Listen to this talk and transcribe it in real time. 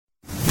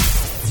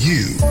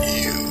You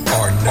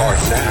are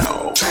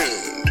now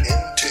tuned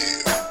into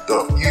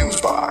the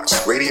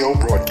FuseBox radio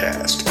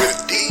broadcast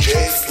with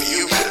DJ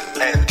Fusion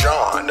and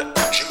John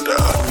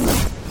Judah.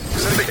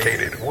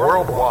 Syndicated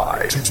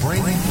worldwide to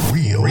bring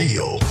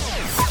real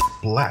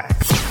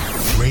black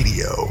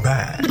radio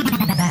back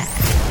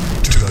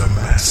to the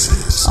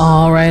masses.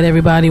 All right,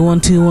 everybody,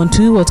 1 2 1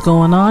 2. What's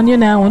going on? You're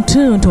now in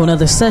tune to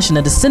another session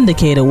of the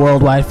syndicated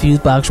worldwide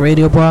FuseBox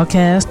radio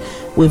broadcast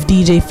with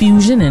DJ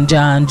Fusion and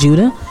John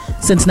Judah.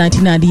 Since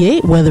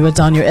 1998, whether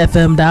it's on your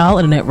FM dial,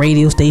 internet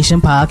radio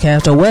station,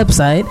 podcast, or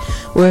website,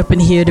 we're up in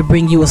here to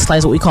bring you a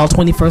slice of what we call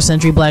 21st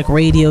century black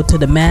radio to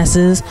the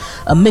masses,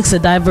 a mix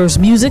of diverse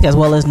music as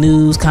well as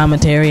news,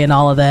 commentary, and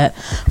all of that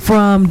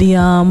from the,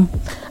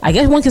 I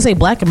guess one can say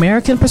black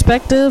American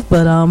perspective,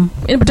 but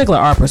in particular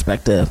our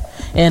perspective.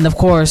 And of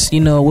course, you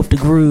know, with the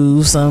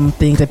grooves, some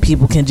things that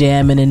people can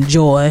jam and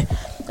enjoy.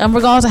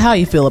 Regardless of how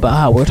you feel about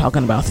how we're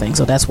talking about things.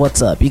 So that's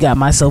what's up. You got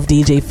myself,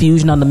 DJ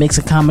Fusion, on the mix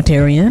of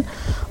commentary in.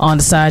 On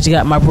the side, you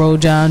got my bro,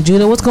 John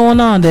Judah. What's going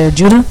on there,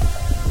 Judah?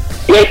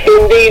 Yes,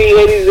 indeed,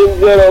 ladies and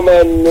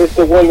gentlemen. It's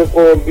the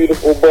wonderful and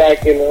beautiful,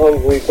 black and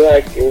hungry,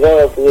 black and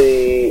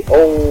lovely,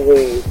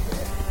 only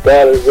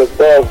that is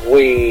above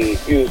we,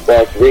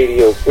 FuseBox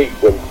radio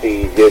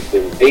frequencies. Yes,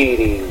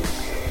 indeed.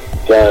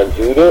 John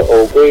Judah,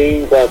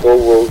 okay, Blanco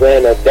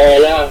Rosanna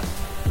Dana.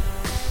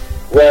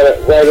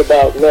 Right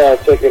about now,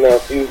 checking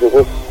out Fusion.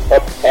 What's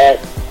up at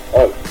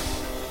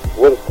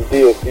what's the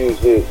deal,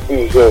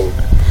 Fusion?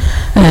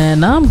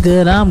 And I'm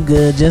good.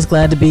 Just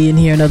glad to be in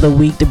here another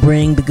week to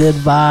bring the good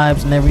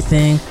vibes and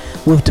everything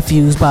with the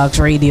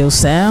FuseBox radio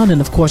sound. And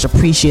of course,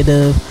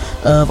 appreciative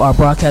of our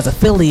broadcast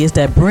affiliates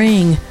that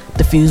bring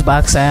the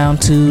FuseBox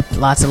sound to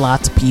lots and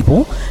lots of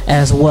people,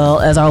 as well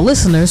as our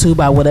listeners who,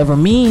 by whatever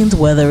means,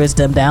 whether it's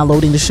them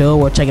downloading the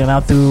show or checking it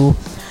out through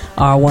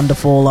our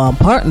wonderful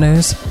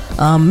partners,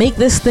 make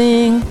this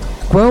thing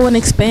grow and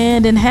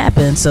expand and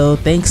happen. So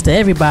thanks to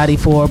everybody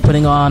for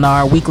putting on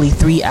our weekly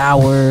 3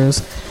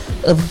 hours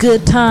of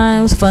good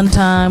times, fun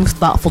times,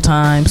 thoughtful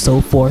times, so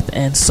forth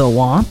and so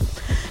on.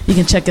 You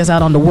can check us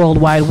out on the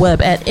World Wide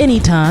Web at any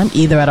time,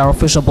 either at our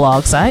official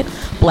blog site,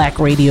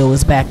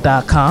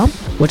 blackradioisback.com,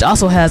 which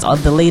also has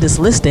the latest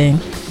listing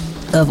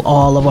of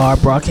all of our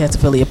broadcast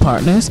affiliate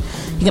partners.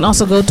 You can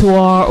also go to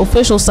our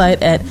official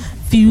site at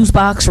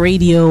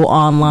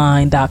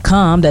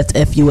FuseboxRadioOnline.com. That's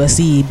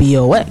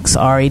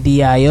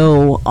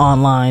FuseboxRadio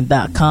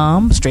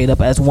online.com, straight up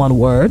as one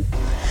word.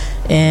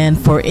 And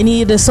for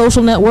any of the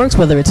social networks,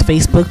 whether it's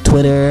Facebook,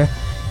 Twitter,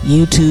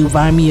 YouTube,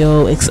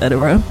 Vimeo,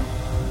 etc.,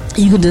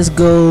 you can just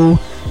go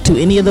to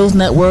any of those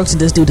networks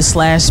and just do the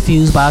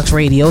 /Fusebox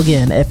Radio,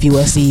 again,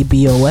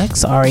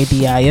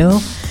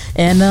 FuseboxRadio,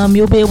 and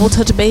you'll be able to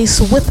touch base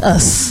with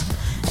us.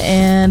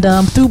 And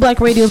through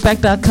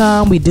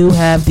blackradiosback.com, we do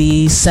have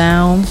the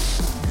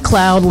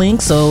SoundCloud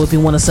link, so if you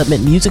want to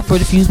submit music for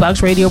the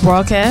FuseBox radio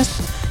broadcast,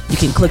 you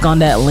can click on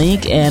that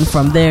link, and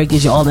from there it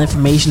gives you all the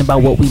information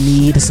about what we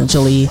need,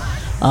 essentially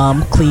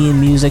clean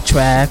music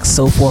tracks,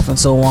 so forth and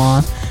so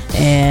on,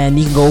 and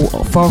you can go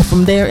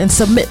from there and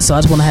submit. So I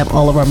just want to have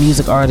all of our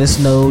music artists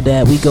know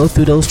that we go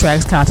through those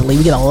tracks constantly.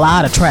 We get a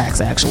lot of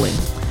tracks, actually,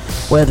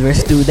 whether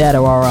it's through that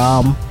or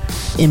our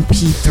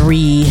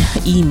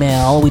MP3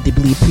 email. We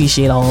deeply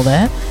appreciate all of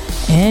that.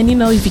 And you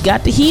know, if you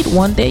got the heat,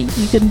 one day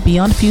you can be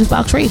on the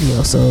FuseBox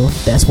radio. So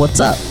that's what's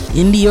up.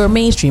 Indie or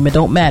mainstream, it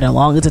don't matter, as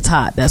long as it's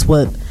hot. That's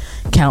what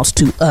counts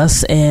to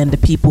us and the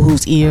people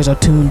whose ears are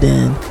tuned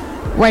in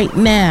right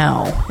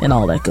now and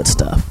all that good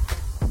stuff.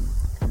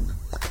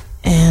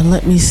 And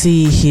let me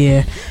see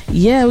here.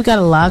 Yeah, we got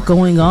a lot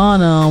going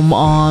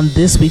on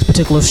this week's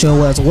particular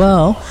show as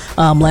well.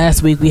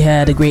 Last week we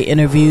had a great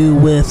interview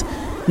with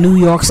New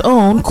York's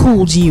own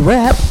Cool G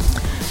Rap.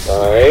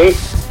 Alright.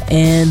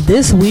 And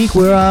this week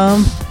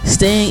we're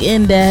staying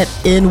in that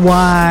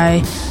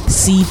NYCT,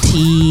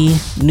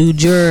 New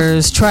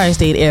Jersey,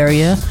 tri-state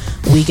area.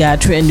 We got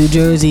Trenton, New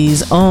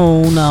Jersey's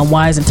own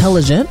Wise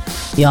Intelligent.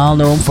 Y'all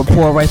know him for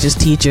Poor Righteous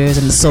Teachers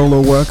and the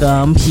solo work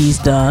he's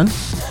done.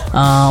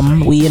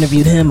 We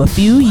interviewed him a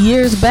few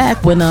years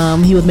back when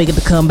he was making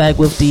the comeback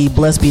with the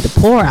Blessed Be the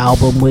Poor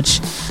album, which,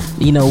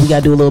 you know, we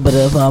gotta do a little bit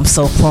of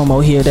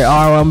self-promo here. There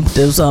are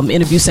those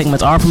interview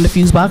segments are from the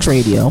FuseBox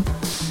radio,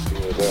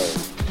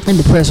 and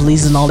the press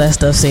releases and all that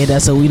stuff say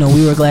that. So, you know,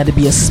 we were glad to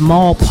be a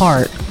small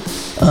part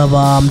of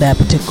that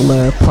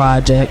particular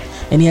project.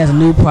 And he has a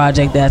new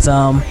project that's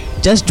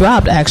just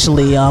dropped,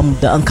 actually,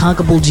 The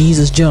Unconquerable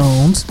Jesus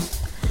Jones.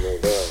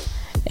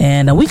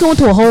 And we go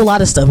into a whole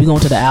lot of stuff. We go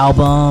into the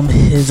album,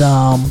 his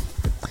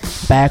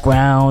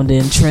background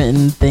in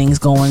Trenton, things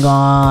going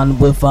on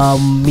with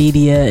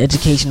media,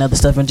 education, other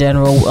stuff in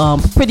general.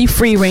 Pretty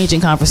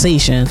free-ranging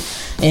conversation.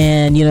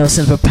 And, you know,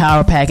 since we're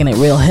power packing it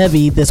real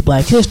heavy this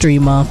Black History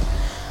Month,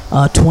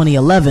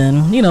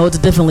 2011, you know, it's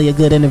definitely a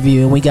good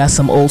interview. And we got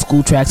some old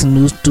school tracks and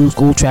new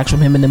school tracks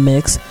from him in the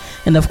mix.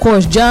 And, of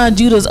course, John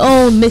Judah's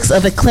own mix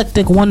of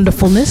eclectic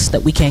wonderfulness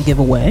that we can't give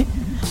away.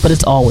 But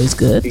it's always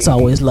good. It's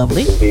always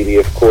lovely. Indeed,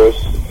 of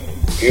course.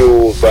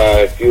 Fueled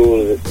and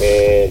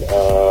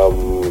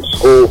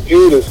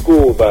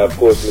Schooled by, of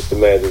course, Mr.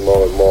 Magic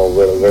Marlon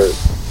Red Alert.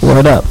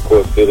 Word up. Of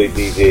course, Philly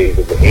DJs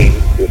of the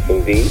 80s, yes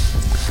indeed.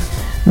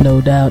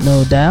 No doubt,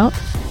 no doubt.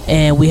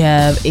 And we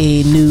have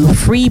a new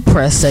free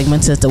press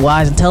segment since the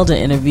Wise Intelligent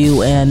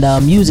interview and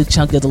music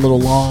chunk is a little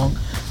long.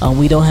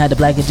 We don't have the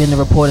Black Agenda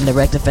Report and the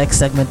Direct Effects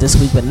segment this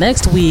week, but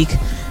next week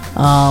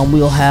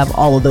we'll have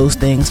all of those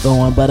things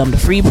going. But the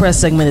free press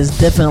segment is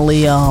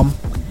definitely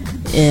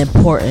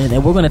important,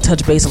 and we're going to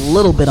touch base a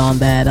little bit on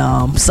that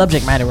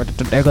subject matter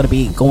they're going to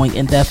be going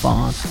in depth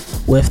on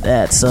with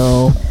that.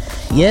 So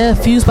yeah,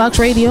 FuseBox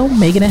Radio,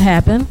 making it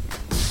happen.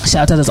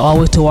 Shout out as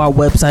always to our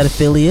website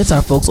affiliates,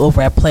 our folks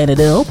over at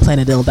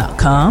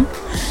planetill.com,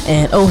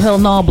 and Oh Hell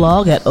Nah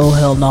Blog at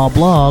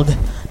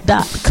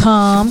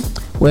ohhellnawblog.com,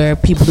 where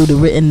people do the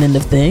written end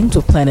of things.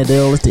 With Planet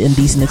Ill, it's the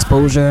Indecent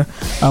Exposure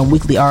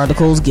weekly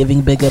articles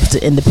giving big ups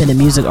to independent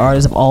music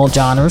artists of all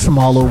genres from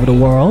all over the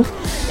world.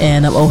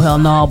 And Oh Hell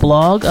Nah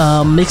Blog,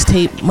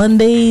 mixtape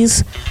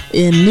Mondays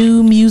and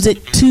New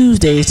Music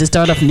Tuesdays to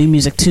start off New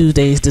Music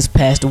Tuesdays this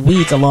past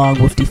week,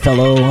 along with the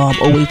fellow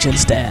OHN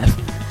staff.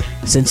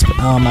 Since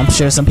I'm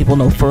sure some people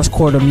know first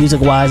quarter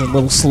music-wise is a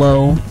little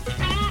slow,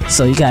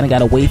 so you kind of got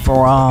to wait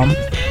for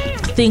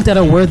things that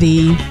are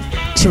worthy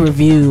to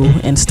review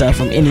and stuff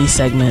from any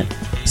segment.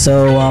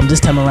 So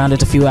this time around,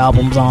 there's a few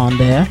albums on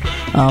there.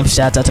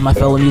 Shouts out to my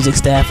fellow music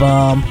staff,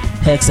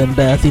 Hex and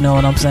Beth, you know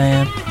what I'm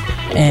saying?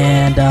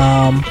 And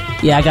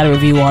yeah, I got a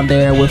review on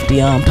there with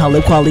the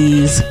Talib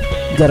Kweli's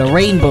Gutter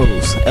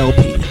Rainbows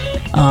LP.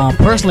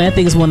 Personally, I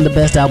think it's one of the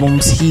best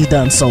albums he's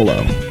done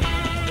solo.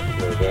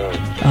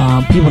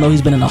 People know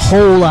he's been in a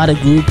whole lot of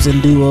groups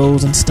and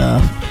duos and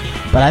stuff,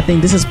 but I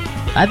think he's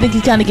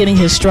kind of getting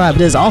his stride. But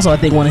this is also, I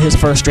think, one of his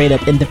first straight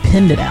up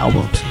independent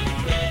albums.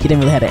 He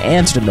didn't really have to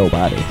answer to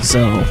nobody,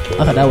 so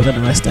I thought that was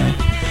interesting.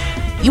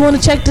 You want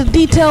to check the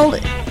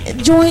detailed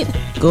joint?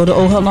 Go to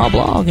Oh Hell Nah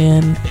Blog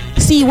and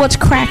see what's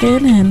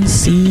cracking and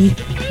see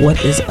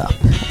what is up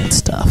and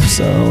stuff.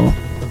 So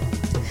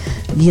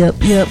yep.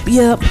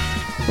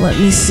 Let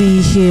me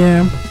see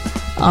here.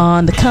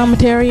 On the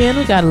commentary end,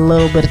 we got a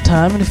little bit of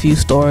time and a few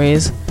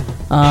stories.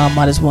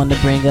 I just wanted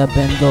to bring up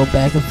and go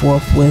back and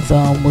forth with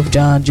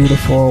John Judah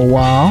for a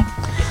while.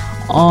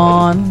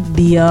 On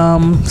the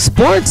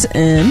sports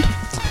end,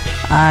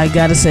 I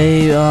gotta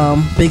say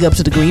big ups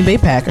to the Green Bay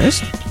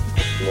Packers.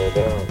 No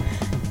doubt.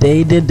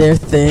 They did their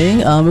thing.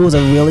 It was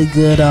a really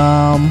good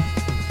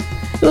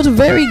it was a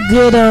very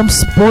good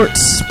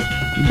sports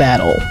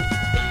battle.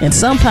 And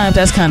sometimes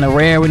that's kind of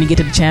rare when you get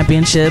to the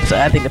championships.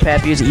 I think the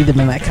past years have either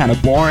been like kind of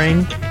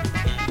boring,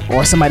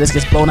 or somebody just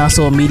gets blown out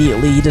so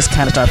immediately you just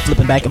kind of start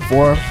flipping back and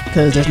forth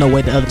because there's no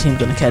way the other team's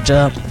going to catch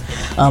up.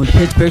 The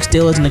Pittsburgh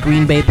Steelers and the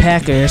Green Bay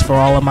Packers, for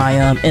all of my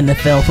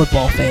NFL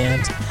football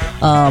fans,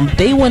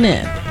 they went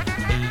in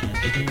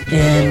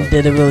and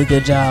did a really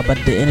good job. But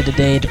at the end of the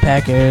day, the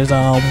Packers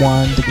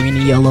won, the green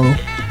and yellow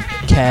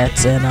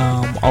Cats and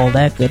all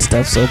that good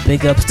stuff. So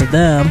big ups to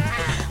them.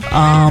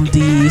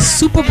 The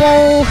Super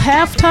Bowl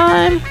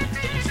halftime,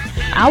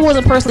 I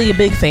wasn't personally a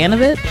big fan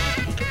of it,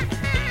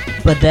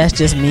 but that's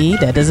just me.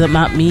 That does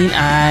not mean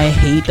I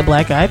hate the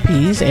Black Eyed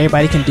Peas.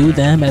 Everybody can do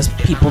them, as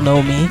people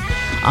know me.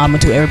 I'm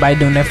into everybody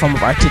doing their form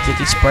of artistic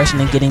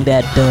expression and getting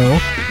that dough.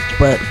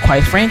 But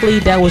quite frankly,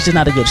 that was just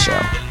not a good show.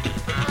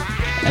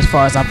 As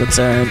far as I'm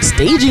concerned,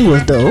 staging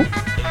was dope.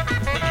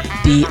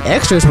 The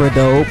extras were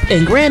dope.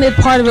 And granted,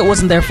 part of it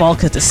wasn't their fault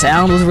because the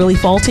sound was really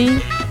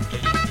faulty.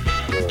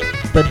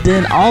 But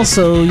then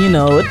also, you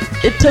know,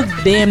 it took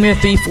damn near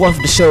 3/4 of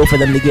the show for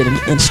them to get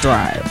in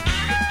stride.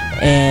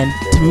 And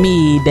to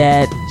me,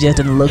 that just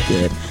didn't look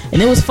good.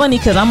 And it was funny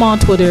because I'm on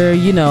Twitter,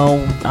 you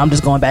know, I'm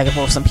just going back and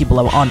forth with some people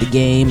on the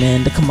game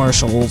and the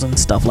commercials and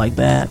stuff like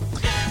that.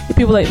 And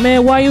people are like,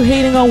 man, why are you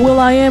hating on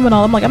will.i.am and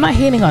all? I'm like, I'm not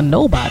hating on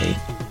nobody.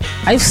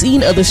 I've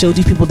seen other shows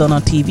these people done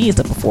on TV and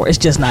stuff before. It's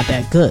just not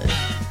that good.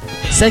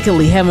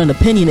 Secondly, having an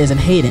opinion isn't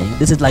hating.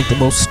 This is like the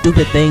most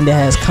stupid thing that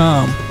has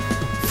come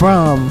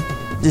from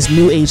this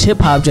new age hip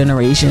hop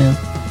generation,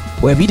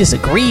 where if you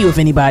disagree with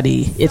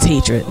anybody, it's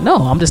hatred. No,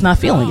 I'm just not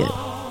feeling it.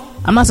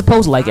 I'm not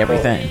supposed to like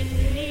everything.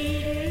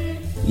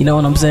 You know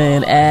what I'm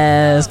saying?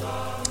 As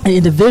an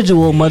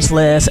individual, much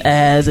less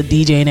as a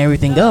DJ and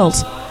everything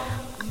else,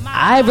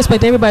 I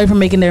respect everybody for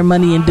making their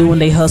money and doing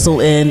their hustle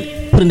and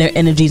putting their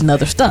energies in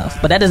other stuff.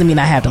 But that doesn't mean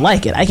I have to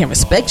like it. I can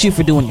respect you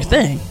for doing your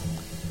thing,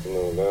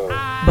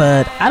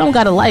 but I don't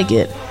gotta like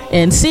it.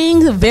 And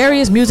seeing the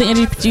various music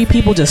industry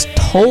people just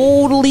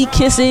totally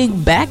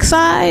kissing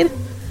backside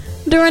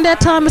during that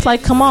time, it's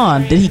like, come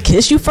on, did he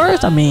kiss you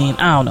first? I mean,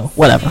 I don't know,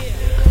 whatever.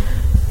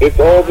 It's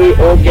all the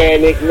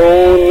organic,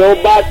 no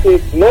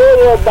robotics.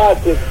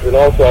 And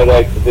also, I'd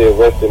like to say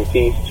rest in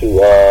peace to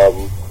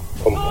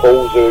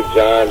composer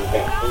John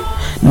Hammond.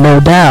 No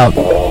doubt.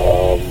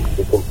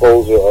 The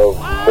composer of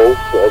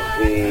most of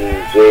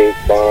the James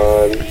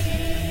Bond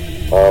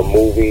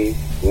movies.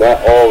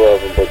 Not all of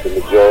them, but the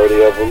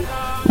majority of them.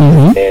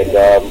 Mm-hmm. And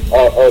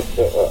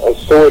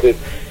assorted,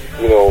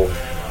 you know,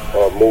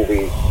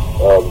 movies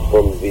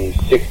from the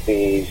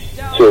 60s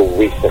till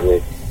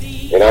recently.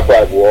 And I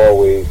probably will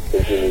always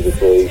continue to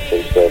play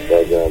some stuff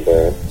by John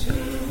Barry.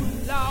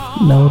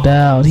 No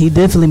doubt. He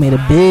definitely made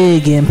a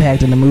big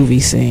impact in the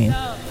movie scene.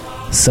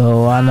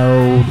 So I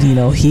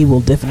know, he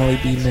will definitely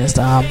be missed.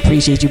 I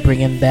appreciate you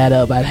bringing that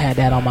up. I had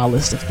that on my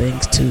list of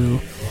things to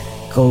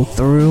go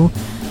through.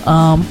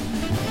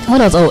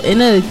 What else? Oh,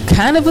 in a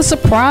kind of a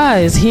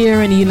surprise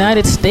here in the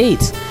United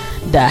States,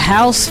 the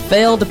House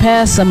failed to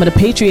pass some of the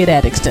Patriot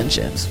Act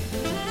extensions,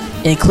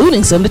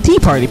 including some of the Tea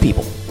Party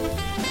people.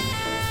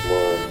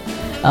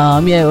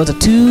 It was a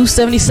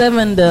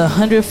 277 to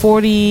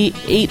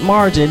 148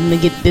 margin.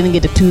 Didn't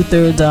get the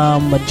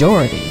 2/3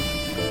 majority.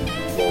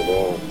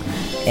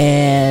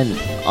 And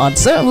on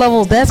certain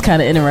levels, that's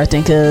kind of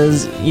interesting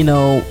because,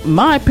 in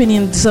my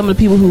opinion, some of the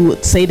people who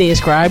say they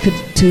ascribe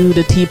to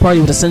the Tea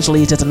Party was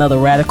essentially just another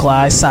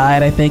radicalized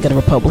side, I think, of the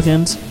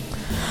Republicans.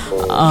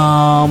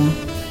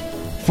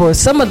 For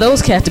some of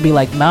those cats to be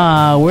like,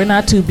 nah, we're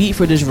not too beat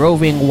for this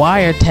roving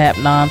wiretap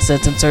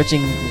nonsense and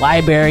searching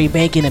library,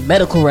 banking, and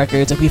medical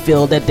records if we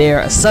feel that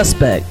they're a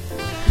suspect.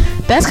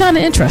 That's kind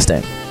of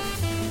interesting.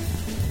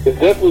 It's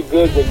definitely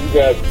good when you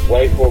got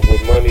white folk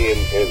with money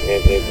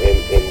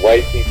and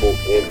white people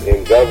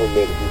in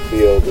government who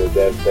feel that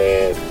that's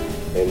bad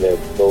and that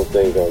those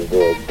things aren't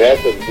good. That's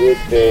a good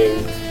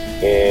thing,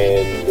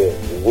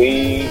 and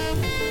we,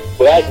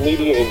 black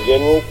media in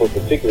general, but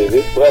particularly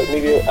this black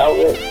media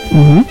outlet,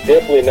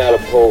 definitely not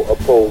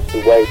opposed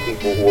to white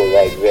people who are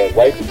like that.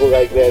 White people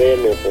like that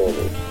and their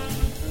families.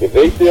 If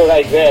they feel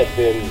like that,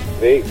 then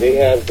they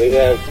have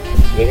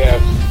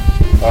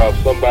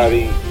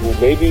somebody who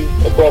maybe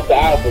across the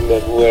aisle from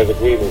them who has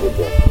agreement with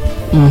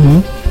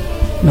them.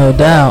 No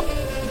doubt.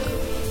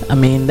 I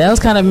mean, that was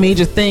kind of a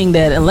major thing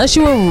that unless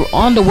you were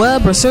on the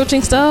web or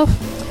searching stuff,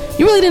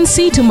 you really didn't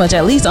see too much,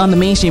 at least on the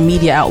mainstream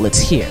media outlets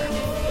here.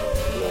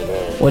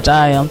 Which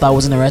I thought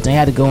was interesting. I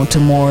had to go into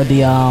more of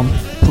the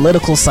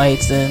political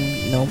sites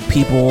and,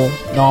 people,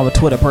 I'm a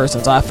Twitter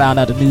person, so I found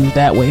out the news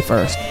that way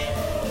first.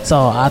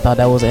 So I thought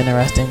that was an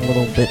interesting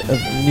little bit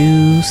of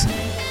news.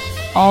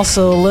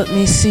 Also, let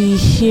me see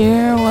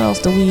here. What else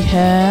do we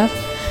have?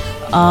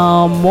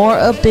 More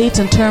updates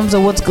in terms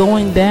of what's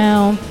going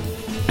down.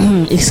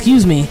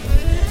 Excuse me.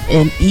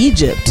 In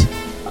Egypt.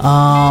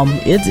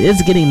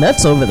 It's getting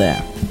nuts over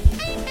there.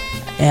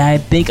 And I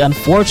think,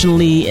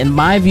 unfortunately, in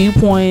my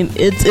viewpoint,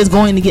 it's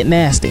going to get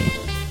nasty.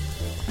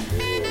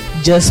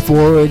 Just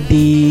for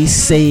the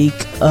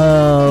sake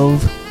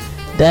of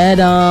that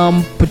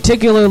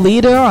particular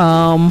leader,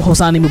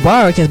 Hosni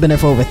Mubarak, has been there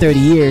for over 30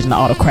 years in an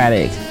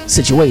autocratic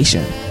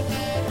situation.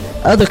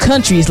 Other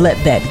countries let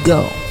that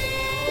go,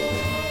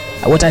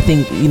 which I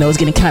think is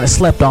getting kind of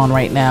slept on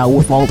right now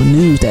with all the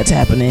news that's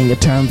happening in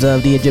terms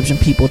of the Egyptian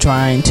people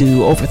trying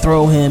to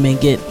overthrow him and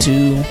get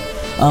to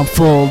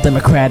full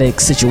democratic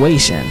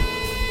situation.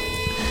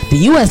 The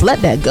U.S.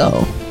 let that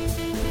go.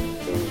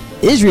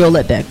 Israel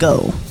let that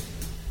go.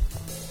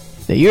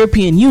 The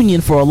European Union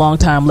for a long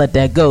time let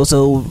that go.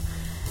 So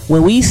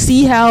when we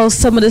see how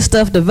some of this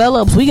stuff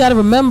develops, we got to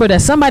remember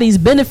that somebody's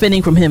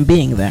benefiting from him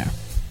being there.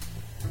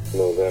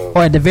 No doubt.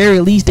 Or at the very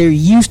least, they're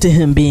used to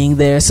him being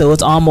there. So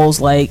it's almost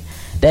like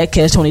that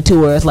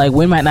catch-22 where it's like,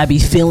 we might not be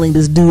feeling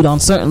this dude on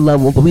certain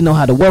level, but we know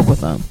how to work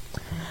with him.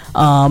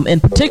 In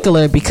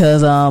particular,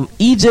 because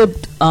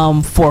Egypt,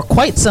 for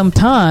quite some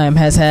time,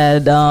 has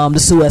had the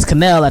Suez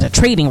Canal as a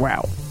trading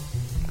route.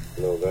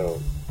 No doubt.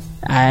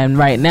 And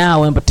right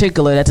now, in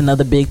particular, that's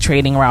another big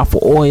trading route for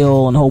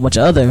oil and a whole bunch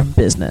of other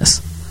business.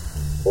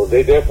 Well,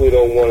 they definitely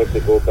don't want it to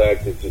go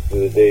back to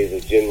the days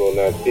of General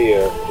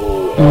Nasser,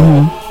 who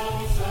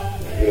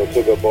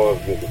took up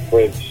arms with the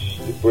French,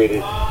 the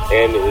British,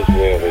 and the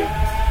Israelis,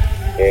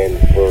 and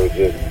for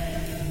just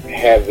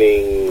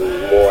having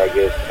more, I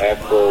guess,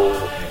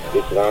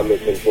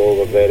 Afro-Islamic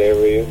control of that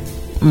area.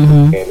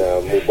 And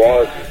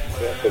Mubarak is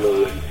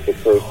definitely the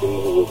person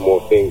who was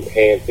more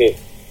hand-picked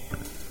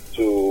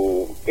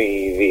to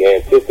be the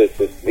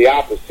antithesis, the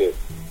opposite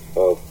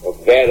of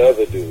that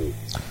other dude.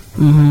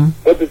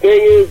 But the thing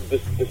is,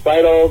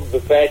 despite all the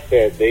fact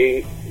that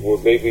they were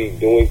maybe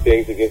doing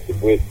things against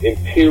the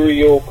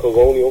imperial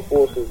colonial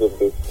forces of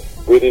the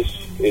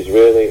British,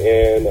 Israeli,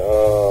 and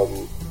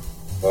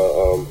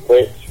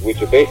French,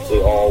 which are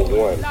basically all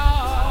one,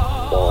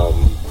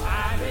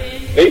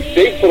 they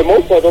for the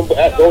most part don't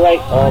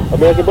like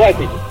American black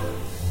people.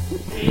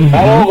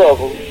 Not all of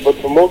them, but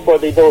for the most part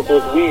they don't. So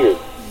it's weird.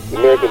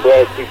 American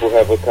black people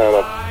have a kind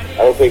of, I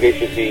don't think they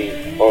should be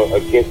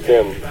against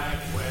them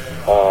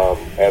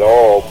at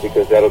all,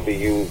 because that'll be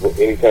used with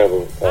any kind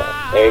of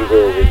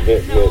anger,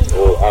 resentment,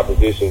 or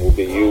opposition will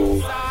be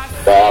used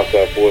by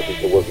outside forces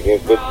to work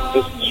against. But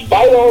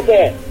despite all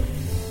that,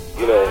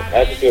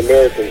 African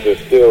Americans are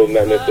still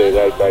not necessarily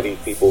liked by these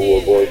people who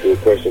are going through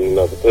oppression in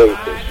other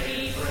places.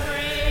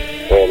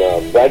 And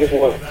I just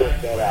want to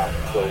point that out.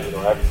 So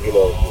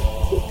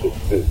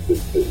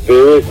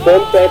there is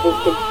some type of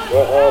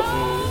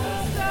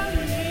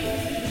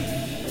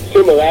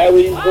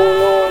similarities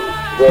going on,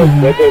 but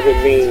that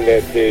doesn't mean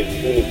that there's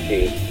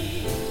unity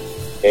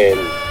and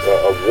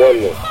a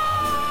oneness,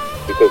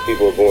 because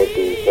people are going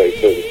through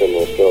certain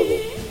similar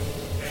struggles.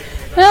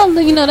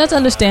 Well, you know, that's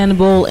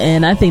understandable,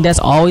 and I think that's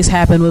always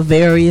happened with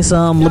various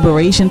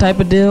liberation type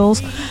of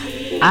deals.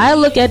 I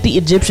look at the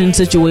Egyptian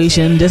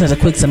situation, just as a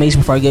quick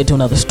summation before I get into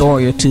another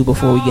story or two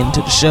before we get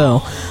into the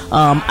show.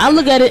 I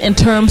look at it in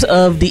terms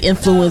of the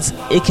influence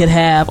it could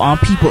have on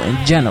people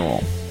in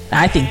general.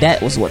 I think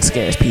that was what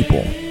scares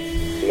people.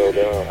 No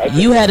doubt.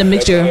 You had a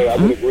mixture. I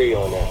would agree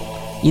on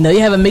that. You know, you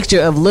have a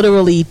mixture of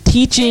literally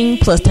teaching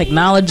plus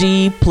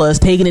technology plus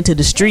taking it to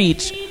the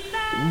streets.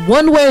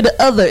 One way or the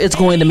other, it's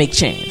going to make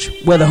change,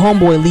 whether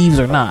homeboy leaves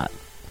or not.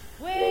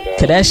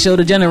 Could that show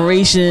the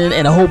generation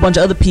and a whole bunch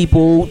of other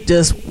people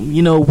just,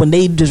 you know, when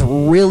they just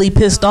really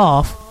pissed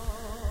off,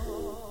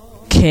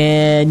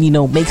 can, you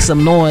know, make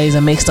some noise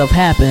and make stuff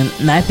happen.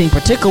 And I think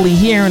particularly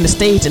here in the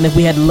States, and if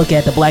we had to look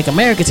at the Black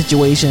American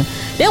situation,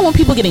 they don't want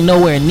people getting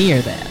nowhere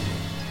near that.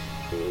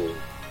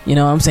 You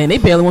know what I'm saying? They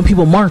barely want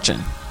people marching.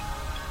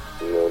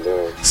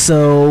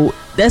 So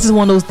that's just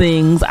one of those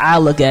things I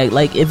look at.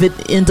 Like, if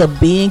it ends up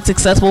being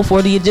successful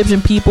for the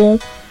Egyptian people,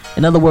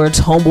 in other words,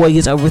 homeboy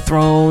gets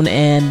overthrown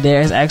and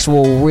there's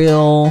actual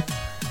real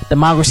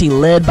democracy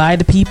led by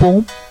the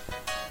people,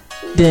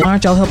 then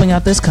aren't y'all helping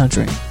out this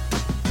country?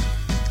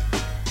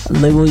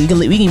 We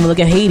can even look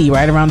at Haiti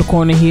right around the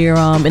corner here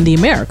in the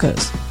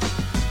Americas.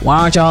 Why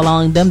aren't y'all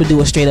allowing them to do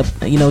a straight up,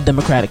 you know,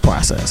 democratic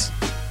process?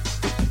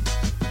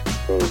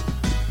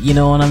 You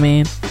know what I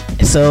mean?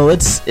 So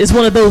it's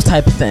one of those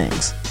type of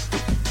things.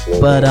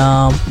 But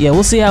yeah,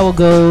 we'll see how it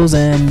goes.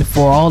 And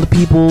for all the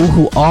people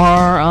who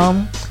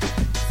are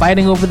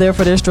fighting over there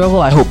for their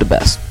struggle, I hope the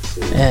best.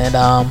 And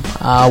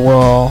I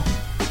will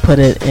put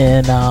it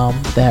in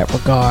that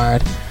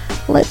regard.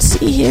 Let's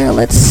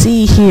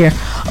see here.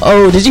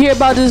 Oh, did you hear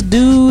about this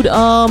dude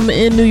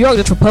in New York,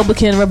 this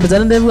Republican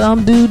representative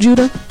dude,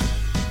 Judah?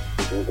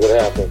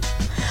 What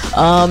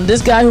happened?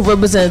 This guy who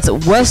represents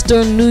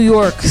Western New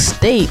York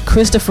State,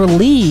 Christopher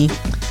Lee,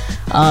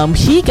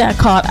 he got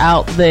caught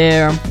out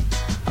there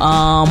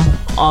on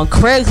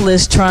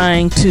Craigslist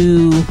trying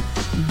to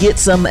get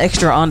some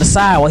extra on the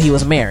side while he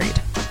was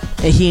married,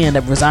 and he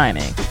ended up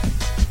resigning.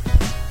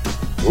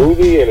 Through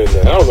the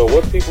internet. I don't know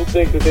what people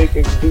think that they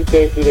can do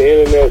things through the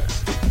internet,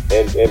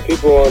 and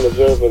people aren't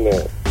observing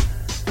that.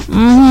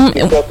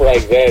 Stuff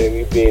like that, and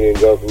you being in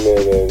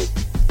government, and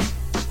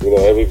you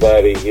know,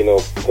 everybody, you know,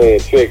 playing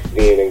tricks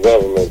being in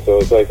government. So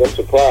it's like, I'm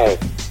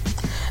surprised.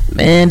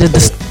 Man,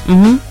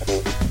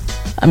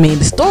 I mean,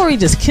 the story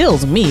just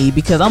kills me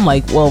because I'm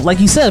like, well, like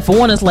you said, for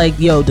one, it's like,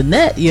 yo, the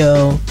net,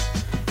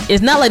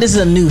 it's not like this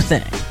is a new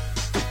thing.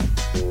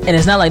 And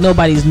it's not like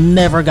nobody's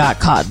never got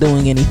caught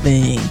doing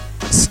anything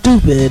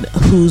stupid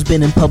who's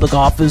been in public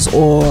office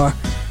or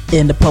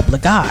in the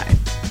public eye.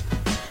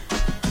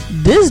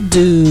 This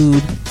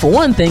dude, for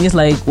one thing, is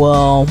like,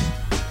 well,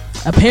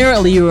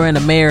 apparently you were in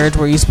a marriage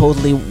where you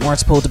supposedly weren't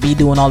supposed to be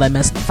doing all that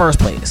mess in the first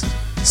place.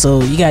 So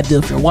you gotta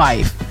deal with your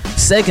wife.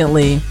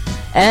 Secondly,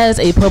 as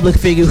a public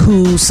figure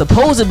who's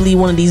supposedly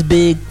one of these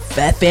big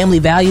fat family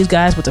values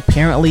guys, which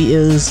apparently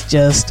is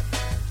just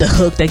the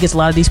hook that gets a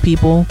lot of these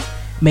people,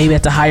 maybe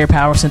it's a higher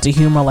power sense of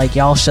humor, like,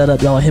 y'all shut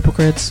up, y'all are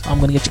hypocrites,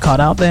 I'm gonna get you caught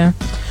out there.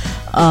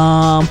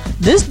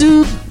 This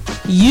dude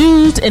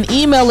used an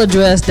email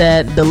address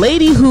that the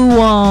lady who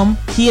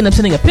he ended up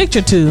sending a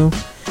picture to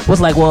was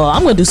like, well,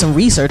 I'm gonna do some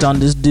research on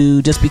this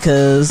dude just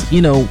because,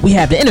 you know, we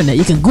have the internet,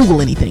 you can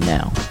Google anything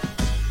now.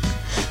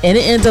 And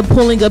it ends up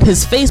pulling up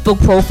his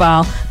Facebook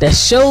profile that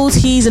shows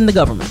he's in the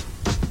government.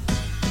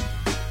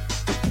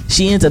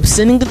 She ends up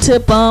sending the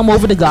tip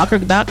over to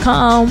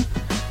Gawker.com,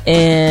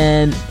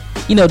 and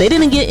you know, they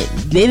didn't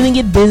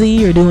get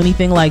busy or do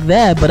anything like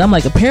that. But I'm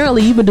like,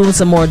 apparently you've been doing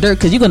some more dirt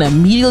because you're gonna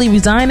immediately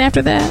resign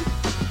after that.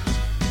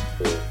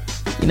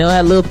 You know, I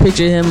had a little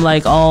picture of him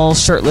like all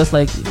shirtless,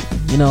 like,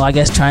 you know, I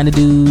guess trying to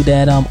do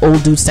that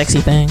old dude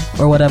sexy thing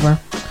or whatever.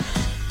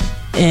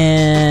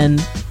 And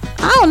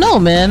I don't know,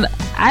 man.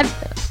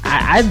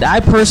 I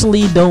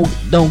personally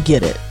don't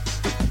get it.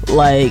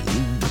 Like,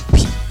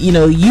 you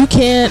know, you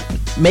can't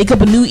make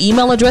up a new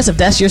email address if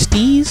that's your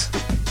steez.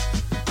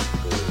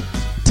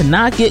 To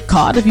not get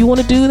caught if you want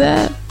to do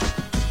that.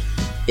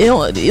 It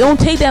don't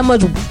take that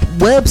much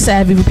web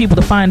savvy for people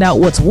to find out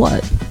what's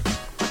what.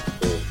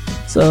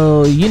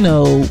 So, you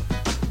know,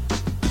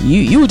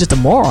 you were just a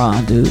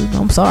moron, dude.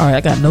 I'm sorry,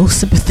 I got no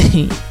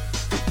sympathy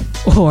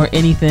or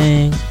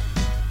anything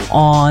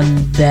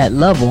on that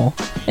level.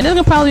 And there's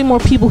gonna probably be more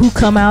people who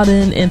come out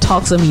and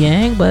talk some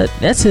yang, but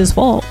that's his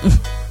fault.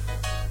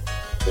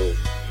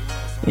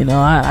 You know,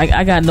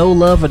 I got no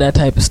love for that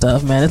type of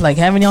stuff, man. It's like,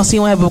 haven't y'all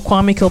seen what happened with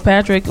Kwame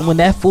Kilpatrick when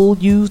that fool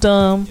used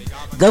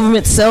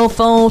government cell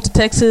phone to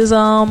text his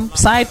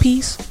side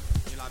piece,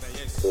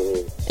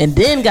 and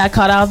then got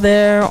caught out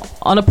there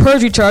on a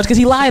perjury charge because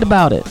he lied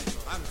about it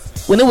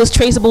when it was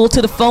traceable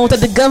to the phones that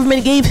the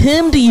government gave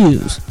him to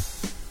use.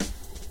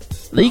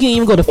 You can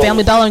even go to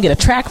Family Dollar and get a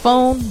track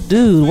phone.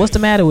 Dude, what's the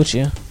matter with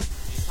you?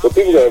 What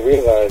people gotta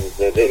realize is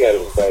that they gotta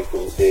go back to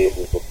the days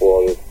before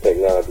all this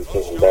technology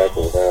came back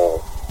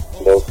around.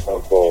 Those cell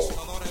phones.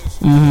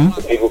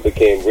 The people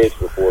became rich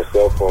before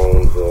cell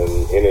phones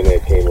and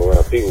internet came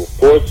around.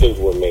 Fortunes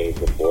were made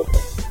before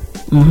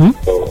that.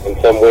 So in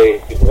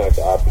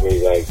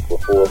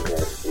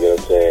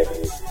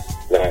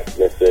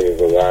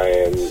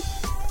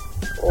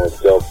on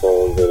cell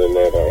phones,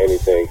 internet, or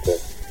anything to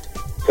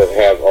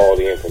have all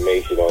the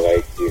information, or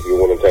like if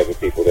you're one of the type of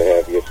people that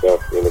have your stuff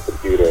in a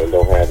computer and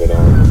don't have it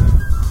on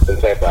some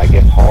type of, I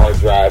guess, hard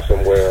drive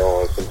somewhere,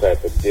 on some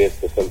type of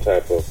disk or some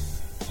type of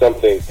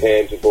something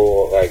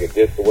tangible, like a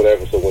disk or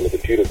whatever, so when the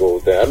computer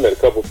goes down. I met a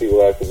couple of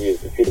people after the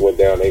computer went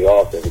down, they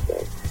lost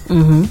everything.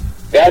 Mm-hmm.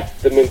 That's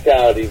the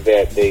mentality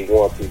that they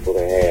want people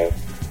to have.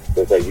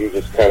 So it's like you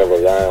just kind of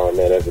rely on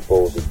that as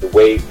opposed to the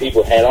way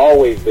people had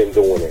always been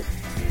doing it.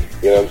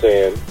 You know what I'm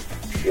saying?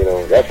 You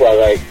know, that's why,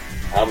 like,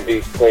 I'm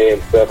be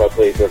playing stuff. I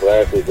played stuff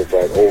last week. It's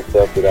like old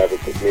stuff that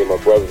me and my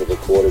brothers have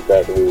recorded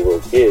back when we were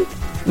kids.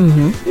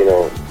 Mm-hmm. You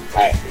know,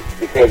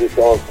 because it's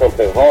on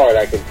something hard,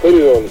 I can put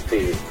it on the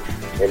CD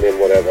and then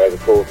whatever, as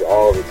opposed to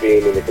all of it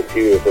being in the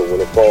computer. So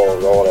when it falls,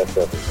 and all that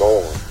stuff is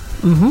gone.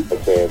 Mm-hmm.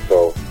 I'm saying,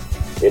 so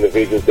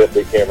individuals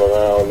definitely can't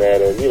rely on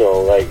that, and you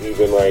know, like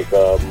even like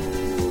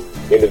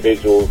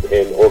individuals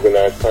in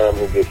organized crime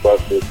who get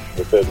busted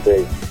for certain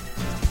things.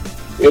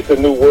 It's a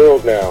new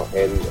world now,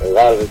 and a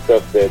lot of the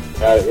stuff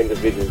that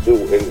individuals do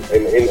in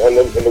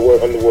the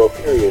underworld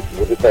period,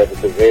 with this type of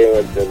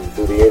surveillance and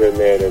through the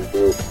internet and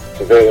through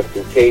surveillance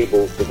through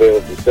cables,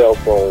 surveillance through cell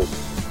phones,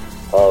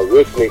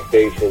 listening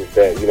stations,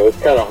 that, you know,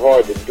 it's kind of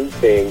hard to do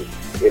things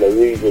in a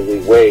leisurely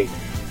way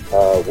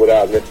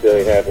without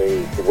necessarily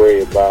having to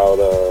worry about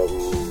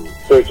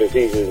search and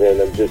seizures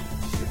and just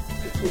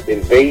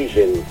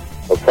invasion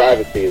of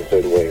privacy in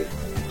certain ways,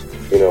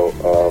 you know.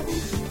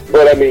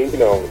 But I mean, you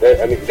know,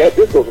 that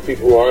this goes to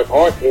people who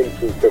aren't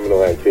into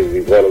criminal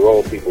activities, let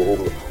alone people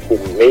who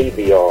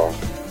maybe are.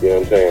 You know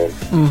what I'm saying?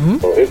 Mm-hmm.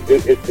 So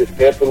it's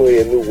definitely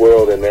a new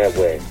world in that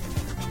way.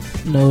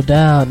 No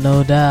doubt,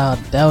 no doubt.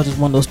 That was just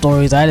one of those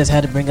stories I just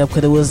had to bring up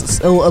because it was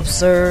so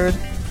absurd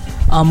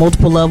on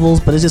multiple levels.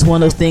 But it's just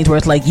one of those things where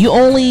it's like people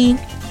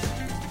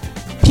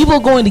are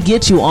going to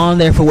get you on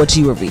there for what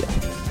you reveal.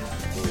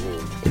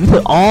 Mm-hmm. If you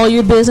put all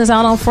your business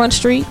out on Front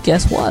Street,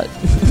 guess what?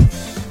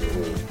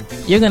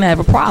 You're going to have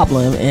a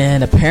problem.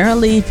 And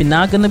apparently, if you're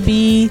not going to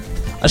be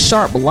a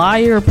sharp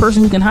liar, a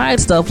person who can hide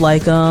stuff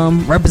like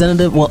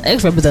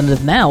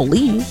ex-representative now,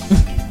 Lee.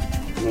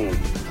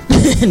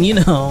 And, you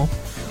know,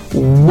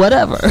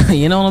 whatever.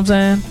 You know what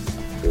I'm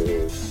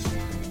saying?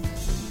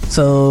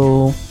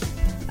 So,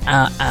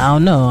 I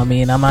don't know. I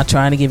mean, I'm not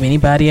trying to give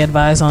anybody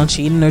advice on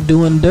cheating or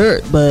doing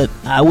dirt, but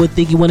I would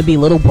think you want to be a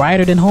little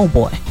brighter than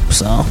Homeboy.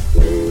 So,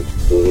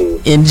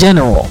 in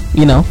general,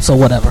 you know, so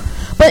whatever.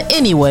 But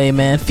anyway,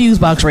 man,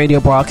 FuseBox radio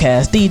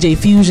broadcast, DJ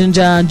Fusion,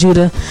 John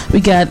Judah.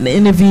 We got an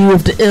interview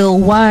of the ill,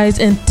 wise,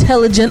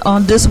 intelligent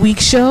on this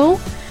week's show.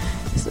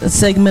 A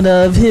segment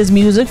of his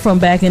music from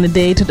back in the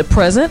day to the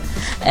present,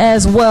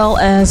 as well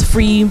as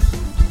Free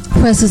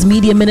Press's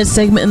Media Minute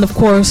segment, and of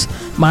course,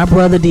 my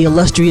brother, the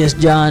illustrious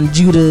John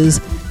Judah's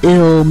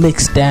ill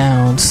mixed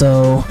down.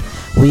 So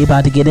we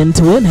about to get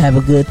into it and have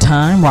a good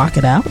time, rock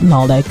it out, and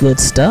all that good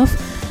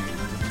stuff.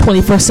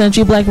 21st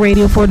Century Black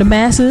Radio for the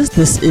masses.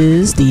 This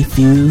is the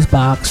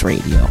FuseBox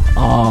Radio.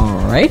 All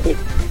right.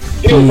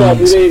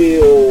 FuseBox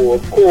Radio,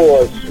 of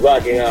course,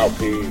 rocking out,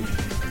 please.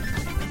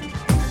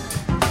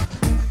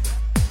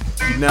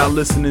 You're now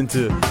listening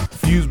to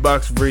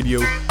FuseBox Radio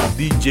with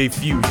DJ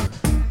Fusion.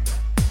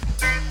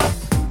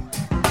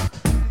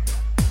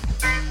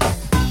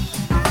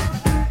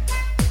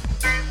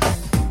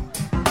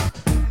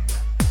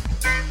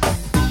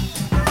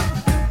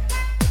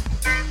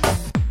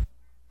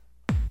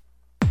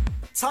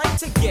 Time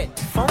to get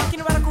funky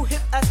and radical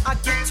hip as I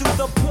get to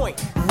the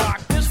point. Rock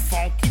this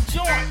funky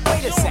joint.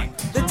 Wait a sec,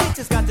 the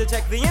teacher's got to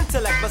check the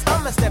intellect, but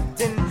I'm a step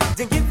in,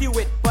 didn't give you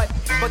it, but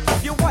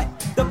give you what?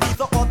 The B,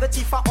 the or, the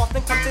T, I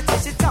often come to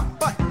taste it tough,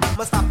 but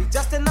must not be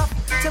just enough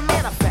to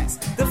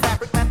manifest the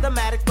fabric,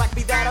 mathematics, black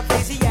be that a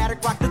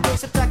Asiatic, rock the doing,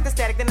 subtract the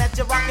static, then that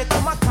you're rocking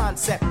to my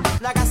concept.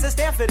 Now I got to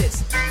stand for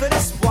this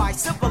why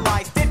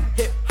civilized it,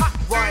 hip hop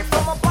rhyme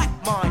from a black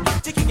mind,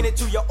 to kicking it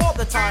to you all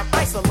the time.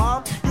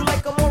 Islam, you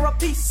like a more a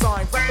peace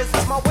sign,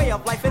 represents my way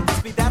of life and this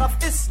be that of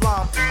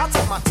Islam. I'll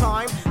take my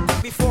time,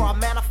 think before I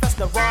manifest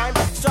the rhyme,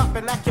 sharp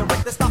and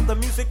accurate to stop the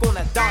music on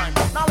a dime.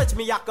 Knowledge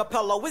me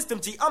acapella, wisdom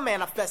G, I'm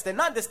manifesting,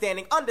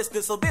 understanding,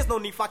 understood, so there's no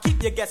need for I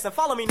keep you guessing.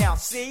 Follow me now,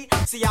 see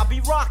I'll be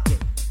rocking.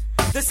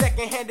 The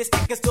second hand is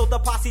ticking, still the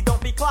posse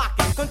don't be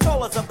clocking.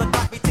 Controllers of the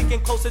clock be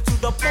ticking closer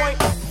to the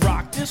point.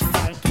 Rock this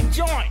funky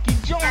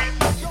joint, joint.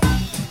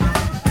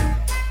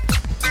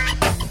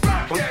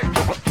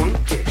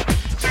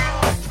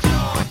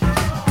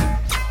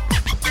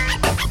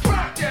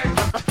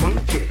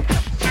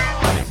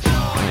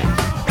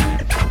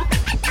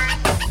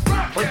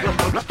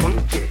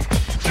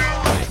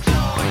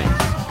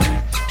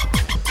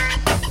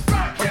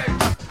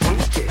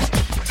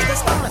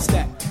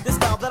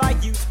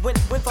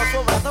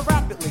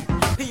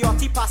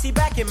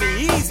 Backing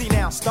me easy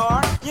now,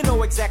 star. You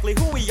know exactly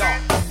who we are.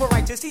 We're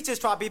righteous teachers,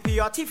 try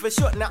BPRT for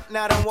short.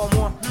 Now don't want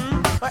more.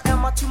 Or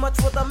am I too much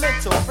for the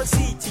mentor?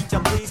 Proceed, teacher,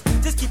 please.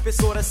 Just keep it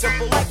sorta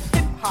simple like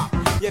hip hop.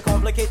 Yeah,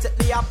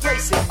 complicatedly I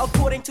place it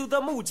according to the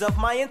moods of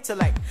my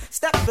intellect.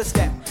 Step for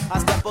step, I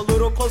step a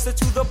little closer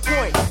to the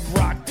point.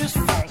 Rock this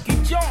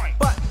funky joint.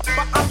 But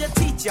I'm your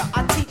teacher. ya,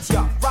 I teach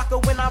ya. Rocker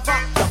when I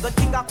rock ya. The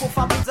king I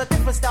quote means a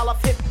different style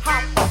of hip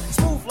hop.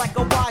 Smooth like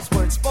a wise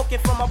word, spoken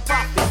from a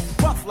prophet.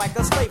 Rough like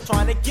a slave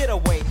trying to get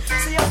away.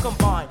 See, I'm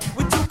combined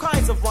with two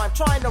kinds of rhyme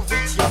trying to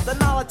reach ya. The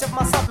knowledge of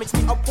myself makes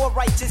me a poor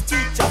righteous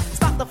teacher.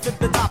 Stop to flip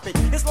the topic.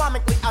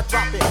 Islamically, I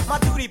drop it. My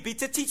duty be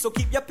to teach, so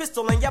keep your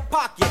pistol in your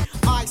pocket.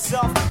 I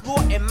self,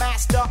 Lord and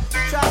master,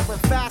 traveling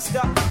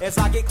faster as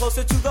I get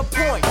closer to the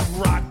point.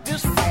 Rock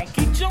this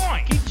funky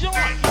joint.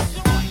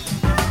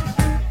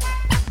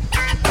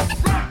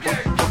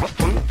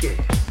 Funky.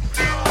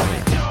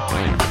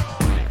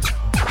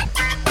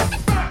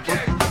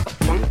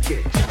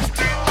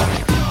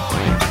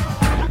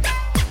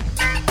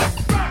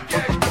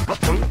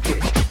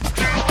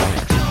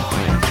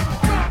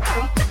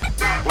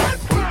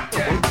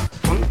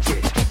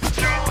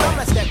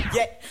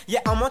 Yeah,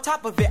 I'm on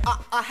top of it.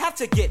 I have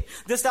to get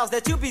the styles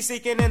that you be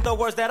seeking and the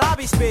words that I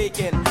be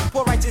speaking.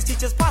 Poor righteous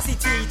teachers, posse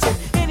teaching.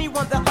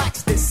 Anyone that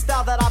lacks this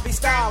style that I be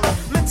styling,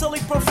 mentally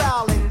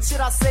profiling. Should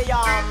I say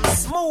I'm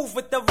smooth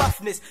with the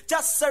roughness,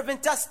 just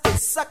serving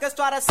justice. Suckers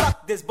try to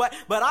suck this, but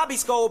I be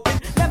scoping.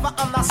 Never,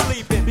 I'm not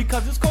sleeping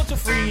because it's culture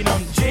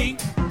freedom. G.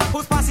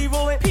 Who's posse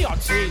ruling?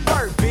 PRT.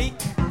 Word beat.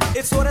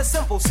 It's sorta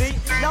simple, see?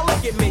 Now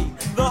look at me,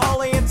 the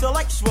holy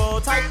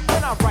intellectual type.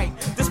 When I write,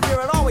 the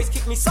spirit always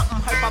keep me something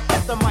hype. I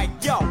put the mic,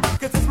 yo,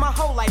 cause it's my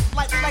whole life,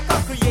 like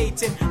I'm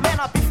creating. Man,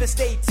 I be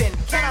stating.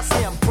 Can I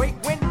say I'm great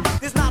when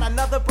there's not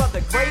another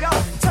brother greater?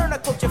 Turn the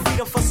culture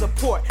freedom for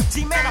support.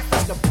 G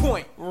manifest the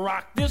point.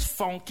 Rock this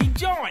funky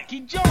joint.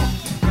 Funky.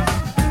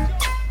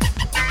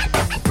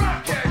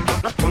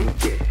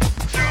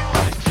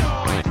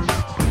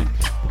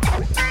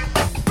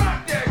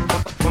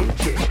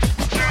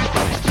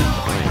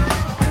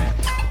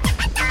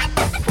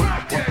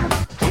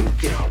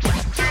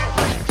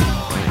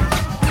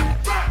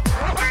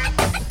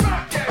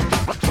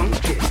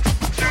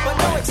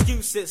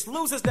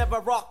 Losers never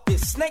rock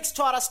this. Snakes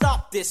try to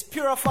stop this.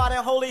 Purified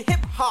and holy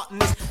hip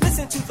hopness.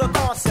 Listen to the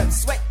concept.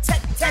 Sweat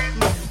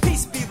technique.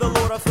 Peace be the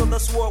Lord. I feel the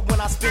sword when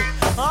I speak.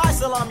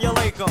 Assalamu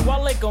alaikum.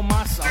 Walaikum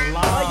assalam.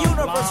 A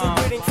universal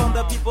greeting from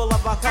the people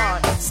of our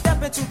kind.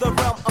 Step into the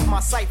realm of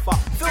my cipher.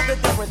 Feel the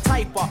different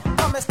type of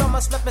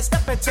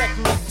stepping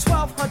technique.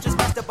 1200s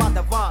mastered by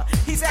divine.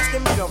 He's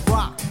asking me to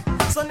rock.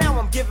 So now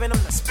I'm giving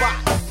him the spot.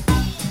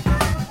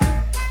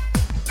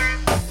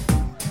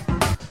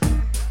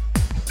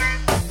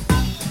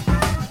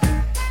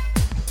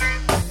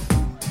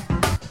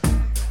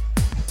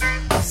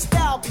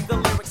 Be the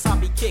lyrics I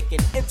be kicking,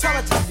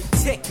 intelligence be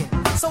ticking,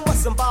 somewhat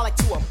symbolic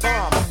to a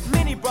bomb.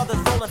 Many brothers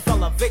rolling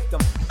fell a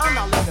victim. I'm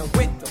not living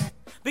with them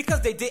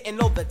because they didn't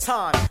know the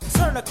time.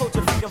 Turn the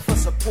culture freedom for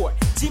support.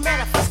 G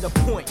manifest the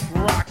point.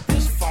 Rock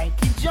this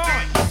funky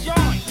joint.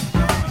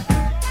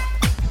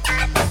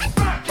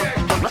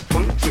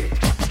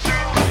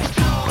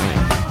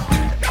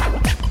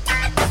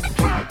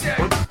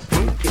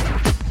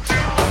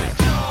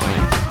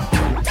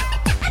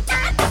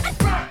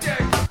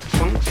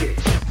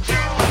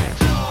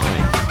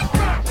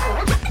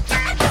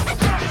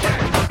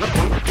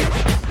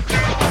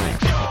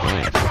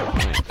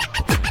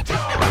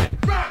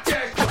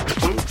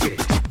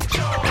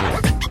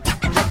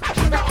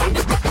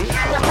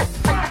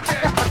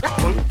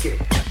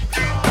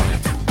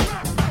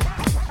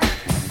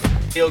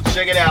 Yo,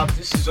 check it out.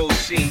 This is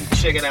OC.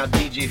 Checking out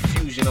DJ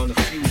Fusion on the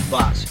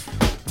FuseBox.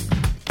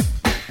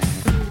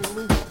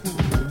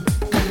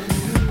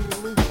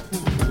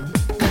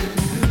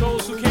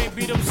 Those who can't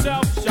be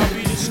themselves shall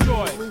be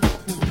destroyed.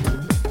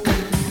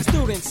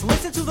 Students,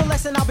 listen to the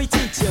lesson I'll be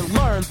teaching.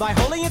 Learn by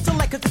holy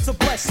intellect, cause it's a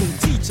blessing.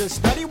 Teachers,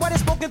 study what is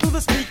spoken through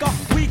the speaker.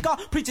 Weaker,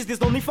 preachers, there's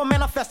no need for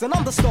manifesting.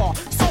 I'm the star,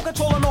 soul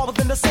controlling all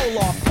within the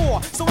solar.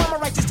 Poor, so I'm a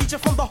righteous teacher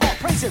from the heart.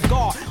 Praise your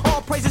God,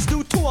 all praises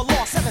due to a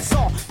law. 7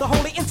 song, the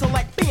holy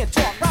intellect being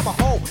taught. Grab a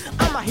hold,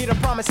 I'm not here to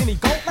promise any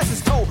gold.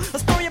 Lessons told, a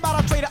story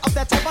about a trader of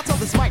that type. I tell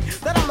this mic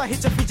that I'm not here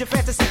to feed your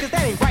fantasy, cause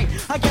that ain't right.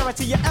 I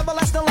guarantee you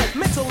everlasting life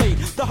mentally.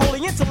 The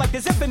holy intellect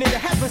is infinite,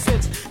 it has been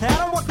since. And I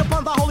don't work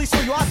upon the holy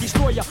soul, I'll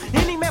destroy you.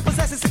 Any man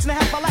possesses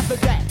 6.5, I laugh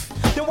at that.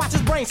 Then watch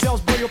his brain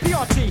cells brilliant.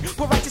 PRT,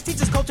 but righteous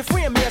teachers, culture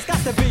free and me, it's got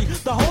to be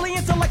the holy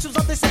intellectuals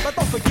of this set. But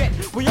don't forget,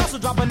 we also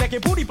drop a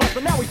naked booty butt,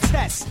 but now we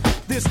test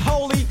this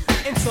holy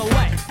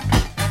intellect.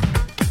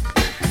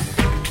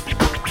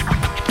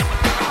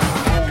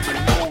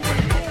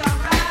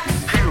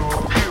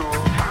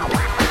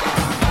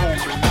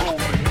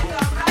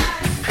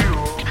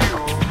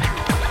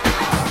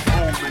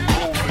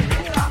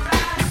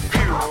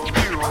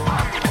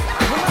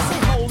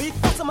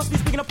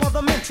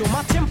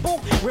 My temple,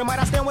 where might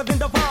I stand within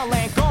divine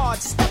land? God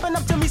stepping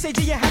up to me, say,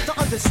 G, you have to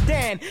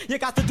understand. You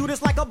got to do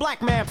this like a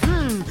black man.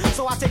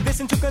 So I take this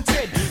into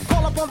consider.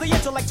 Call upon the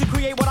intellect to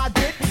create what I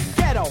did.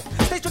 Ghetto,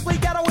 stay strictly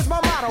ghetto is my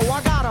motto.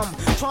 I got 'em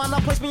trying to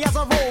place me as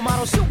a role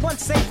model. Shoot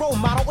once say role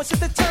model, or should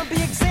the term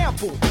be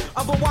example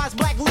of a wise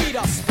black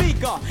leader,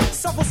 speaker?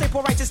 Some will say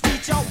poor righteous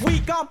teacher,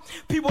 weaker.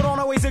 People don't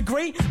always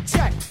agree.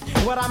 Check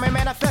what I may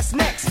manifest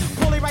next.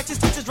 Poorly righteous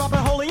teachers dropping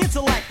holy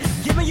intellect,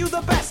 giving you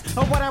the best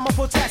of what I'm a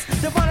protest.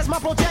 Divine is my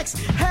projects,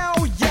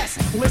 hell yes.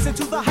 Listen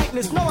to the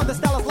hypeness, no other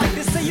style is like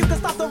this. Say you can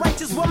stop the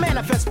righteous will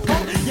manifest.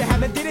 Punk, you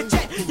haven't did it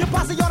yet. Your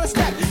posse ought to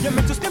step. You're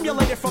meant to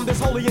stimulate it from this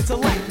holy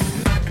intellect.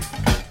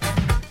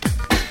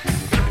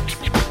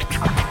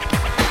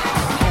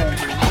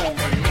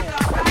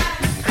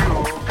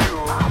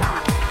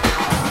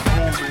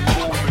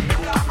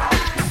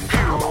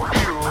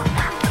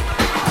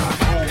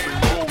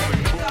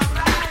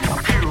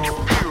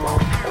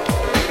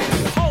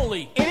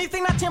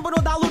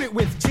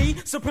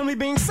 Supremely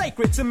being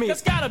sacred to me.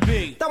 That's gotta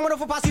be. That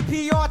wonderful posse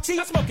PRT.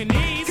 That's smoking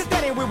these. Cause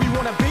that ain't where we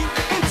wanna be.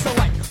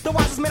 Intellect, the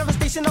wisest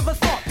manifestation of a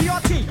thought.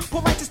 PRT,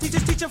 poor righteous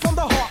teachers teaching from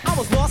the heart. I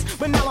was lost,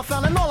 but now I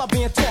found and all I'm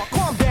being taught.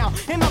 Calm down,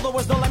 in other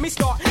words, don't let me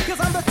start.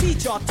 Cause I'm the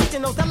teacher,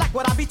 teaching those that lack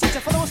what I be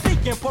teaching. For those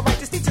speaking, poor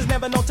righteous teachers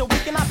never know till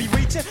weekend I be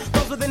reaching.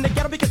 Those within the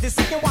ghetto because they're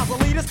seeking wiser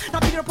leaders.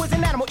 Not being a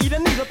poison animal, eat a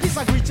needle, peace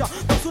I greet ya.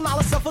 Those who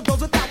knowledge suffer,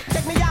 those without.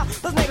 Check me out,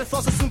 those native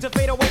thoughts are soon to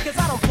fade away. Cause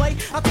I don't play,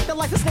 I think the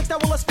life of snakes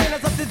that will expand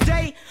as of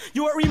today.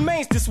 You it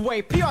remains this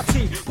way.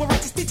 PRT, where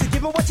righteous teachers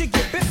giving what you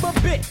get, bit for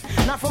bit.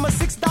 Not from a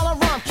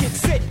 $6 rhyme kit.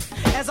 Sit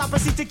as I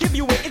proceed to give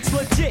you it. It's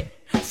legit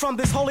from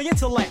this holy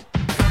intellect.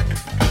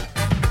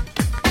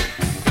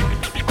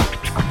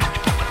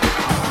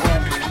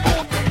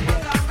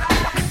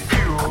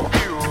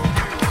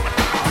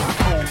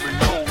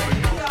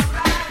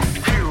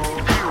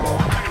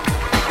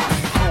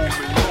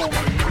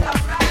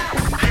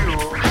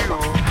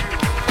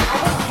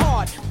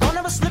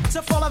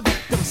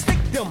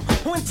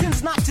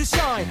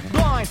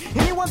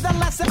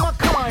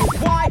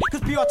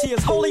 PRT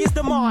is holy as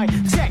the mind.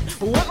 Check,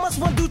 what must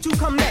one do to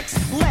come next?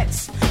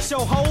 Let's show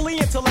holy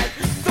intellect.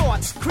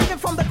 Thoughts creeping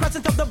from the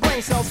crescent of the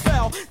brain cells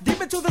fell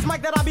deep into this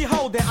mic that I be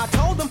holding. I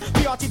told them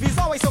PRTV's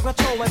always so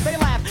controlling. They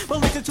laugh, but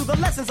listen to the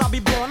lessons I'll be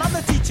born. I'm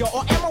the teacher,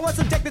 or am I once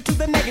subjected to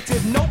the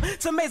negative? Nope,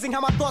 it's amazing how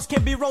my thoughts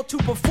can be wrote to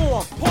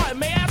perform. What,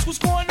 may I ask what's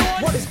going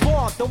on? What is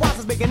born? The wise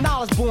is making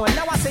knowledge born.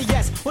 Now I say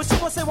yes. Well,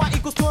 someone say Y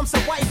equals to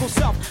himself, Y equals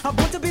self. I'm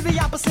born to be the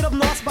opposite of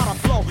north, about to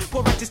flow.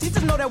 For righteous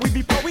teachers know that we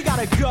be poor, we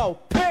gotta go.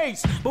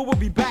 Peace, but we'll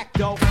be back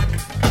though.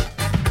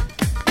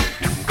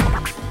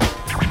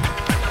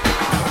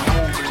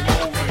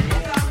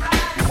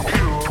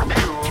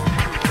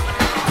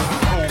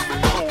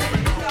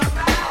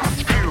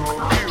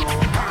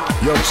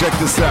 Yo, check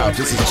this out.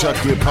 This is Chuck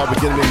the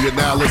Public Enemy. You're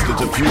now listening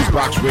to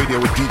FuseBox Radio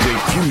with DJ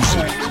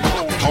Fusion.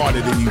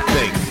 Harder than you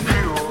think.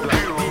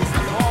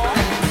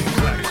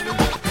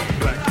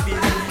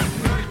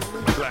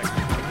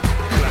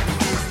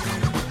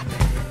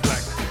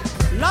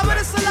 Love it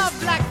is a love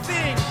black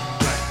thing.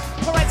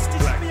 Correct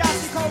stitch me out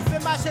the coffee,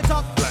 mash it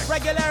up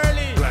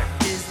regularly.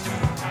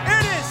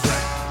 It is.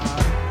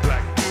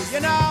 You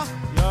know,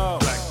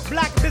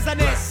 black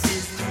business.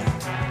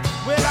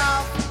 We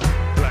love.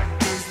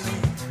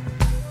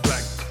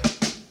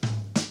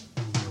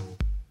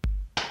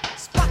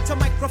 A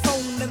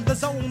microphone in the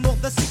zone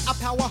of the sea, I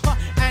power her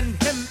and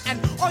him and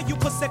all you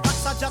pussy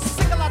cuts are just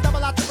single or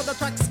double or triple the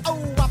tracks. Oh,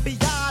 I be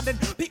yarding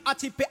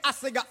PRTP, I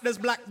say got this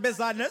black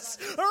business.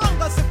 Wrong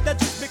I sip the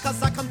juice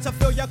because I come to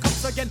fill your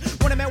cups again.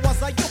 When a man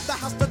was a youth, the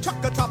house, the truck,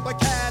 the top of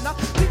can.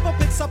 People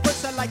pick up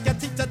person like your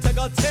teacher to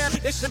go tell.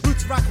 It's your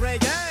roots rock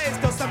reggae,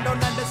 still some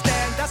don't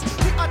understand us.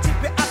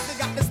 PRTP, I say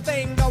got this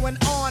thing going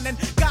on and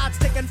God's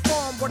taking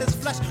form. What is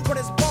flesh, what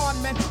is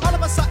born, man? All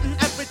of a sudden,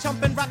 every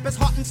jumping rap is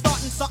hot and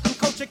starting something.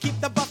 Culture keep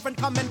the buffering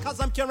coming cause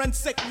I'm curing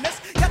sickness.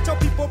 Get your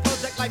people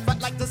project life,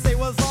 I'd like to say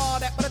was all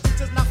that, but the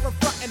teacher's not for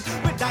frontin'.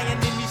 We're dying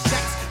in these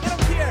shacks.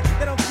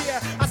 They don't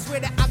care. I swear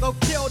that I go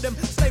kill them.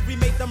 Slavery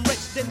made them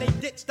rich, then they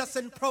ditched us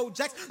in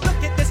projects.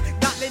 Look at this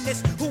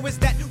godliness. Who is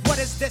that? What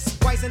is this?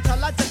 Wise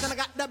intelligence, and I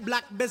got the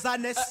black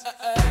business.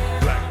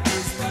 Black.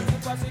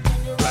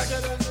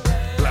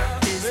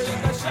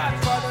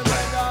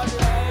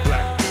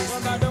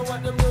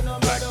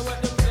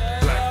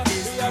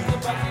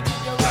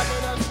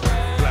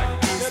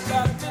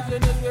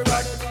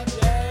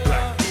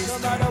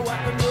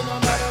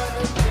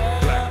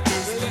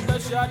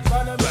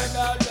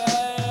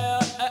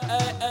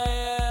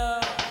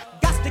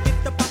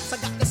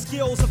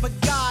 Of a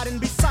god, and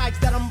besides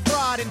that I'm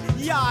broad and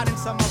yard and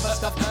some other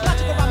stuff.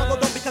 Logical rhyme I go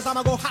though because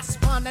I'ma go hot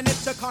spawn and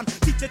intercon.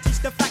 Teacher teach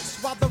the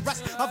facts while the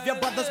rest of your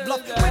brothers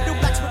bluff. Where do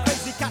blacks with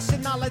crazy cash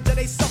and knowledge that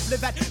they self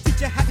live at?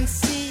 Teacher hadn't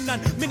seen none,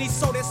 many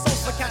sold their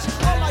souls for cash.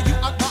 All of you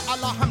Allah,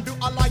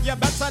 alhamdulillah, you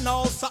better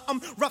know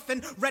something rough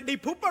and ready.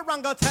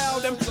 Pooperanga tell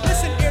them,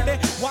 listen here, they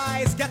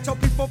wise ghetto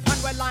people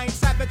pun line,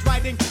 savage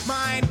riding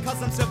mine,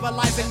 cause I'm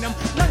civilizing them.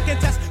 None can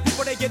test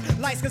people they get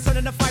lies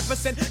concerning the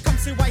 5%. Come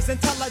see wise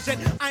intelligent,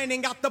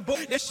 ironing out the book.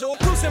 They show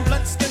cruising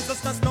blunt skins or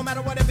stunts, no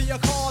matter whatever you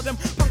call them.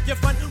 Punk your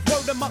front,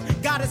 word them up,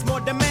 God is more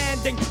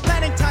demanding.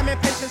 Planning time and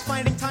patience,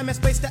 finding time and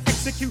space to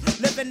execute.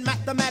 Living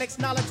mathematics,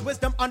 knowledge,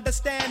 wisdom,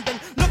 understanding.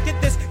 Look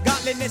at this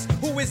godliness,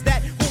 who is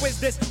that? Who is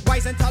this?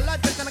 Wise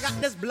intelligence, and I got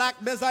this black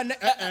business. Black.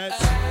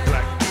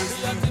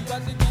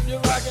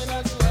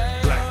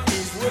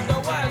 With the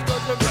wise,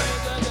 got the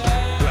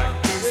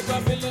black. With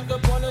a feeling the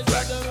bonus,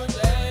 got the black.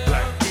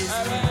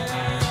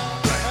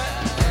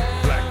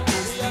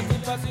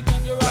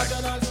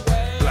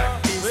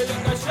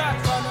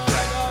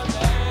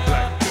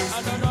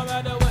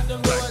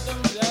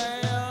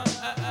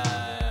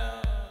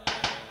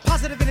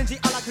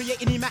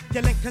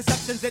 immaculate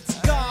conceptions. It's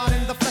God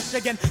in the flesh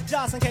again,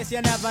 just in case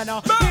you never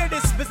know. Here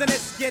this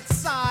business gets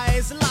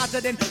size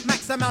larger than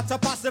max amount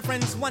of pasta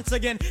friends. Once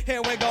again,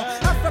 here we go.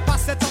 After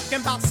pasta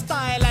talking about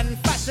style and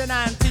fashion,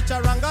 and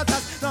teacher Runga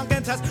test,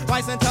 Duncan test,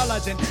 wise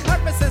intelligent.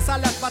 Ever since I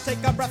left, I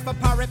take a breath of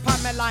pirate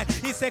Pamela.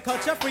 He say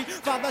culture free,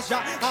 father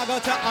shot, I go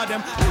to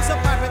Adam. Who's a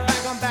pirate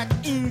bag on back?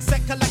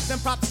 Insect collecting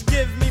props,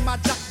 give me my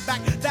jack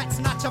back. That's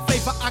not your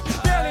flavor. I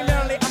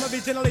barely, I'ma be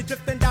generally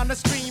drifting down the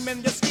stream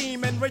and you're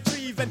scheming,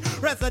 retrieving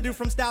residue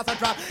from styles I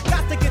drop.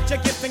 Got to get your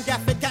gift and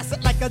gaff it, gas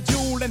it like a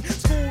jewel and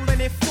schooling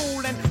it,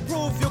 fooling.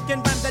 Prove you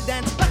can run the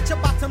dance. Bet your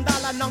bottom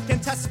dollar, none can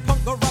test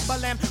punk or rubber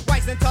lamb.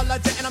 Wise,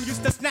 intelligent, and I'm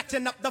used to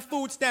snatching up the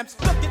food stamps.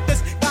 Look at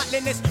this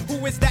godliness.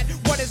 Who is that?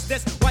 What is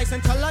this? Wise,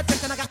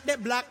 intelligent, and I got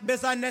that black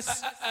business.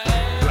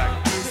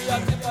 Black business.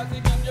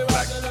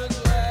 Black business.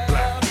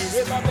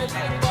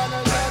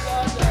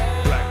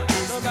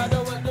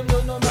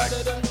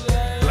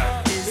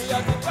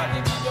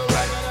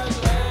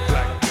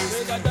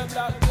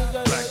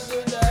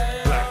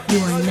 You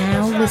are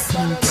now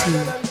listening to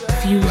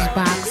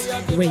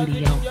FuseBox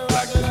Radio.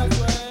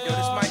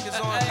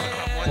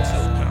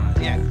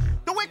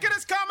 The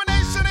wickedest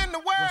combination in the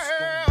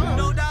world.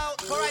 No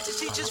doubt, for righteous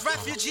teachers,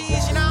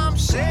 refugees, you know what I'm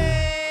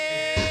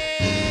saying?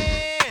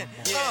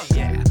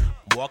 Yeah.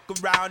 Walk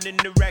around in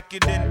the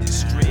record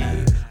industry.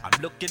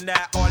 I'm looking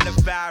at all the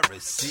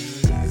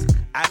Pharisees,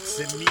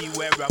 asking me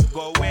where I'm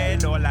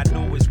going. All I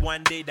know is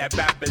one day that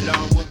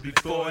Babylon will be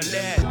falling.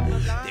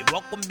 They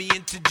welcome me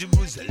into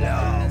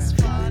Jerusalem.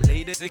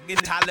 Later singing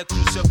Tyler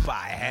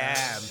crucify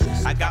him.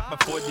 I got my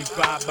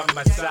 45 by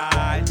my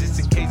side, just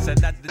in case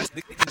another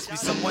me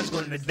someone's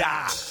gonna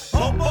die.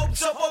 Hope,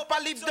 so hope, I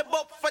leave the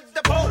boat for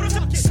the boat.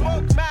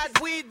 Smoke mad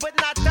weed, but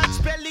not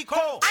touch belly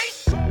cold.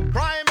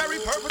 Primary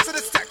purpose of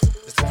this text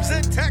is to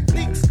present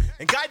techniques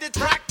and guided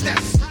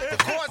practice. The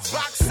chords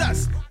rocks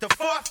us to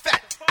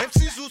forfeit.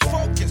 MCs who's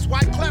focused,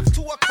 white cleft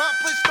to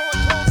accomplish,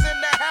 throwing clothes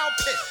in the hell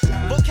pit.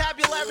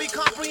 Vocabulary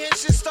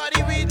comprehension,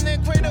 study reading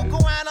and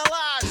critical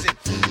analyzing.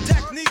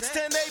 Techniques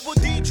to enable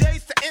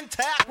DJs to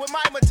interact with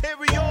my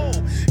material.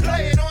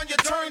 Play it on your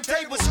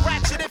turntable,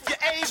 scratch it if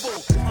you're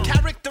able.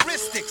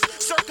 Characteristics,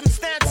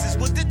 circumstances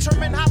will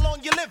determine how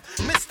long you live.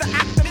 Mr.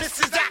 Actor,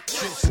 Mrs.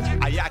 Actress.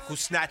 Ayaku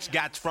snatch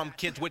gats from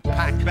kids with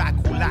pack back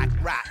who lack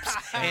raps.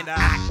 And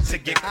act to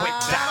get quick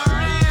down.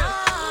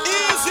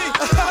 Easy.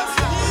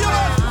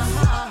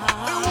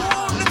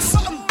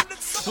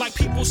 Like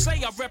people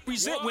say, I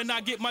represent when I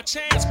get my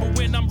chance. But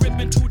when I'm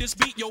ripping to this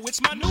beat, yo,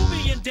 it's my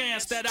Nubian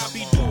dance that I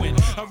be doing.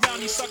 Around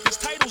these suckers'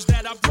 titles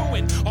that I've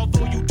ruined.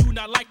 Although you do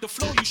not like the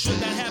flow, you should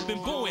not have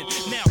been booing.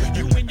 Now,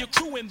 you and your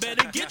crewin'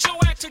 better get your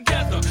act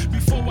together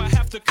before I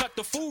have to cut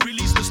the food,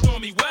 release the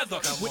stormy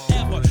weather.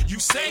 Whatever you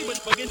say, but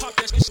fucking pop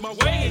that shit my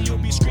way, and you'll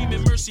be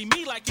screaming mercy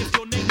me like if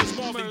your name was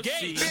Marvin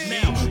Gaye.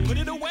 Now, put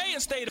it away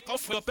and stay the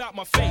fuck up out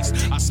my face.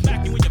 I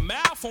smack you in your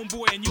mouth,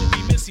 homeboy, and you'll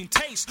be missing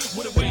taste.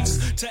 What a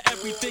waste to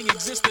everything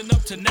existing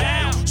up to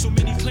now. So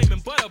many claiming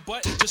butter,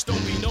 but just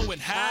don't be knowing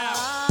how.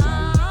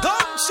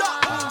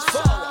 Gunshot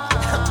forward,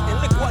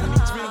 and look what it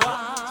means real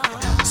well.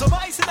 So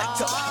my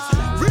selector,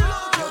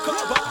 reload your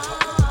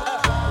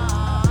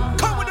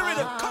come with the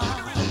rhythm,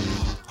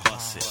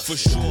 bust it. For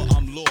sure,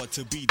 I'm Lord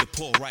to be the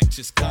poor,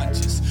 righteous,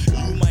 conscious.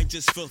 You might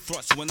just feel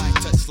thrusts when I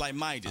touch like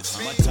Midas.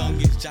 My tongue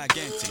is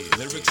gigantic,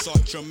 lyrics are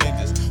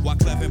tremendous. While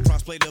Clef and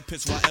Props play the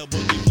pitch, while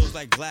Elbow blows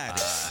like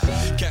Gladys.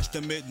 Catch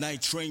the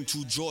midnight train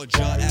to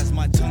Georgia as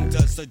my tongue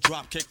does a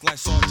drop kick like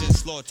Sergeant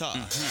Slaughter.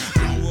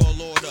 New World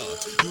Order,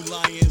 you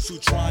lions who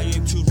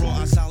trying to roar,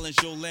 I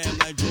silence your lamb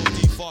like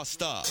Jodie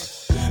Foster.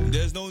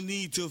 There's no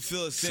need to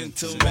feel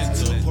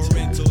sentimental.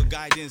 Parental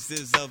guidance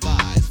is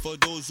advised for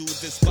those who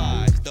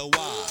despise the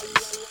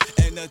wise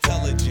and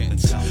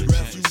intelligent.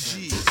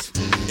 Refugees,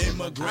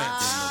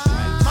 immigrants.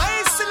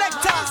 My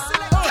selector,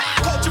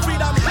 culture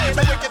freedom,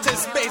 the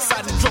wickedest bass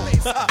and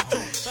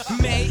drum.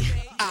 May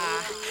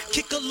I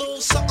kick a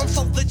little something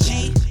for the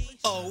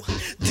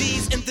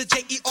G-O-D's in the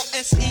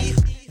J-E-R-S-E?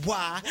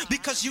 Why?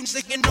 Because you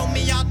singing on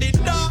me, I did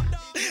not.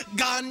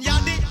 Gone, ya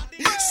did.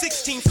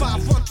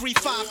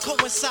 16-5-1-3-5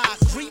 coincide.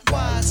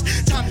 Streetwise,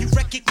 time you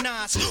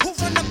recognize who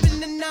run up in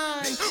the 9.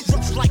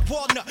 Rough like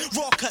walnut,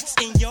 raw cuts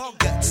in your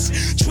guts.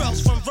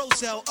 Trails from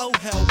Roselle, oh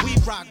hell, we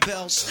rock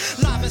bells.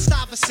 Live and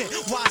Stuyvesant,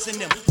 wise in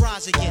them,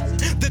 rise again.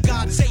 The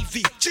gods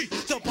AVG,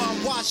 the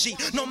Bombaji.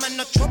 No man,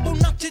 no trouble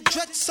not to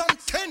dread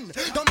something.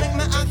 Don't make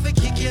my eye for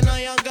kicking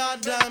on your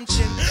goddamn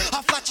chin.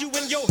 I'll flat you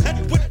in your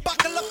head with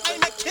buckle of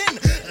Anakin.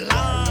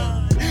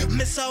 Line,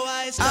 Miss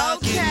O-Eyes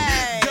talking.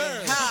 Okay.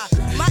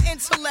 My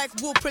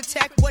intellect will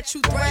protect what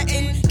you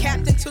threaten.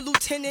 Captain to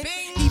lieutenant,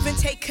 even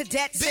take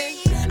cadets in.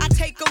 I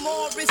take them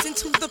all, risen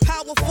to the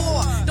power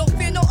 4. Don't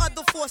fear no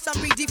other force, I'm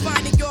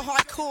redefining your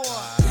hardcore.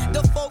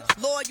 The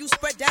folklore you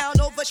spread down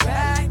over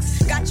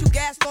tracks. Got you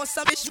gassed on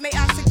some ish, may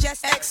I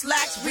suggest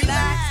X-Lax,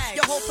 relax.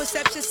 Your whole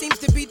perception seems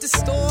to be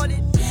distorted.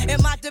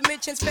 In my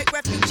dimensions, fake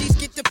refugees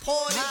get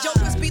deported.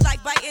 Jokers be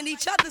like biting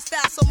each other's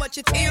style, so much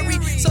it's eerie.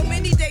 So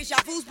many deja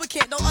vus, but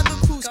can't no other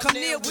crews come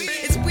near we.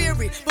 It's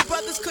weary, but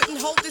brothers couldn't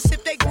hold this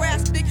if they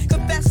grasped it.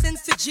 Confessing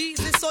sins to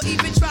Jesus or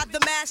even tried to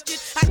master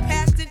it. I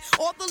passed it,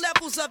 all the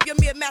levels of your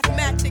mere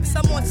mathematics.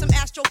 I'm on some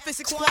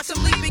astrophysics,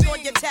 quantum leaping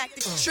on your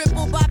tactics.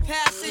 Triple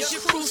bypasses,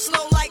 your crew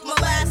slow like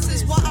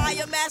molasses, while I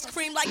amass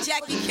cream like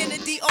Jackie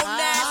Kennedy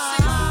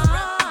Onassis.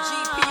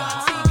 Refugee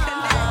PRT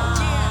Connect,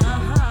 yeah.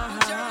 New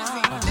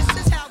Jersey, this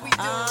is how we do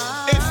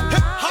it. If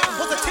hip-hop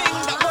was a thing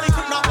that money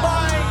could not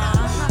buy,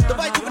 the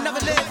right would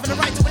never live and the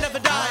right would never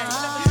die.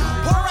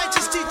 Poor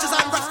righteous teachers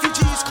and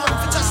refugees come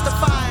to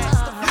justify.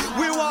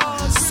 We were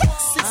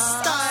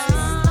sexist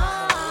style.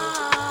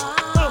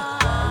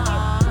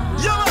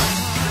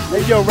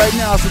 Hey yo, right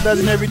now it's the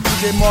legendary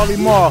DJ Marley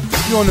Marl.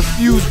 You on the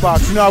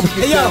FuseBox, you know how we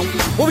get down. Hey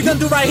yo, what we gonna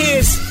do right here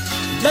is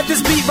let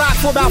this beat rock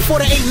for about 4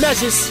 to 8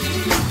 measures.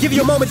 Give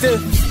you a moment to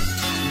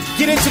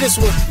get into this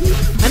one.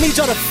 I need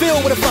y'all to feel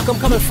where the fuck I'm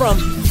coming from.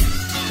 You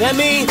know what I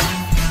mean?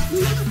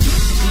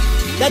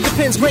 That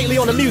depends greatly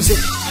on the music.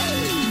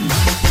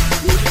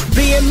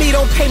 Being me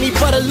don't pay me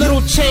but a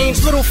little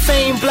change, little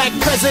fame, black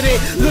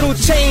president, little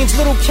change,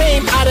 little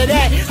came out of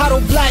that. How do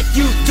black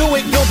you do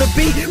it? You're the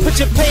beat, put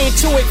your pain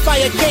to it,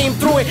 fire came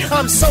through it.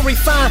 I'm so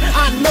refined,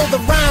 I know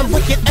the rhyme,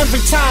 wicked every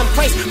time.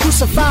 Christ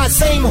crucified,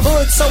 same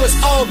hood, so it's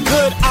all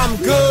good. I'm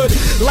good,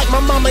 like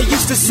my mama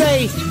used to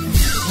say.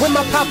 When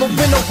my papa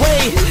went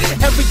away,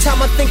 every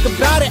time I think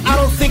about it, I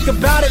don't think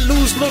about it.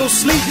 Lose little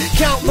sleep,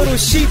 count little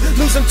sheep,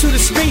 lose them to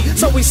the street.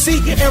 So we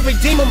seek and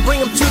redeem them,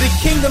 bring them to the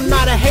kingdom.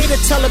 Not a hater,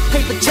 tell a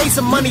paper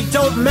chaser, money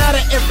don't matter.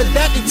 And for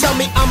that they tell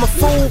me I'm a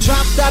fool.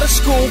 Dropped out of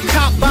school,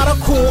 cop out of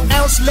cool,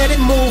 ounce let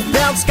it move,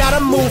 bounce gotta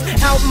move.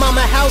 Out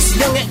mama house,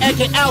 young and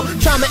acting out.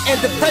 Trauma and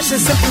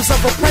depression, symptoms of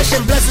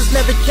oppression. Blessings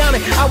never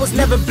counted, I was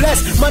never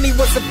blessed. Money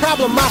was the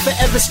problem, I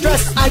forever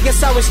stressed. I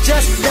guess I was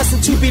just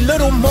destined to be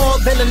little more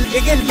than a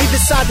nigga. Either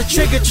side the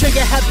trigger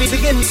happy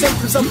begin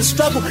symptoms of the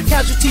struggle,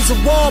 casualties of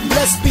war,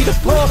 blessed be the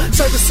poor,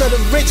 service of the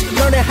rich,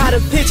 learning how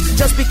to pitch.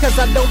 Just because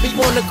I don't be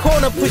on the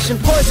corner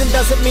pushing poison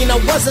doesn't mean I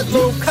wasn't,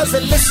 little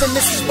cousin. Listen,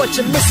 this is what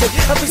you're missing.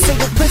 Every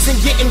single prison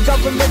getting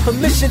government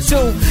permission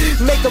to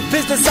make a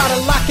business out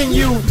of locking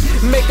you,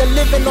 make a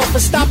living off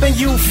of stopping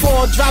you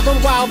for driving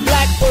while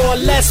black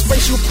or less,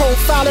 racial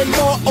profiling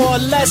more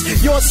or less.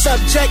 You're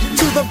subject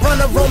to the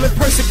brunt of Roman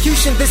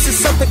persecution. This is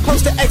something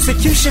close to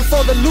execution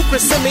for the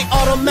lucrative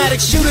semi-automatic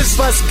shooters.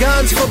 Bust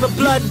guns for the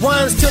blood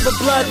ones till the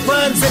blood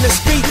runs in the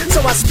street.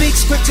 So I speak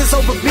scriptures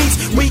over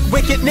beats, weak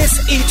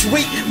wickedness each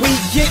week. We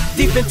get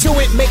deep into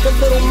it, make a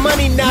little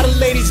money. Now the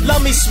ladies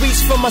love me,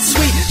 sweets for my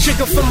sweet,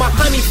 sugar for my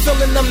honey,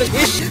 filling them the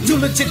ish. Too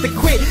legit to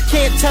quit,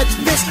 can't touch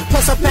this.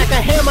 Plus I pack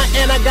a hammer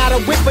and I got a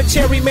whip. A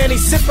cherry man, he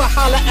sipper,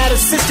 holler at her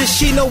sister.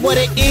 She know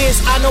what it is,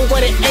 I know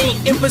what it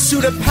ain't. In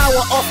pursuit of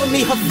power, offer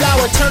me her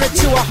flower, turn her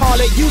to a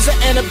harlot, user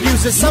and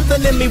abuser.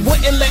 Something in me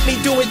wouldn't let me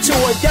do it to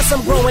her. Guess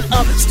I'm growing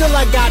up, still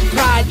I got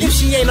pride. If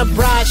she ain't a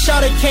bride,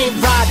 shout it can't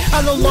ride.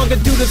 I no longer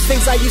do the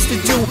things I used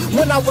to do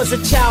when I was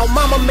a child.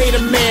 Mama made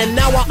a man,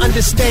 now I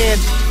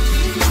understand.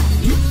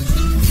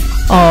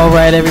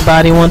 Alright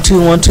everybody, 1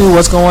 2 1 2,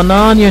 what's going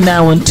on? You're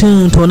now in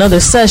tune to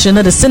another session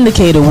of the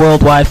syndicated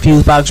worldwide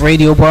FuseBox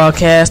radio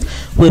broadcast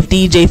with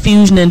DJ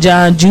Fusion and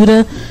John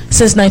Judah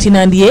since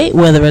 1998.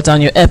 Whether it's on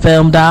your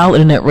FM dial,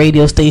 internet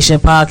radio station,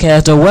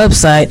 podcast, or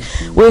website,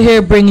 we're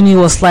here bringing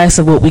you a slice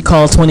of what we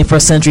call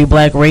 21st century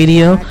black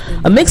radio,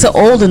 a mix of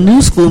old and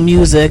new school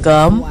music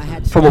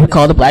from what we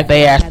call the black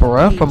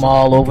diaspora from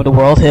all over the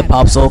world,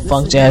 hip-hop, soul,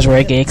 funk, jazz,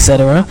 reggae,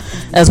 etc.,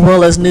 as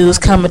well as news,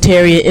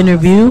 commentary, and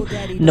interview.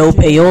 No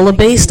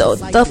payola-based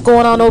stuff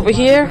going on over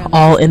here,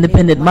 all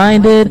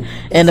independent-minded,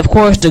 and of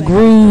course the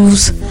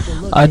grooves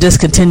are just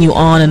continue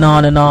on and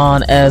on and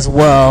on as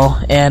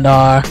well, and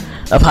are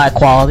of high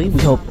quality.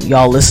 We hope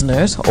y'all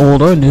listeners,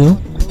 old or new,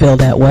 feel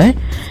that way.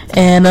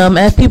 And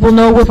as people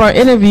know with our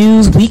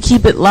interviews, we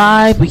keep it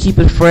live, we keep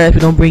it fresh, we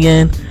don't bring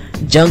in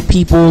junk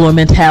people or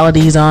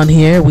mentalities on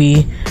here.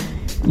 We,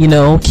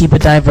 keep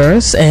it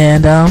diverse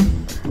and,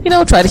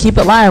 try to keep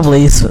it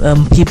lively.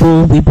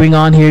 People we bring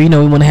on here,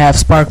 we want to have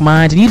spark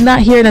minds, and you're not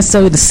hearing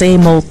necessarily the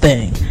same old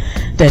thing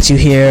that you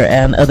hear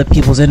in other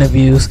people's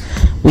interviews.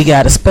 We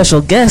got a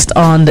special guest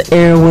on the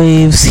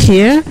airwaves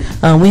here.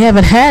 We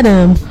haven't had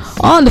him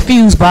on the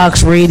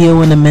FuseBox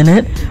radio in a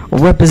minute,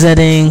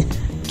 representing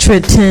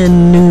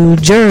Trenton, New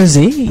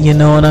Jersey, you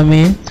know what I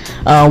mean?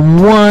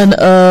 One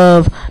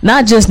of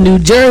not just New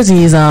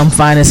Jersey's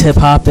finest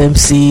hip-hop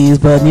MCs,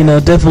 but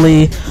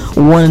definitely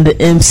one of the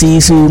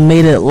MCs who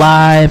made it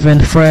live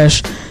and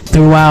fresh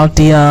throughout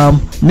the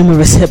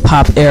numerous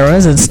hip-hop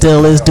eras and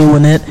still is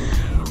doing it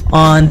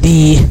on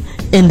the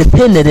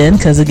independent end,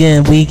 because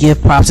again, we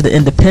give props to the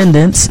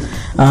independents,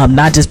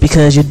 not just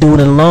because you're doing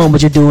it alone,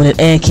 but you're doing it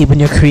and keeping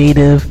your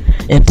creative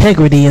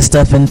integrity and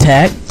stuff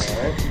intact.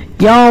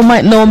 Y'all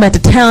might know him as the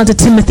talented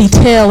Timothy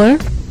Taylor.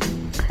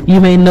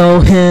 You may know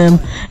him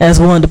as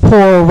one of the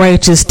poor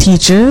righteous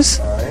teachers.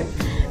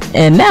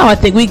 And now I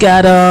think we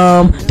got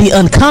the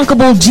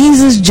unconquerable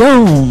Jesus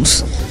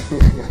Jones,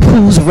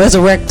 who's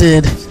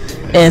resurrected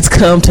and has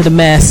come to the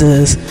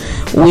masses.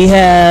 We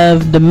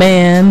have the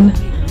man,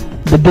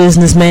 the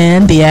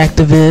businessman, the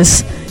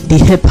activist, the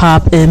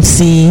hip-hop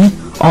MC,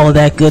 all of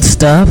that good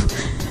stuff.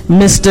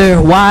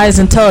 Mr. Wise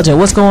Intelligent.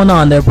 What's going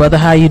on there, brother?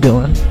 How you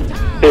doing?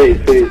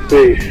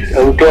 Peace.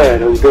 I'm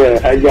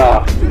good. How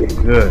y'all?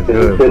 Good.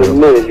 It's been a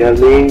minute, you know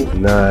what I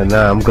mean?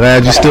 Nah. I'm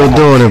glad you're still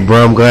doing it,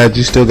 bro. I'm glad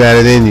you still got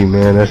it in you,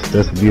 man.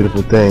 That's a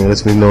beautiful thing.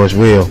 Lets me know it's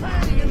real.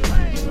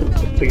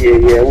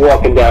 Yeah, I'm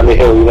walking down the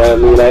hill, you know what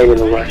I mean? I ain't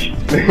in a rush.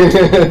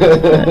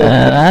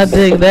 I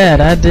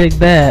dig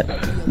that.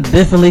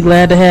 Definitely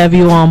glad to have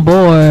you on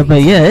board.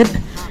 But yeah, it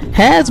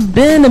has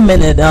been a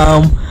minute.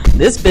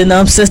 It's been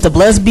since the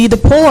Blessed Be the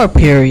Poor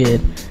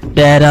period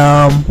that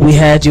we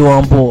had you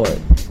on board.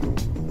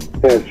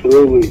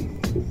 Absolutely.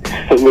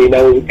 I mean,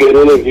 that was a good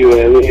interview.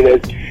 I mean,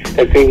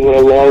 that thing went a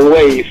long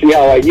way. You see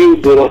how I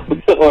used it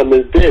on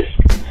the disc.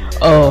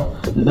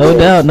 Oh,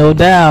 no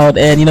doubt.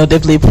 And,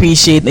 definitely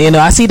appreciate,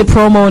 I see the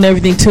promo and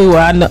everything, too.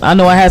 I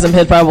know I had some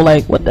head probably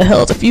like, what the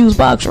hell is a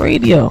FuseBox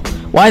radio?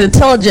 Wise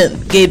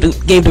Intelligent gave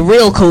the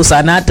real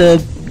cosign, not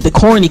the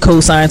corny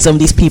cosign some of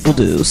these people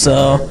do.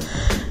 So,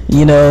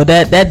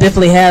 that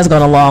definitely has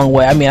gone a long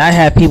way. I mean, I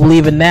have people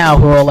even now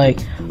who are like,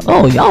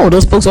 oh, y'all,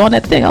 those folks are on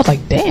that thing. I was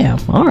like, damn,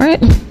 all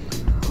right.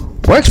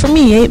 Works for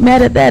me. Ain't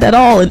mad at that at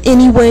all in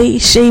any way,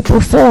 shape,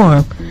 or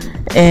form.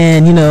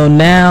 And,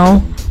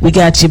 now we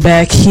got you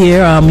back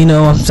here.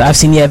 I've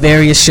seen you at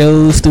various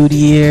shows through the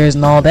years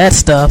and all that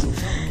stuff.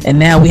 And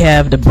now we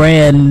have the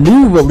brand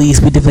new release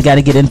we definitely got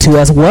to get into,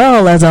 as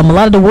well as a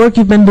lot of the work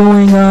you've been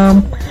doing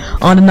on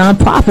the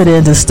nonprofit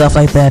ends and stuff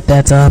like that.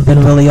 That's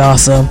been really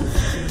awesome.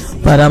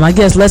 But I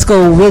guess let's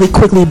go really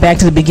quickly back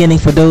to the beginning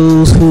for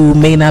those who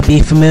may not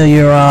be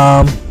familiar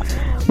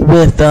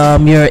with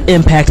your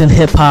impact in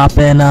hip-hop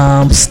and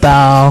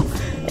style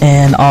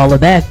and all of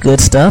that good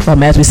stuff.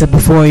 As we said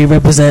before, you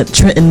represent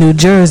Trenton, New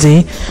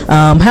Jersey.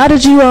 How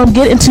did you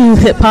get into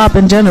hip-hop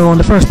in general in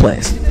the first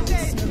place?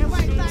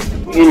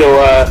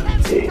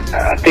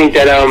 I think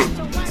that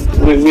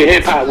with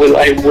hip-hop,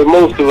 with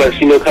most of us,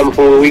 coming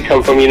from where we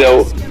come from,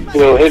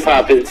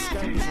 hip-hop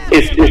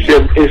it's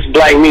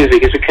black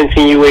music. It's a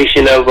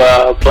continuation of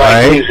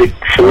black music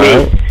for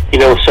me.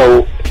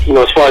 So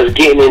as far as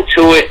getting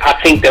into it, I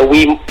think that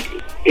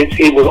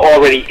it was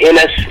already in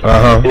us,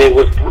 and it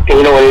was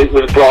it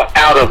was brought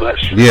out of us.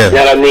 Yeah. You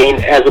know what I mean?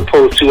 As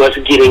opposed to us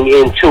getting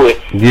into it.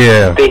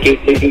 Yeah. I think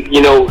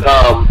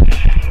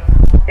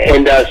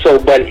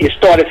but it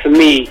started for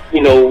me,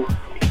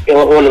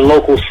 on the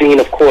local scene,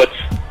 of course,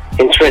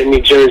 in Trenton,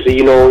 New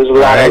Jersey. There was a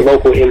lot of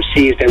local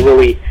MCs that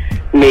really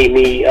made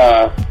me,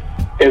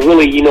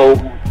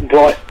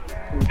 brought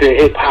the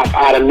hip hop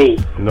out of me.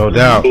 No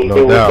doubt.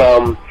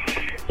 Was,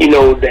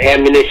 the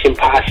Ammunition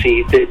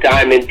Posse, the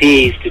Diamond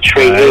D's, the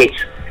Trey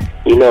Yates.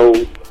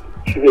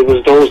 It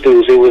was those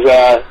dudes. It was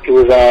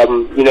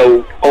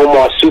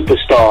Omar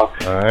Superstar.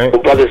 The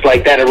brothers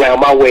like that around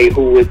my way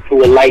who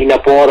would lighten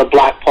up all the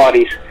block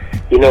parties,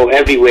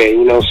 everywhere.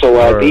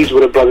 So these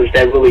were the brothers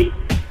that really,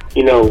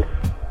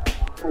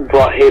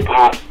 brought hip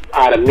hop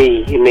out of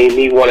me and made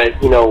me want to,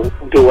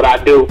 do what I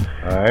do.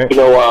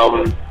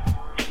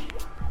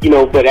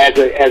 But as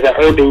an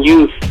urban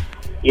youth,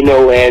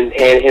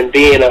 and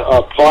being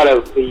a part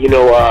of,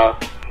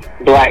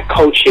 black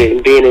culture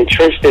and being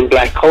entrenched in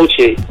black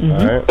culture,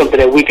 something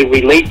that we could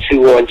relate to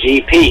on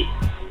GP.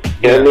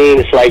 You know what I mean?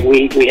 It's like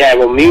we have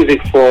a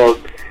music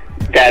form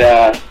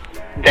that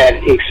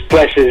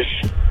expresses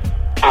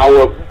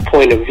our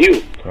point of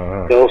view.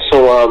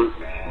 So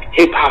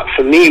hip hop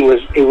for me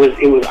was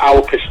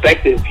our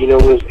perspective.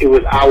 It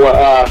was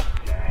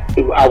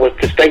our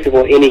perspective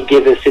on any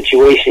given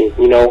situation.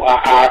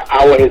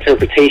 Our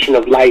interpretation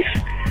of life,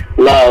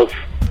 love,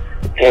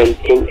 and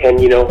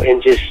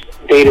just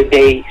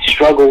day-to-day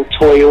struggle,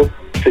 toil,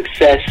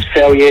 success,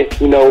 failure,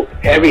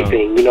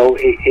 everything.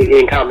 It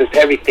encompassed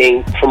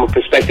everything from a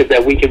perspective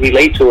that we could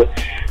relate to it.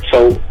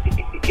 So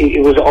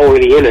it was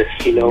already in us.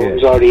 It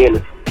was already in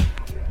us.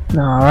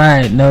 All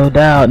right, no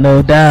doubt.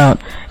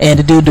 And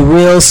to do the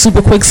real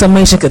super quick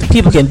summation, because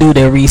people can do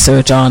their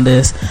research on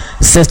this,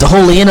 since the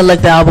Holy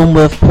Intellect album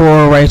with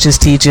Poor Righteous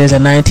Teachers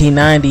in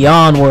 1990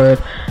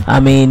 onward,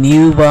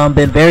 you've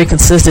been very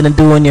consistent in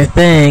doing your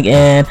thing.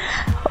 And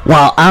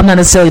while I'm not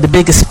necessarily the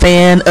biggest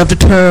fan of the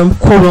term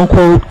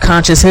quote-unquote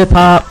conscious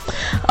hip-hop,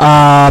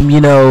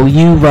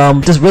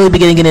 you've just really been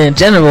getting it in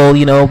general,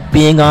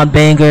 being on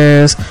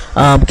bangers,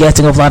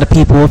 guesting with a lot of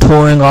people,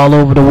 touring all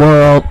over the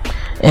world,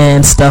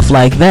 and stuff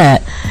like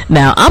that.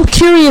 Now, I'm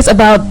curious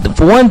about,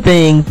 for one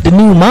thing, the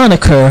new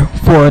moniker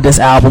for this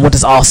album, which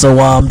is also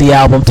the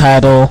album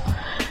title,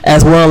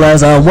 as well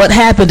as what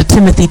happened to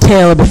Timothy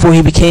Taylor before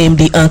he became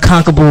the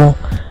unconquerable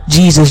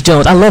Jesus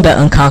Jones. I love that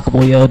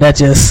unconquerable, yo. That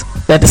just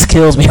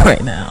kills me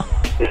right now.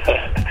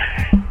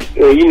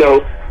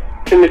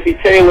 Timothy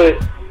Taylor,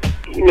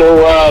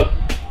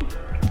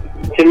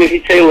 Timothy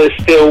Taylor is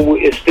still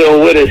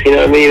with us. You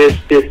know what I mean? It's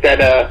just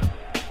that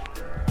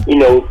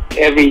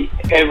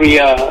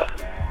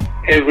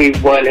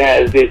everyone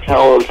has their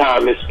own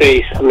time and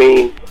space.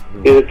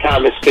 There's a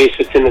time and space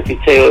for Timothy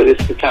Taylor.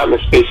 There's the time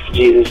and space for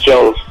Jesus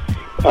Jones.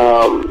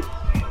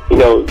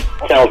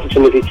 Talented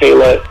Timothy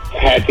Taylor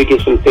had to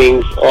get some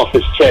things off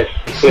his chest.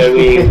 You know what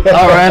I mean?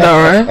 All right.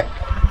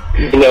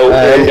 And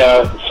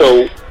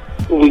so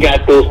we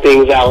got those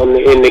things out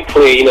in the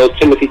clear. You know,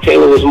 Timothy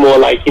Taylor was more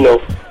like, you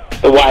know,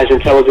 the wise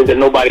intelligence that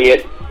nobody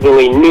yet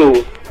really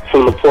knew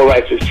from the Poor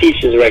Righteous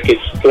Teachers records.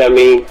 You know what I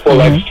mean? Poor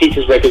Righteous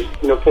Teachers records,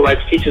 you know, Poor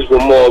Righteous Teachers were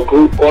more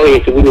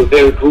group-oriented. We were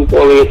very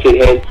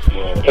group-oriented,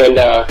 and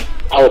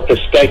our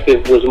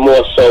perspective was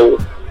more so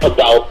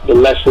about the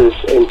lessons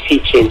and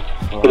teaching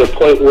to the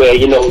point where,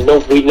 you know,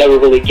 we never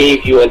really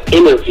gave you an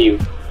interview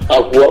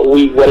of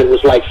what it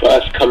was like for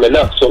us coming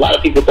up. So a lot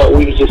of people thought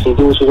we were just some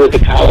dudes who went to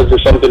college or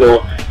something,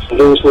 or some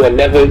dudes who had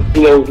never,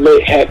 you know,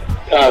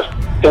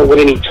 dealt with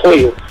any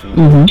toil,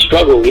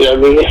 struggle, you know what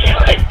I mean? It's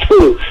like,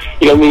 dude,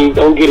 you know what I mean?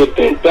 Don't get it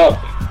bent up.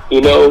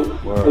 You know,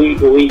 we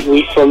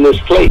from this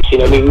place, you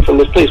know what I mean? We from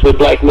this place. We're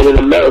black men in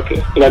America.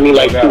 You know what I mean?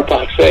 Like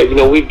Tupac said, you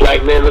know, we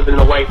black men trying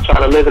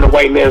to live in a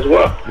white man's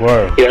world. You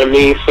know what I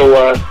mean?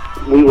 So,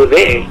 we were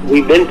there.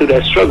 We've been through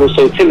that struggle.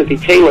 So Timothy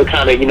Taylor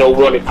kind of, you know,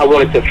 I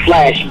wanted to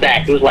flash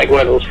back. It was like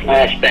one of those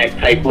flashback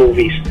type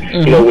movies,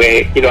 you know,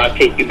 where, you know, I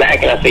take you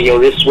back and I say, yo,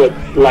 this is what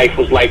life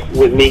was like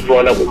with me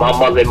growing up with my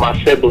mother and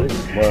my siblings.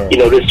 You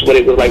know, this is what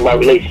it was like, my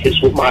relationships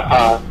with my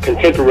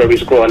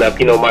contemporaries growing up,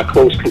 you know, my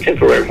close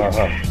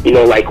contemporaries. You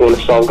know, like on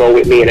the song Go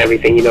With Me and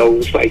everything, you know, it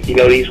was like, you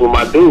know, these were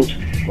my dudes.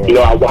 You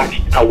know, I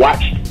watched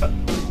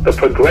the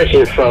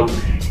progression from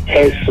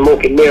heads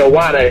smoking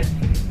marijuana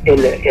in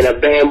a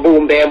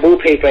bamboo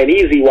paper and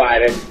easy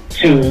wider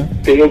to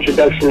the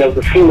introduction of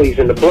the Foolies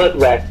and the blood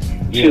wrap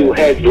to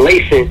heads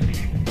lacing,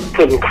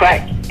 putting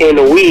crack in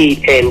the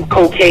weed and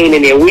cocaine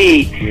in their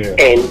weed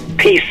and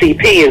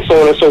PCP and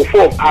so on and so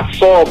forth. I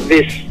saw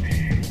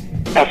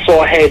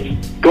heads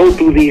go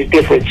through these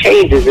different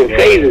changes and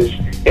phases.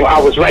 You know, I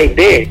was right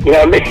there. You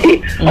know what I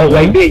mean? I was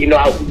right there. You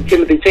know,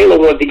 Timothy Taylor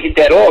wanted to get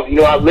that off. You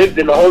know, I lived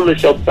in the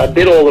homeless shelters. I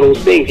did all of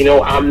those things. You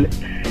know,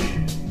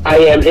 I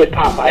am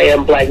hip-hop, I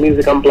am black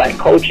music, I'm black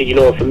culture, you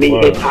know, and for me,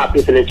 hip-hop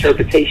is an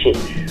interpretation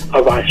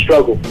of our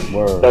struggle.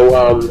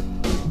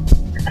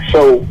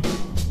 So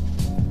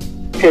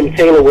Tim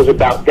Taylor was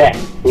about that,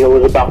 you know,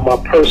 it was about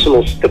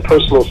the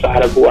personal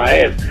side of who I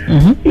am.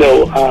 You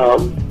know,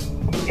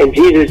 and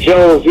Jesus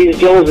Jones is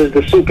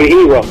the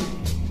superhero.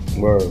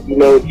 You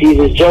know,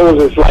 Jesus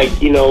Jones is like,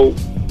 you know,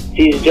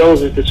 Jesus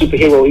Jones is the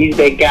superhero. He's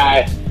that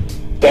guy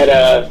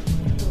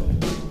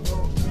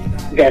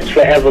that's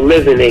forever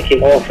living and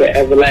can offer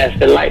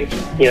everlasting life.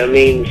 You know what I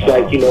mean? It's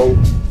like, you know,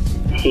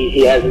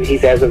 he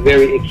has a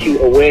very acute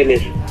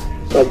awareness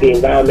of the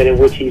environment in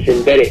which he's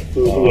embedded.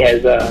 He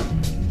has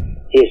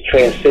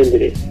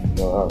transcended it,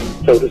 so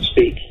to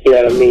speak. You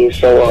know what I mean?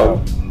 So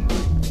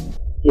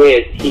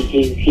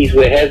he's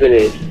where heaven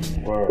is.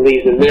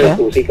 Believes in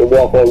miracles. He can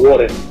walk on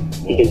water.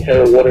 He can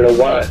turn water to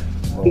wine.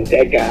 He's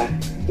that guy.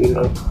 You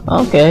know?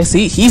 Okay,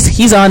 see,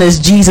 he's on his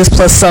Jesus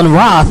plus Sun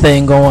Ra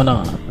thing going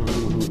on.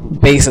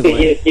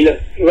 Basically, you know,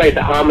 right,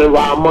 the Amen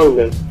Ra among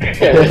them.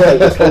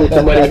 As opposed to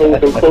somebody who's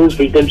some close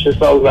redemption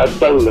songs I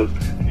sung them.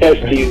 That's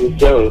Jesus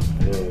Jones.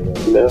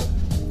 You know?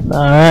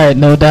 Alright,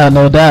 no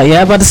doubt.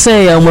 Yeah, I'm about to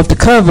say, with the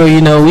cover, you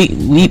know,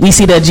 we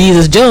see that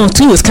Jesus Jones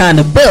too is kind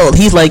of built.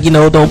 He's like, you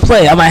know, don't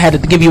play. I might have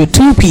to give you a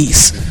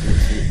 2-piece.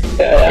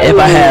 If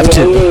I have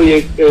to. I'm really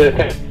a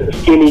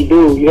skinny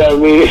dude, you know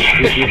what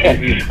I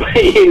mean?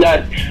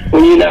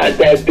 when you're not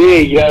that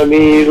big, you know what I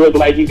mean? You look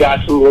like you got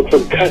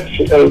some cuts,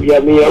 you know what I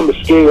mean? I'm a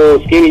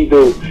skinny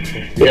dude.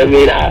 You know what I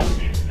mean? I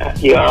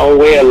don't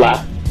wear a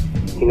lot.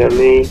 You know what I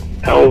mean?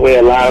 I don't wear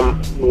a lot. I'm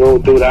a little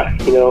dude,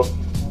 you know,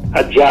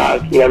 I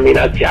jog, you know what I mean?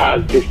 I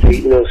jog just to,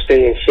 you know,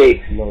 stay in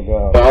shape.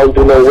 But I don't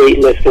do no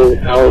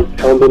weightlifting. I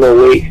don't do no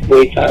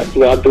weights.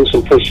 I do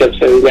some push-ups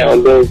every now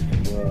and then.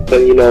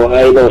 But, you know,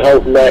 I ain't no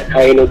health nut.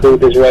 I ain't no dude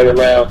that's running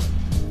around,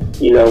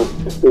 you know,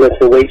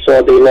 lifting weights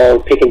all day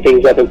long, picking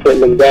things up and putting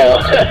them down.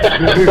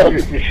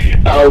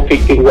 I don't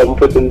pick things up and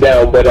put them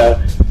down, but,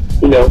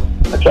 you know,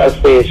 I try to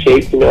stay in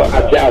shape. You know,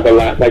 I jog a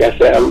lot. Like I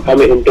said, I'm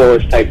an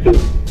endurance type dude.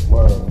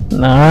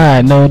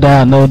 Alright, no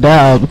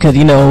doubt. Because,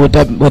 you know, with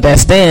that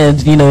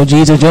stance, you know,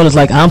 Jesus Jones is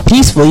like, I'm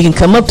peaceful. You can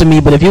come up to me,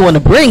 but if you want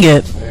to bring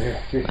it,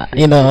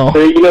 you know,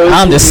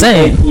 I'm just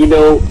saying. You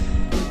know,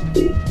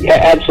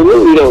 yeah,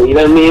 absolutely though. You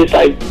know what I mean? It's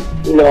like,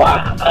 you know,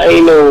 I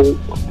ain't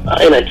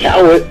a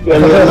coward. You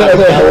know what I mean? I'm not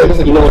a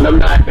coward. You know, and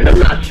I'm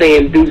not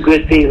saying do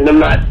good things, and I'm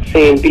not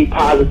saying be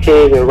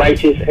positive and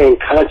righteous and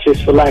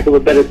conscious, for lack of a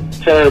better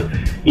term.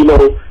 You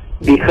know,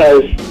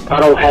 because I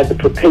don't have the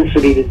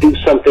propensity to do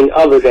something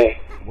other than.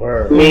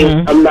 I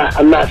mean, I'm not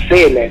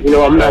saying that. You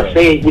know, I'm not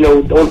saying, you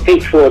know, don't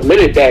think for a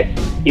minute that,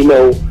 you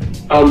know,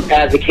 I'm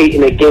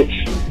advocating against,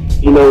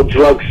 you know,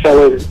 drug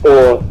selling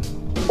or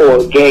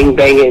gang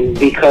banging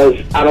because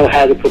I don't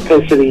have the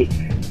propensity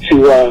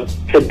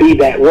to be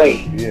that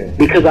way.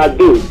 Because I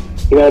do.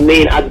 You know what I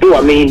mean? I do.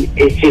 I mean,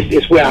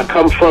 it's where I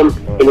come from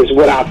and it's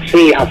what I've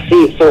seen.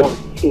 So,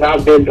 you know,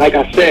 I've been, like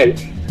I said,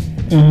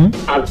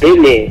 I've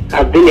been there.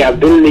 I've been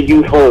in the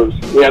youth homes.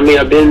 You know what I mean?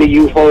 I've been in the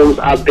youth homes.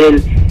 I've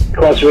been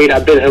incarcerated.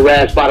 I've been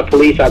harassed by the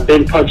police. I've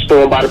been punched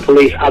on by the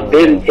police. I've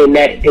been in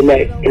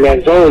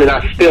that zone, and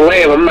I still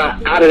am. I'm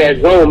not out of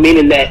that zone,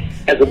 meaning that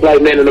as a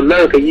black man in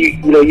America, you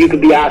know, you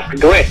could be Oscar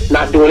Grant,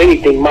 not doing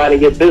anything,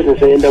 minding your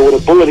business, and end up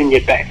with a bullet in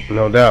your back.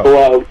 No doubt.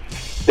 So,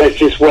 that's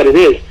just what it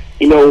is,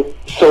 you know.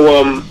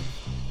 So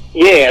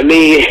yeah, I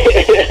mean,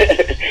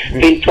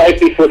 think twice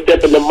before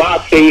stepping to my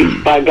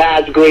face. By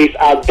God's grace,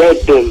 I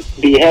beg them,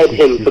 behead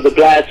him for the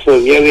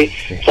blasphemy. You know what I mean?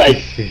 It's like,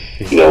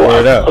 you know,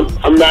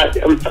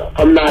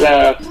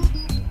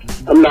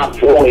 I'm not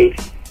void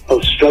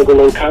of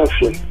struggle and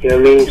conflict. You know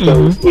what I mean?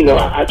 So you know,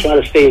 I try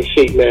to stay in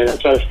shape, man. I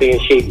try to stay in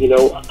shape. You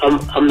know,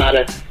 I'm not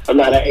an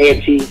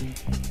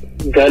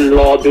anti-gun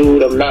law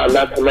dude. I'm not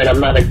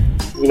a,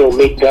 you know,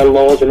 make gun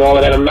laws and all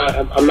of that.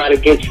 I'm not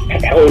against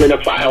owning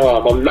a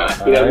firearm. I'm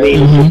not. You know what I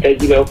mean? It's just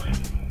that, you know,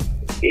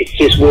 it's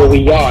just where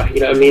we are.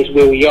 You know what I mean? It's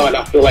where we are. And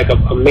I feel like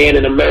a man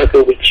in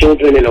America with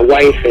children and a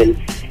wife and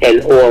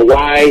or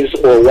wives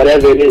or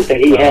whatever it is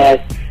that he has,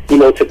 you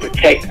know, to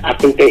protect. I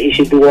think that he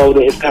should do all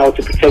in his power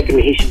to protect them.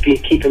 And he should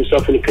keep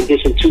himself in a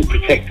condition to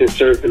protect and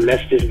serve them.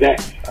 That's just that.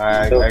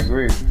 I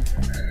agree.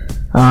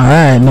 All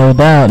right, no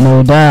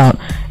doubt.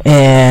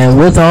 And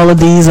with all of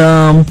these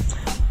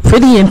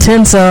pretty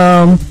intense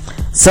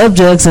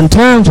subjects and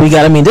terms we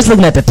got, I mean, just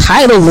looking at the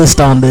title list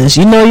on this,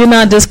 you know, you're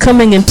not just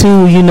coming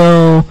into, you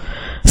know,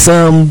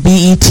 some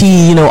BET,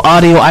 you know,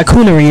 audio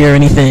icoonery or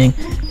anything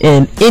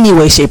in any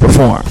way, shape, or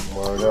form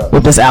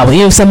with this album.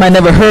 Even if somebody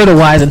never heard of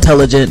Wise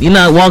Intelligent, you're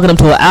not walking them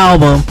to an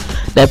album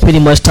that pretty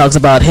much talks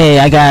about, hey,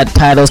 I got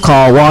titles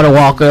called Water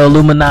Walker,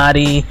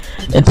 Illuminati,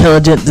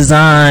 Intelligent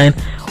Design.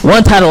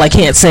 One title I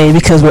can't say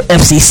because we're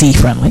FCC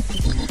friendly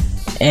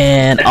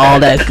and all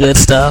that good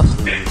stuff.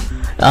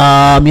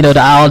 You know,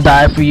 the I'll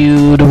Die For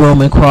You, the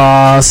Roman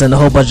Cross, and a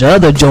whole bunch of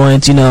other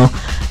joints, you know,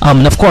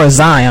 and of course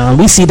Zion.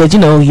 We see that, you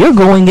know, you're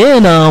going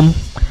in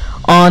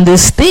on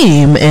this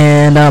theme,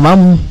 and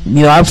I'm,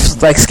 you know, I've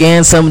like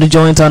scanned some of the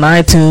joints on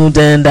iTunes,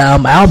 and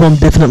album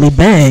definitely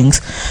bangs.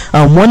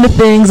 One of the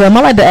things I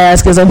like to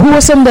ask is, who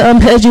are some of the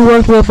heads you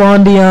worked with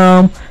on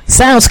the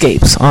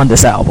soundscapes on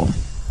this album?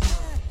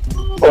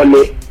 On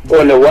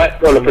the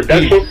what? On the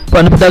production?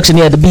 On the production,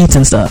 yeah, the beats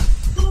and stuff.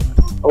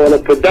 On the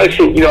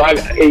production, you know,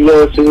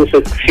 there's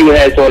a few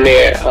heads on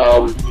there.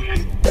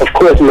 Of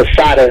course,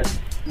 Masada,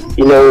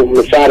 you know,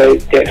 Masada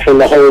from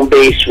the home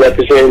base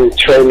representing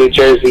Troy, New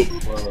Jersey.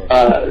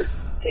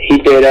 He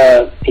did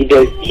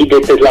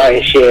the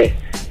lion's share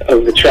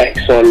of the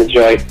tracks on the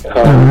joint.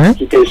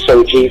 He did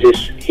So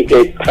Jesus, he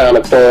did Crown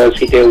of Thorns,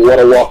 he did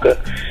Water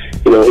Walker.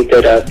 You know, he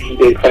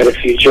did quite a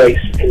few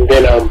joints. And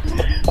then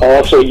I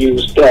also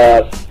used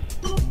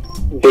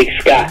Big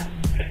Scott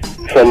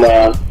from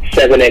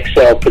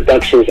 7XL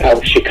Productions out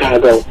of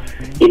Chicago.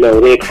 You know,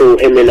 they crew,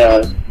 him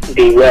and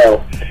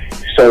D-Well.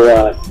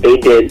 So they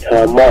did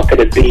Mark of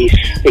the Beast,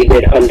 they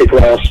did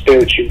Underground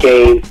Spiritual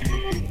Game,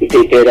 they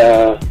did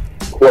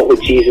What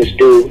Would Jesus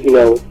Do? You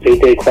know, they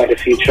did quite a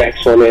few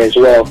tracks on there as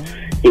well.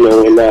 You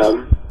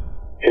know,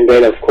 and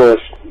then of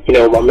course, you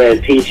know, my man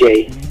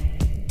PJ,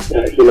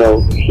 you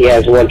know, he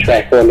has one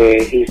track on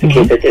there. He's the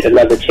kid that did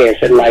Another Chance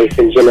at Life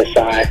and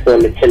Genocide on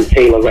the Tim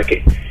Taylor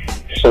record.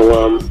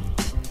 So,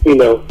 you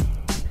know,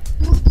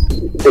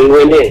 they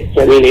went in.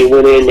 I mean, they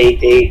went in.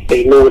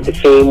 They knew what the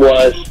theme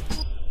was,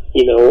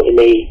 you know, and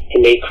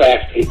they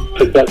crafted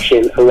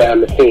production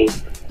around the theme,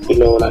 you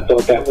know. And I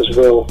thought that was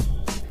real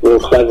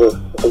clever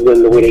of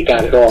them, the way they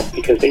got it off,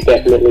 because they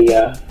definitely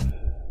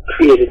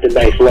created the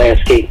nice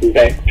landscape and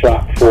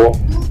backdrop for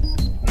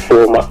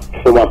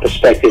my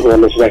perspective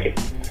on this record.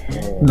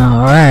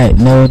 All right,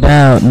 no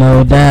doubt.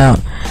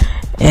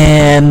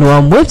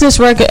 And with this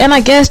record, and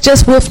I guess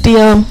just with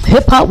the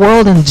hip-hop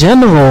world in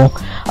general,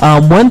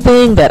 one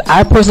thing that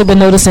I personally been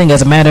noticing,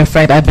 as a matter of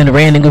fact, I've been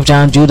ranting with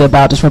John Judah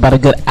about this for about a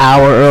good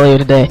hour earlier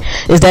today,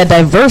 is that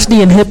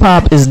diversity in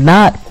hip-hop is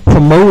not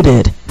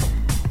promoted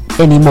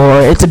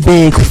anymore. It's a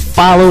big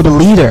follow the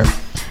leader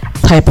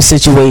type of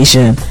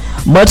situation.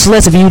 Much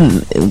less if you,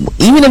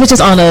 even if it's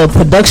just on a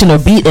production or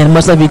beat, and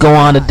much less if you go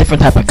on a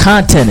different type of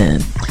content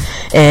in.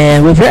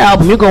 And with your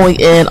album, you're going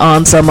in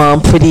on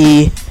some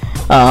pretty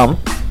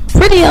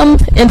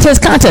intense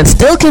content.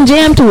 Still can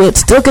jam to it,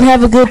 still can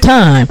have a good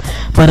time,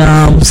 but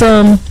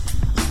some,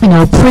 you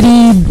know,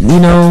 pretty, you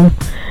know,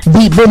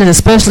 deep business,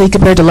 especially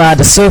compared to a lot of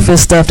the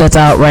surface stuff that's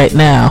out right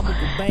now.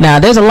 Now,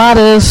 there's a lot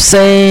of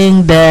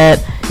saying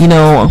that, you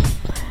know,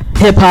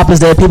 hip hop is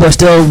that people are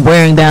still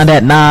wearing down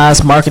that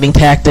Nas marketing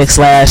tactic /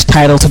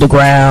 title to the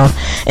ground,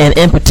 and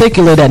in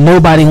particular that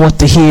nobody wants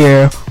to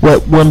hear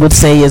what one would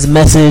say is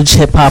message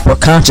hip hop or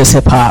conscious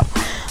hip hop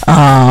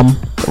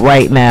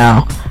right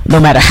now, no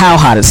matter how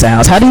hot it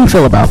sounds. How do you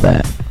feel about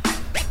that?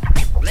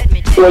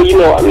 Well, you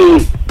know, I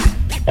mean,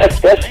 that's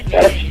the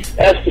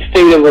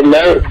state of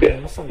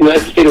America. You know,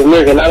 that's the state of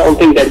America, and I don't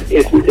think that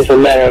it's a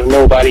matter of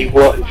nobody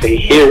wanting to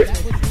hear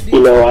it.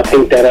 You know, I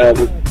think that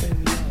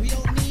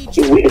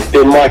it's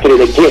been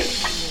marketed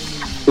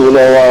against. You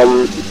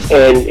know,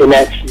 and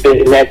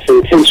that's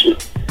intentional.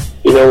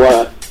 You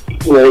know,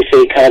 they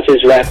say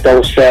conscious rap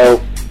don't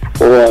sell,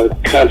 or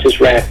conscious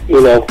rap,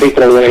 you know,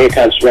 people don't want to hear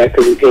conscious rap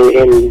because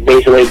and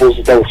major labels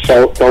don't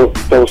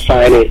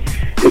sign it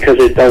because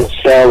it don't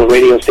sell, and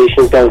radio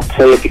stations don't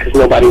play it because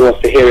nobody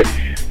wants to hear it.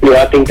 You know,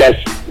 I think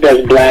that's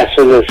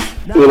blasphemous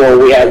you know,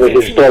 we have a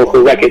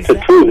historical record to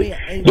prove it.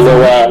 You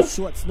know,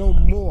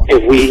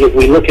 if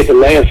we look at the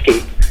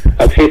landscape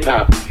of hip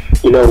hop,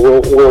 you know,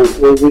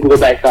 we can go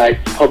back to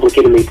Public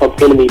Enemy.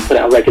 Public Enemy put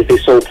out records. They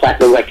sold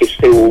platinum records.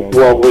 They were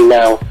world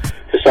renowned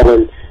for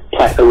selling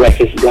platinum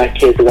records. Black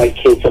kids and white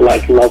kids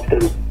alike loved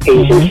them.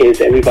 Asian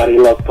kids, everybody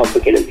loved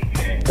Public Enemy.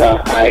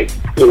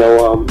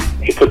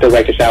 They put the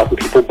records out and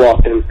people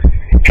bought them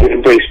and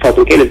embraced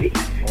Public Enemy.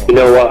 You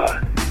know,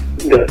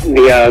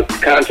 the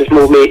conscious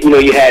movement. You know,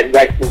 you had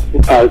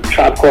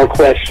Tribe Called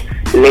Quest,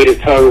 the Native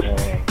Tongues.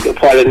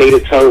 Part of the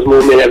Native Tongues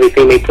movement,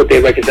 everything, they put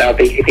their records out.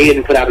 They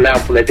didn't put out an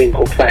album that didn't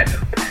go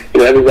platinum. You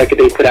know, every record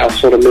they put out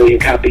sold 1 million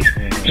copies.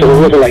 So it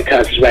wasn't like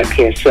conscious rap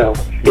can't sell.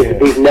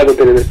 We've never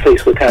been in a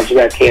place where conscious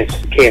rap can't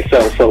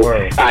sell. So,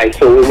 alright,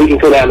 so we can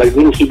go down, like,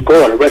 we can keep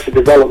going. Arrested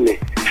Development,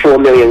 4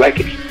 million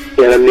records.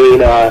 You know what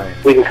I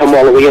mean? We can come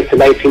all the way up to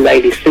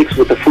 1996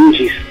 with the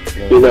Fugees,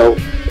 you know,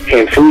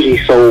 and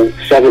Fugees sold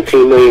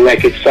 17 million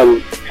records,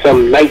 some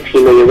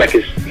 19 million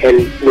records,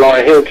 and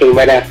Lauryn Hill came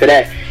right after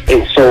that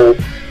and sold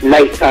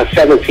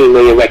 17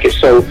 million records.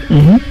 So,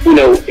 you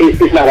know,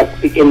 it's not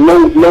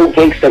no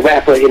gangster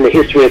rapper in the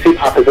history of hip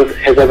hop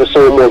has ever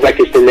sold more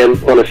records than them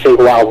on a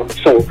single album.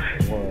 So,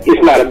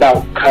 it's not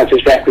about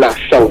conscious rap not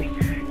selling.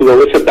 You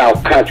know, it's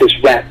about conscious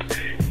rap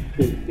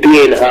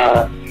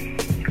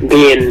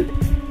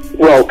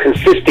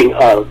consisting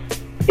of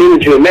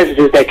imagery and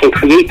messages that can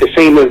create the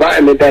same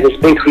environment that has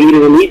been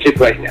created in Egypt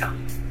right now.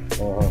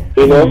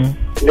 You know,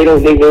 they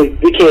don't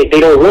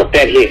want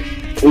that here.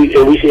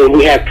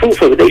 We have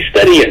proof of it. They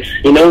study us.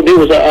 You know, there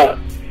was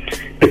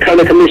the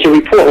Color Commission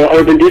report on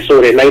urban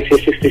disorder in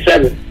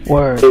 1967.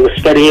 They were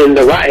studying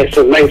the riots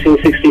of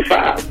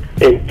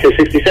 1965 and to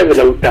 67.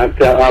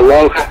 The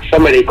long hot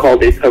summer, they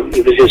called it.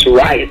 It was just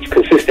riots,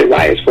 consistent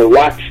riots from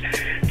Watts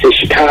to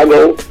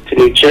Chicago to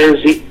New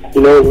Jersey.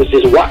 You know, it was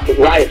just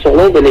riots all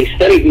over. And they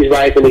studied these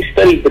riots and they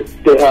studied the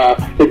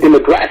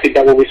demographic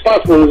that were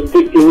responsible. It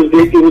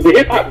was the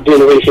hip hop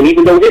generation,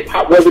 even though hip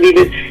hop wasn't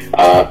even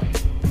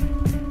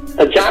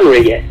a genre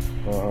yet,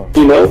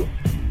 you know,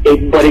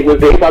 but it was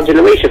the hip hop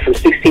generation from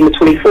 16 to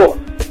 24,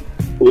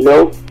 you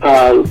know,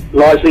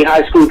 largely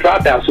high school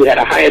dropouts who had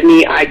a higher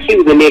mean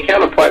IQ than their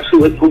counterparts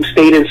who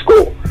stayed in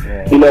school,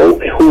 you know,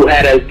 who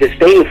had a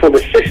disdain for the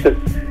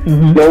system,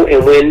 you know,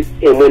 and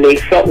when they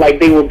felt like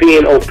they were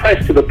being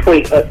oppressed to the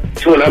point,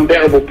 to an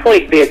unbearable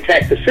point, they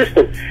attacked the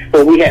system.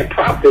 But we had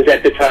prompters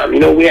at the time, you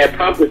know, we had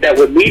prompters that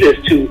would lead us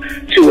to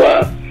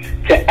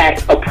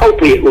act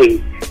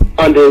appropriately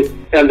under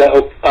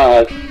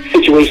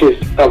situations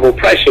of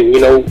oppression, you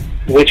know,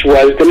 which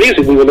was the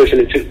music we were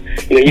listening to.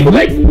 You know, you were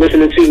like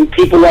listening to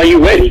People Are You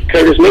Ready,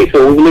 Curtis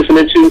Mayfield. We were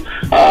listening to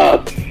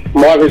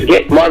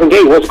Marvin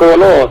Gaye, What's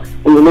Going On.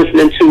 We were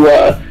listening to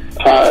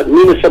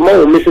Nina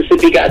Simone,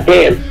 Mississippi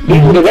Goddamn.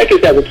 These were the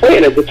records that were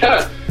playing at the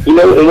time. You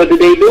know, and what did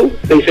they do?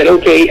 They said,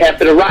 okay,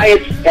 after the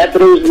riots, after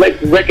those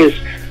records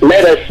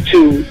led us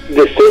to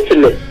the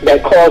sentiment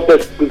that caused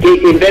us,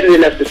 embedded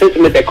in us the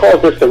sentiment that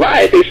caused us to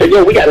riot. They said,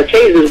 yo, we got to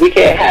change this. We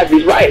can't have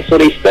these riots. So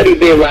they studied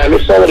their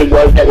environment, saw what it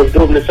was that was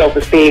building the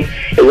self-esteem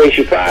and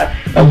racial pride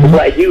of the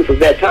black youth of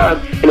that time.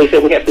 And they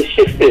said, we have to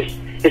shift this.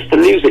 It's the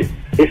music.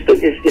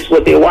 It's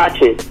what they're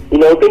watching. You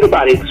know, think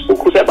about it. Spook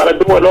Who's Out by the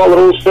Door and all of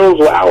those films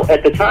were out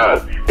at the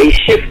time. They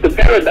shift the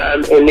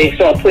paradigm and they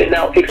started putting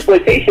out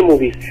exploitation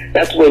movies.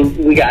 That's when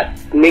we got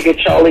Nigga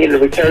Charlie and the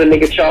Return of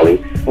Nigga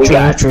Charlie.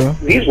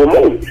 These were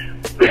movies.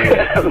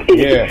 I mean,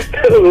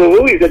 those were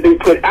movies that they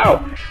put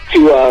out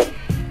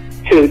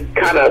to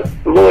kind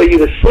of lure you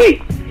to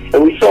sleep.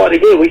 And we saw it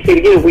again. We see it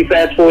again. We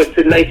fast forward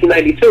to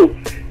 1992.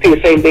 See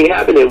the same thing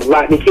happening.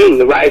 Rodney King,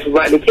 the rise of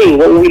Rodney King.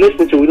 What were we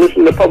listening to? We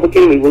listened to Public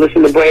Enemy. We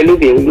listened to Brand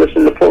Nubian. We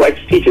listened to Poor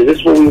Righteous Teachers. This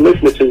is what we were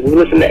listening to. We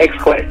listened to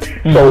X-Clan.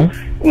 So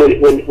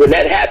when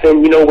that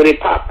happened, you know, when it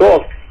popped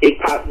off. You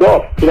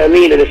know what I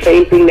mean? And the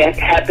same thing that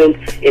happened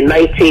in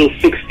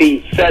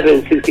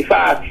 1967,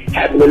 65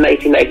 happened in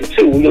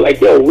 1992. We were like,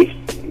 yo,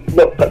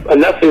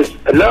 enough is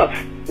enough.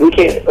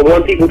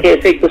 One people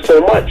can't take this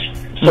so much.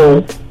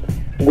 So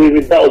we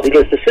rebelled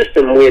against the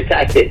system. We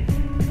attacked it.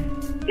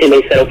 And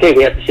they said, okay,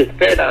 we have to shift the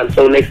paradigm.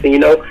 So next thing you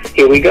know,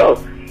 here we go.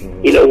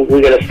 You know,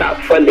 we're going to stop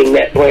funding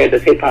that brand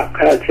of hip-hop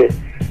content.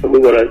 And we're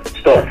going to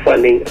start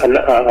funding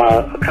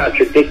a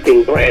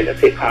contradicting brand of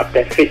hip-hop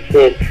that fits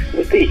in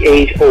with the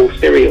age-old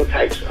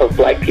stereotypes of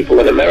black people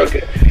in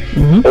America.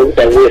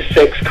 That we're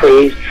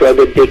sex-crazed,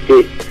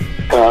 drug-addicted,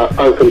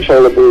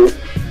 uncontrollable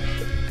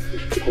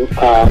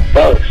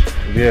thugs.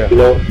 You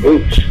know,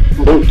 boots.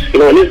 You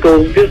know, and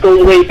this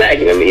goes way back.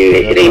 I mean,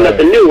 it ain't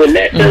nothing new. When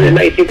Nat Turner in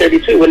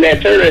 1932, when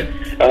Nat Turner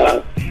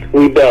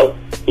rebelled,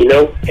 you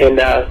know, and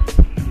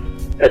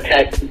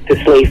attacked the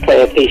slave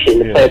plantation,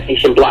 the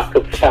plantation block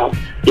of the South,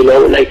 you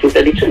know, in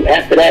 1932.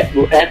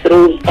 After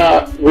those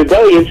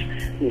rebellions,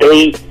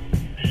 they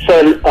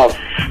sent a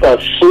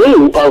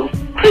slew of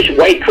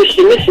white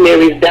Christian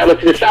missionaries down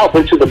into the South,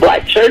 into the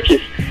black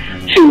churches,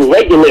 to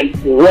regulate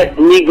what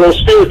Negro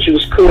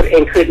spirituals could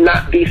and could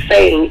not be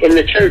saying in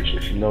the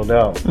churches. No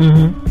doubt.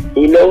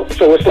 You know,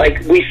 so it's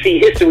like we see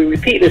history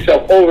repeat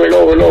itself over and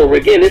over and over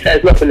again. This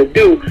has nothing to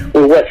do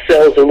with what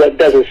sells and what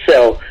doesn't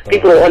sell.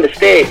 People don't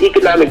understand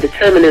economic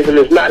determinism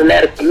is not an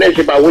adequate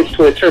measure by which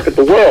to interpret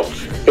the world.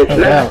 It's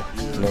not.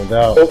 No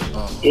doubt. So,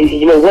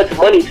 you know, what's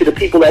money to the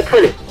people that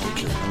print it?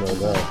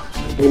 No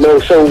doubt. You know,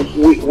 so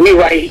we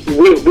right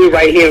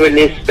here in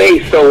this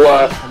space.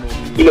 So,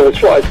 you know, as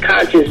far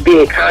as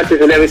being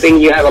conscious and everything,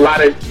 you have a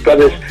lot of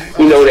brothers,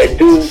 you know, that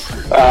do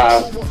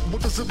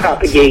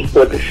propagate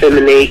or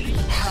disseminate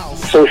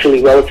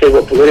socially relative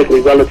or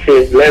politically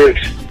relative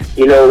lyrics,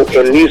 you know,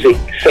 in music,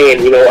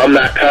 saying, you know, I'm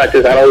not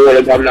conscious. I don't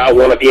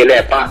want to be in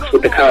that box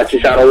with the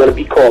conscious. I don't want to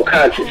be called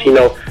conscious. You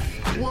know,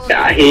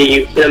 I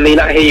hear you. I mean,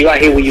 I hear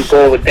where you're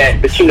going with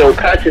that. But you know,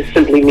 conscious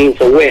simply means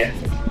aware.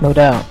 No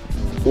doubt.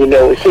 You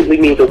know, it simply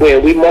means aware.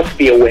 We must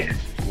be aware.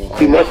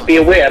 We must be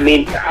aware. I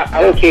mean,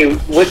 I don't care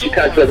what you're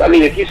conscious of. I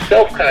mean, if you're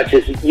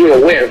self-conscious, you're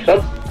aware of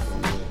something.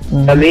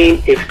 I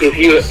mean, if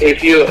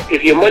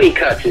you're money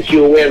conscious,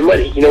 you're aware of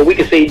money. You know, we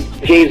could say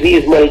Jay-Z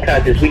is money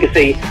conscious. We could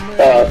say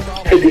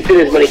 50 Cent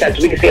is money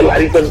conscious. We could say a lot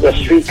of these brothers are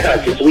street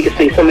conscious. We could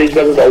say some of these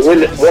brothers are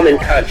woman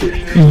conscious.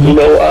 You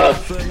know,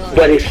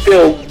 but it's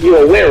still,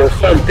 you're aware of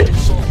something,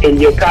 and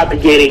you're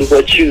propagating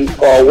what you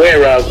are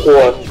aware of,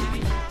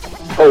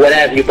 or what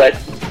have you. But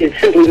it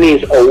simply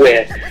means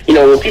aware. You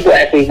know, when people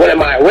ask me, what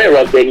am I aware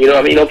of? Then, you know,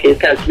 I mean, okay,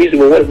 it's conscious music,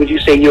 but what would you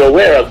say you're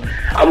aware of?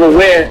 I'm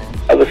aware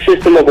of a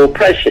system of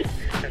oppression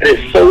that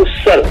is so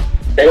subtle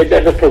that it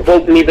doesn't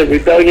provoke neither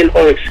rebellion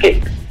or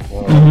escape.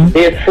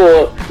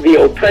 Therefore,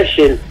 the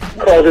oppression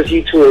causes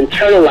you to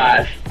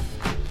internalize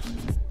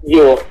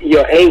your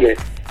anger,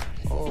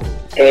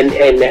 and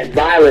that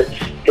violence,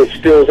 it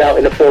spills out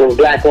in the form of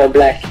black on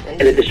black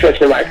and the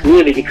destruction of our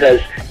community,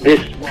 because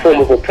this form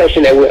of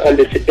oppression that we're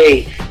under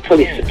today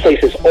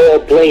places all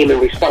blame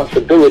and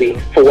responsibility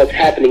for what's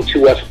happening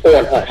to us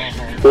on us,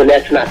 when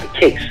that's not the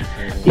case.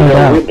 You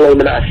know, we're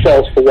blaming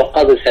ourselves for what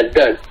others have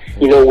done.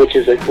 You know, which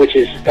is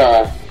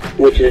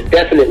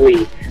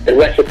definitely the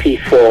recipe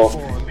for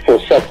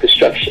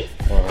self-destruction.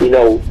 You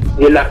know,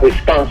 you're not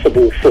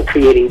responsible for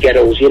creating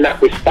ghettos. You're not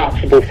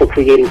responsible for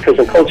creating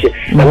prison culture.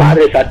 A lot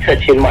of this I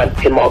touch in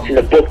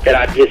the book that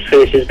I just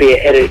finished, is being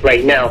edited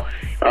right now.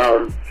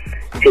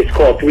 It's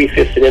called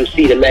 3/5 of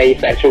MC, the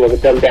manufacturing of a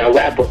dumbed down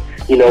rapper.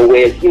 You know,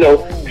 where, you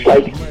know, it's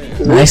like,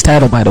 nice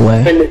title, by the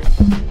way.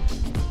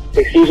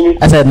 Excuse me?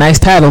 I said nice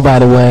title, by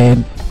the way.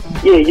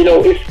 Yeah, you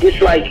know,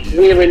 it's like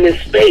we're in this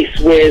space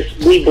where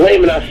we're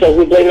blaming ourselves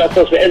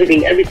for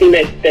everything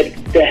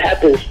that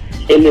happens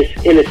in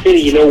the city.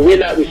 You know, we're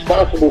not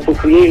responsible for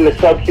creating the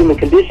subhuman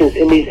conditions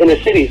in these inner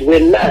cities. We're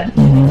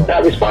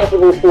not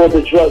responsible for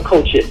the drug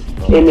culture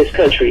in this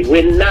country.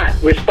 We're not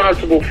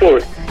responsible for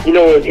it. You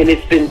know, and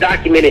it's been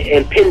documented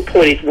and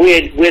pinpointed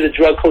where the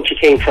drug culture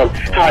came from,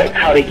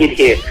 how they get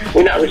here.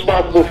 We're not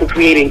responsible for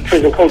creating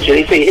prison culture.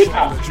 They say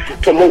hip-hop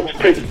promotes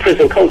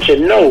prison culture.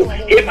 No,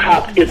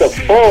 hip-hop is a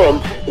forum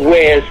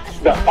where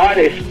the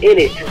artists in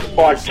it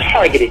are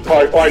targeted,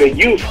 or the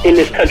youth in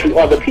this country,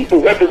 or the people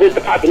who represent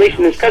the population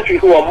in this country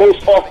who are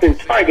most often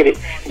targeted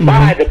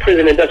by the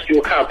prison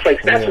industrial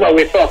complex. That's why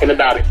we're talking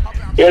about it.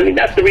 You know what I mean?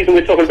 That's the reason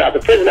we're talking about the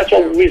prison. That's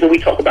the reason we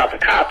talk about the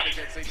cops.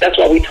 That's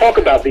why we talk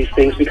about these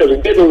things, because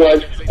we're the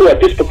ones who are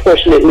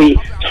disproportionately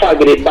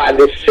targeted by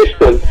this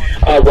system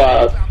of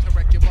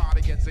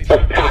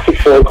profit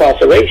for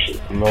incarceration.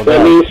 You know what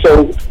I mean?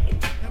 So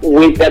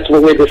that's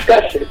what we're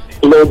discussing.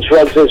 You know,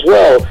 drugs as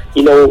well.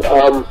 You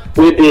know,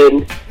 we're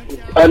being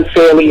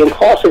unfairly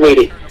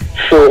incarcerated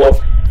for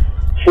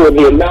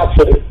the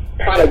amounts of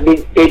product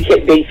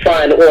they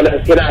find on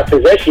us in our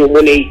possession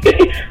when they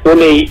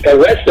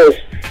arrest us.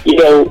 You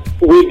know,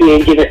 we're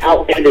being given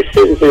outdated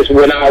sentences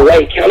when our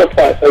white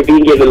counterparts are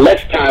being given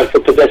less time for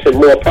possessing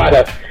more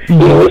product. You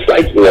know, it's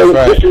like, you know,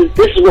 this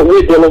is what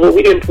we're dealing with.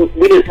 We didn't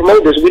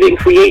promote this. We didn't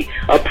create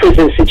a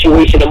prison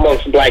situation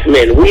amongst black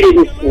men.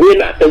 We're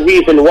not the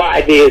reason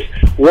why there's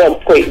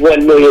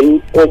 1.1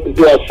 million,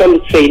 or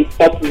some say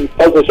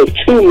upwards of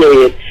 2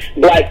 million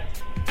black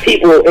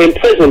people in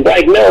prison,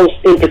 black males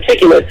in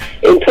particular,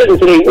 in prison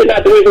today. We're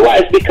not the reason why.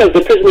 It's because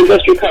the prison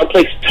industrial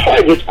complex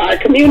targets our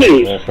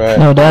communities. That's right.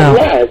 No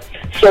doubt.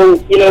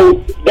 So, you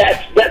know,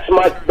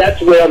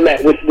 that's where I'm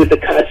at with the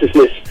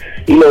consciousness.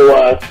 You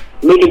know,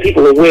 making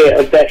people aware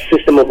of that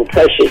system of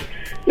oppression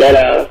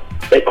that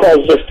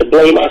causes us to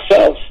blame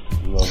ourselves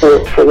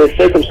for this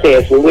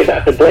circumstance. When we're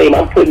not to blame,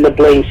 I'm putting the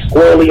blame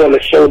squarely on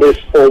the shoulders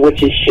on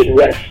which it should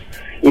rest.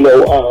 You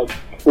know,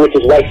 which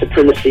is white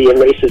supremacy and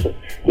racism.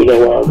 You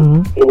know,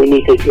 and we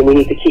need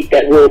to keep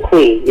that real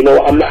clean. You know,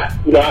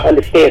 I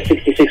understand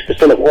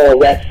 66% of all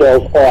rap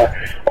sales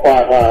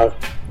are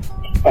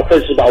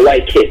purchased by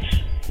white kids.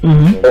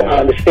 So I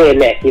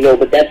understand that, you know,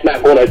 but that's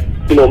not going to,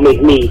 you know,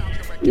 make me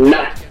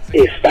not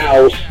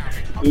espouse,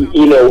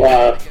 you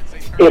know,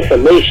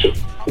 information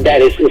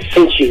that is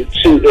essential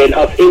to and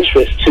of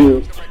interest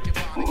to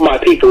my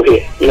people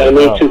here. You know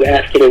what I mean? To the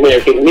African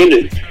American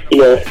community. You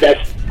know,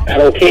 I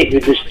don't care.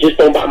 You just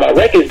don't buy my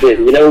records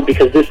then, you know,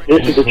 because this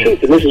is the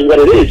truth and this is what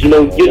it is. You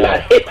know, you're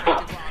not hip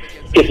hop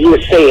if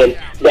you're saying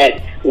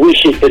that we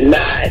should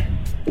deny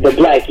the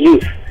black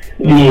youth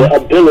the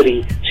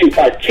ability to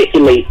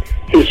articulate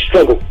his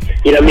struggle.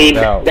 You know what I mean?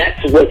 No.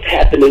 That's what's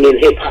happening in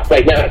hip hop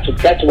right now.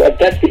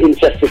 That's the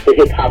injustice to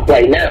hip hop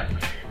right now.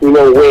 You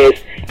know,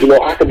 whereas, you know,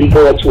 I could be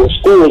going to a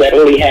school that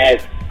only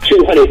has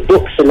 200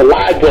 books in the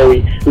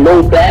library,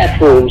 no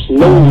bathrooms,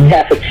 no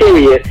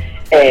cafeteria,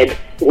 and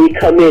we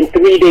come in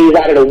 3 days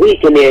out of the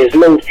week and there's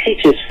no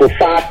teachers for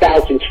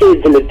 5,000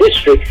 kids in the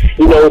district,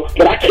 you know,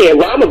 but I can't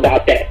rhyme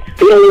about that.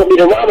 They don't want me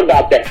to rhyme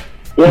about that.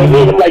 You know what I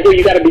mean? I'm like, yo,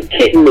 you gotta be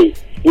kidding me.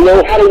 You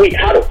know, how do we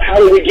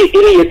get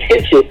any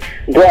attention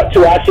brought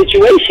to our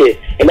situation?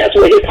 And that's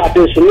what hip hop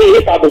is for me.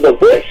 Hip hop is a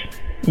voice.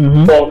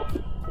 Well,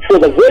 for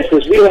the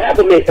voices, we don't have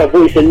a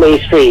voice in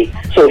mainstream.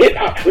 So hip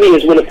hop for me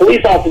is when the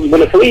police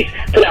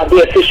put out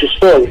their official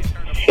story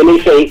and they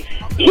say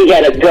he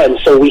had a gun,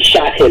 so we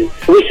shot him.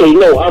 We say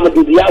no,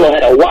 Amadou Diallo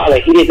had a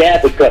wallet, he didn't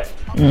have a gun.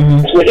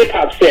 That's what hip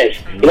hop says.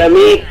 You know what I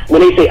mean?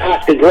 When they say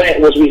Oscar Grant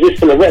was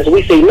resisting arrest,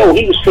 we say no,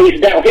 he was face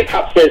down. Hip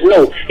hop says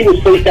no, he was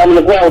face down on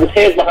the ground with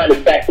his hands behind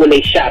his back when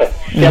they shot him.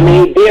 You know what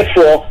I mean?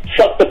 Therefore,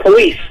 fuck the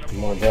police.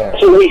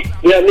 So we,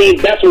 you know what I mean?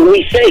 That's what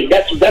we say.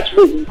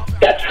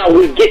 That's how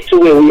we get to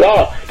where we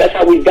are. That's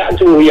how we've gotten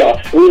to where we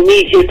are. We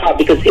need hip hop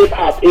because hip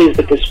hop is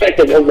the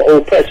perspective of the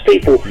oppressed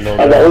people, of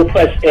the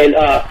oppressed and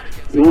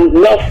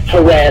enough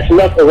harassed,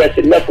 enough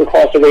arrested, enough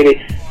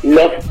incarcerated,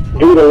 enough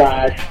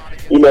brutalized,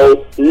 you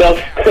know, enough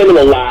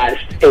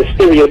criminalized and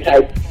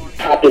stereotyped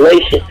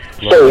population.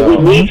 So we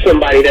need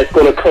somebody that's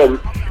going to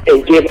come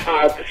and give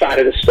our side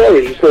of the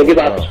story. He's going to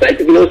give our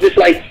perspective. You know, it's just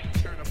like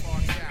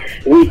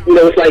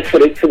it's like for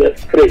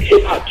the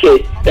hip hop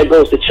kid that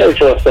goes to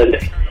church on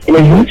Sunday. You know,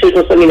 you go to church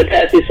on Sunday, and the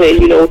pastor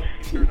saying, you know,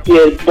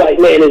 black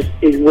man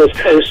was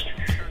cursed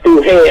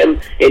through ham,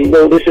 and you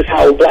know, this is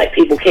how black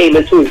people came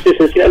into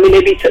existence. You know, I mean,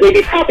 they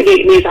be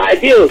propagating these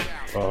ideals.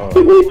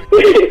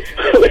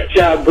 Which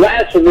are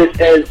blasphemous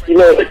as as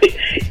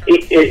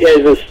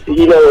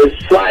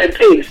flying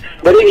pigs.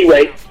 But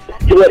anyway,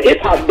 what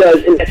hip hop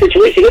does in that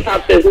situation, hip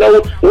hop says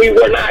no, we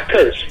were not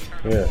cursed.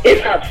 Hip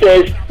hop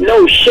says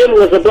no, Shem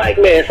was a black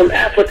man from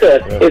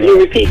Africa. If you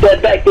repeat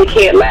that back, they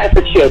can't laugh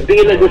at you.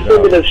 Being a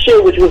descendant of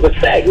Shem, which was a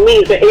fact,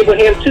 means that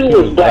Abraham too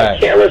was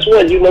black.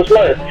 KRS-One, you must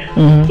learn.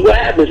 What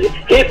happens?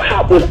 Hip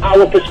hop was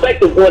our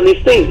perspective on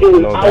these things. It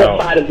was our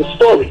side of the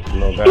story.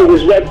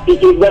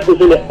 It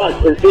represented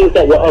us and things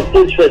that were of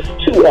interest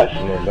to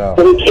us.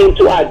 When it came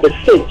to our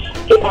defense,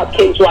 hip hop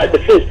came to our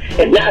defense,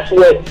 and that's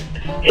what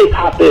hip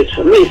hop is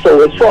for me.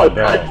 So as far as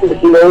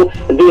conscious, you know,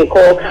 and being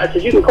called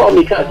conscious, you can call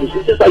me conscious.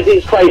 It's just like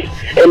Jesus Christ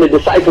and the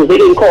disciples, they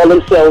didn't call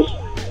themselves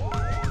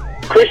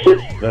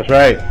Christians. That's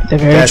right.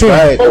 That's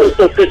right.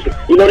 Christians.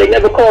 You know, they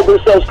never called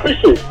themselves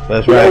Christians.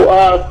 That's you right.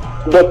 Know,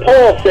 but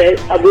Paul said,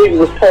 I believe it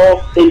was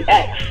Paul in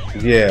Acts.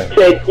 Yeah.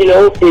 Said, you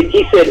know,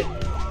 he said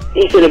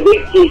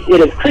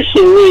if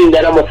Christian means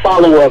that I'm a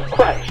follower of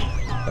Christ,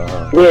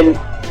 then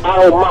I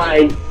don't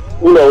mind,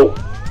 you know,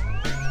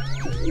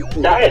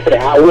 dying for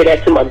that. I'll wear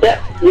that to my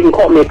death. You can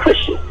call me a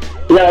Christian.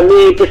 You know what I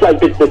mean? It's like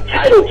the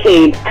title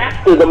came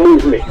after the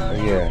movement.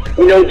 Yeah.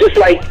 You know, just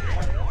like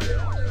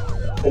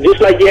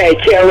you had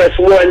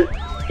KRS-One,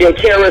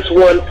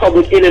 KRS-One,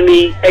 Public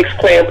Enemy,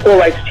 X-Clan, Poor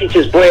Rights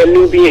Teachers, Brand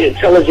Nubian,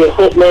 Intelligent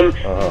Hoodlum,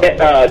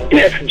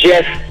 Def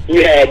Jeff,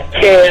 you had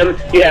Cam,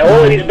 you had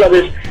all of these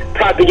brothers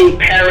propagating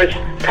parents,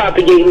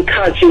 propagating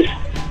conscious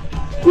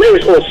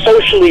lyrics or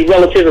socially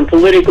relative and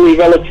politically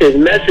relative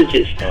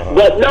messages.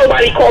 But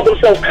nobody called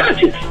themselves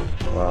conscious.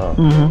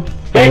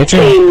 That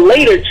came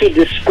later to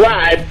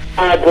describe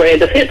our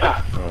brand of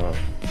hip-hop.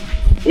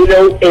 You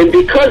know, and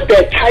because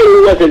that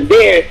title wasn't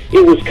there,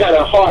 it was kind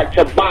of hard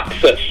to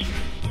box us.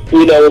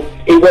 You know,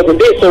 it wasn't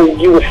there, so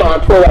you would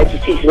find Poor Rights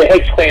Teachers and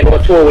X-Clan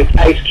on tour with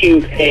Ice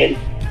Cube and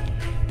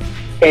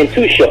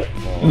Too Short.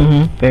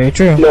 Very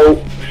true. You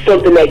know,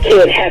 something that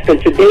can't happen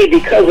today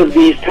because of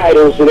these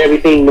titles and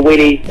everything, the way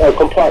they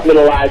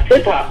compartmentalize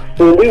hip-hop.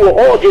 When we were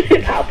all just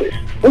hip-hoppers.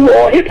 We were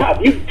all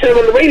hip-hop. You turn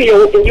on the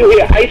radio and you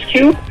hear Ice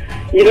Cube,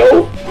 you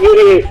know, you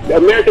hear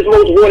America's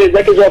Most Wanted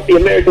records off the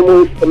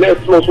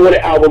America's Most Wanted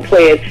album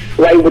playing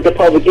right with the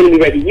Public Enemy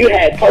record. You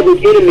had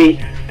Public Enemy,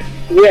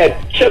 you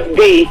had Chuck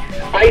D,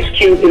 Ice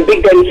Cube, and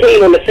Big Daddy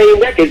Kane on the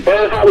same record,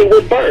 Burn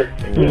Hollywood Burn.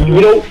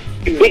 You know,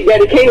 Big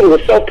Daddy Kane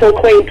was a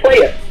self-proclaimed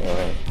player.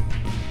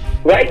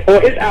 Right?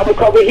 On his album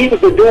cover, he was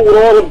the dude with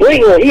all the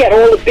bling on. He had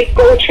all the big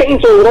gold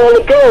chains on with all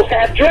the girls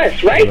half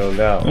dressed, right? No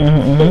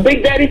doubt.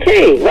 Big Daddy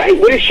Kane, right?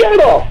 With his shirt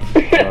off.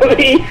 I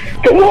mean,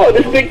 come on,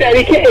 this is Big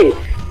Daddy Kane.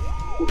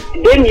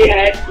 Then you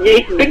had,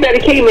 Big Daddy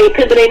Kane made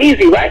Pimpin' Ain't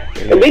Easy, right?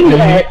 And then you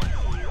had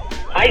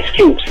Ice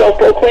Cube,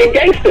 self-proclaimed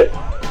gangster.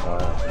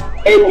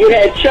 And you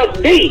had Chuck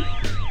D,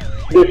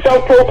 the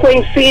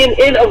self-proclaimed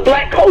CNN of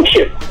black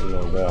culture.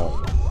 No doubt.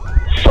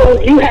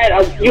 So you had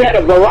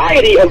a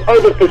variety of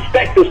other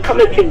perspectives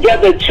coming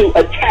together to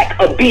attack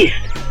a beast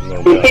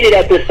and hit it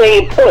at the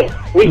same point,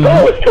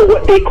 regardless to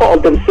what they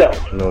called themselves.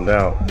 No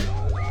doubt.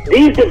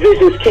 These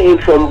divisions came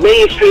from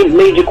mainstream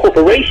major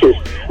corporations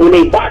when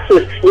they box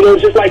us. You know,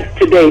 just like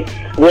today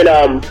when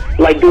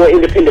like doing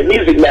independent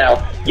music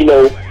now, you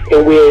know,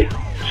 and we're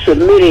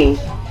submitting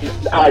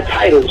our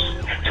titles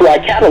to our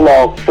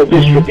catalog for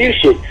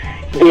distribution,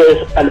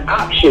 there's an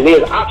option.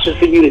 There's options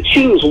for you to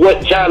choose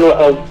what genre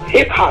of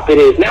hip hop it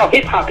is. Now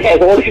hip hop has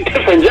all these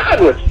different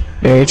genres.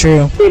 Very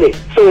true. In it.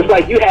 So it's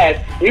like you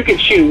can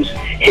choose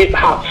hip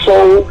hop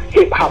soul,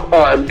 hip hop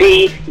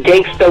R&B,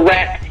 gangster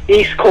rap,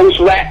 East Coast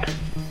rap.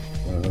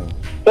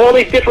 All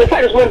these different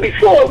titles. When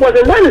before it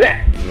wasn't none of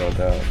that. No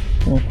doubt.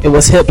 It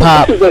was hip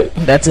hop.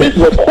 That's it. This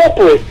is a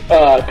corporate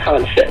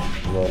concept.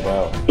 No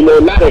doubt.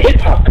 Not a hip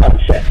hop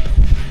concept.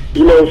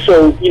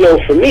 So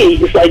for me,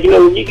 it's like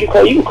you can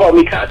call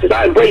me conscious.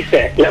 I embrace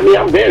that.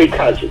 I'm very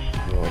conscious.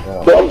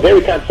 So I'm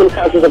very conscious. I'm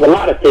conscious of a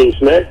lot of things,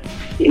 man.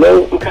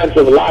 I'm conscious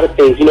of a lot of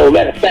things.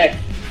 Matter of fact,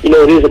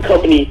 there's a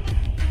company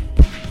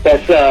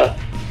that's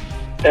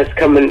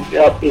coming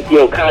up,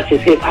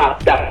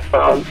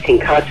 ConsciousHipHop.com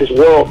and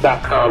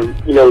ConsciousWorld.com.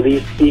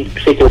 These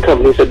particular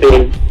companies are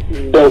being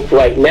built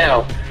right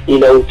now,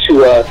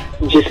 to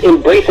just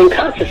embracing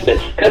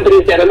consciousness.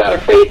 Companies that are not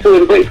afraid to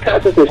embrace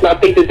consciousness. And I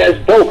think that's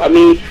dope. I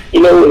mean, we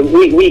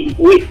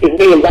in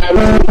the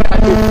environment,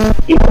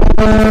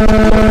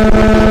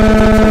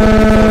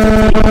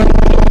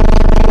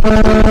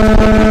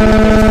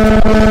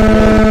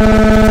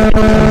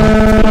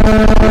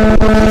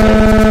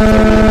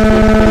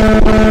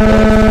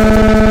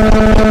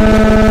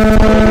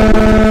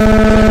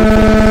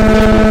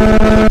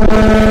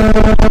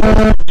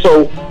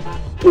 so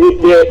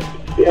they're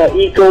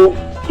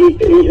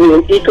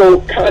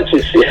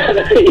eco-conscious. These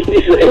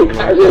are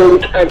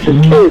conscious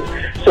kids.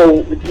 So,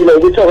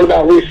 we're talking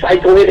about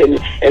recycling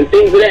and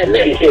things of that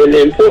nature, and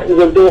the importance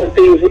of doing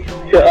things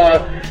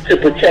to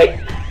protect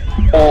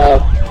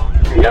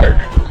the earth.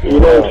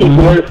 Keep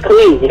the earth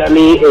clean, and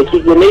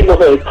keep your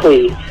neighborhood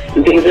clean,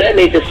 and things of that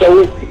nature.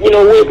 So,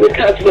 we're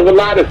conscious of a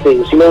lot of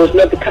things. It's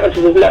not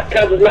conscious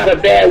is not a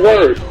bad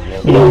word.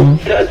 When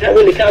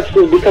the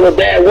consciousness become a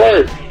bad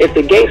word, if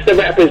the gangster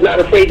rapper is not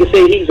afraid to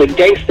say he's a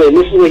gangster, and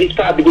this is what he's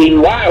propagating,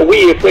 why are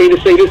we afraid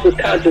to say this is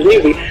conscious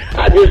music?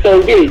 I just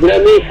don't get it. You know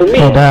what I mean?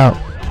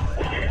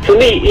 For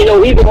me,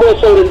 even more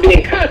so than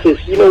being conscious,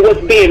 what's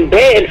being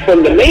banned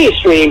from the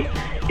mainstream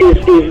is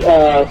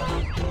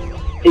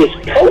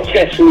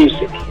protest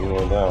music.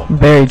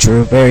 Very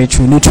true, very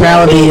true.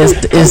 Neutrality is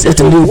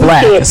the new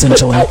black,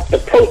 essentially. The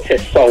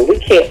protest song, we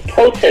can't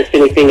protest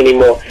anything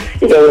anymore.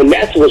 And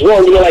that's what's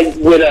wrong. Like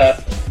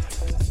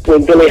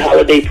when Billie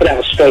Holiday put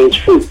out "Strange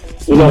Fruit,"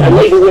 a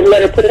label wouldn't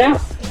let her put it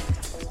out.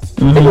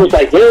 It was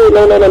like, no,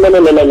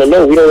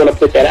 we don't want to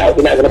put that out.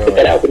 We're not going to put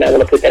that out. We're not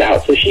going to put that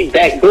out. So she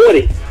backdoored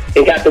it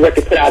and got the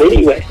record put out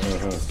anyway.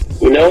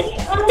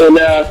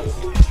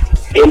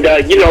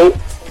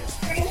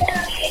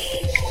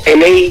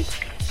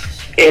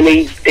 And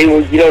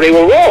they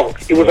were wrong.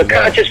 It was a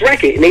conscious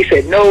record, and they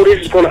said, no,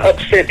 this is going to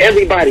upset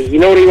everybody. They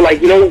were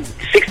like,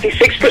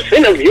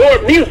 66% of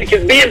your music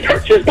is being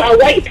purchased by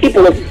white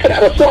people. If you put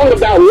out a song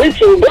about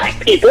lynching black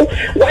people,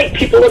 white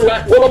people are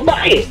not going to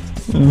buy it.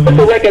 Put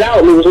the record out,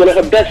 and it was one of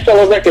her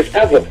best-selling records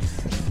ever.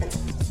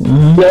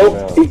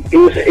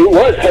 It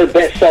was her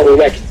best-selling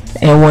record.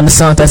 And one of the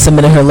songs that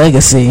cemented her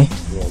legacy.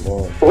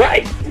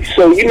 Right.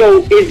 So,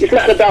 it's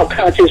not about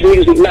conscious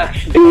music not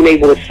being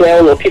able to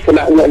sell or people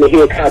not wanting to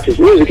hear conscious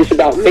music. It's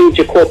about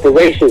major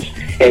corporations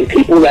and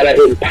people that are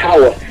in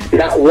power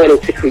not wanting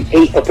to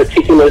create a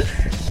particular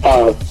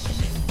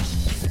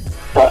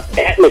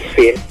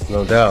atmosphere.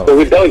 No doubt. For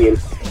rebellion.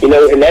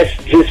 And that's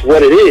just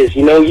what it is.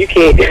 You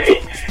can't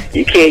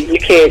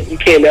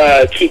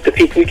keep the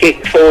people, you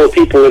can't control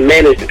people and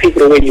manage the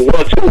people the way you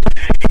want to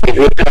if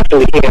you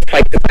constantly can't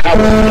fight the power.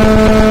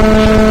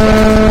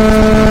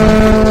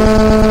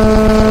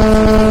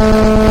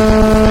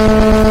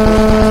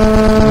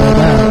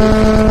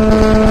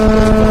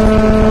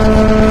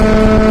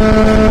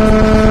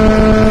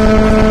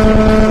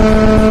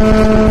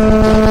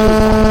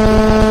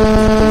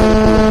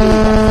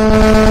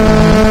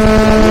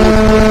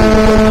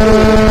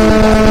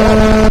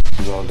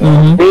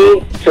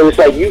 So it's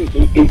like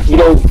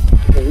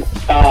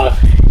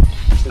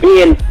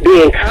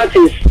being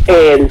conscious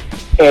and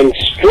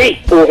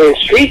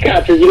street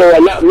conscious,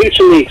 are not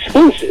mutually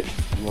exclusive.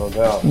 No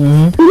doubt. You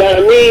know what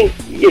I mean?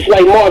 It's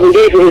like Marvin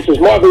Gaye, for instance.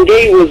 Marvin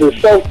Gaye was a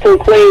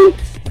self-proclaimed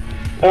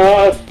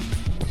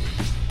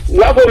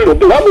lover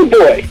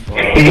boy.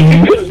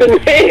 He was the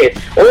man.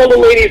 All the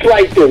ladies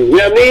liked him. You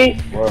know what I mean?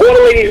 All the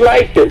ladies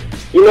liked him.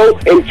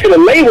 And to the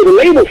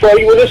label thought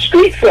he was a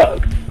street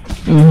thug.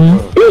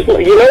 It was,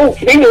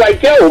 they were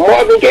like, yo,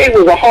 Marvin Gaye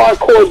was a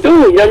hardcore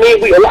dude. You know what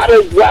I mean? A lot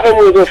of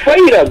them was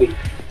afraid of him.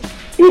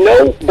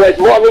 But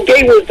Marvin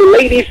Gaye was the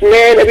ladies'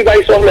 man.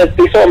 Everybody saw him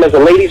as a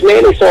ladies'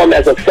 man. They saw him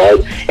as a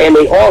thug, and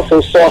they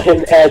also saw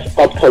him as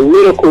a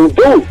political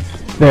dude.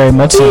 Very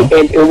much so.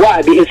 And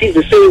why? Because he's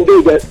the same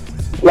dude that,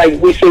 like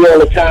we say all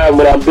the time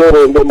when I'm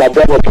building with my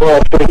brother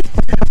Paul,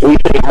 we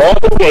say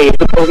Marvin Gaye is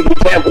a perfect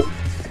example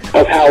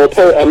of how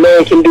a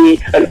man can be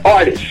an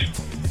artist,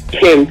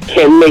 can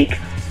make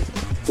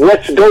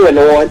What's Going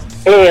On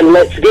and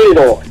Let's Get It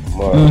On.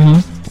 You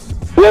know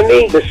what I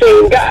mean? The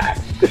same guy.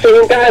 The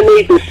same guy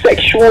made the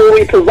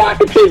sexually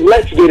provocative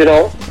Let's Get It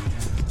On,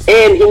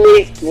 and he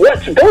made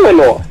What's Going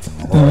On.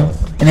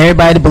 and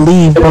everybody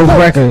believed both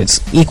records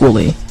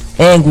equally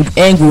and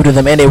grew to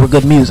them, and they were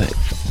good music.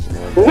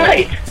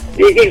 Right,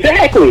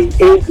 exactly.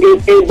 And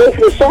both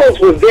of the songs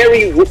were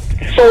very well.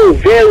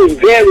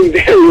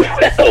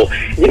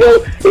 You know,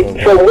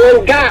 from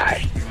one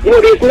guy. You know,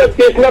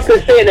 there's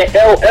nothing saying that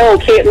LL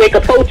can't make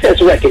a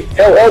protest record.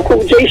 LL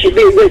Cool J should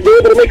be able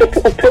to make a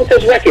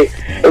protest record.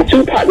 And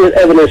Tupac was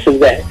evidence of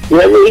that. You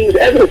know what I mean? He was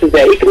evidence of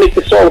that. He can make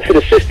the song for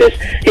the sisters.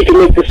 He can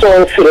make the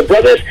song for the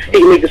brothers. He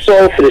can make the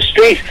song for the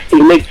streets. He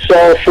can make the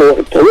song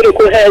for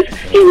political heads.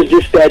 He was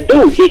just that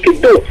dude. He could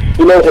do it.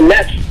 You know, and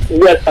that's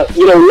what,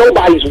 you know,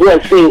 nobody's one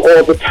thing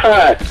all the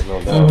time.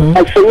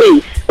 Like for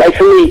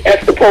me,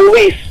 F the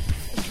Police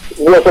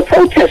was a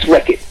protest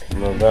record.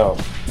 No doubt.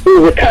 It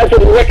was a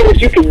concept record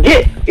that you could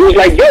get. It was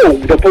like, yo,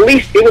 the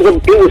police. It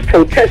was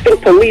protesting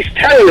police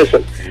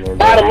terrorism.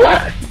 Bottom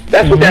line,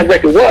 that's what that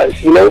record was.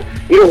 You know,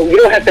 you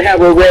don't have to have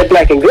a red,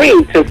 black, and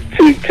green to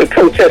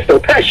protest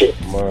oppression.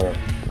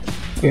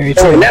 Very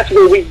true. And that's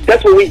where we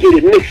get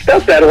it mixed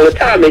up at all the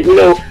time. And you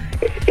know,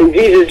 and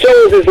Jesus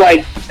Jones is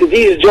like the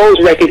Jesus Jones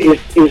record is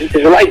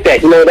like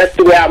that. You know, that's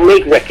the way I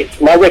make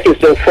records. My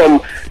records are from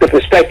the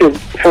perspective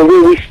from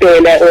where we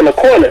stand at on the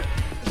corner.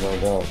 No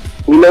doubt.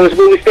 You know, it's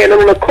when we stand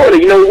on the corner.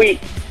 You know, we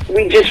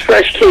just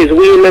fresh kids.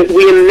 We in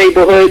the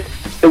neighborhood,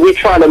 and we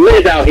trying to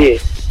live out here.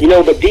 You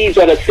know, but these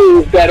are the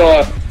things that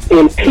are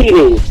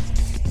impeding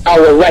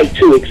our right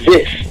to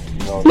exist.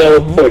 You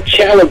know, or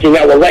challenging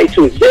our right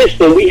to exist,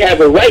 and we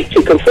have a right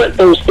to confront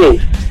those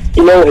things.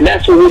 You know, and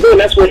that's what we're doing.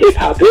 That's what hip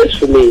hop is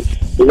for me.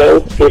 You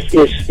know, it's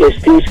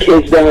these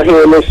kids down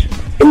here in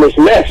this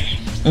mess,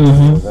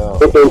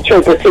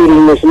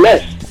 interpreting this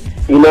mess.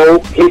 You know,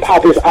 hip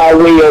hop is our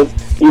way of,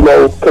 you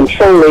know,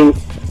 controlling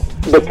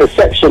the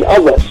perception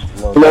of us,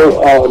 you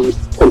know,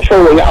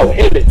 controlling our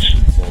image,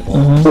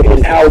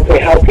 and how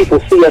people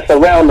see us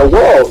around the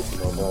world.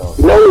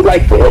 You know,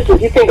 like for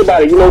instance, you think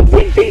about it, you know,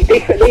 they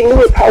knew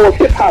the power of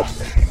hip hop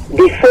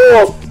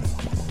before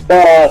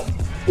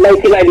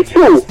 1992.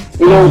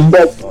 You know,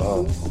 the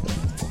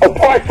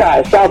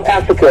apartheid, South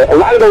Africa. A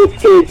lot of those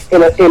kids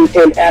in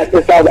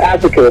South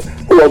Africa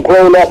who are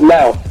grown up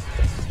now,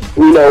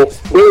 you know,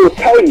 they will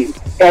tell you,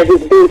 as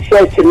it's been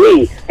said to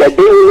me, that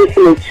they were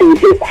listening to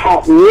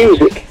hip-hop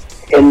music,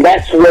 and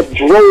that's what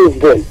drove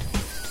them.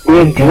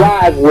 Their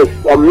drive was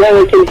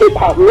American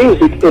hip-hop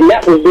music, and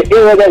that was the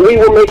era that we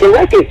were making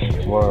records.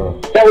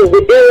 That was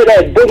the era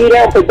that Boogie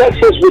Down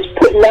Productions was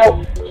putting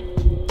out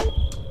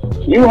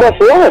You Must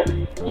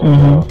Learn.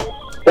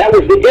 That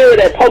was the era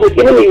that Public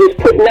Enemy was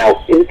putting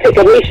out and Take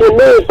a Nation of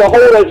Millions to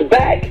hold us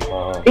back.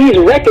 These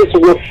records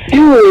were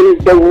fueling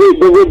the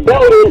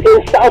rebellion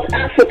in South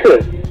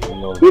Africa.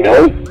 You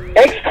know?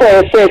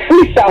 X-Clan said,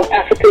 free South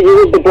Africa,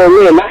 you with the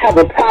Berlin. I have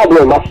a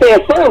problem. I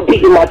stand firm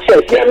beating my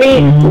chest. You know what I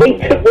mean? They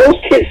took, those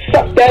kids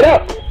sucked that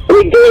up.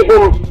 We gave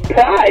them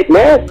pride,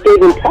 man. Gave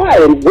them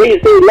pride and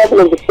raised their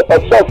level of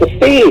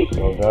self-esteem.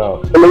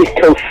 And they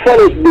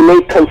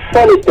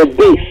confronted the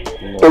beast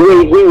the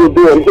way we were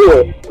doing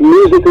here,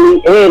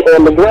 musically and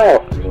on the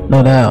ground.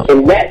 No doubt.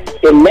 And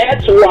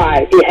that's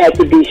why it had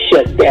to be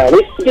shut down.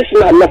 This is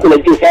not nothing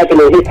that just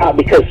happened in hip-hop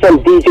because some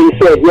DJ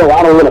said, yo,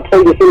 I don't want to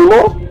play this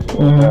anymore.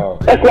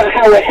 That's not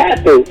how it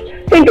happens.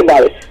 Think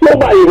about it.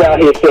 Nobody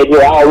around here said, yo,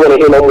 I don't want to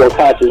hear no more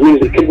conscious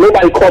music. Cause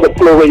nobody called a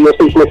flow radio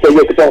station and said,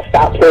 yo, don't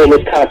stop playing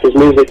this conscious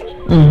music.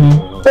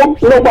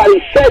 Nobody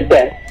said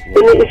that.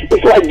 And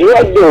it's like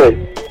drug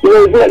dealing. You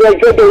know, it's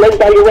like drug dealing.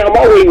 Everybody around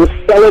my way was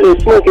selling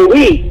and smoking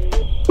weed.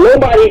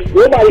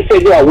 Nobody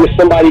said, yo, I wish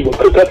somebody would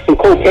cook up some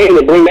cocaine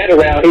and bring that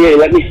around here and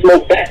let me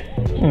smoke that.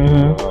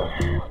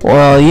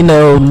 Well, you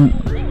know,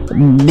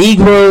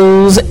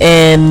 Negroes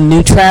and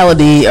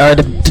neutrality are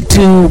the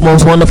two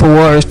most wonderful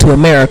words to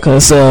America,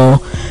 so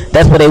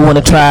that's why they want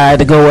to try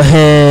to go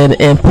ahead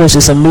and push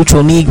some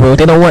neutral Negro.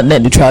 They don't want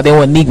net neutrality, they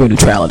want Negro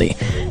neutrality.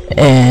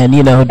 And,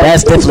 you know,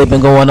 that's definitely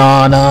been going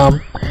on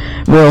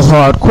real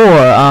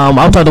hardcore. I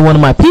was talking to one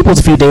of my peoples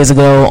a few days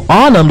ago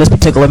on this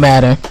particular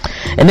matter,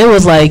 and it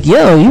was like,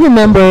 yo, you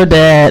remember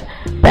that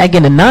back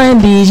in the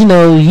 90s, you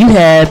know, you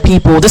had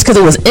people, just because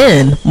it was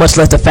in, much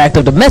less the fact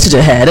of the message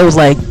it had, it was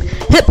like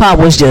hip-hop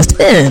was just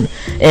in,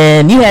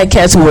 and you had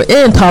cats who were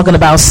in talking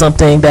about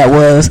something that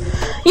was,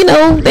 you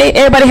know,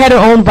 everybody had their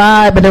own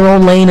vibe and their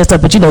own lane and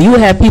stuff, but you know, you would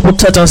have people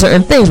touch on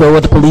certain things, whether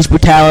with the police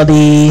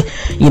brutality,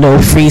 you know,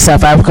 free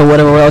South Africa,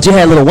 whatever else. You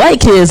had little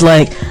white kids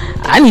like,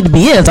 I need to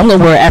be in, so I'm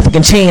gonna wear an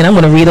African chain, I'm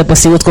gonna read up and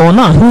see what's going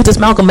on. Who's this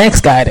Malcolm X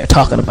guy they're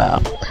talking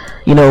about?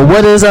 You know,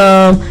 what is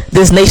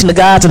this Nation of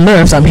Gods and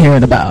Nerfs I'm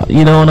hearing about?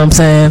 You know what I'm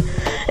saying?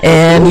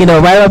 And, you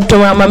know, right up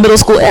to around my middle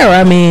school era,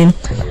 I mean,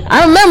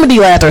 I remember the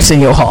last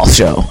Arsenio Hall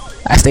show.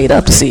 I stayed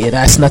up to see it.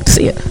 I snuck to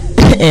see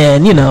it.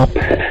 And, you know,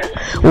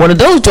 one of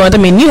those joints, I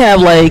mean, you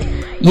have like,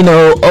 you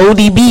know,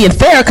 ODB and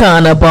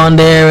Farrakhan up on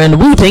there and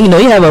Wu-Tang. You know,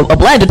 you have a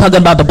black dude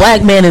talking about the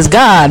black man is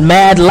God,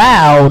 mad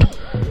loud.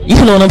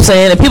 You know what I'm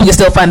saying? And people can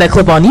still find that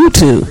clip on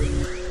YouTube,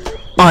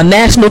 on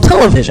national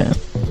television.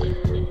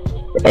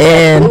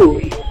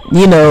 And,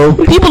 you know,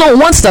 people don't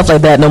want stuff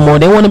like that no more.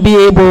 They want to be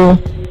able,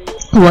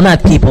 well,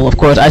 not people, of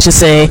course. I should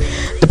say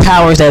the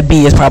powers that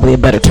be is probably a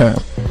better term.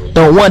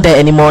 don't want that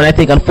anymore. And I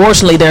think,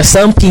 unfortunately, there are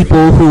some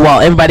people who,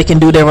 while everybody can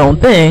do their own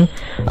thing,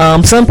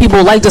 some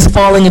people like just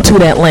falling into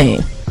that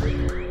lane.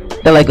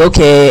 They're like,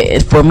 okay,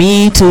 for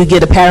me to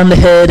get a pat on the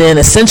head and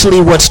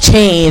essentially what's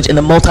changed in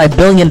the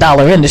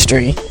multi-billion-dollar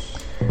industry,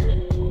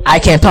 I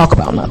can't talk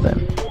about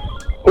nothing.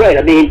 Right,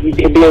 I mean,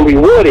 they're being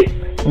rewarded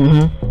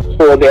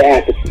for their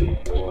apathy.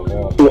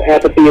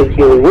 Apathy is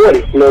being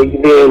rewarded. You're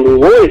being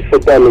rewarded for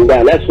dumbing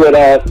down. That's what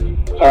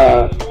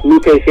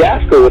Lupe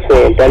Fiasco was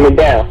saying, dumb it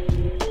down.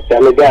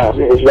 Dumb it down.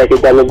 His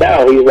record, Dumb It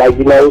Down. He was like,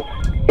 he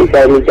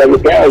told me, dumb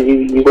it down.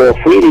 You gonna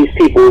free these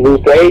people,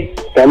 Lupe,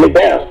 dumb it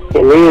down.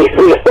 And then,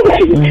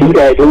 you do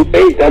that,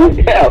 Lupe, dumb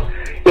it down.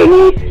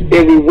 And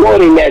they're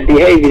rewarding that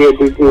behavior.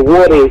 They're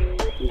rewarding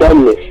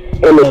dumbness.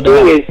 And the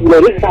thing is,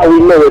 this is how we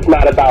know it's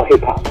not about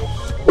hip-hop.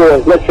 Or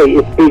let's say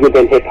it's bigger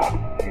than hip-hop.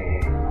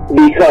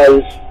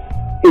 Because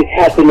it's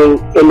happening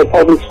in the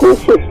public school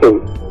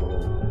system.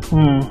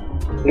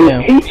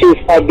 The teachers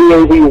are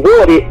being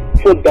rewarded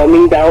for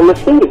dumbing down the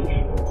students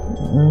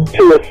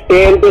to a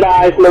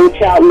standardized No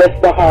Child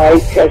Left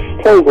Behind test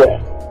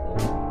program.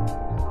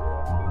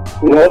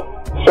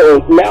 So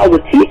now the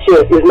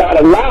teacher is not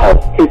allowed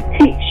to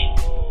teach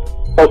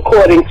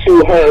according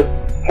to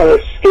her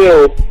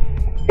skills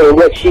and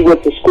what she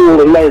went to school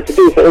and learned to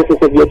do. For instance,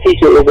 if your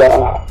teacher is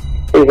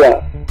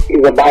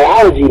a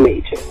biology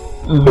major,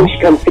 when she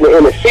comes to the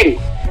inner city,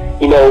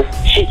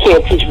 she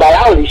can't teach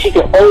biology. She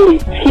can only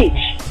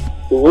teach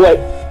what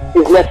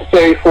is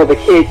necessary for the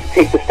kids to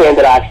take the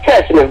standardized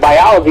test. And if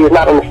biology is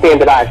not on the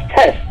standardized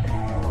test,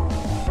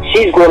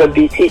 she's going to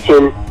be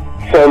teaching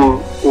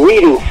some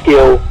reading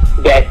skill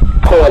that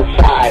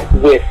coincide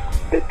with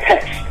the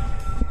test.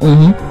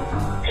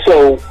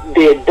 So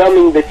they're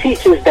dumbing the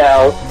teachers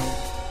down,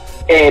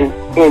 and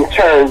in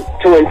turn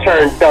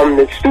dumb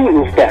the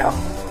students down.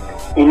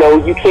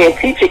 You can't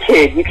teach a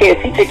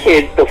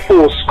kid the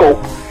full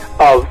scope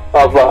of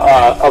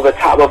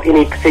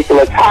any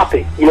particular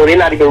topic. They're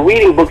not even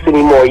reading books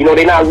anymore.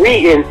 They're not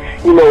reading,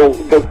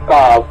 the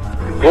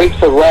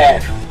Grapes of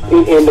Wrath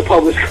in the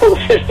public school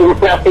system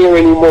around here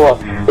anymore.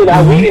 They're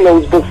not reading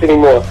those books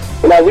anymore.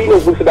 They're not reading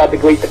those books about the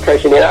Great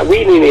Depression. They're not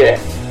reading any of that.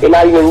 They're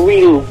not even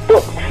reading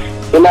books.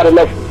 There are not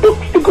enough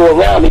books to go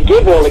around to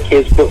give all the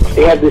kids books.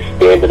 They have this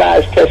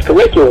standardized test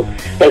curriculum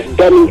that's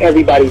dumbing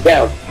everybody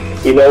down,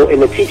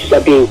 and the teachers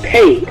are being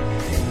paid,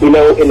 and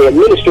the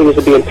administrators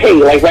are being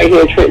paid. Like right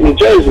here in Trenton, New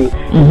Jersey,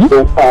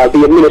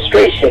 the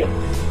administration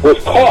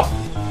was caught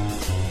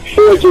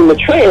forging the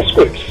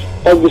transcripts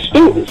of the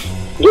students,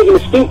 giving the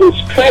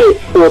students credit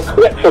for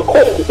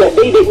courses that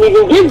they didn't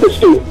even give the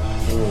students.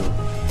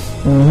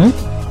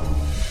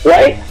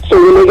 Right? So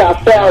when they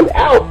got found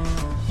out,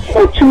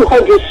 so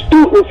 200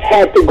 students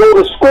had to go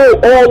to school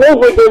all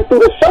over again through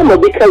the summer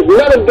because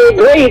none of their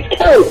grades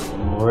counted.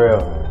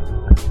 Really?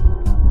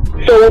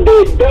 So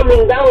they're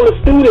dumbing down the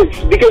students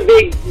because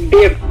they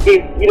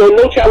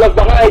No Child Left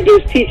Behind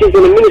gives teachers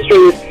and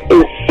administrators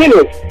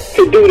incentives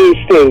to do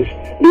these things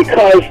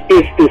because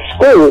if the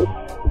school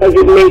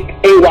doesn't make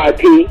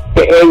AYP,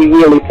 the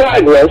annual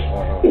progress,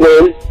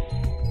 then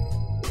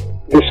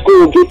the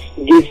school gets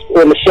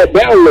on the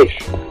shutdown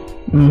list.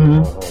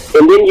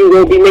 And then you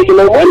won't be making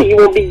no money. You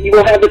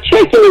won't have a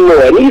check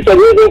anymore. And these are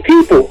living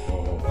people.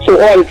 So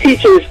are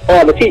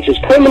the teachers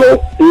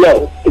criminal?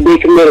 No. Did they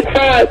commit a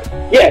crime?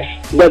 Yes.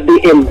 But the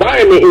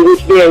environment in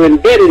which they are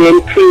embedded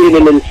in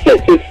created an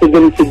incentive for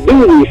them to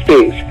do these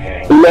things.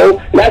 They're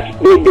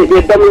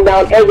dumbing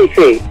down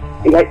everything.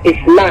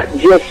 It's not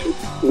just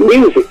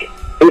music.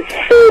 It's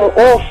film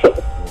also.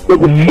 At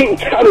the same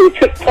time, they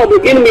took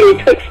Public Enemy,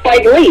 they took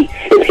Spike Lee.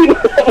 And people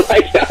are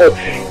like,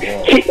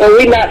 are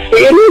we not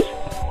saying this?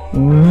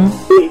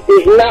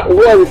 It's not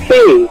one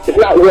thing. It's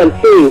not one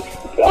thing.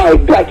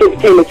 Black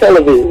Entertainment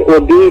Television,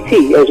 or BET,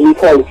 as we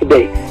call it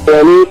today. You know what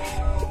I mean?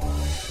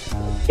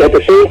 At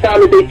the same time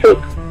that they took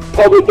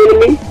Public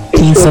Enemy,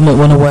 Teen Summit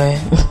went away.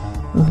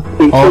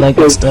 All that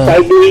good stuff.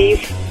 Spike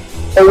Lee's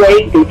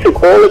away. They took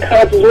all the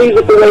conscious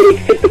music away.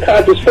 They took the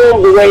conscious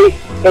films away,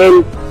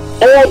 and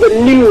all the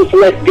news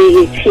left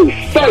BET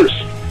first.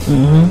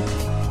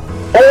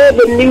 All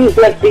the news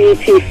left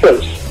BET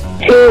first.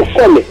 Teen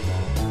Summit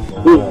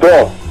was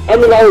brought. I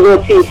was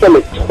on Teen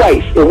Summit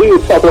twice, and we were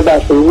talking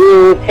about some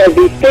real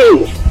heavy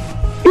things.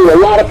 There were a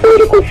lot of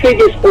political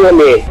figures on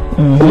there.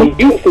 The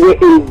youth were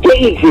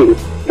engaging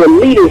the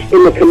leaders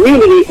in the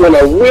community on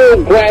a real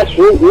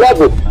grassroots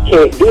level.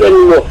 Can't do that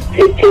anymore.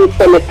 Take Teen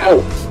Summit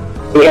out.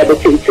 They had to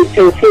take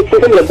Teen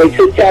Summit up. They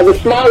took Travis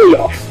Smiley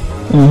off.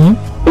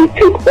 They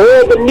took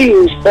all the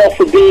news off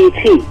of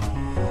BET.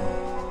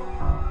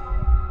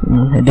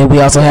 And then we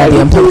also had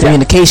the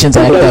Communications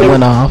Act that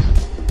went off.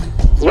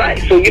 Right,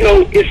 so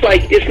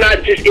it's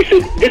not just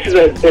this is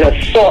an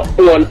assault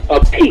on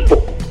a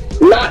people,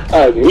 not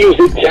a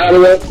music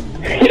genre.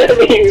 You know what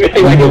I mean?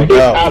 Like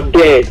hip-hop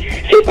dead.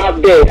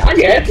 Hip-hop dead. I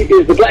can ask you,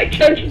 is the black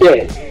church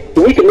dead?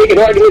 We can make an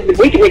argument that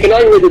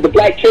the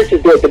black church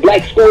is dead, the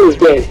black school is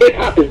dead,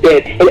 hip-hop is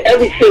dead, and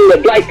everything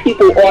that black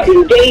people are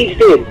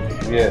engaged in.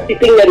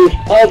 Everything that is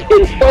of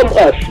and from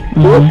us,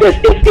 it says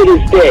if it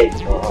is dead.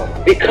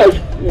 Because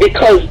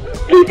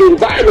the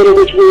environment in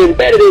which we're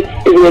embedded in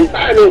is an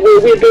environment where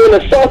we're being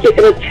assaulted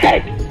and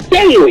attacked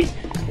daily.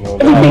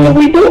 Everything that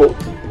we do.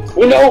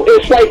 You know,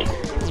 it's like,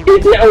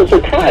 now it's a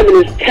crime and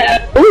it's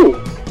taboo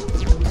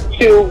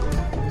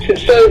to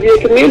serve your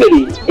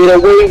community in a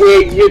way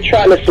where you're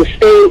trying to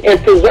sustain and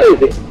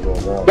preserve it.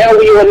 Now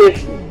we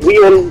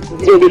on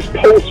this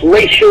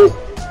post-racial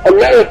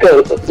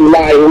America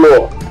lying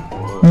law.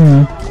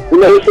 You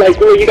know, it's like,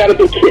 you gotta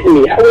be kidding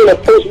me. How in a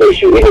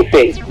post-racial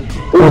anything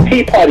when the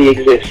Tea Party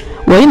exists?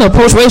 Well, you know,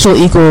 post-racial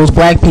equals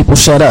black people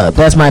shut up.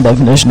 That's my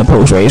definition of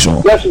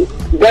post-racial. That's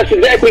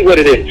exactly what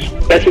it is.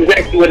 That's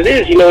exactly what it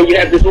is. You know, you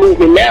have this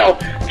movement now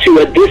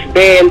to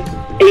disband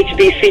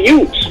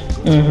HBCUs.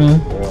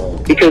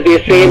 Because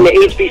they're saying the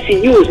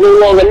HBCU is no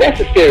longer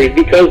necessary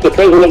because the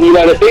President of the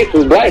United States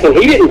was black and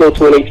he didn't go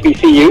to an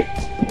HBCU.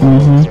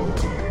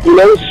 You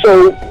know,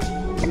 so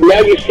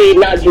now you see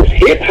not just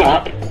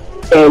hip-hop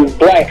and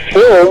black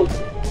film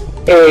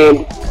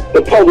and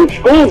the public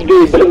schools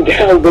being dumbed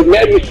down, but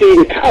now you see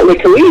the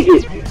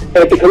collegiate.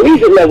 At the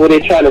collegiate level,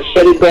 they're trying to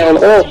shut it down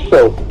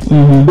also.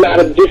 It's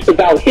not just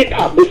about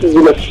hip-hop. This is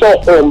an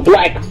assault on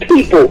black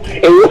people.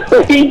 And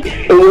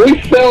when we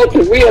fail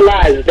to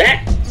realize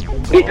that,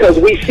 because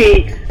we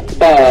see 50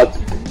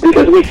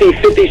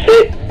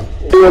 Cent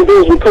doing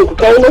deals with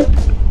Coca-Cola,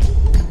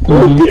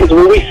 because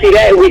when we see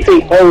that, we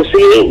think, oh,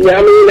 see, you know what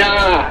I mean?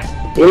 Nah.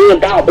 It ain't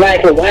about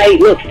black and white.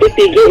 Look, 50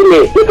 getting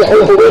it. Look at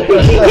Oprah Winfrey,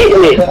 she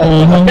getting it.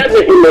 Never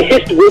in the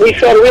history, we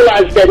fail to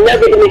realize that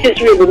never in the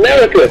history of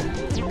America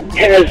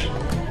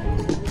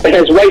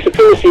has white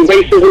supremacy,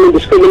 racism, and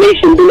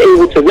discrimination been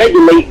able to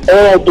regulate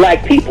all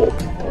black people.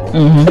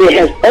 And it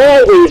has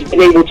always been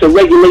able to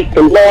regulate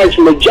the large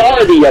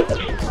majority of us.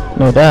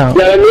 No doubt.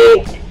 You know what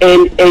I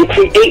mean? And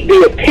create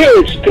the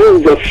appearance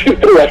through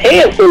a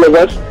handful of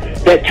us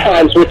that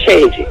times were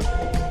changing.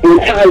 And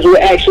times were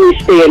actually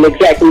staying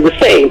exactly the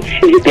same.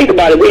 If you think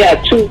about it, we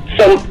have 2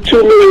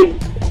 million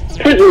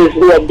prisoners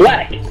who are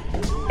black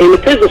in the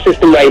prison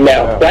system right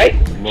now, right?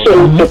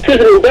 So the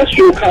prison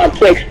industrial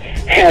complex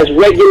has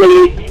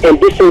regulated and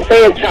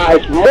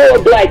disenfranchised more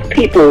black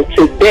people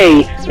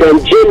today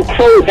than Jim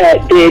Crow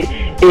did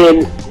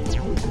in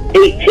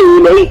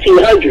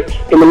 1800s,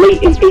 in the late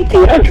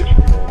 1800s,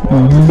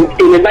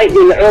 in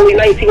the early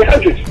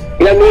 1900s.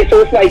 You know what I mean? So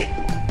it's like,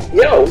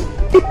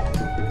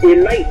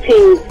 in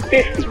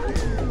 1950,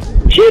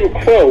 Jim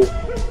Crow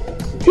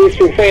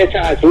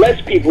disenfranchised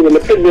less people in the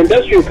prison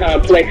industrial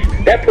complex.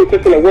 That puts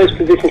us in a worse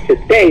position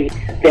today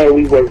than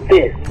we were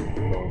then.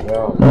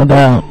 No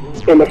doubt.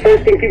 And the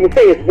first thing people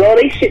say is, well,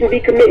 they shouldn't be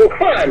committing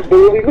crimes. But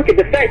when we look at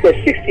the fact that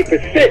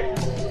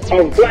 60%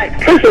 of black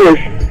prisoners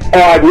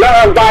are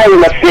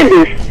non-violent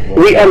offenders,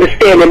 we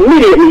understand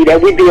immediately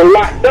that we're being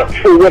locked up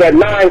for what are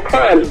 9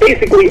 crimes,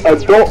 basically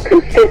adult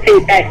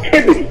consenting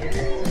activity.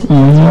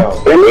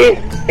 I mean,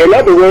 in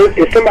other words,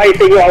 if somebody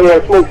say, I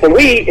want to smoke some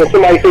weed, and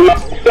somebody say, I'll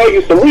sell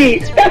you some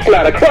weed, that's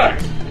not a crime.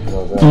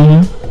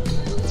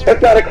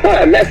 That's not a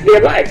crime. That's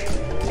their life.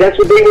 That's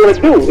what they want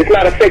to do. It's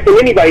not affecting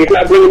anybody. It's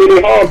not bringing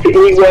any harm to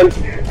anyone's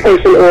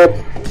person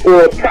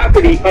or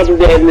property other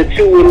than the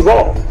 2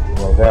 involved.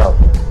 You know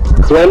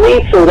what I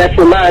mean? So that's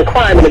a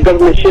non-crime, and the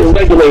government shouldn't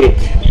regulate it.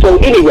 So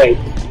anyway,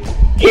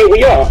 here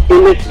we are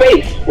in this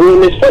space. We're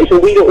in this place,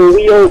 and we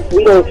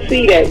don't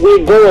see that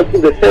we're going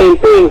through the same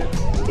thing.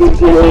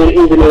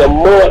 Even in a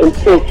more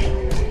intense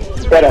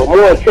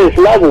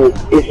level.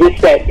 It's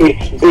just that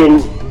it's been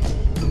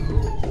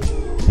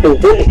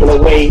presented in a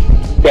way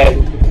that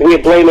we're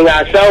blaming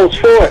ourselves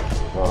for it.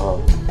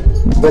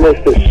 When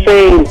it's the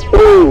same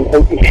thing,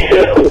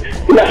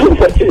 not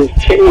much has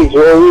changed.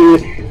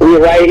 We're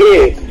right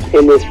here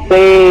in the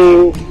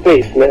same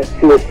space, man,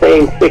 in the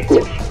same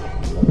sickness.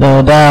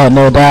 No doubt,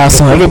 no doubt.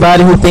 So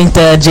everybody who thinks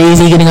that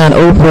Jay-Z getting on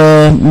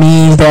Oprah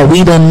means that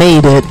we done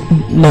made it,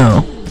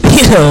 no.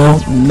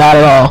 Not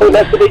at all.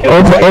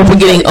 Oprah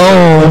getting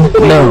owned.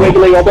 No.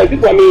 Regulate all black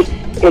people. I mean,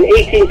 in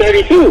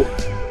 1832.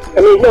 I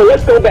mean, no.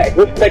 Let's go back.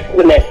 Let's back to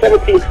that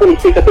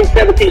 1726. I think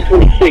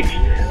 1726.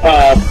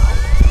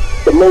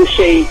 The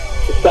Moshe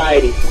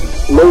Society.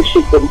 It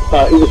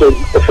was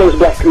the first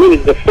black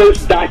community, the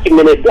first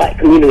documented black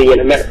community in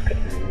America.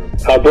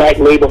 Black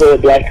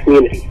neighborhood, black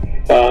community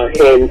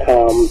in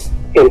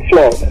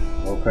Florida.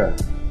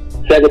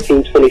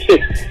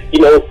 1726.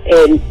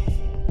 And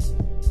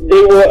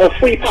they were a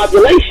free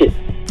population.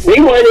 They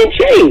weren't in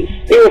chains.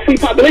 They were a free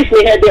population.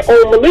 They had their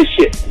own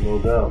militia. No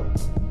doubt.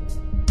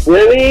 You know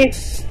what I mean?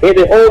 They had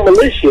their own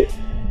militia.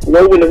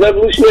 When the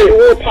Revolutionary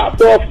War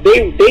popped off,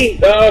 they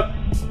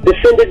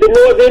defended the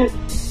northern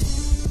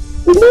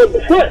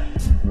front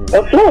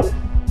of Florida.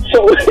 So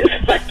it's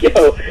like,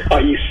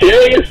 are you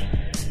serious?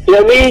 You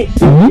know what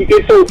I mean?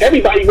 So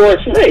everybody were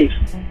slaves.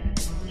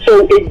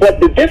 But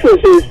the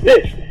difference is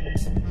this: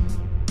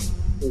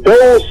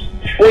 those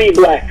free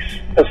blacks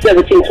of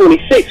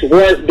 1726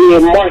 weren't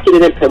being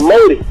marketed and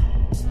promoted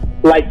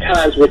like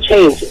times were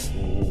changing.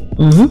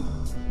 You know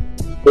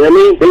what I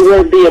mean? They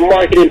weren't being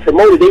marketed and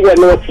promoted. They weren't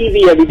on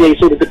TV every day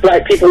so that the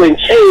black people in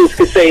chains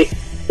could say,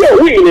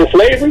 we ain't in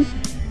slavery.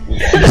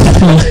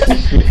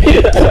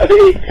 You know what I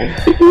mean?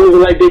 It was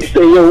like they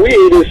say, yo, we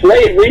ain't in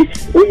slavery.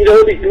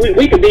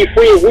 We could be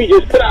free if we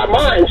just put our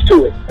minds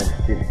to it.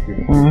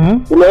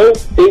 You know,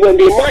 they wouldn't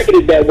be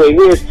marketed that way.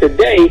 Whereas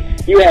today,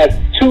 you have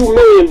 2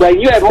 million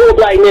you have more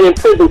black men in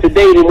prison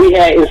today than we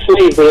had in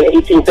slavery in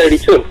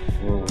 1832.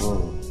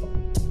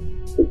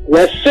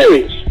 That's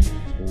serious.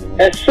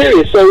 That's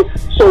serious. So,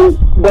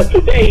 but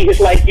today it's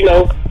like, you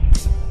know,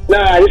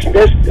 nah,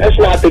 that's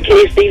not the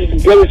case.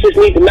 These brothers just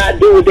need to not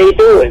do what they're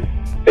doing.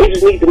 They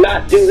just need to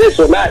not do this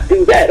or not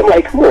do that. I'm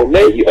like, come on,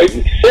 man, are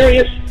you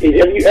serious? Have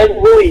you ever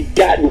really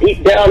gotten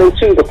deep down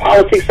into the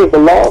politics of the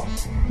law?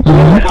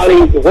 How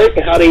they work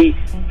and how they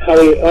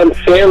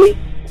unfairly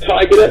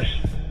target us?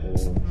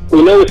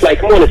 You know, it's like,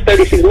 come on, there's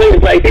 36 million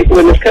black people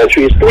in this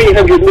country. It's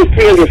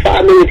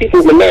 305 million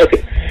people in America.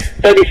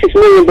 36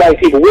 million black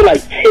people. We're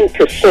like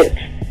 10%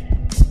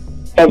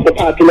 of the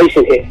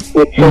population here.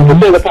 We're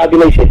 10% of the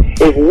population.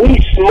 If we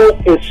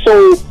smoked and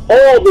sold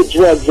all the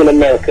drugs in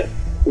America,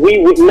 we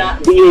would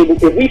not be able,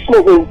 if we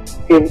smoked,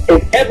 if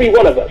every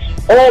one of us,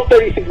 all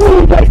 36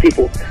 million black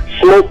people,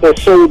 smoked or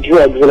sold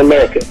drugs in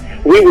America,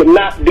 we would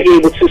not be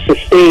able to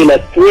sustain a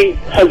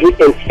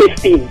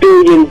 $350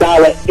 billion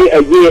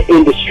a year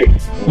industry.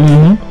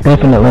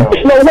 Definitely.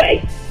 There's no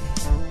way.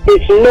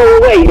 It's no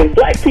way. If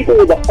black people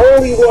were the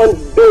only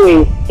ones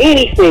doing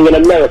anything in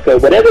America,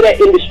 whatever that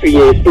industry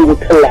is, it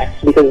would collapse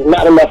because there's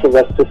not enough of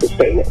us to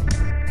sustain it.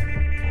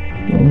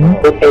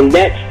 And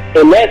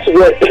that's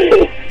what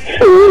we're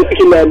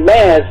looking at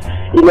mass.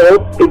 You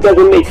know, it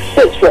doesn't make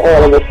sense for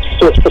all of us,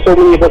 for so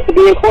many of us to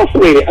be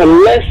incarcerated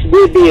unless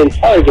we're being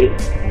targeted.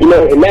 You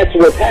know, and that's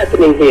what's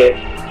happening here.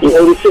 You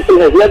know, the system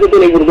has never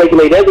been able to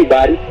regulate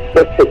everybody,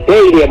 but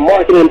today they're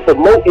marketing and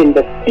promoting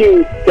the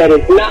few that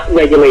is not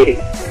regulating.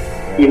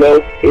 You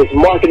know, it's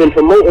marketing and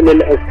promoting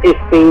them as if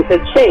things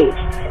have changed.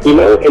 You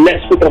know, and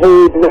that's what the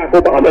whole Barack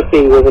Obama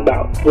thing was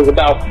about. It was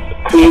about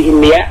creating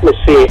the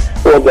atmosphere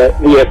or the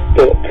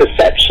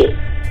perception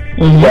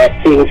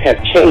that things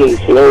have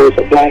changed. You know, it's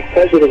a black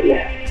president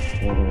now.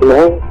 You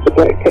know, it's a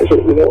black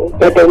president. You know,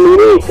 that doesn't mean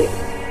anything.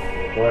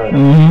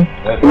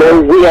 You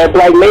know, we had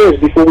black mayors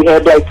before we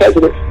had black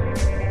presidents.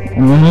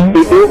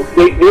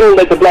 They don't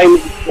let the black.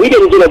 We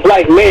didn't get a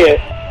black mayor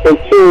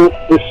until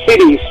the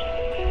city's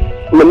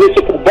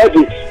municipal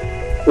budgets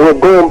were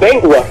going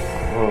bankrupt.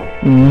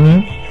 You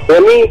know what I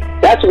mean?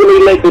 That's when they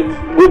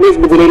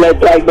let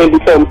black men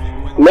become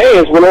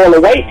mayors, when all the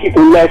white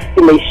people left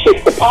and they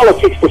shift the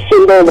politics to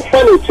send all the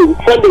funding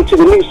to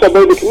the new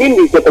suburban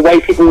communities that the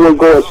white people were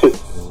going to.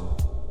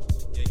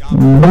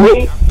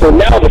 So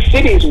now the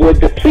cities were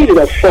depleted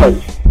of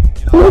funds.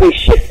 You know, they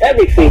shift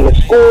everything, the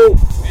school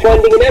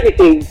funding and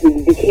everything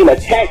became a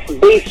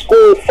tax-based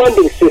school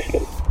funding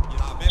system.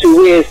 To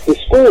where the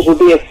schools were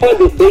being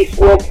funded based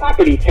on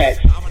property tax.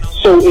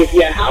 So if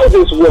your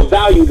houses were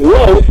valued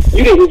low,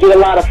 you didn't get a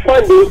lot of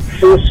funding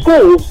for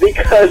schools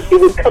because it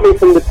was coming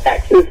from the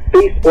taxes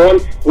based on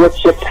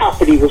what your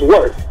property was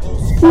worth.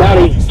 Now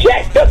they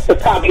jacked up the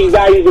property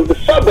values of the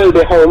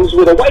suburban homes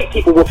where the white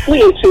people were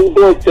fleeing to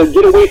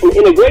get away from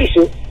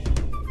integration.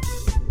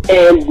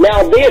 And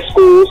now their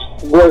schools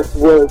were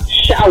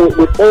showered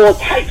with all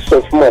types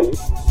of money.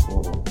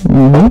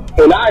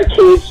 And our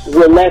kids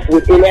were left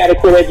with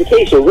inadequate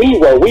education.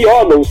 We are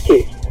those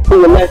kids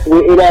who were left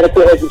with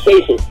inadequate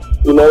education.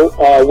 You know,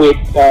 with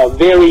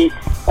very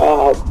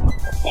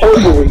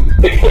hopefully,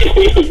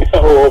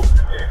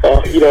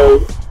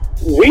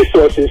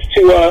 resources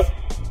to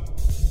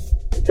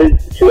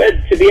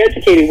be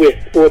educated with,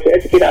 or to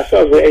educate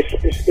ourselves.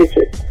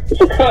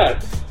 It's a crime.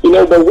 You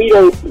know, but we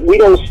don't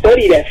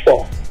study that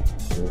far.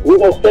 We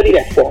don't study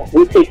that far.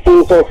 We take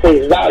things on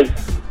face value.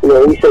 You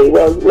know, we say,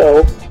 well,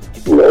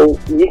 you know,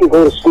 you can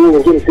go to school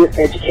and get a good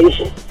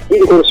education.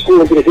 You can go to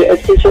school and get a good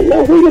education.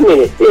 No, wait a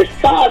minute. There's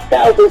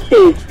 5,000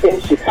 kids in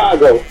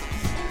Chicago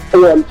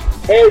on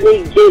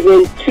every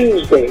given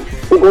Tuesday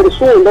who go to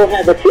school and don't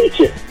have a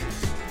teacher.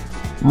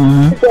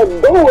 So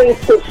going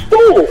to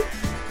school.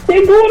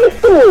 They're going to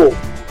school,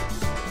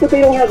 but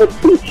they don't have a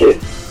teacher.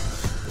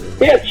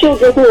 There are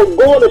children who are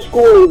going to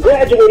school and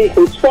graduating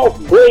from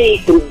 12th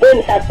grade and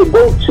then have to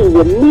go to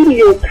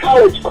remedial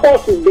college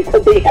courses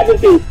because they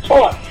haven't been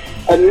taught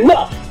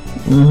enough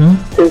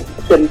to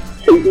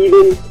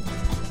even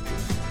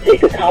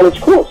take a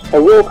college course, a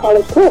real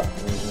college course.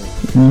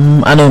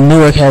 I know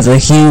Newark has a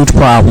huge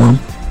problem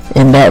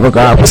in that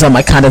regard with something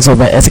like conduct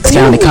over at Essex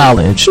County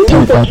College. Tell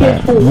me about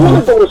that. Who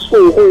want to go to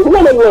school, who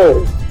want to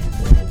learn.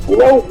 You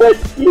know, but,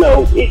 you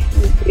know, the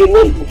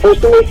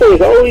first thing they say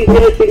is, oh, these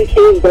inner city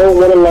kids don't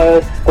want to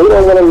learn. They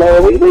don't want to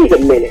learn. Wait a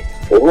minute.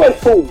 The ones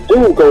who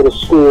do go to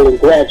school and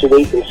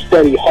graduate and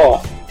study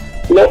hard,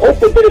 you know,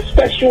 Oprah did a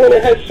special on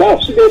it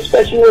herself. She did a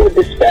special on the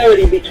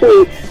disparity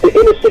between the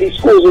inner city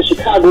schools in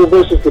Chicago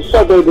versus the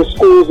suburban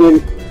schools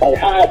in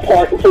Hyde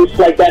Park and places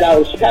like that out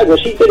in Chicago.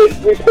 She did a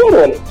report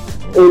on it.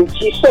 And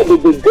she said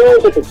that the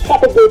girls at the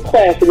top of their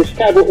class in the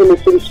Chicago inner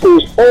city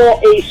schools,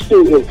 all A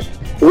students,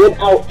 went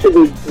out to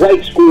the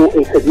white school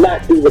and could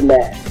not do the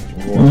math.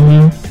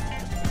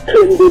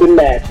 Couldn't do the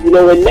math. You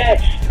know, and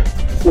that's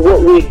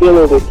what we're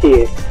dealing with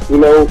here. You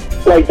know,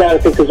 like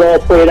Jonathan Cazal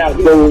pointed out,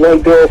 you know,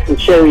 one girl from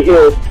Cherry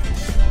Hill,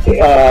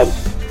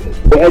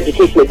 the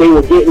education that they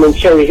were getting in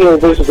Cherry Hill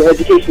versus the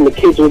education the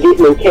kids were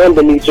getting in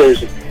Camden, New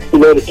Jersey. You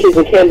know, the kids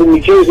in Camden,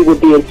 New Jersey were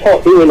being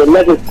taught, they were in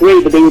 11th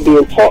grade, but they were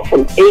being taught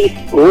from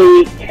 8th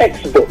grade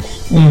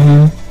textbooks.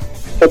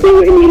 But they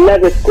were in the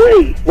 11th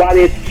grade, while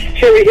their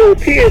Cherry Hill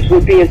peers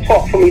were being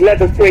taught from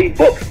 11th grade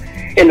books.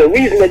 And the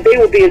reason that they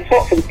were being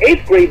taught from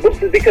 8th grade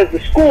books is because the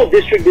school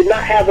district did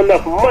not have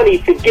enough money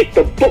to get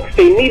the books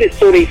they needed,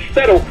 so they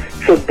settled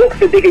for books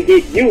that they could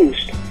get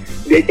used.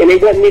 And they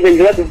wasn't even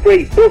 11th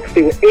grade books,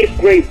 they were 8th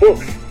grade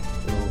books.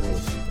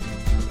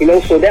 You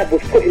know, so that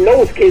was putting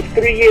those kids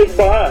 3 years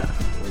behind.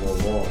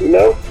 You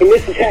know, and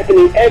this is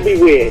happening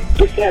everywhere.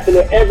 This is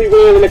happening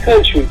everywhere in the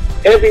country.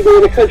 Everywhere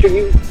in the country,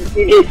 you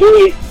get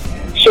read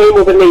Shame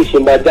of a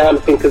Nation by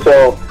Jonathan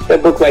Cazal.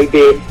 That book right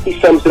there, he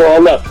sums it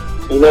all up.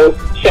 You know,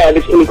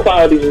 Savage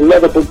Inequalities is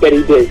another book that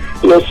he did.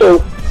 You know,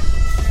 so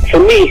for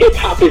me, hip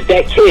hop is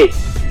that kid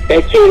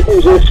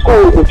who's in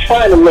school and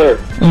trying to learn,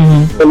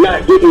 but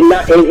not giving,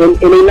 and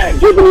they're not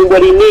giving him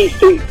what he needs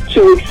to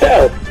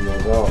excel.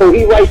 So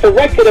he writes a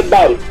record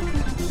about it.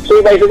 So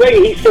he writes a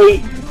record.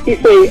 He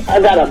say,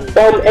 I got a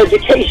bum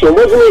education.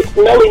 Wasn't it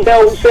Melly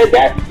Bell who said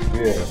that?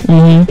 In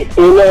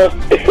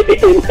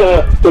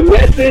the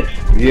Message?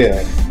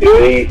 Yeah.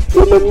 In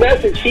the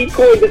Message, he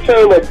coined the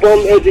term of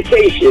bum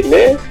education,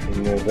 man.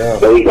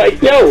 So he's like,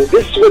 yo,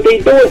 this is what they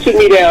doing to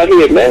me down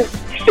here, man.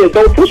 He said,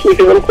 don't push me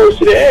because I'm close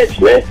to the edge,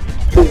 man.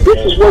 Because this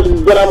is what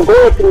I'm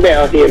going through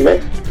down here,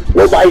 man.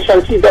 Nobody's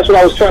trying to teach. That's what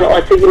I was trying to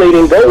articulate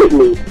and go with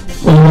me.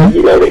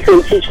 You know, they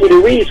couldn't teach me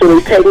to read, so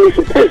they pegged me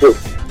for prison.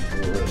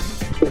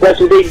 That's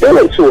what they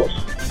doing to us.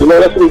 You know,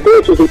 that's what they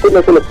doing to us. They putting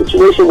us in a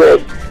situation where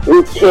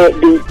we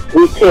can't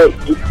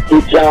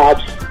get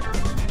jobs,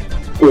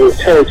 we'll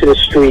turn to the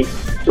street,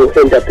 we'll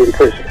end up in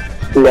prison.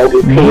 You know,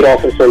 get paid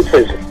off us in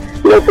prison.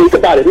 You know, think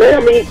about it, man. I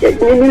mean, in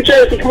New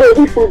Jersey, come on,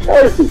 we from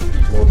Jersey.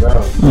 No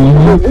doubt.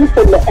 We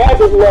from the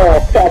Abbott Law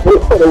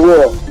capital of the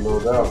world. No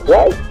doubt.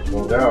 Right?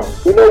 No doubt.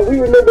 You know,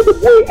 we remember the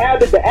boy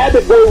Abbott. The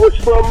Abbott boy was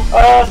from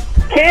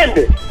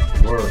Camden.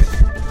 Word.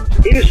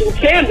 He was from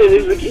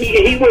Camden.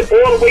 He went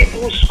all the way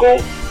through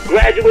school,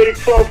 graduated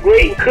 12th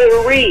grade, and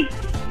couldn't read.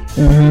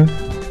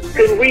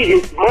 Couldn't read.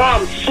 His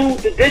mom sued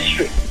the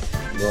district,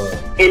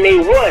 and they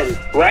won,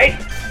 right?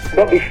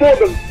 But before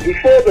the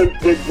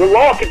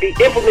law could be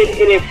implemented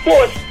and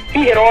enforced,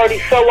 he had already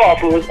fell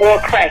off and was on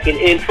crack and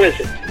in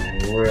prison.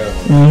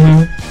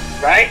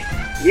 Right?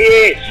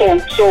 Yeah. So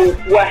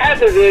what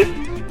happens is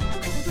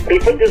they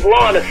put this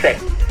law in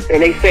effect,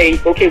 and they say,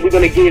 okay, we're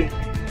going to give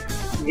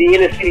the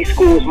inner city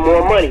schools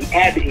more money.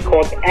 Abbott, he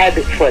called it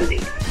Abbott funding.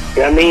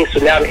 You know what I mean? So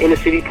now the inner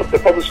city, the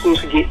public schools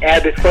could get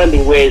Abbott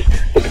funding, whereas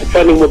the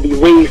funding will be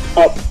raised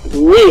up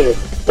near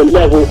the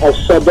level of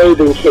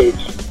suburban kids,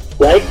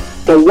 right?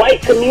 The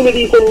white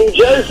communities in New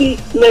Jersey,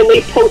 man,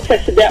 they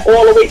protested that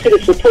all the way to the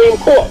Supreme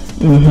Court.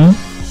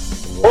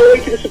 All the way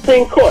to the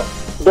Supreme Court.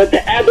 But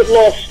the Abbott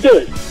law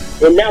stood.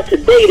 And now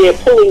today they're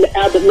pulling the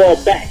Abbott law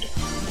back.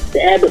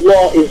 The Abbott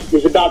law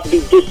is about to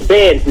be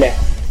disbanded now.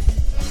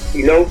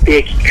 You know,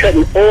 they're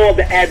cutting all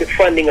the Abbott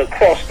funding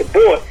across the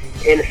board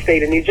in the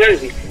state of New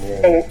Jersey.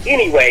 So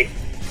anyway,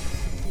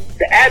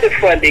 the Abbott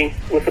funding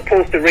was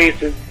supposed to raise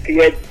the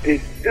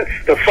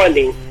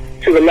funding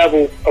to the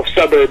level of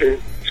suburban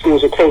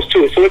schools or close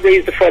to it. So it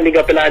raised the funding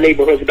up in our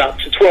neighborhoods about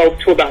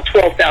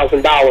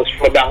 $12,000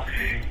 from about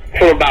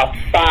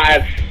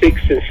 $5,000,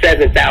 $6,000, and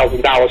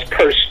 $7,000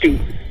 per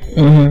student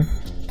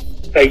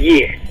a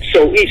year.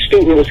 So each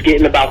student was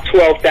getting about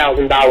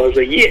 $12,000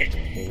 a year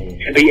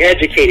to be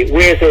educated.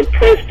 Whereas in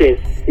Princeton,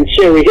 in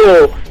Cherry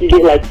Hill, you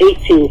get like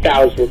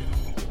 $18,000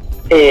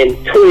 and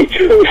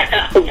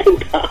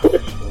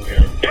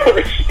 $22,000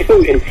 per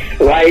student,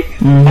 right?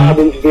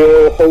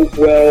 Robbinsville,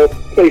 Hopewell,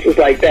 places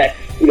like that.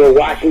 You know,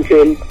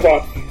 Washington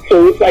Park.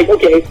 So it's like,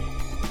 okay,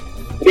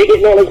 they're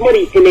getting all this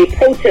money and they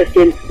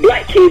protesting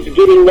black kids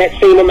getting that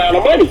same amount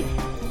of money.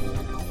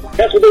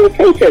 That's what they were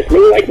protesting. They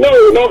were like, no.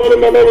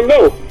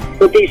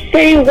 But these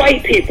same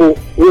white people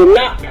will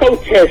not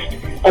protest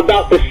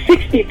about the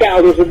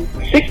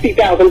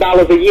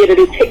 $60,000 a year that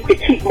it takes to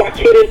keep my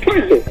kid in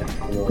prison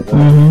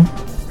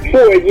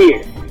for a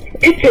year.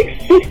 It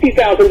takes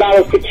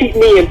 $60,000 to keep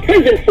me in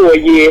prison for a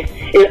year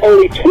and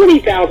only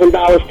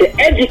 $20,000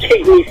 to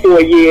educate me for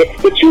a year,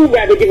 but you'd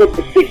rather give up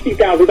the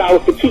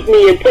 $60,000 to keep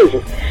me in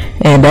prison.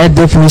 And that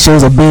definitely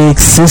shows a big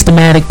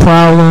systematic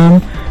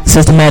problem,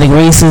 systematic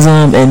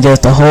racism, and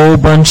just a whole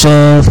bunch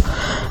of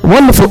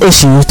wonderful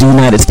issues the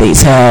United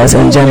States has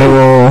in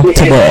general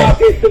today.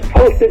 It's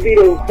supposed to be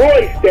the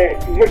voice that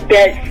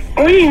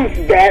screams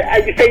that.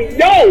 I just say,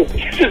 no,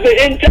 this is an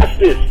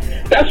injustice.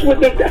 That's what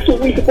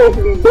we supposed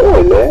to be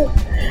doing, man.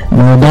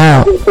 No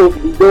doubt. We're supposed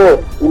to be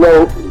doing, you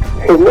know,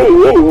 for me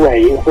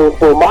anyway,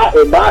 for my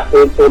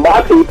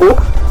people.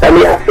 I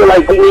mean, I feel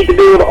like we need to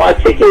be able to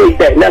articulate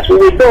that, and that's what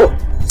we're doing.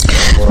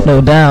 No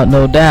doubt,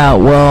 no doubt.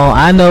 Well,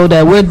 I know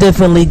that we're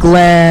definitely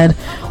glad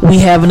we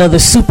have another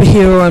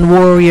superhero and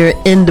warrior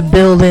in the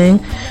building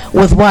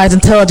with Wise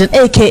Intelligent,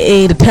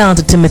 a.k.a. the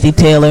talented Timothy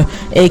Taylor,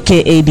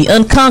 a.k.a. the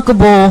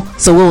unconquerable,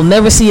 so we'll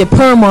never see a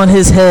perm on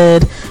his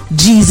head,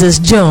 Jesus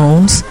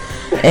Jones.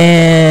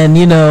 And,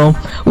 you know,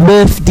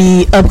 with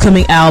the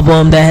upcoming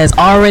album that has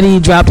already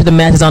dropped to the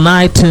masses on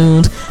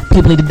iTunes,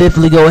 people need to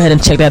definitely go ahead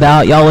and check that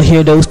out. Y'all will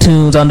hear those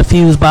tunes on the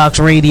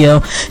FuseBox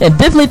Radio. And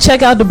definitely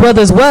check out the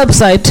brother's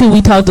website, too.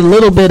 We talked a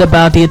little bit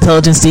about the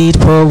Intelligent Seeds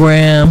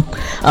program,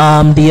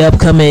 the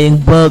upcoming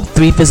book,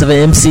 3/5 of an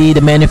MC, the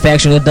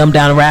manufacturing of Dumbed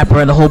Down Rapper,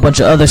 and a whole bunch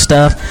of other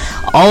stuff.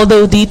 All of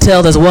those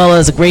details, as well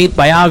as a great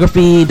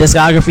biography,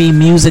 discography,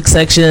 music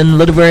section,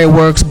 literary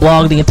works,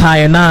 blog, the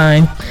entire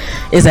nine,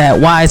 is at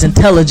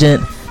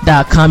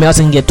wiseintelligent.com. You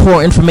also can get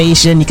tour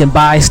information. You can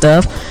buy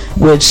stuff,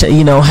 which,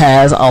 you know,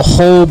 has a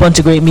whole bunch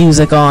of great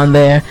music on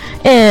there.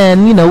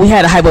 And, you know, we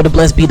had a Hype of the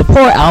Blessed Be the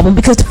Poor album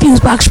because the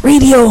FuseBox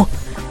Radio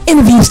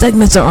interview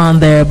segments are on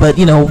there, but,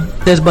 you know,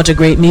 there's a bunch of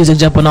great music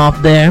jumping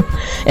off there.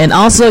 And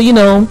also, you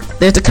know,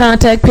 there's the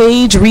contact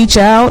page. Reach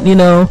out. You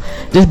know,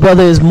 this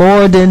brother is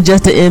more than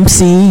just an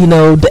MC. You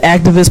know, the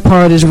activist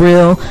part is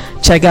real.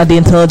 Check out the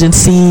Intelligent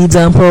Seeds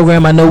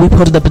program. I know we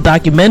put up a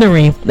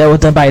documentary that was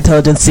done by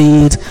Intelligent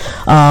Seeds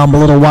a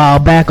little while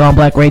back on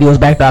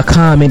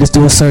blackradiosback.com, and just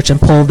do a search and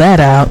pull that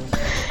out.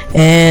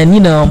 And, you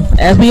know,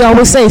 as we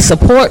always say,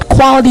 support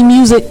quality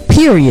music,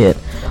 period.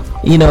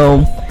 You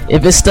know,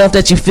 if it's stuff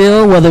that you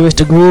feel, whether it's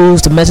the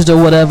grooves, the message, or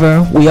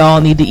whatever, we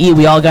all need to eat.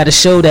 We all got to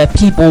show that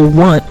people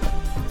want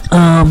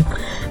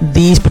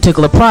these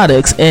particular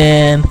products.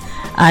 And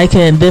I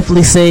can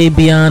definitely say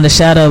beyond a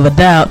shadow of a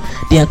doubt,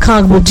 the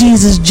Unconquerable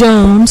Jesus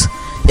Jones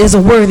is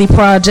a worthy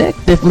project.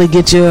 Definitely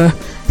get your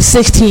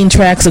 16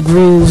 tracks of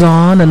grooves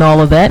on and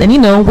all of that. And, you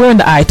know, we're in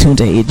the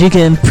iTunes age. You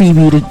can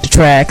preview the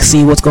track,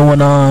 see what's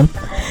going on,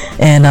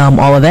 and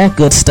all of that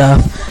good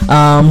stuff.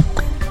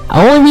 The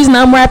only reason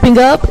I'm wrapping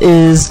up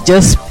is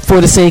just for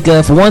the sake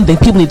of, for one thing,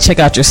 people need to check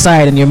out your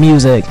site and your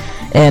music.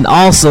 And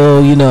also,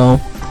 you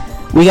know,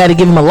 we got to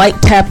give him a light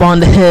tap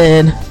on the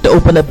head to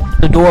open up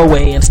the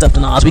doorway and stuff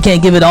to us. We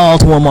can't give it all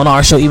to him on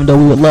our show, even though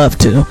we would love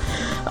to.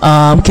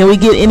 Can we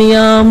get any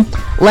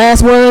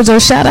last words or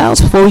shout outs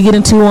before we get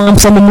into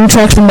some of the new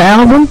tracks from the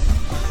album?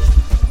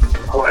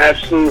 Oh,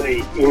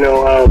 absolutely. You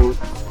know,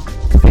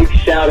 big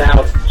shout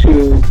out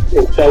to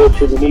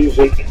Intelligent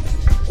Music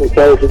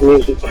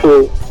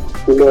crew.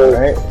 You know,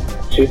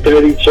 to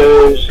Dirty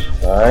Jones.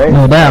 Alright.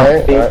 No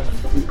doubt.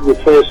 Your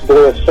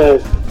firstborn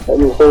son. Let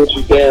me hold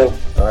you down.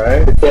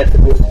 Alright.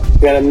 Definitely.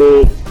 You know what I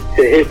mean?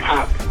 To hip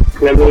hop.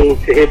 You know what I mean?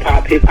 To hip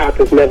hop. Hip hop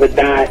has never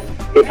died.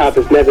 Hip hop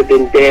has never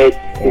been dead.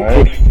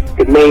 It's just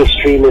the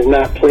mainstream is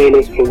not playing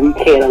it, and we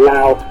can't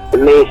allow the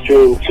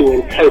mainstream to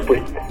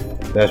interpret.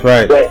 That's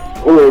right.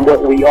 Who and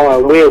what we are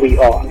and where we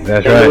are.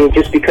 That's right. right. I mean,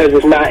 just because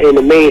it's not in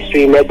the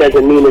mainstream, that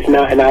doesn't mean it's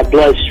not in our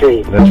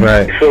bloodstream. That's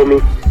right. You feel me?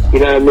 You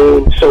know what I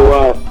mean?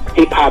 So,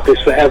 hip-hop is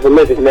forever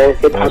living, man.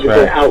 Hip-hop is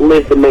going to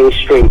outlive the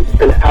mainstream. It's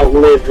going to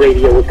outlive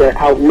radio. It's going to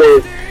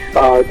outlive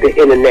the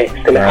internet.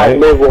 It's going to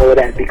outlive all of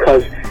that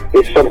because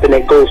it's something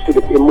that goes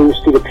through it moves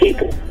through the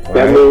people. You know what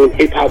I mean?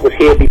 Hip-hop was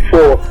here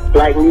before.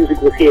 Black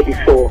music was here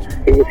before.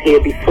 It was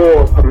here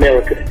before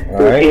America. It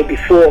was here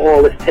before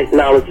all this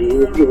technology.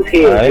 It was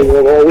here. It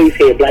was always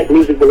here. Black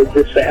music will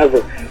exist forever.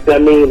 You know what I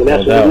mean? And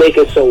that's what we're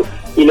making. So,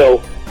 you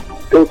know,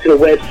 go to the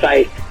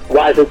website,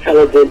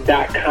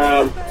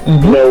 wiseintelligent.com,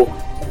 you know,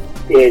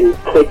 and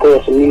click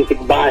on some music,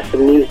 buy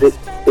some music,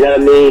 you know what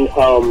I mean?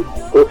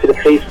 Go to the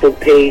Facebook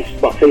page.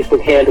 My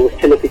Facebook handle is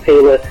Timothy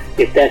Taylor.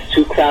 If that's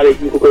too crowded,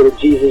 you can go to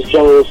Jesus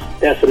Jones.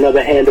 That's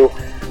another handle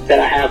that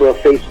I have on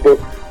Facebook.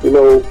 You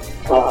know,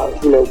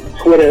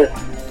 Twitter,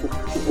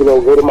 you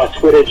know, go to my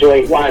Twitter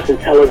joint, Wise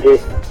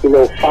Intelligent, you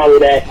know, follow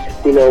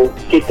that, you know,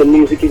 get the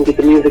music. You can get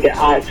the music at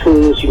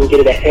iTunes, you can get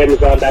it at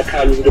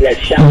Amazon.com, you can get it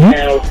at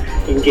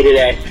Shoutdown, you can get it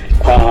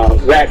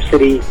at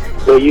Rhapsody,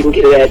 or you can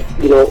get it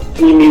at, you know,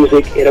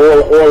 eMusic and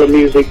all the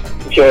music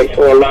joints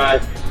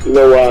online. You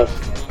know,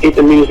 get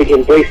the music,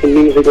 embrace the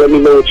music, let me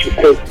know what you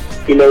think,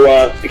 you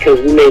know, because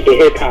we make it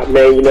hip-hop,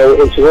 man, you know,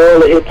 and to all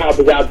the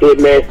hip-hoppers out there,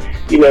 man,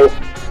 you know,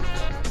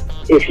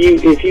 if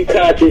you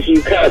conscious,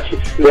 you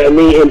conscious, you know what I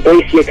mean?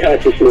 Embrace your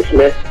consciousness,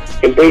 man.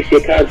 Embrace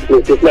your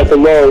consciousness. There's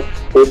nothing wrong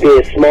with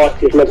being smart.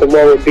 There's nothing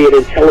wrong with being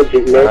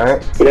intelligent,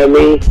 man. You know what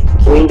I mean?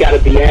 We ain't gotta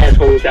be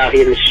assholes out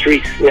here in the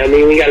streets. You know what I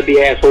mean? We gotta be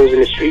assholes in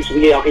the streets.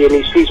 We out here in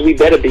these streets, we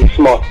better be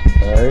smart.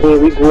 I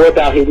mean, we grew up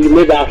out here, we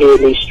live out here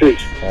in these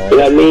streets. You know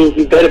what I mean?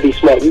 You better be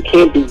smart. You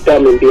can't be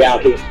dumb and be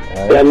out here. You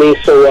know what I mean?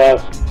 So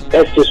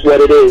that's just what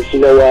it is.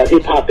 You know,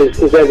 hip-hop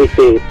is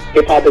everything.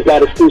 Hip-hop is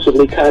not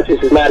exclusively conscious.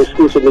 It's not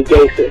exclusively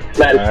gangster. It's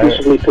not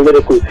exclusively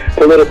political.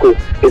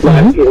 It's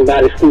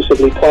not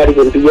exclusively party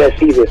and BS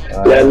either. You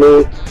know what I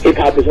mean?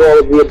 Hip-hop is all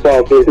of the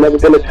above. There's never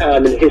been a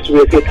time in the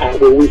history of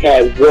hip-hop where we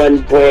had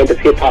one brand of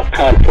hip-hop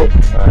content.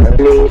 I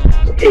mean,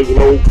 and, you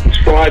know, as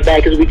far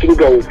back as we can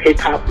go,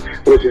 hip-hop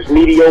was as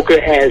mediocre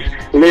as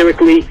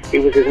lyrically. It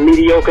was as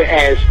mediocre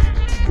as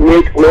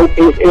Nick wrote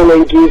his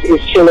illin' gives is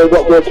chillin',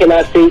 what more can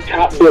I say,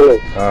 top billing.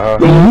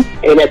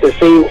 And at the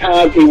same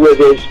time, it was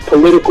as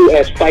political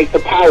as Fight the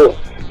Power.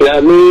 You know what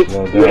I mean?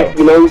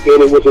 You know,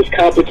 and it was as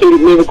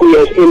complicated lyrically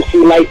as MC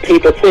Light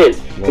Paper Thin.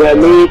 You know what I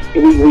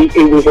mean?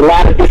 It was a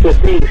lot of different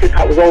things.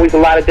 Hip-hop was always a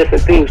lot of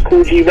different things.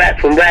 Cool G rap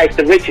from rags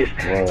to riches.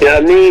 You know what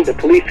I mean? The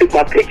police took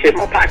my picture.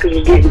 My pockets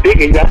was getting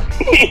bigger, you know?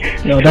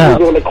 No doubt. I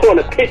was on the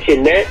corner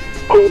pitching, man.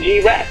 Cool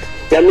G rap.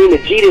 You know what I mean?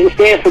 The G didn't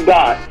stand for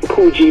God. The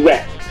Cool G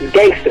rap. It's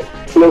gangster.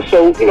 You know,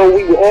 so, you know,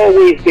 we were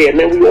always there,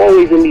 man. We were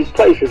always in these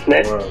places,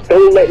 man.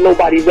 Don't let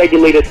nobody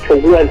regulate us to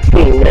one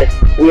thing, man.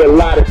 We're a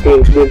lot of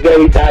things. We're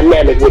very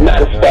dynamic. We're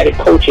not a static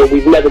culture.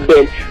 We've never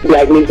been,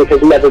 black music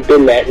has never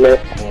been that, man.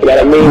 You know what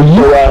I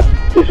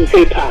mean? So, this is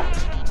hip-hop.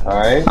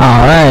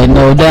 Alright,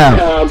 no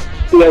doubt.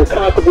 The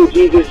Unconquerable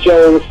Jesus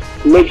Jones.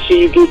 Make sure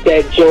you get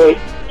that joint.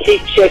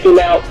 Keep checking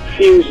out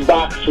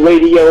FuseBox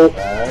Radio.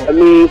 I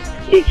mean,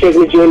 keep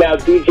checking the joint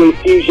out. DJ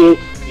Fusion,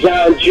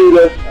 John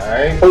Judah,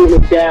 hold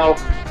it down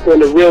on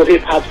the real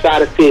hip-hop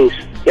side of things.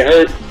 You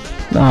heard?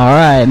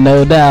 Alright,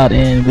 no doubt.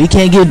 And we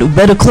can't get a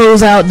better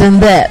closeout than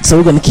that. So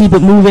we're going to keep it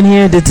moving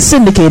here. This is the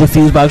syndicated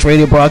FuseBox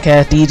Radio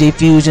broadcast. DJ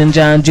Fusion,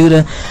 John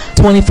Judah,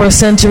 21st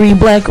Century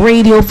Black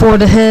Radio for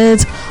the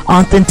heads.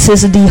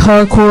 Authenticity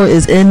Hardcore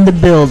is in the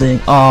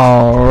building.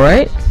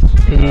 Alright.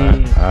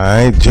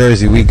 Alright,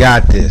 Jersey, we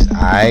got this.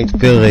 Alright,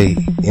 Philly,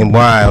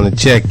 NY on the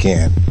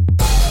check-in.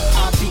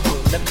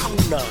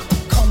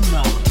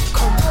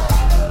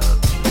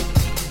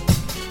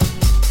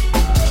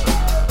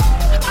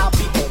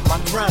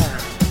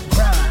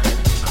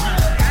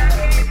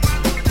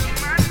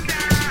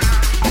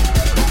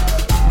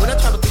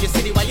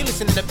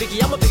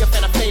 Biggie, I'm a bigger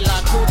fan of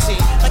Fela Kuti.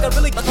 Like I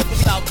really got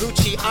something about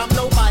Gucci. I'm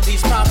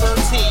nobody's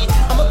property.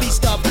 I'm a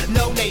beast of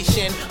no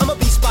nation. I'm a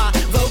beast by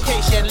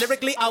vocation.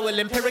 Lyrically, I will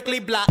empirically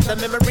blot the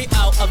memory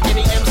out of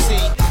any MC.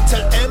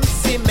 Till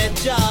MC me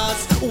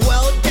just,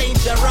 well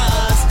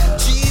dangerous.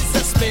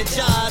 Jesus me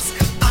just,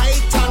 I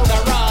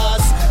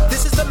tangaras.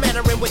 This is the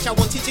manner in which I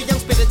will teach a young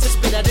spitter to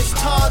spit at his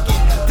target.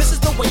 This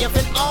is the way of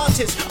an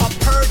artist, a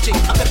purging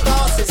of the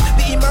causes,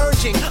 the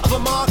emerging of a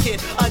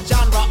market, a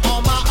genre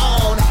on my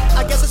own.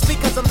 I guess it's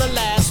because I'm the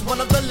last,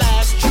 one of the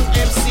last true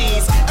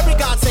MCs. Every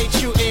god say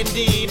true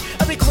indeed.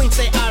 Every queen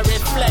say I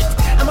reflect.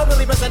 Am I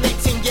really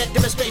resonating yet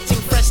demonstrating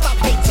fresh? Stop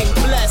hating,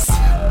 bless,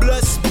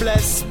 bless,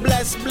 bless,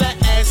 bless,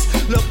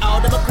 bless. Look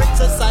out, I'ma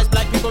criticize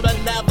black people but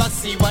never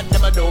see what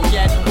never know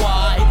yet.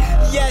 Why?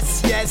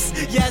 Yes, yes,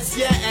 yes,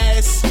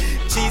 yes.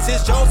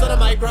 Jesus Jones on the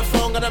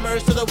microphone, gonna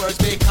merge to the words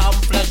become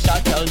flesh.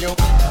 I tell you,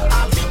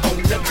 I'll be on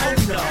the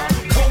corner,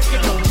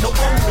 coking on the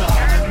owner.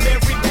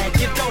 Mary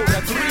Magdalena,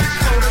 3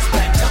 quarters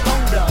back to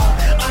owner.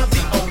 I'll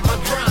be on my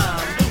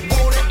grind,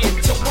 water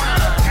into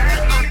wine.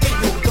 I can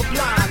heal the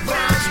blind,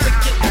 rhymes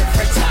wicked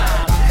every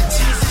time.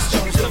 Jesus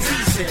Jones the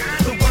reason,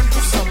 the one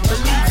who some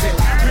believe in.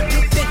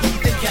 Rebuke the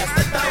heathen, cast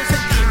 1,000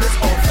 demons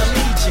off the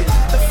legion.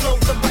 The flow,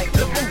 the mic,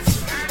 the roof.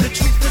 The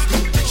truth is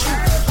the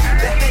truth.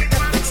 The head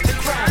that fits the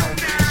crown.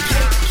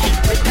 Can't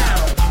keep it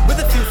down. With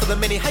a few for the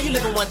many, how you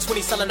living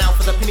 120 selling out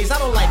for the pennies? I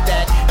don't like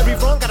that. Every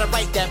wrong gotta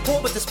right that.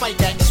 Poor but despite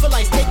that,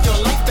 Israelites take your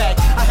life back.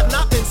 I have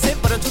not been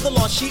sent, but unto the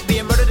lost sheep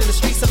being murdered in the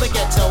streets of the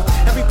ghetto.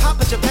 Every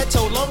Papa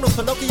Geppetto, long nose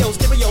Pinocchio,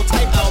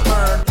 stereotype I'll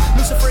burn.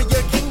 Lucifer,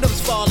 your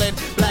kingdom's falling.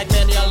 Black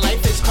man, your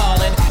life is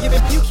calling. Even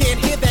if you can't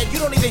hear that, you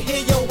don't even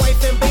hear your wife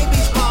and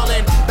babies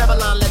calling.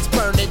 Babylon, let's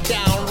burn it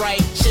down.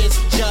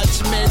 Righteous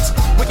judgment,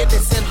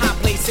 wickedness in high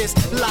places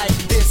like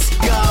this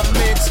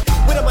government.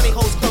 Where the money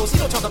holds close, he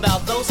don't talk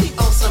about those. He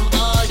owns some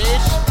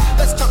artists.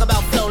 Let's talk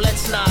about flow,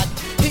 let's not.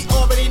 He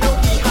already know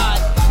he hot.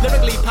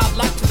 Lyrically pop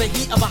locked to the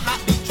heat of a hot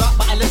beat dropped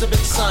by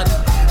Elizabeth's son.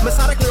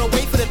 Methodically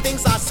away for the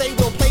things I say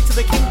will play to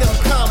the kingdom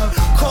come.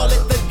 Call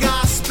it the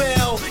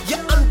gospel.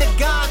 You're under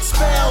God's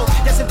spell.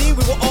 Yes, indeed,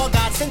 we were all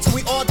God sent till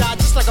we all died.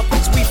 Just like a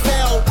prince, we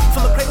fell.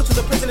 From the cradle to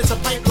the prison, it's a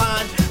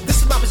pipeline. This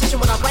is my position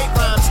when I write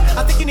rhymes.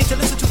 I think you need to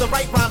listen to the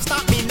right rhymes.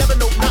 Stop me, never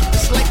know, not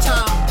this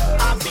lifetime.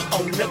 I'll be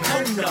on the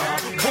corner,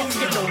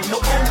 coking on the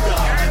owner.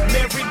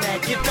 Mary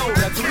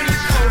Magdalena, 3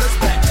 quarters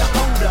back to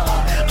owner.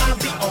 I'll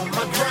be on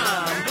my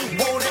grind,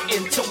 water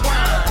into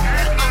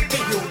wine. I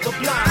can heal the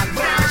blind,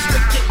 rhymes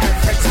wicked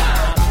every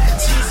time.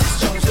 Jesus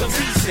Jones the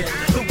reason,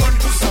 the one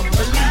who some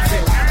believe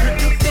in.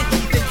 Rebuke the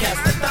heathen,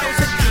 cast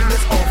 1,000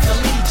 demons off the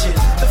legion.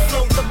 The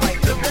flow, the mic,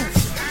 the roof.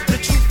 The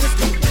truth is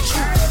the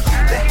truth.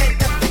 The head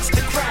that fits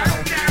the crown.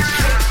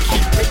 Can't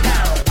keep it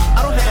down.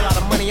 I don't have a lot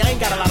of money, I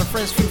ain't got a lot of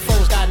friends, few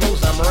foes, God knows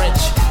I'm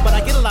rich. But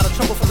I get a lot of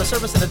trouble from the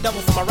servants and the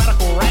devil for my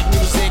radical rap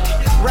music.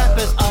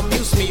 Rappers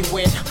amuse me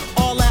with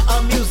all that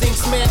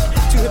amusing's meant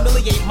to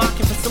humiliate, mock,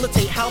 and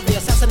facilitate how they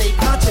assassinate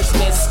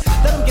consciousness.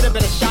 Let them get a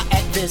better shot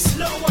at this.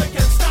 No one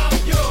can stop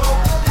you.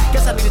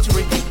 Guess I needed to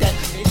repeat that.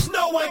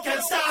 No one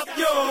can stop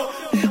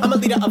you. I'm a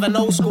leader of an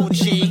old school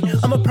G.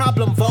 I'm a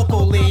problem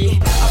vocally.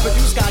 I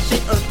produce God,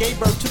 shake earth, gave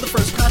birth to the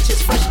first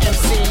conscious fresh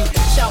MC.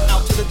 Shout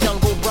out to the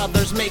Jungle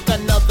Brothers, make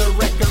another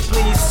record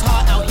please. It's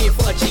hard out here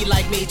for a G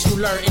like me to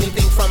learn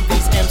anything from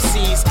these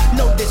MCs.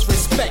 No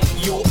disrespect,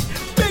 you.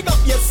 Big up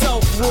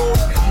yourself, rude.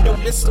 No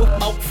Mr.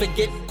 Out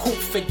forget, cool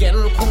again.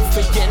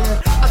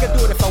 I can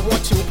do it if I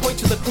want to. Point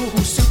to the crew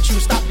who suit you.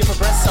 Stop your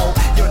progresso.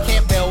 You're a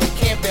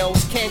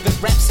Campbell's, can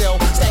good rap sell.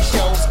 Stack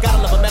shows,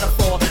 gotta love a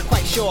metaphor.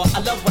 Quite sure,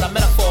 I love what I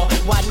meant for.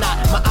 Why not?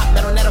 My op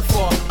metal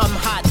metaphor. I'm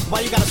hot.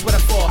 Why you got a sweater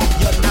for?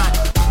 You're not.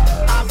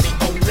 I'll be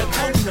on the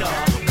corner.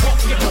 Walk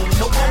you know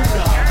no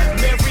owner.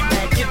 Mary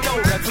Mac, you know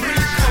the 3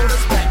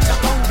 quarters back to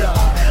owner.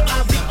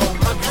 I'll be on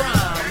my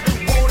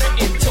grind. Water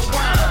into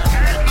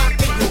wine. I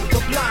can heal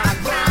the blind.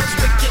 Rhymes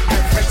wicked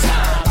every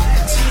time.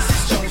 Jesus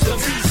Jones the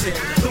reason.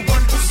 The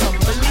one who some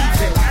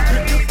believe in.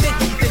 Rebuke the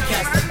heathen.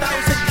 Cast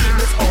 1,000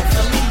 demons off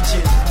the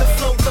legion. The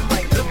flow, the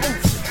mic, the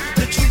booth.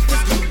 The truth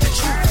is through the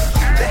truth.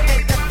 The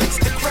head that fits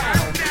the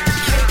crown.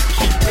 Can't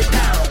keep it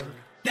down.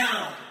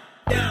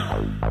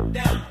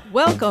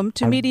 Welcome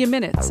to Media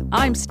Minutes.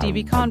 I'm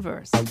Stevie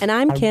Converse. And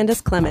I'm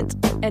Candace Clement.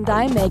 And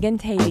I'm Megan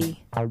Tatey.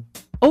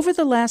 Over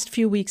the last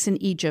few weeks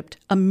in Egypt,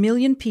 1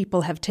 million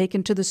people have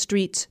taken to the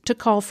streets to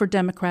call for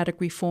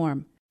democratic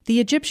reform. The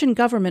Egyptian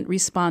government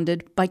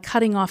responded by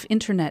cutting off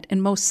internet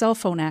and most cell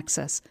phone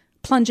access,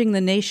 plunging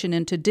the nation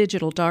into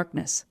digital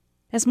darkness.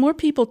 As more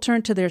people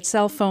turn to their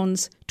cell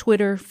phones,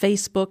 Twitter,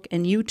 Facebook,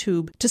 and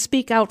YouTube to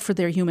speak out for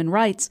their human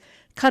rights,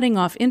 cutting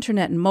off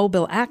internet and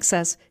mobile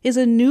access is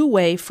a new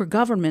way for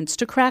governments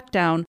to crack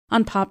down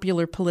on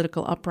popular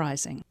political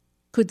uprising.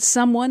 Could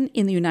someone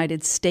in the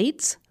United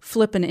States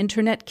flip an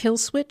internet kill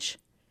switch?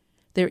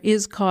 There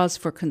is cause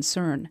for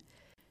concern.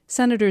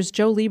 Senators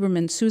Joe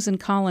Lieberman, Susan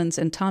Collins,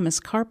 and Thomas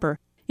Carper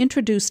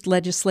introduced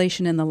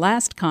legislation in the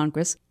last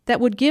Congress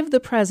that would give the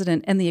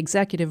president and the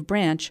executive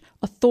branch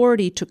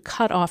authority to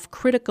cut off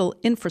critical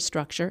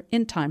infrastructure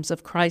in times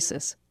of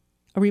crisis.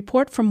 A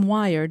report from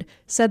Wired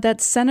said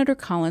that Senator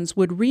Collins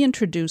would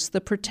reintroduce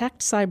the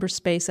Protect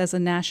Cyberspace as a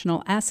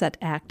National Asset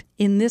Act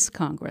in this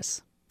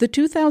Congress. The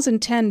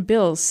 2010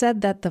 bill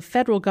said that the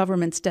federal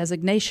government's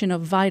designation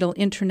of vital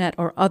internet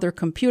or other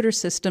computer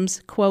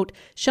systems, quote,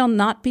 shall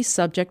not be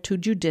subject to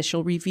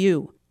judicial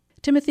review.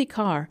 Timothy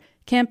Carr,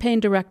 campaign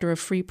director of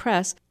Free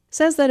Press,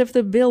 says that if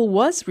the bill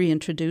was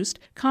reintroduced,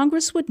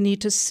 Congress would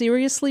need to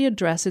seriously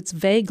address its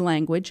vague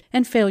language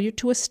and failure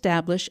to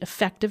establish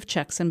effective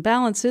checks and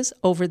balances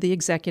over the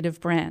executive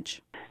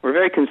branch. We're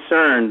very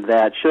concerned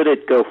that should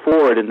it go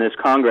forward in this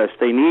Congress,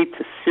 they need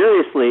to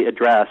seriously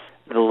address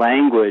the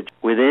language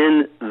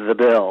within the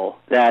bill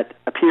that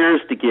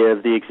appears to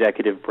give the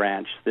executive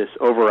branch this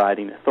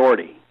overriding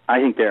authority. I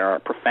think there are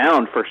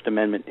profound First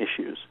Amendment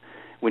issues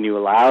when you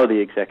allow the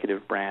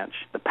executive branch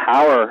the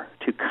power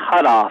to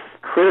cut off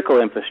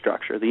critical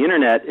infrastructure. The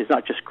internet is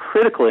not just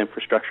critical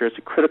infrastructure, it's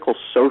a critical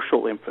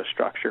social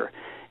infrastructure.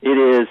 It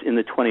is, in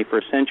the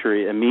 21st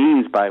century, a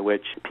means by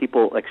which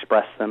people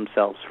express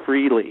themselves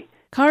freely.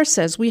 Carr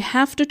says we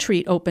have to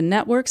treat open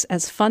networks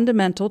as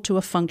fundamental to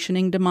a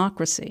functioning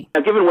democracy.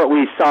 Now, given what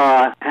we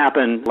saw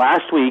happen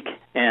last week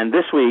and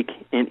this week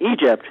in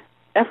Egypt,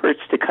 efforts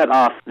to cut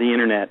off the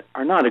internet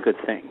are not a good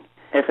thing.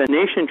 If a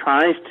nation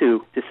tries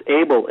to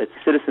disable its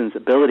citizens'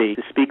 ability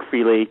to speak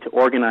freely, to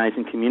organize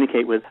and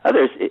communicate with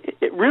others,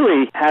 it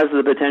really has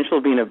the potential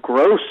of being a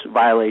gross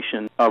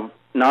violation of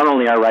not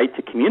only our right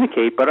to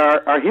communicate, but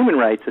our human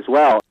rights as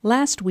well.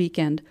 Last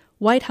weekend,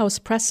 White House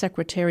Press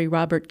Secretary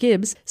Robert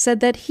Gibbs said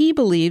that he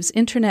believes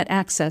internet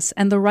access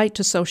and the right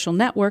to social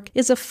network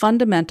is a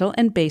fundamental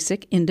and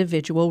basic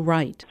individual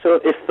right. So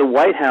if the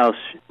White House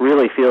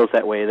really feels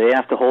that way, they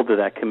have to hold to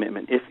that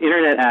commitment. If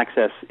internet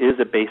access is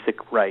a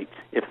basic right,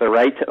 if the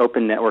right to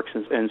open networks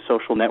and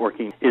social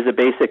networking is a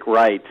basic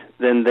right,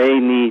 then they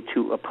need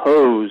to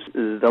oppose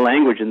the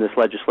language in this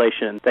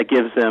legislation that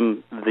gives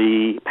them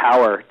the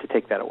power to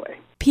take that away.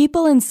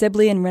 People in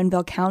Sibley and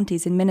Renville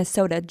counties in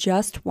Minnesota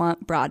just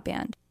want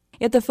broadband.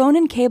 Yet the phone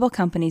and cable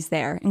companies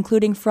there,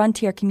 including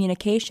Frontier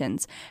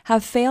Communications,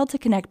 have failed to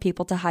connect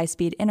people to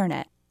high-speed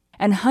internet.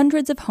 And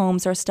hundreds of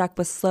homes are stuck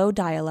with slow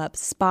dial-up,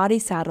 spotty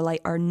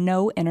satellite, or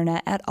no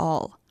internet at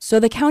all. So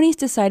the counties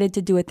decided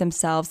to do it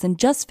themselves and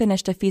just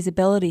finished a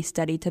feasibility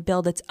study to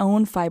build its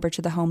own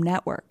fiber-to-the-home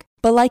network.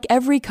 But like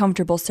every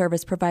comfortable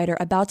service provider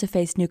about to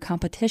face new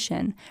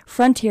competition,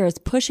 Frontier is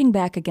pushing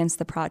back against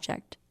the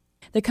project.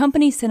 The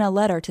company sent a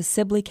letter to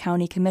Sibley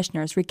County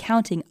commissioners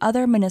recounting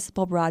other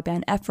municipal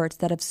broadband efforts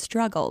that have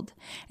struggled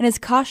and is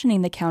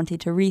cautioning the county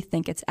to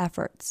rethink its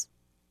efforts.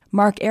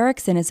 Mark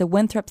Erickson is a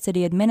Winthrop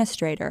City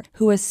administrator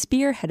who has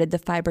spearheaded the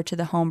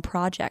fiber-to-the-home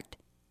project.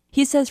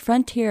 He says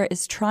Frontier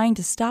is trying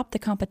to stop the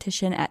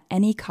competition at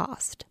any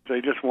cost. They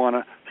just want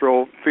to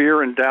throw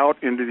fear and doubt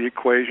into the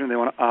equation. They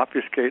want to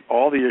obfuscate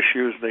all the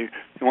issues. They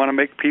want to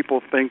make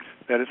people think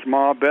that it's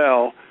Ma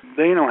Bell.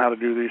 They know how to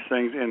do these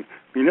things, and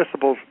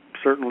municipals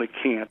certainly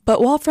can't.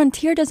 But while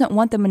Frontier doesn't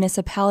want the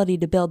municipality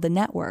to build the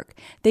network,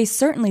 they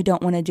certainly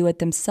don't want to do it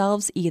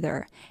themselves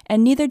either,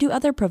 and neither do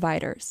other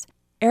providers.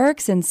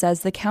 Erickson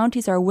says the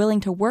counties are willing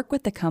to work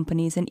with the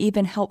companies and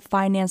even help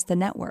finance the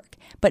network,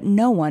 but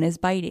no one is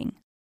biting.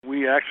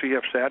 We actually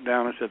have sat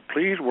down and said,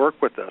 please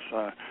work with us,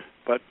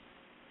 but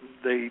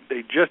they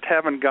just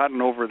haven't gotten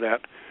over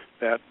that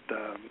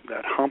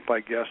hump,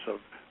 I guess, of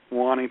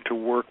wanting to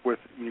work with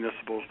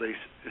municipals. They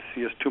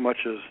see us too much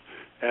as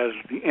as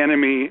the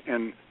enemy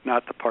and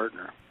not the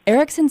partner.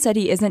 Erickson said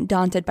he isn't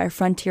daunted by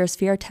frontier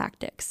sphere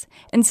tactics.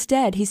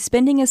 Instead, he's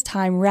spending his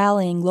time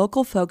rallying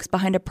local folks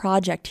behind a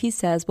project he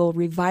says will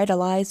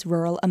revitalize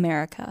rural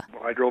America.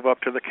 I drove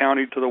up to the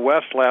county to the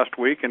west last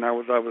week, and I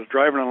was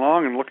driving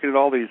along and looking at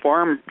all these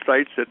farm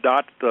sites that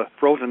dot the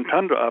frozen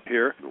tundra up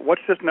here.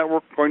 What's this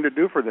network going to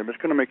do for them? It's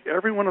going to make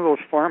every one of those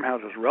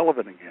farmhouses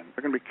relevant again.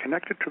 They're going to be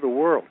connected to the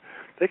world.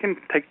 They can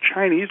take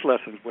Chinese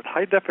lessons with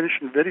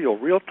high-definition video,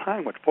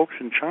 real-time with folks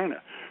in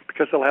China,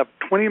 because they'll have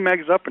 20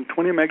 megs up and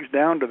 20 megs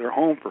down to their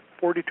home for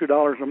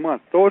 $42 a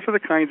month. Those are the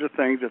kinds of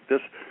things that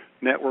this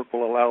network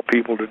will allow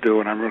people to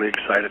do, and I'm really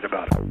excited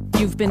about it.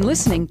 You've been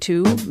listening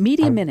to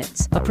Media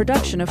Minutes, a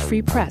production of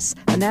Free Press,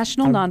 a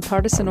national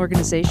nonpartisan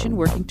organization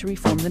working to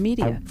reform the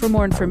media. For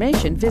more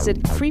information, visit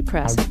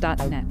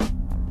freepress.net.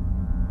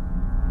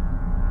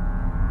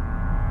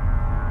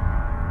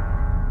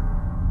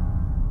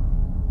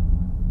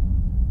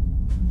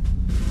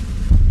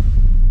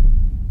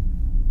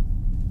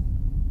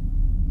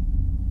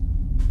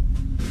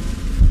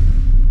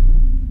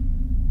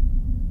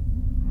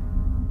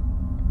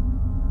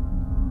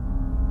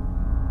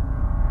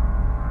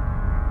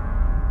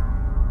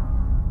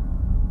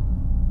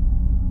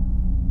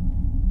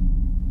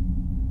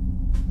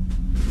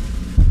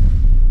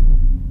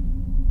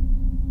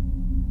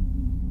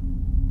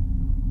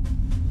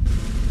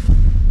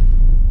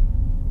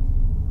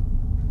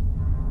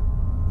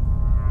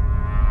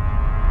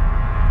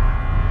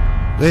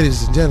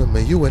 Ladies and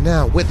gentlemen, you are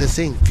now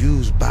witnessing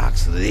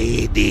FuseBox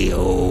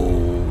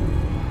Radio.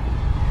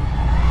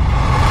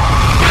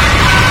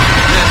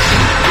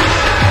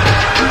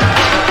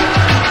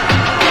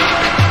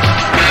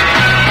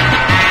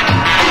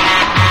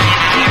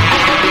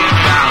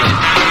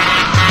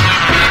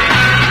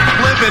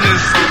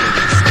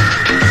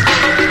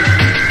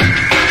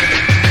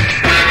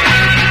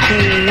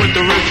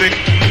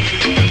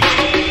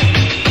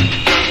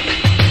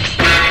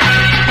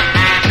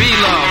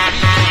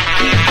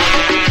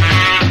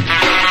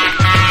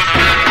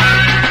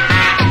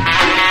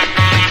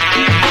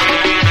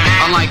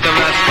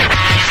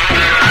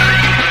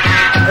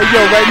 Yo,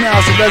 right now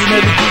it's the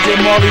legendary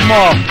DJ Marley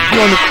Marl.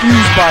 You're on the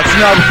FuseBox. You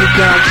know how we get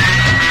down.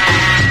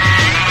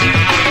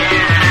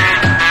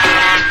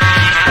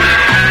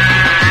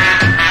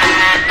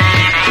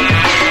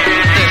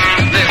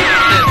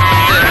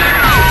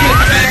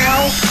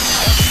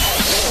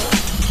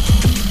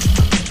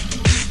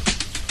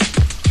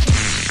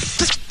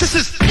 This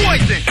is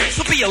poison,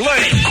 so be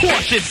alert and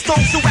cautious.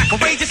 Those who act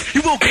outrageous,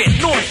 you will get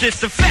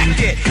nauseous,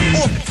 infected,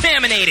 or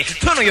contaminated.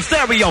 Turn on your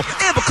stereo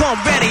and become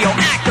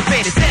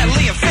radioactivated,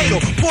 deadly and fatal.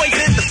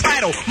 Poison the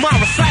title, my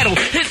recital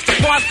hits the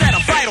parts that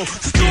are vital.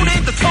 So tune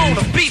in the tone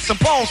of beats and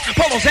bones.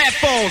 Polos,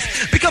 headphones,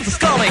 becomes a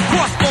skull and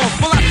crossbones.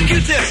 Pull out the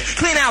Q-tips,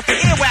 clean out the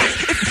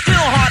earwax. If you're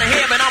still hard to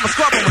hear, man, I'm a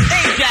scrubber with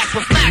Ajax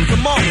with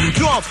maximum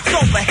drum. So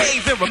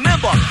behave and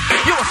remember,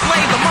 you're a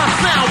slave of my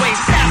sound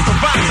waves. Fast the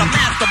rhymes, a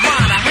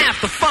mastermind. I have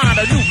to find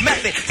a new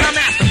method, time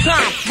after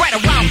time. Right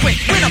around quick,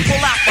 when I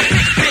pull out my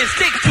big pen,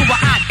 stick to my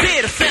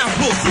idea that sounds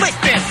real slick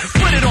then.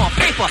 Put it on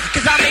paper,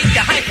 cause I make you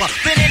hyper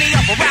than any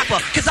other rapper.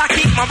 Cause I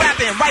keep my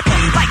rapping riper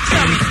like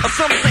cherries, or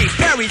some say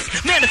berries.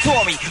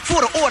 Mandatory for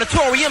the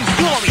auditorium's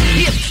glory.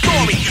 Here's the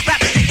story,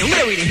 rappers getting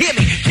leery to hear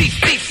me. Deep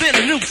speaks in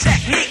a new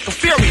technique of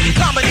fury.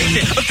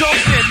 Combination of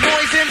drums and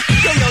noise and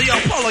yo, yo, yo,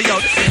 polo, yo,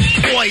 this is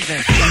poison.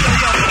 Yo, yo,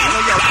 yo, polo,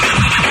 yo, this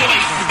is poison.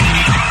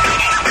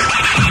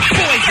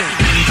 Poison.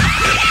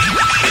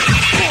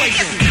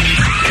 Poison.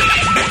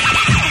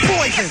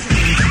 Poison.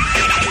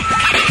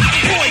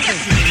 Poison.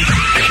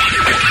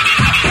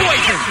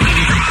 Poison.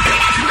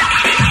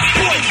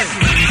 Poison.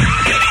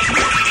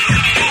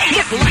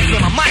 Look the lights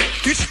on my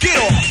mic, you should get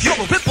off. You're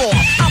a rip off,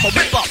 I'm a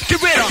rip up,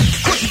 get rid of.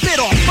 Push your bit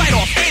off, fight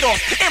off, hate off,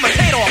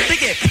 imitate off, they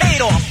get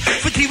paid off.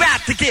 For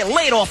G-Rap to get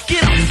laid off,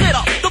 get up, sit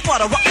up. The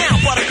butter up now,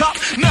 buttercup.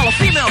 Male or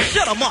female,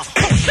 shut 'em up.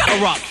 Oh, shut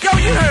her up. Yo,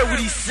 you heard what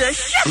he said.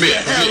 Shut the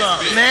hell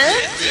up, man.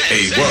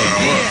 Hey, word.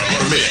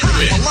 I'm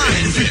a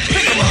line,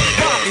 pick 'em up.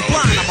 Bobby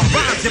blind, I'm a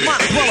rhymes, your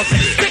mind as well as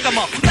stick 'em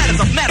up. Letters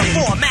of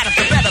metaphor, matters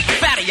the better, the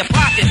fatter your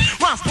pockets.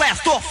 Rhymes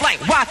blast off like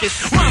rockets.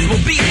 Rhymes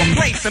will be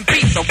replaced and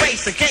beats a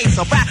race against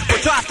a rap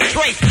will drop the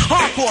trace.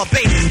 Hardcore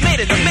bass, made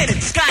in a minute.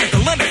 Sky's the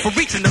limit for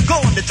reaching the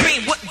goal and the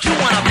dream. Wouldn't you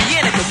wanna be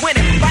in it to win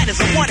it? Writers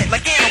who want it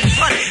like animals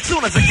hunt it.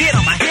 Soon as I get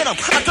 'em, I hit 'em.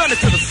 I've done it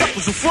to the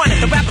suckers who front it.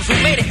 The rappers who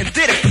made it and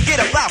did it. Forget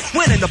about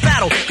winning the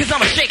battle. Cause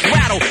I'm a shake,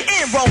 rattle,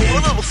 and roll. A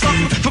little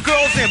something for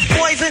girls in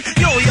poison.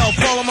 Yo,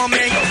 Polo, my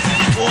man, yo,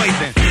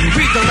 poison.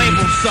 Read the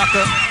label,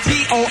 sucker.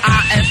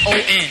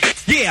 Poison.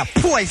 Yeah,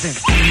 poison.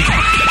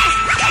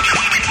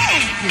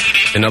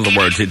 In other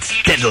words, it's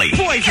deadly.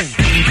 Poison.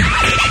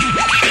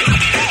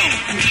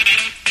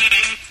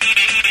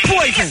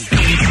 Poison.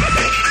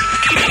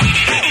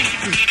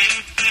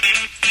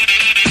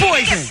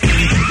 Poison.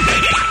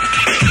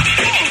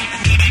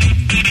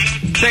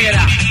 Check it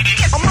out.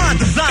 A mind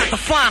designed to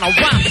find a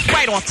rhyme that's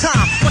right on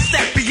time. One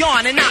step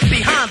beyond and not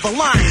behind the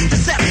line. To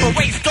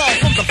separate stars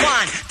from the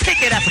vine.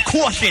 Take it as a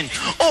caution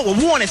or a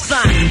warning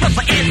sign. Plus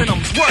for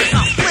anthems, words,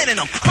 I'm splitting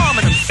them,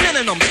 harming them,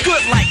 synonyms,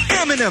 good like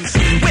M&M's.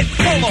 With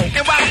polo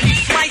and while I keep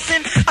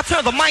slicing, I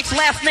turn the mic's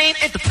last name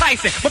into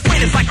Tyson. My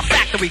brain is like a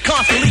factory,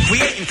 constantly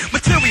creating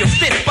material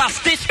stitch by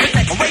stitch with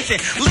decoration.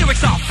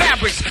 Lyrics are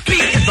fabrics,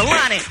 beat is the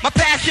lining. My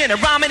passion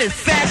and rhyming is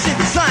fashion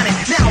designing.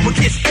 Now it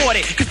gets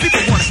sported, cause people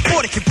wanna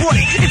sport it, you bought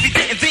it. If you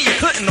didn't, then you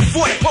couldn't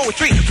afford it.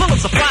 Poetry full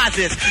of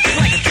surprises, just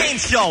like a game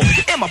show.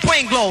 And my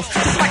brain glows,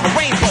 just like a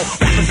rainbow.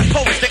 Rappers and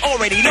poets, they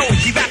already know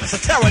it. G-rap is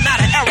a terror, not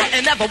an error.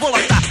 And never will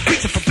I stop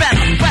reaching for better.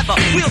 Whether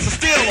wheels of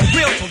steel or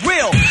real to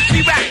real.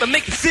 G-rap to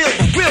make you feel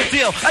the real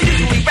deal. I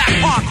usually rap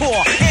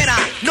hardcore, and I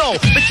know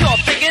that you're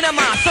thinking of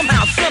mine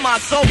somehow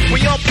semi-so.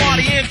 When you're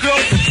partying,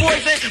 girls with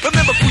poison,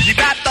 remember Fuji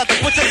rap, the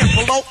butcher and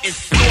below is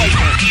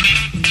poison.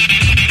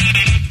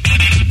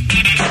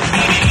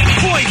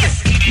 Poison.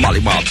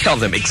 Molly Mob, tell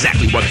them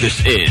exactly what this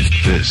is.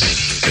 This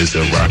is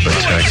the Rap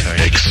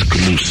Attack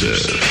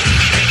exclusive.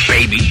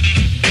 Baby.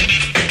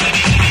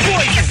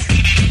 Poison.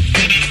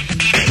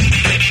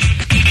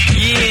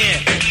 Yeah.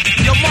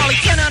 Yo, Molly,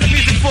 turn on the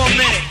music for a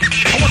minute.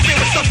 I want to say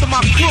what's up to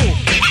my crew.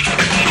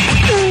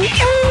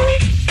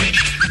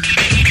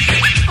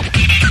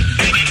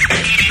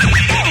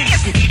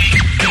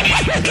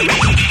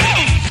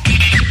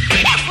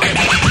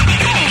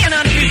 Turn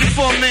on the music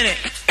for a minute.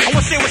 I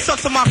want to say what's up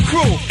to my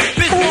crew.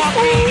 Bismarck,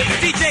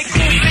 DJ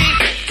Coolsy,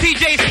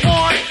 DJ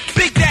Swan,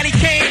 Big Daddy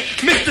Kane,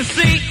 Mr.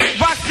 C,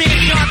 Roxanne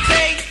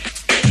Shante,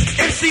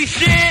 MC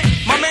Shan,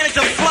 my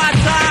manager Fly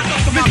Tie,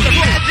 Mr.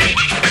 Magic.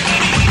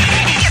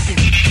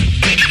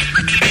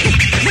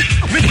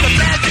 Mr.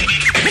 Magic,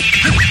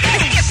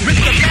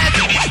 Mr.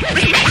 Magic,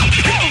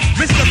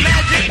 Mr.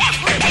 Magic,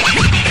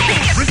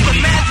 Mr.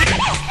 Magic.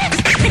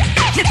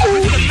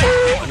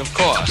 And of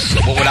course,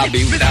 what would I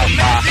be without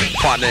my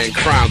partner in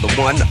crime, the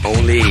one, the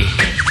only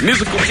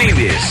musical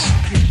genius,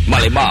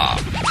 Molly Mob.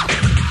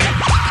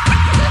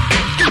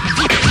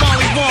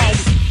 Molly Mob.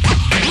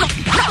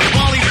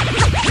 Molly.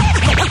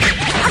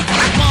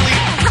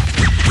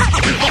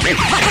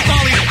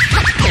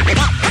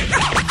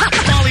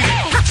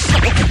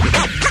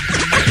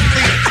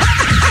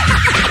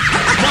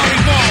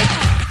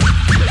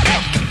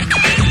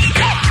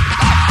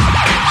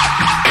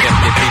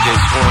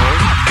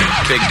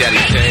 Big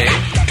Daddy K,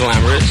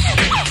 Glamorous,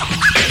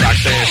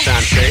 Roxanne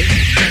Shante.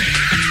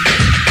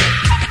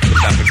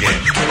 Don't forget.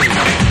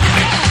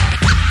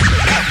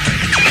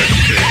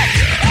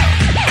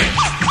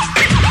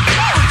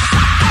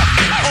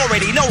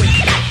 Already know it.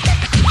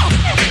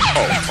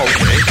 Oh,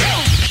 okay.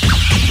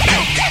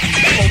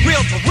 From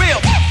real to real.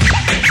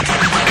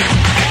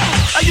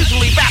 I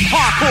usually rap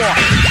hardcore.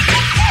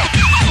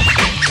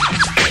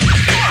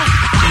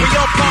 When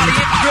you're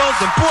partying, girls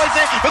and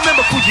poison,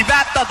 remember Fuji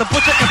rap, the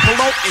butcher and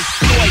below is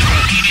poison.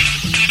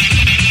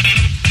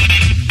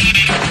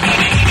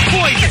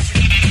 Poison.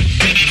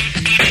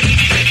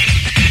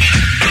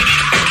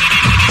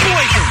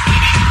 Poison.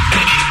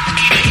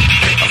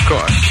 Of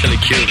course, Chili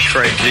Q,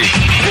 Trey G.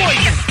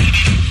 Poison.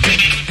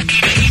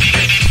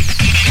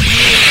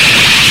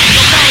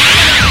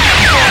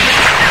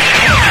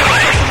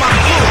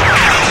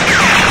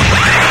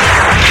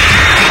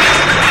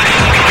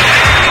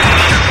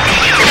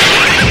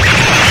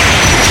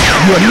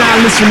 You are now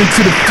listening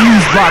to the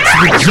FuseBox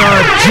with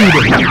John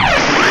Judah.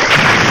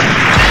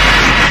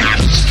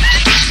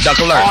 Duck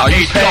alert, are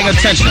you paying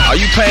attention? Are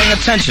you paying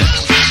attention?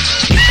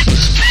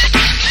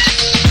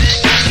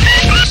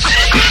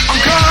 I'm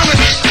coming.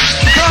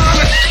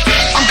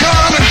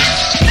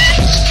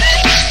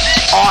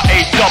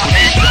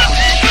 R-A-W.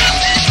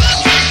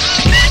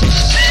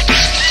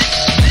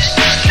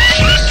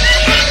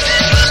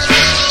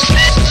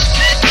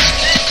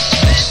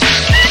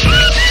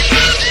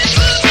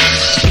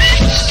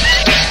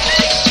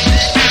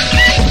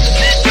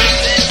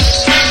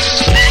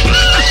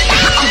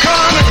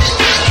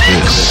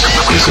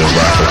 This is a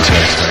Rap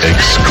Attack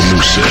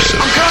exclusive.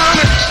 I'm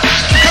coming.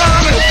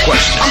 No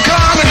question. I'm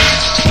coming.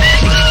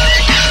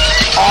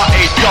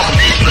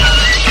 R-A-W.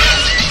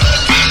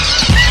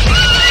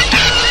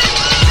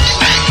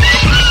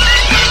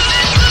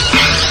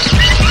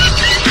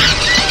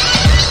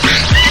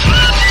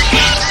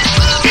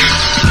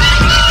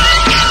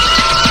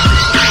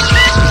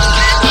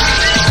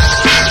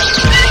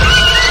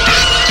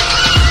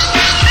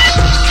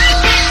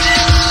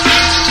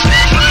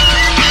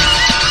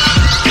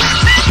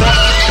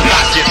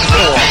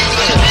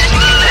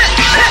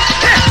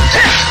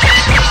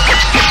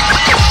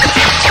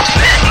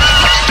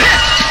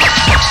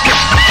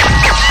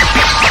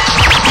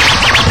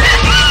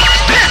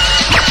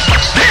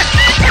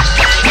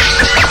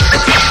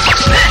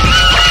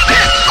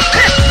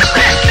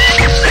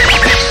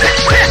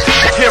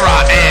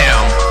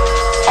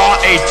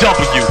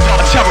 W, a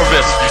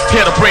terrorist,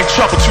 Here to bring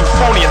trouble to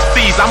phony and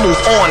thieves. I move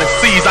on and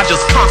seize, I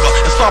just conquer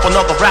and stop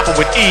another rapper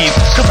with ease.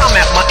 Cause I'm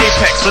at my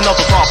apex and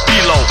others are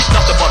below.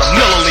 Nothing but a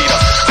milliliter,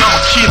 I'm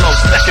a kilo,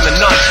 second to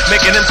none.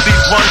 Making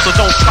MCs run, so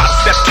don't try to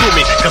step to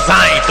me, cause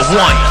I ain't the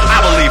one. I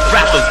believe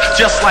rappers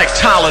just like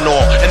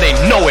Tylenol, and they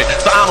know it.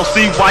 So I don't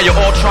see why you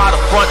all try to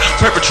front,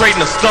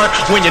 perpetrating a stunt,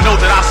 when you know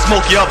that I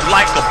smoke you up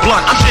like a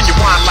blunt. I'm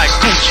genuine like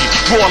Gucci,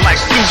 raw like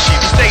sushi.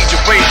 The stage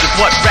of rage is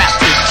what rap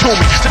did to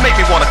me, to make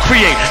me wanna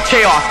create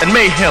chaos and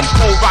mayhem.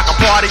 Cold rock a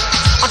party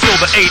until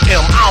the 8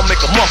 a.m. I'll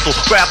make a muscle,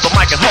 grab the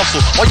mic and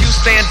hustle. While you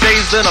stand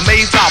dazed and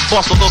amazed, I'll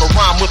bust a little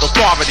rhyme with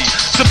authority,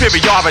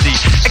 superiority,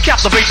 and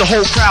captivate the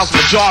whole crowd's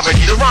majority.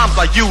 The rhymes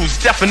I use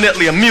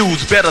definitely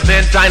amuse, better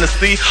than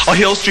Dynasty or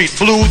Hill Street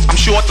Blues. I'm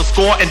sure to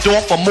score and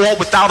door for more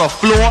without a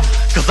floor,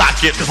 cause I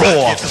get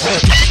raw.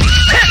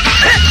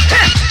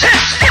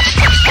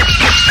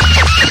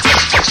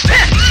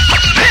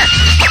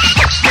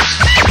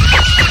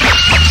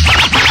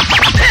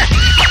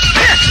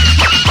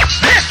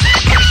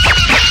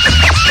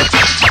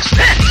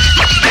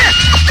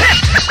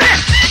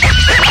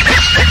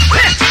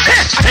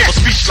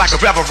 Like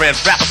a reverend,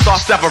 rapper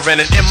start severing.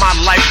 And in my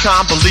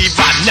lifetime, believe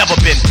I've never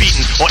been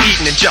beaten or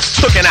eaten and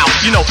just tooken out.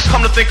 You know,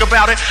 come to think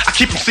about it, I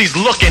keep MCs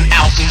looking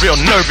out and real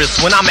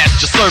nervous when I'm at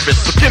your service.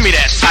 So give me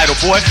that title,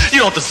 boy, you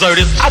don't deserve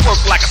this. I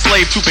work like a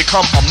slave to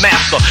become a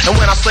master. And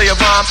when I say a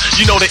rhyme,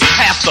 you know that it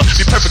has to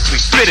be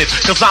perfectly fitted,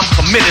 cause I'm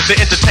committed to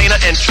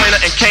entertainer and trainer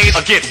and Kane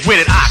or get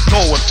with it. I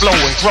go and flow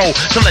and grow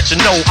to let you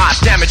know I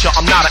damage you.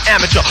 I'm not an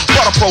amateur,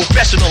 but a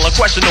professional,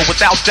 unquestionable,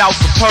 without doubt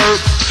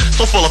superb.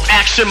 So full of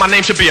action, my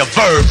name should be a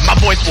verb. My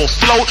voice will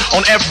float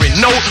on every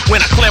note when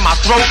I clear my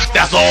throat.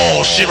 That's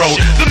all she wrote.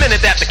 The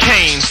minute that the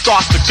cane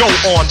starts to go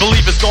on,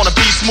 believe it's gonna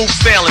be smooth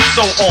sailing,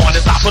 so on.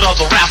 As I put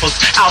other rappers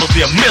out of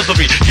their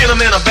misery, get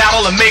them in a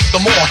battle and make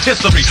them more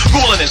history.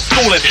 Ruling and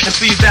schooling and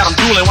sees that I'm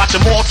dueling, watch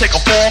them all take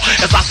a fall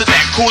as I sit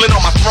back cooling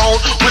on my throne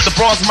with the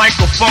bronze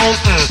microphone.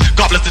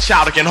 God bless the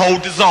child that can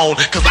hold his own,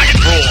 cause I can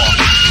roar.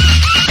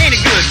 Ain't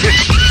it good, kid?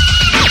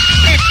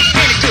 Ain't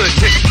it good,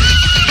 kid?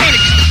 Ain't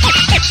it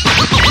good, kid?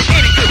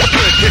 Ain't it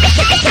good, kid?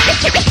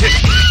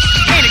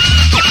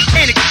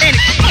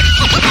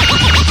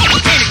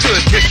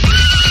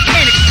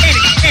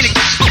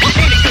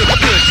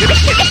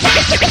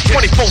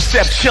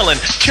 24/7 chillin',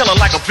 killin'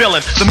 like a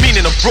villain. The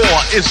meaning of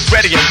raw is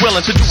ready and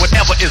willing to do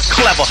whatever is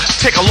clever.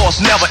 Take a loss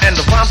never, and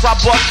the rhymes I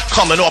bust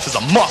coming off is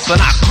a must,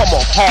 and I come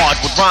off hard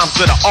with rhymes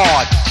that are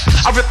odd.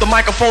 I rip the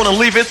microphone and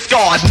leave it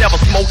scarred. Never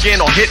smoking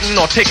or hitting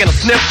or taking a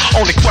sniff.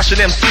 Only question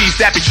MCs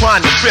that be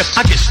trying to riff.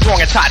 I get strong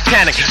and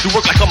titanic, do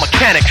work like a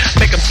mechanic,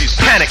 make MCs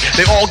panic.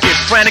 They all get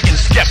frantic and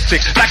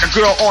skeptic, like a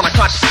girl on a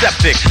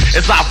contraceptic.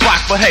 As I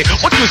rock, but hey,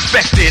 what you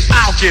expected?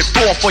 I'll get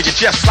raw for you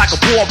just like a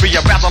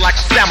warrior, rather like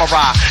a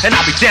samurai. And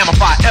I'll be damned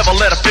if I ever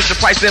let a Fisher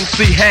Price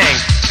MC hang.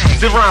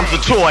 The rhyme's a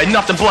toy,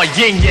 nothing but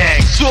yin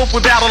yang. So if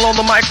we battle on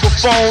the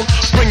microphone,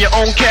 bring your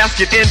own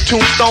casket in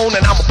tombstone,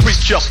 and I'ma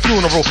preach your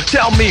funeral.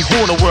 Tell me who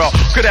in the world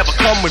could ever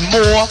come with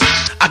more?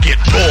 I get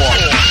bored.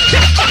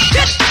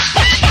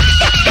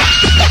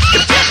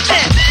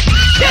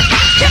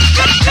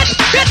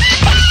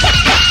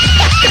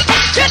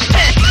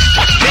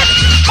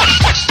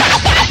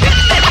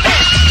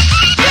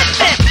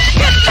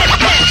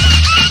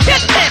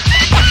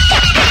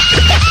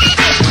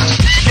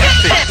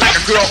 Like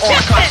a girl on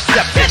a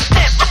contraceptive.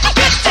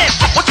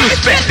 What you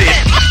expected?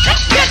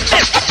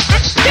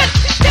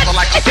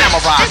 Like a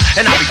samurai,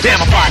 and I'll be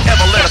damned if I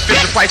ever let a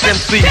Fisher Price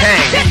MC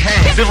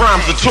hang. The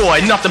rhyme's a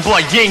toy, nothing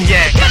but yin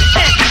yang.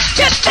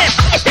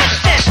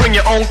 Bring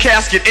your own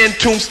casket in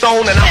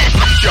tombstone, and I'll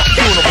preach your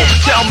funeral.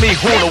 Tell me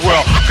who in the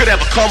world could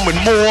ever come with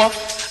more?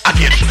 I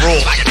get raw.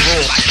 Ain't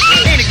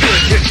it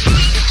good, kid?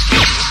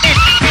 Ain't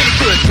it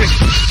good, kid?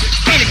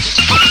 Ain't it good,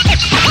 kid?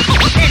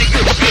 Ain't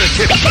it good,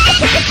 kid?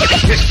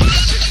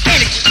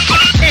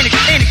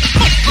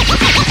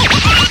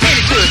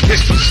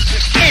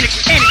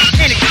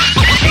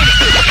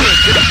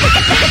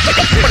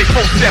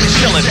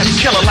 24/7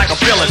 chillin' like a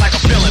villain,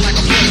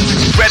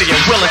 ready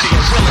and willing.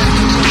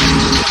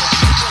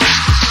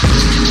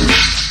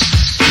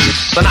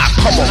 Then I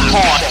come on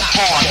hard.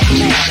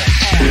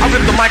 I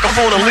rip the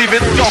microphone and leave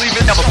it.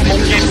 Never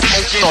smoking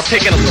or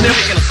taking a sniff.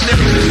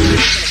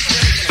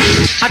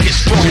 I get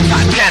strong and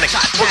titanic,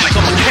 work like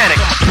a mechanic.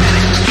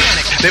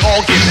 They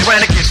all get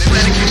frantic,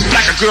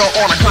 like a girl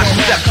on a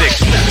contraceptive.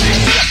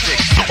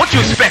 What you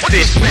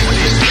expected?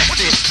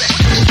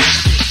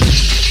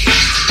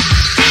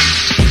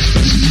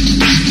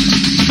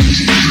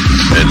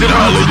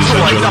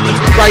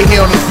 Right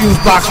here on the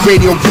FuseBox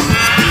Radio.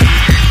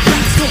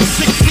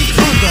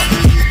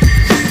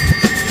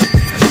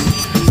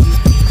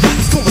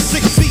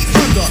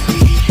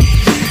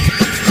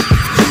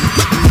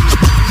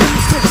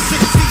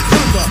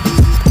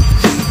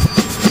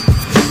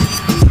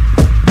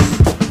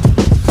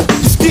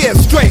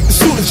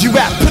 You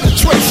rap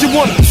penetration,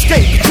 wanna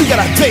escape, but you got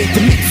a day to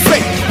meet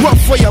fate. Run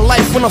for your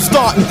life when I'm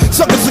starting.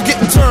 Suckers are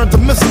getting turned to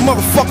missing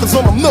motherfuckers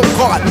on a milk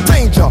cart. In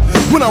danger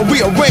when I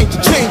rearrange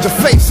and change your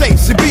face.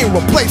 You're being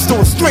replaced to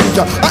a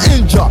stranger. I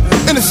injure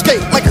and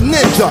escape like a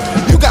ninja.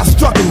 You got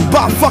struck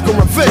by a fucking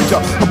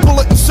revenger. A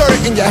bullet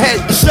inserted in your head,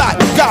 you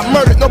shot, you got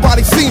murdered.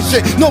 Nobody seen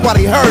shit,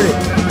 nobody heard it.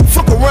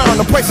 Fuck around,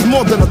 the price is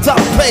more than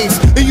 $1 pays.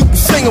 And you be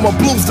singing my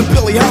blues to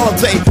Billie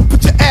Holiday.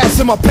 Put your ass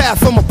in my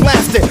path, I'ma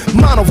blast it.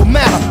 Mind over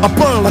matter, I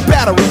burn like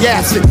battery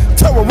acid.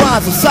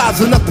 Terrorize and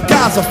sizing up the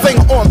guys. A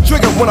finger on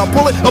trigger when I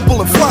pull it, a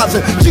bullet flies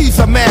it. G's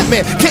a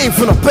madman, came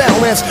from the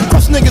Badlands.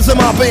 Crush niggas in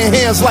my bare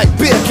hands like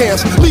beer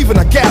cans. Leaving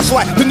a gas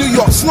like the New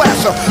York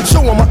slasher.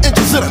 Showing my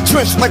inches in a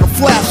trench like a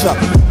flasher.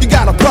 You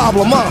got a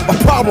problem, I'm a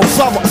problem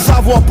solver. I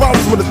solve all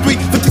problems with a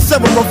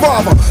 357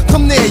 revolver.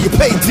 Come near, you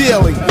pay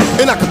dearly.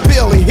 And I can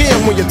barely hear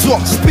when you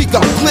talk, speak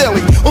up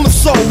clearly. On the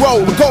soul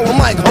roll, the golden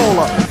mic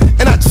holder.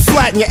 And I just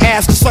flatten your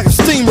ass just like a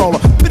steamroller.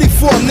 Pity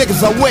for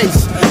niggas I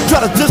waste.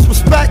 Try to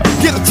disrespect,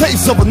 get a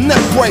taste of a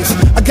neck brace.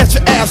 I got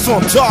your ass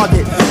on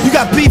target. You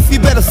got beef, you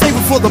better save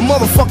it for the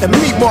motherfucking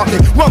meat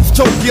market. Rumps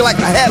choke you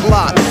like a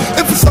headlock.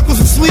 If the suckers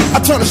asleep, I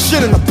turn the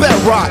shit into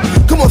bedrock.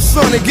 Come on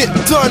son and get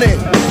done in.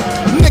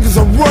 Niggas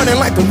are running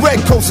like the red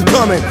coats are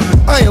coming.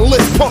 I ain't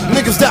lit punk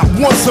niggas that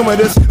want some of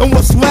this. And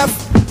what's left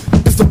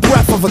is the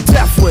breath of a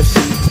death wish.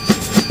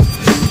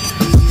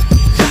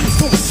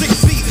 Going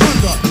 6 feet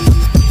under.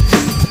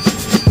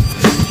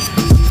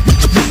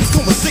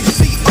 Going 6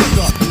 feet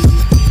under.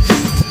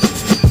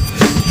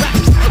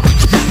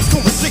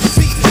 Going 6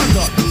 feet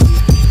under.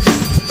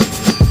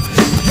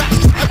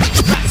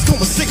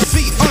 Going 6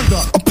 feet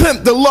under. A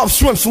pimp that loves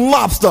shrimps and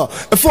lobster.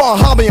 And for a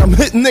hobby, I'm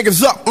hitting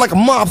niggas up like a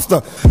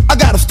mobster. I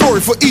got a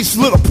story for each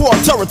little poor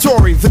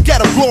territory. The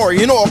ghetto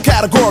glory in all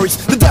categories.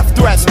 The death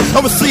threats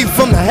I receive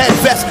from the head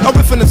vest. I'm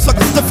riffing and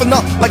suckers stiffen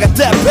up like a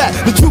dead bat.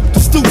 The truth,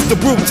 the stoops, the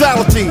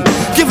brutality.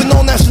 Giving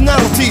no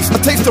nationalities a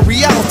taste of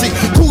reality.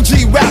 Cool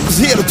G rappers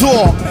here the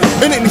door.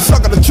 And any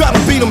sucker that try to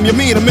beat them, you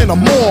meet them in a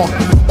morgue.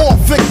 All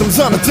victims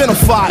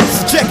unidentified.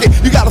 So check it,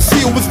 you gotta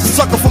see who was the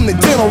sucker from the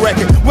dental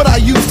record. What I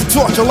used to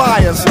torture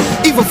liars.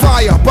 Even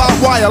fire,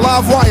 barbed wire,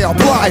 live wire,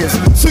 pliers.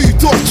 So you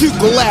thought you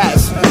could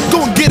last.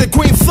 Go and get a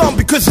green thumb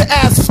because your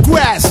ass is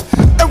grass.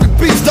 Every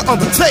beat's the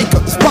Undertaker.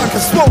 His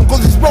pocket's swollen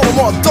cause he's rolling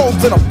more dough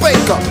than a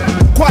baker.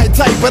 Quiet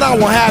tight, but I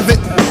won't have it.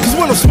 Cause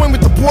when I swing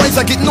with the boys,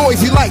 I get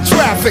noisy like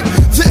traffic.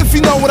 So if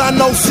you know what I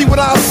know, see what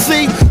I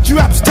see.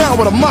 G-Rap's down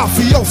with a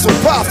mafioso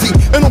posse.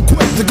 And I'm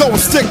quick to go and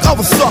stick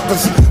other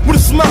suckers. With a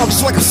smile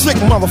just like a sick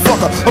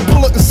motherfucker. A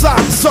bullet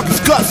inside the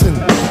sucker's gussing.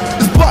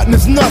 His button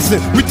is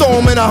nussing. We throw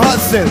him in a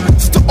Hudson.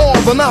 It's to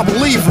all the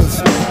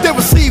non-believers. They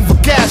receive a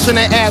gash in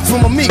their ass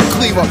from a meat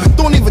cleaver.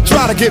 Don't even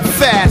try to get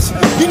fast.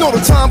 You know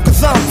the time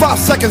cause I'm 5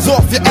 seconds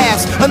off your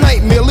ass. A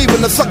nightmare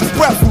leaving the suckers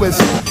breathless.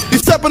 You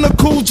step in a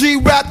cool G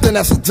rap, then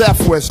that's a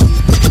death wish.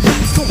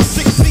 Going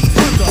 6 feet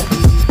under.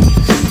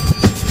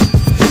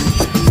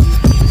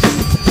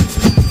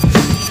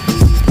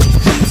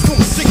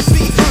 Going 6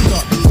 feet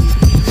under.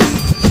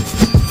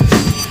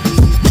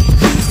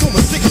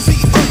 Going 6 feet under. Going 6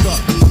 feet under.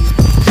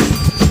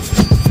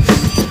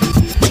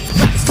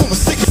 Going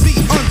 6 feet under. Going 6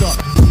 feet under.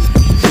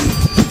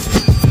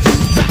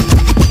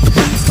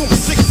 Going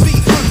 6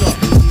 feet under. Going 6 feet under.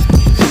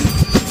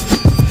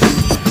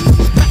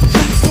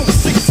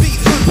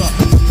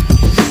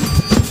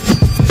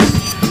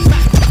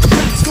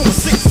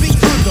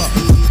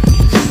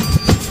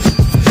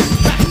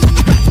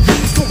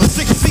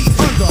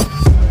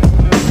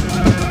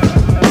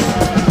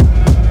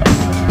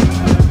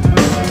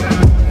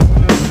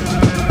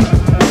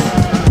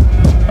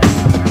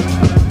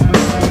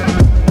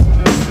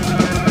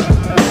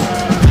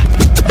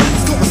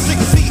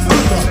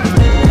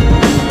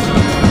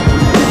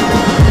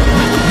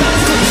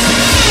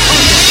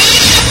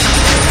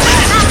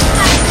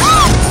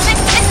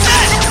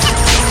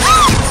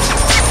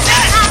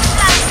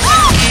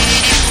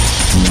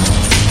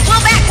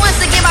 Well, back once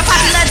again, my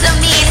popular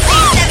domain. It's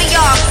 87,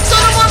 y'all. So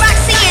no more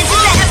Roxanne,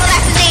 just that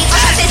everlasting name. I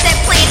should say that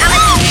plain. I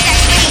let you use that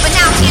name, but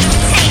now I'm here to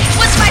retain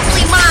what's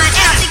rightfully mine.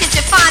 And I think that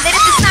you'll find that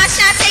if it's not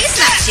Shantae, it's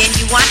not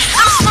genuine.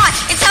 I'm smart,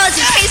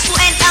 intelligent, tasteful,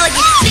 and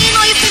elegant. Seeing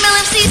all your female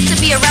MCs to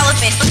be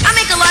irrelevant. I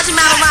make a large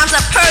amount of rhymes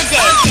up per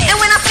day. And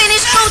when I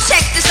finish, go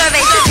check the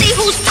survey to see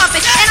who's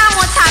pumping. And I'm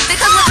on top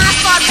because when I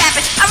start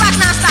rapping, I rock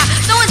non-stop,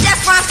 throwing death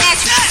rhymes at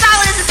you.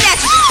 Solid as a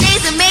statue.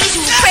 Days amaze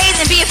you with praise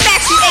and be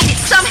infatuated.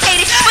 Some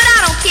hate it, but I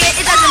don't care.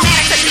 It doesn't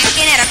matter because you're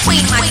looking at a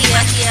queen, my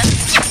dear.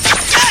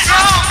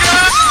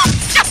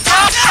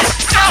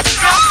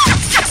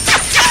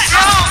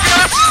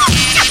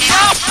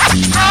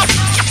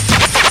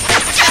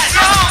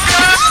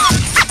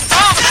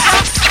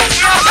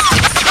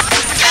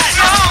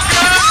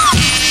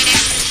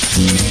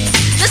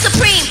 The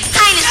Supreme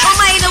Highness,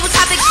 almighty noble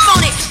top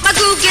exponent. My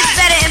groove gets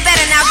better and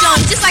better now, don't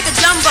it? Just like a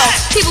jumbo.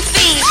 People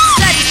fiend,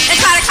 study, and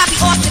try to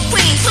copy off the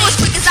queen. So as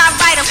quick as I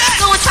write them,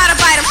 go and try to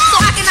bite them. So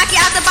I can knock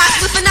you out the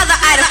box with another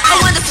item. A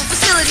wonderful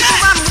facility for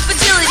rhyming with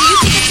agility. You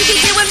think that you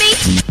can get with me?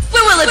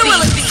 Where will it be?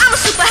 I'm a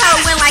super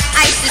heroine like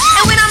ISIS.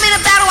 And when I'm in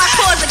a battle, I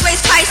cause a grace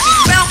crisis.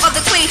 Realm of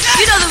the queen,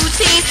 you know the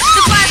routine.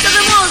 The fire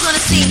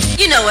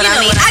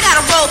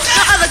role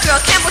no other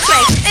girl can portray.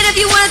 And if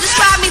you wanna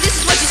describe me, this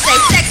is what you say: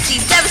 sexy,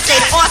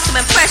 devastating, awesome,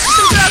 and precious.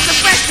 Some girls are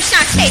fresh, but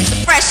Shantae's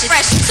the freshest.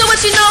 So what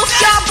you know?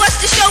 Y'all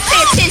bust the show, pay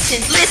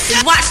attention,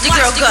 listen, watch the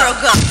girl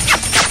go.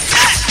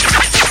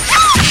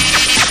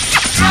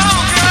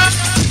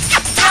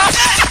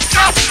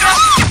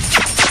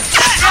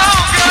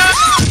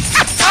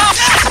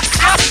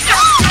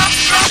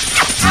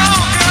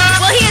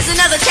 Well, here's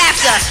another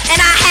chapter, and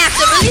I have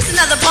to release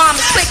another bomb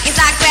as quick as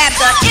I grab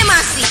the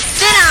MIC.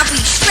 Then I'll be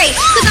straight,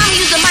 cause I'm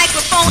using the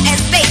microphone as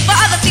bait for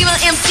other female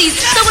MCs.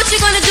 So what you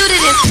gonna do to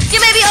this? You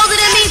may be older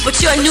than me, but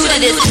you're new to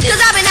this. Cause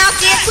I've been out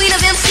there, queen of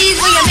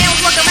MCs, where your man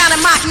was walking around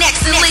and mock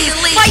necks and leaves.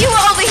 While you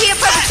were over here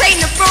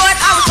perpetrating the fraud,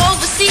 I was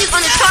overseas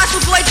on the charge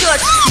with Boy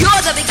George.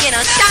 You're the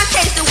beginner,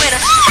 Shantae's the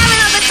winner. Have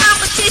another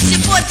competition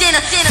for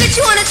dinner. Sit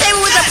you on the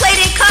table with a plate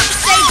and cup,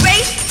 say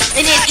grace,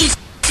 and then eat.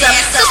 So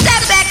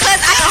step back,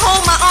 cause I can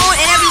hold my own,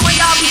 and everyone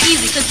y'all be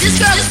easy, cause this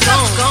girl is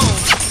gone.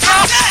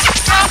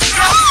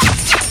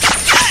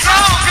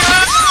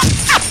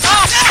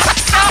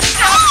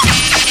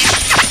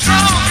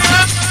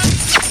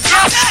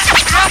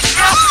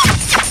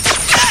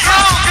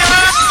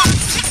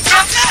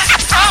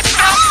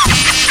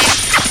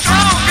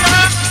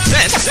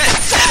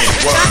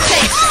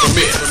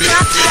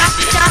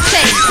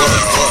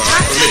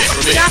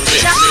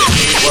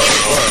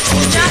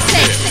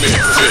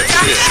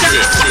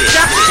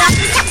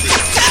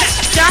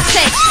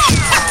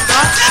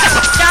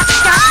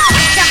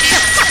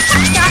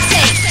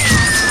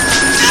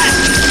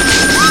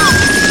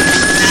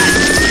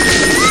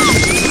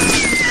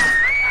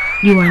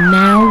 You are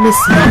now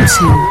listening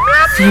to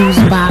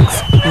FuseBox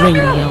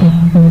Radio.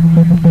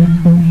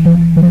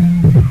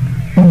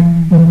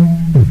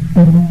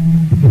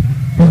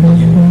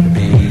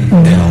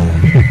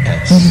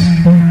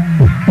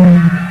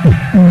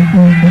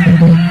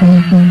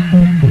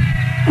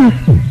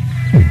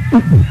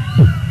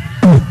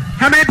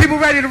 How many people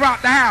ready to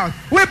rock the house?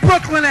 Where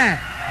Brooklyn at?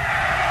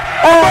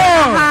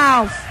 Oh,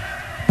 house.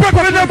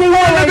 Brooklyn number one.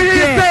 Let me hear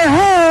you say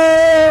ho.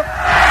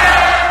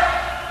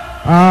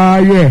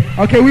 Yeah.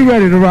 Okay, we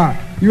ready to rock.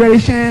 You ready,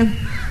 Shan?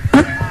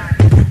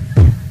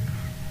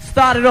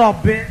 Start it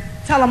off, bitch.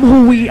 Tell them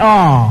who we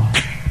are.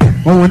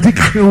 1,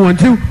 2, 1,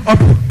 2, up.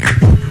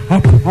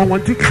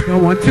 1, 2,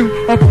 1,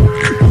 2, up.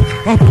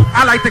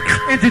 I like to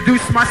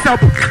introduce myself.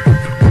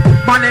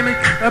 My name is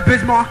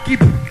Bismarcky,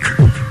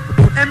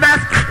 and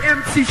that's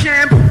MC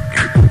Sham,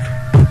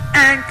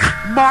 and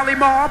Marley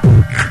Marl,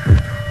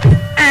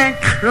 and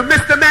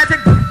Mr. Magic.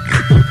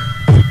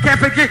 Can't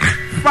forget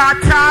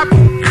Five Top,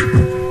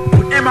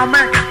 and my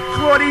man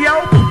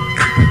Claudio,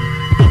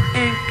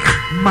 and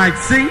Mike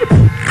C,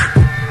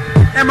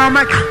 and my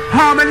man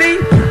Harmony,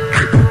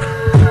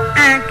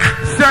 and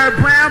Sir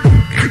Brown.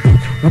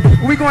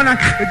 We're gonna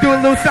do a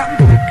little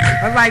something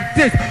like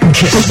this.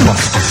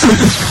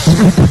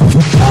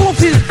 All of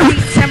his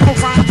beats and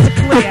rhymes are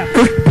clear.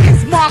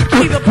 It's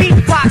Marky, the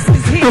beatbox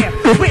is here.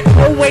 We're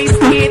always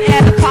in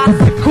at a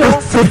positive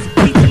course.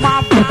 Beats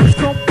my rhymes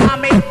come by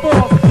make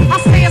force. I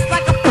say it's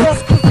like a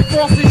force cause the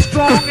force is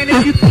strong. And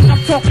if you think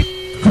I'm talking,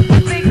 you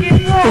think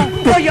it's wrong.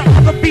 Or your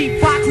other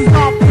beatboxes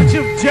are a bunch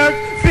of jerks.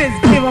 Fizz,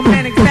 give them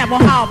an example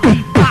how a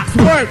beatbox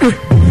works.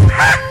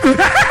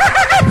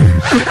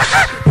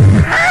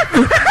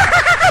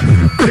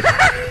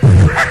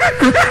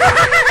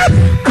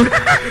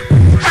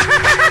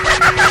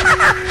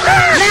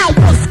 Now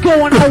what's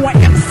going on with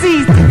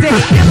MCs today?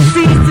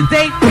 MCs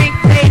today think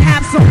they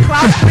have some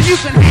clout, but you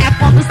can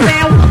half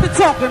understand what they're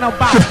talking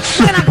about.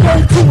 When I go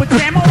to a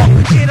jam, I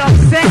often get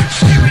upset.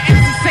 Hearing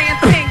MCs saying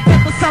things that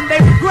for some they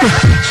regret.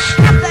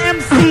 Half the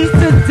MCs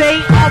today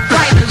are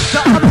writers, the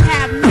other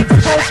half mixed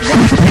folk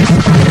rappers.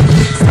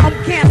 Some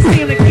can't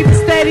seem to keep a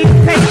steady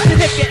pace,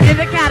 and if you're in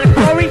the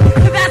category,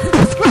 then that's a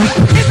disgrace.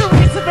 It's a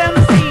race of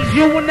MCs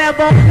you will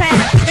never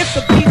pass if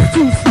the beat's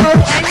too slow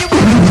and you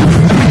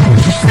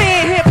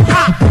saying hip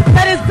hop,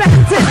 that is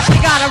better tip. You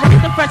gotta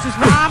write the freshest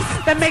rhymes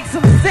that make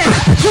some sense,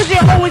 cause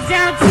you're always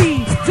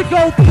guaranteed to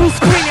go through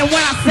screening.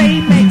 When I say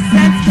make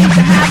sense, you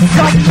can have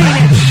some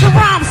meaning. The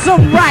rhyme's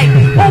some right,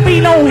 won't be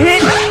no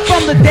hit.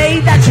 From the day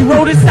that you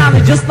wrote it,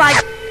 sounded just like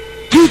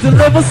you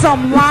deliver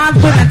some lines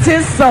with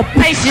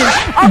anticipation.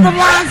 Other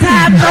lines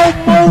have no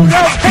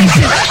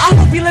motivation. I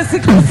hope you listen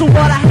close to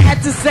what I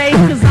had to say,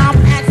 cause I'm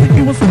asking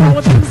you what's wrong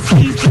with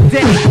MCs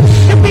today.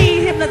 You're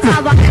being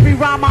hypnotized by every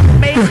rhyme I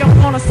make. I'm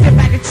gonna sit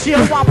back and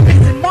chill while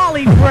Fizz and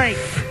Marley break.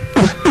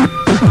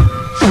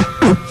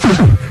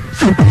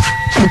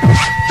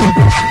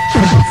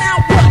 Now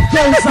what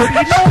goes up,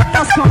 you know it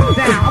must come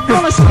down. I'm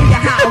gonna show you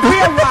how a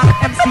real rock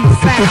MC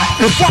sound.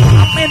 While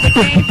I'm in the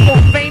game for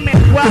fame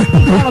and wealth,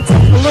 I'm gonna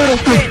talk a little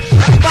bit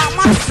about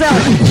myself.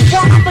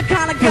 Well, I'm the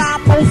kind of guy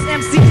most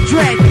MCs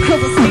dread,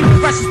 cause I see the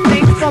freshest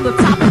things from the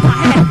top of my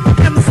head.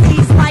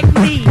 MCs like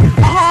me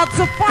are hard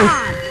to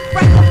find.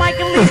 Break the mic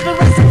and leave the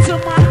rest into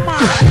my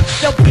mind.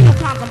 There'll be no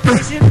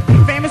contemplation,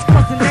 famous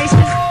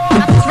destination.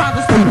 I just try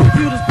to see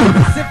computers put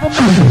this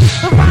information.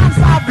 The rhymes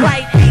I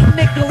write ain't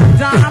nickel and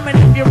dime, and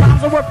if your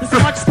rhymes are worth as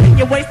much, then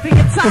you're wasting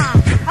your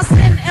time. I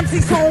send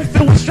MCs home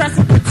filled with stress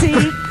and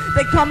fatigue.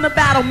 They come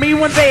battle me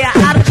when they are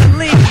out of the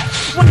league.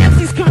 When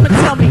MCs come and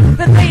tell me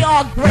that they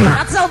are great,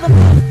 I tell them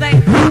no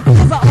thank you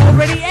because I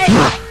already ate.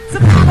 To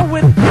battle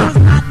with you is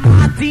not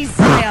my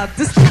desire.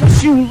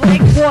 Distinguish you like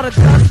water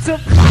does to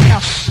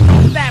fire.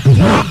 From that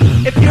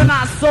point, if you're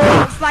not sold,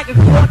 it's like a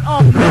quart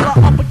of Miller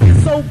up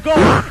against old gold.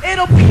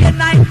 It'll be a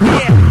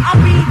nightmare. I'll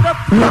be the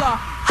thriller.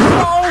 I'm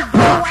the old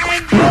gold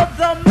and you're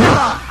the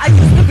Miller. I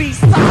used to be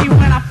sucky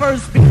when I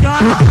first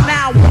begun.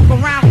 Now I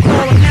walk around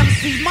calling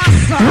MCs my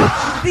son.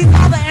 These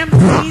are the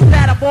MCs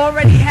that I've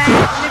already had.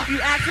 And if you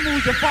ask him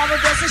who's your father,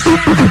 there's a shame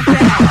in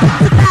that.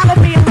 To battle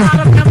me, a lot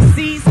of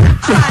MCs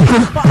tried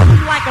it, but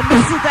I'm like a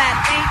missile that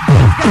ain't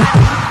got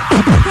it.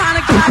 The kind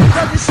of guy that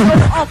doesn't show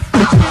up.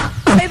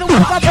 Say the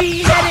words, I'll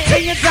be headed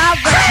in your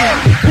direction.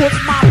 Put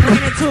my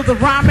brain into the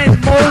rhyming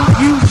mode.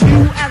 Use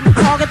you as a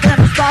target, then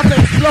I start to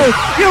explode.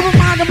 You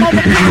remind them of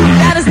a king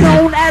that is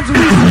known as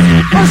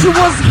Reese's. First you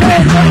was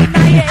born, but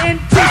now you're in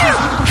pieces.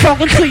 I'm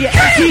talking to your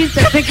MCs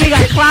that think they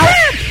got clout.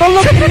 But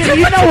look at me,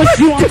 you know it's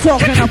you I'm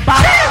talking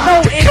about.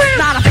 No, it's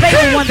not a fake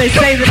when they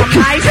say that I'm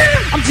nice.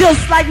 I'm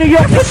just like New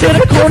York, you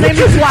should've called me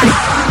twice.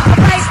 I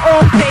write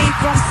all day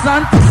from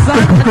sun to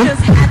sun. I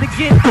just had to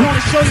get on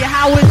and show you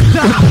how it's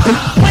done.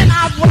 When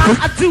I rock,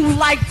 I do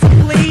like to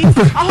please.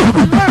 I hope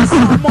you learn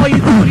some more,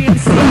 you booty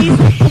MCs.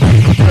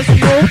 First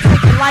you'll take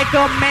it like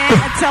a man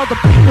and tell the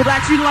people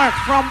that you learned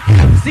from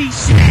MC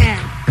Shan.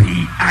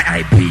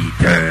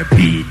 Peter,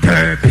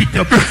 Peter,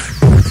 Peter.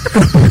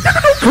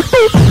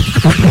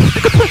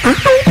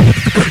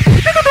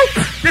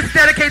 This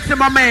dedicates to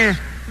my man,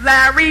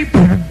 Larry.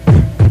 Larry.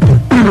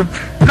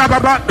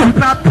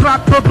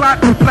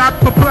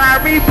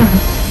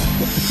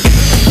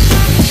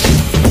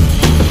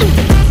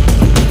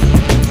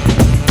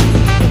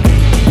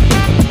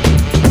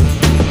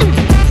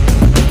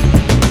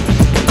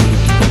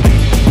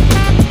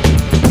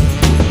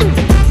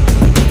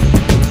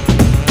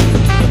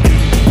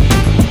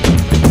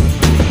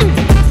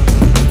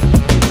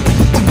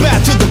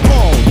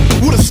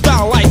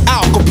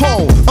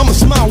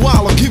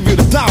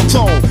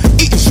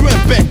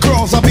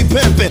 I'll be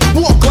pimping,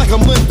 walk like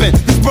I'm limping.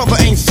 This brother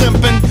ain't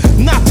simping.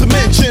 Not to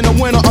mention a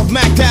winner of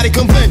Mac Daddy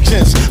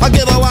conventions. I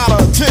get a lot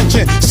of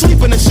attention.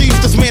 Sleeping in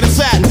sheets that's made of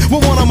satin.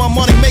 With one of my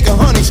money making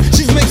honeys,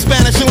 she's mixed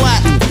Spanish and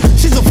Latin.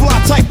 She's a fly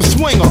type of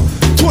swinger.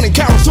 20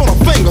 carats on her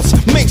fingers,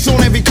 makes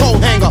on every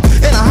coat hanger.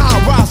 In a high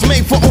rise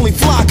made for only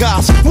fly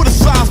guys. With a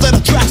size that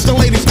attracts the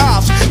ladies'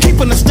 eyes.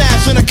 Keeping the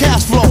stash in the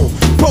cash flow.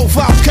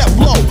 Profiles kept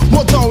low,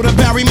 more dough than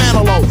Barry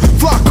Manilow.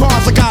 Fly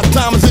cars, I got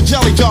diamonds and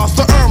jelly jars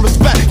to earn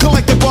respect.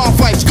 Collecting bar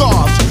fight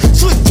scars.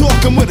 Slick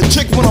talking with a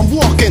chick when I'm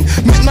walking.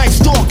 Midnight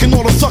stalking,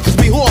 all the suckers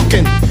be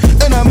hawking.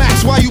 In a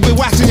max, while you been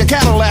waxing your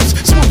Cadillacs.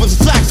 Smooth as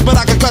a sax, but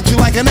I can cut you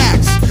like an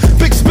axe.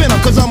 Big spinner,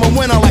 cause I'm a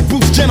winner like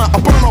Bruce Jenner. I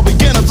burn all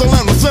beginners, I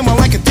learn to simmer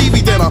like a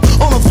TV dinner.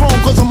 On the throne,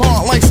 cause I'm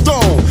hard like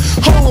stone.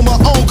 Holding my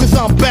own, cause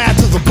I'm bad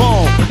to the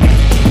bone.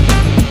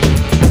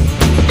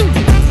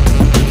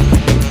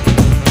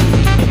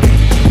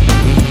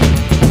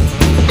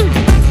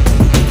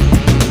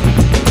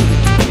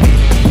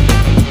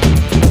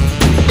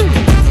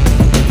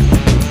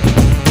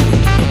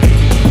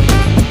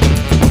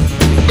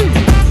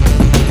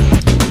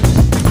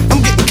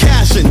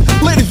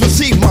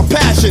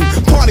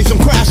 Parties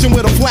I'm crashing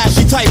with a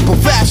flashy type of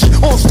fashion.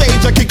 On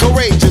stage I get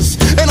courageous,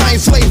 and I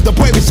enslaved the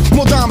bravest.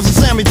 More diamonds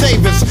than Sammy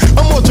Davis.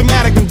 I'm more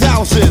dramatic than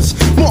Dallas is.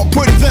 More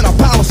pretty than our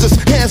palaces.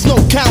 Hands no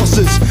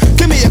calluses.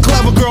 Give me a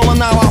clever girl and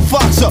now I'll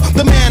fox her.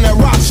 The man that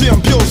rocks here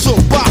and pure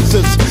silk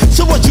boxes.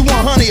 So what you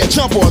want, honey, a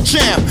chump or a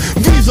champ?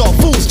 Visa,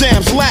 food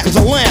stamps, Latins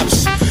or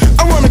lamps.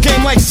 I run a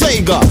game like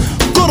Sega.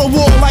 Go to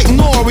war like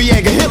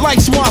Noriega, hit like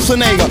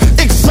Schwarzenegger.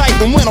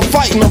 Exciting when I'm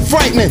fighting, I'm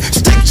frightening.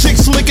 Stick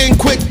chicks slicking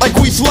quick like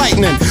grease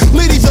lightning.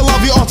 Ladies, I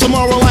love you all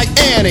tomorrow like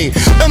Annie.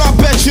 And I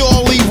bet you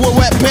all leave with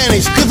wet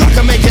panties. Cause I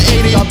can make an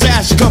 80 or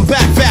dash, come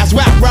back fast.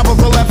 Rap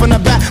rappers are left in the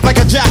back like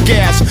a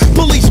jackass.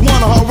 Police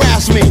wanna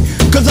harass me,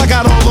 cause I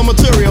got all the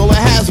material that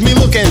has me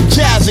looking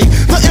jazzy.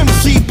 The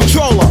MC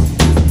patroller.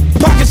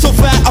 Pocket so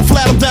fat, I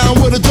flat him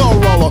down with a dough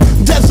roller.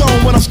 Dead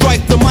zone when I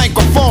strike the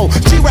microphone.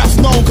 G-Rap's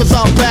known cause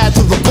I'm bad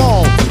to the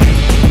bone.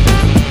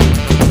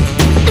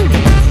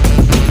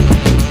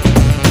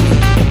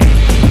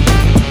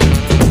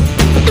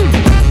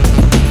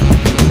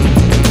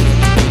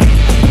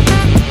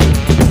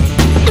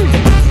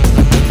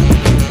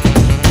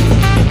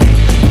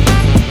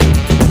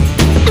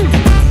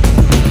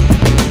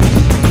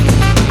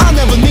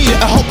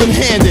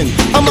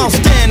 I'm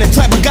outstanding,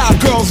 type of guy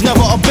girls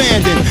never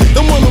abandon.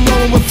 And when I'm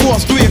rolling with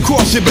force, 3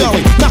 across your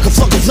belly, knocking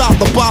suckers out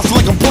the box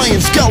like I'm playing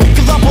Skelly.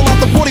 Cause I pull out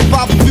the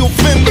 45 if you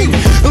offend me,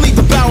 and leave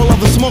the barrel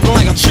of it smoking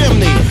like a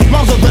chimney.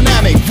 Rhymes are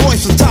dynamic,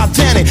 voice is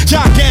titanic,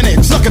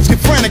 gigantic, suckers get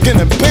frantic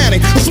and in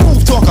panic. A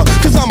smooth talker,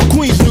 cause I'm a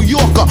Queens, New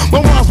Yorker.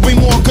 My rhymes bring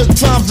more good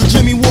times than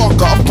Jimmy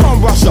Walker. A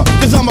bum rusher,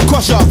 cause I'm a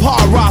crusher of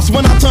hard rocks.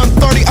 When I turn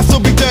 30, I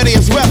still be dirty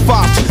as Red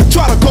Fox.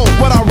 Try to quote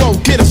what I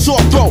wrote, get a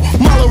sore throat.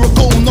 My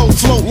lyrical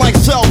notes float like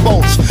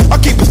sailboats. I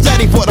keep it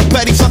steady for the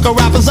petty sucker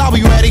rappers, I'll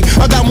be ready.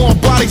 I got more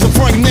bodies than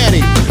Frank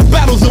Nettie.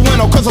 Battles was a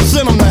winner, cause I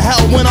sent them to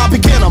hell when I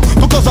begin them.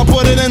 Because I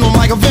put it in them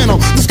like a venom.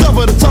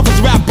 Discover the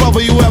toughest rap brother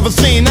you ever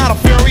seen. Not a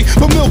fury,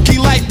 but milky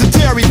like the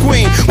Dairy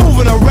Queen.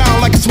 Moving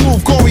around like a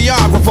smooth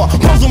choreographer.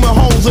 Posing with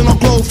holes in her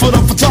clothes for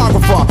the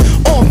photographer.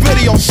 On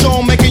video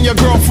show, making your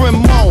girlfriend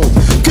moan.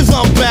 Cause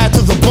I'm bad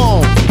to the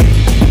bone.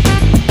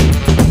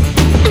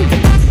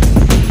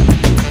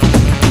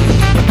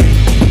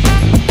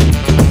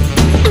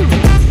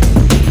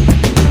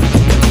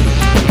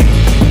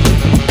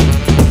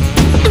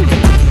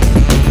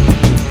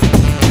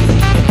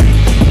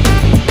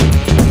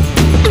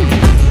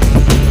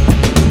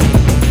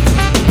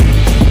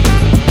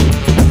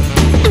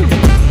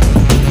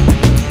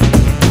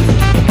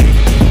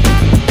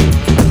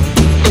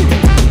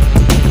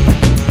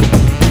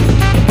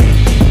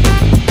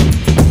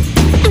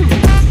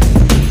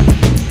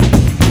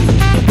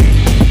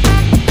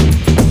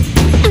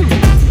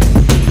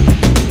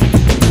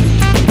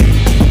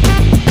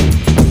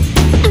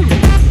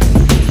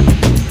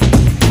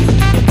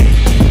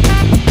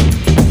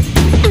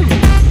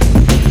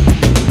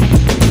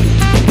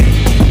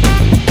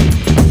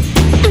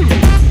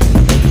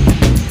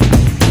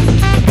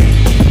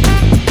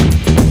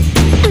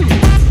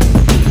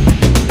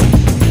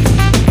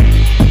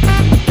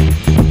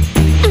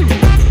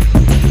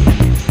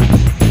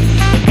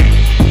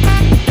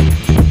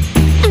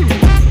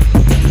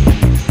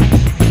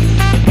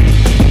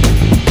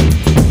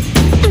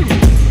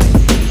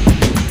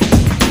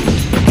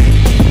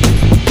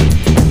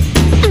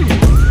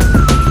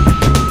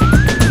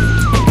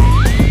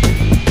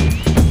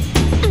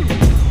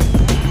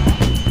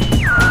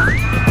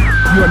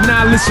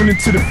 Listening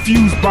to the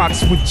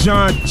FuseBox with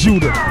John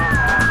Judah.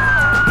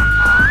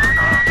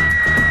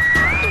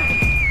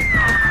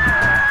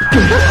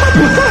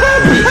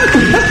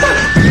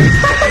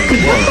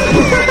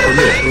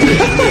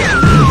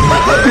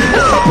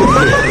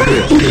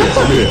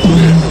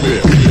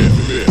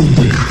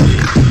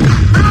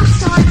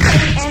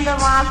 And the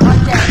rhymes are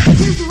dead.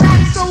 This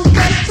rap so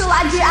fresh till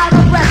I get out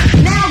of breath.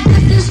 Now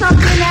this is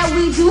something that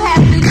we do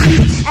have to do,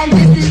 and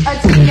this is a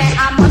team that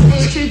I must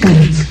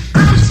introduce.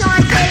 I'm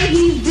Shantae,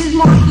 he's Biz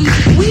Markie.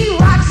 We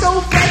rock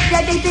so fresh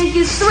that they think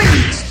it's three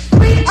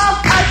of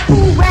us who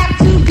rap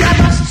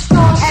together,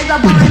 strong as a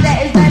bond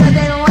that is better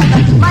than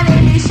leather. My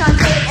name is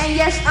Shantae, and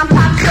yes, I'm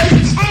top straight.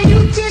 And you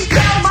can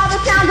tell by the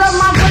sound of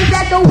my voice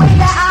that the way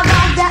that I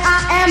rock, that I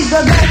am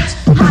the best,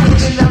 higher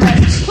than the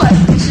rest. Plus,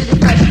 to the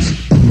best.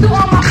 Through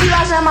all my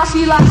felines and my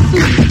felines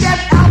too.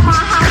 Stepped out my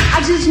house, I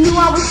just knew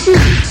I was true.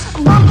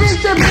 Bumped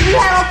into Busy,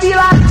 had on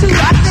felines too.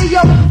 I said,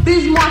 yo,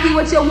 Biz Markie,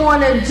 what you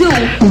wanna do?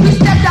 We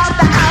stepped out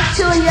the house,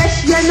 chillin',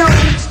 yes, you know.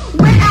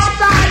 Went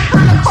outside,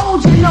 kinda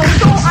cold, you know.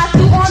 So I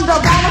threw on the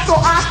bottle so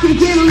I could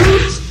get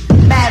loose.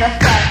 Matter of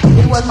fact,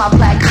 it was my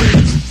black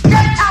jeans.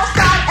 Stepped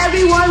outside,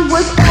 everyone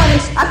was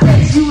honest. I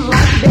said, you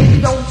like it,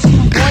 baby, don't you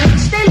want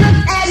it? They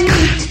looked at me,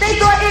 they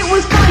thought it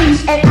was funny.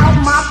 And out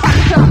my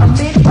pocket, a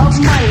bit of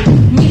money.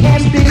 Me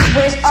and Biz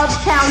went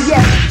uptown,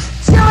 yes.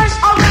 Chillin'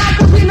 around,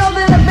 cause we know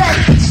they're the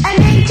best. And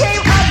then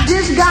came up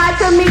this guy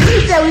to me.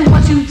 He said, we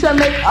want you to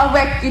make a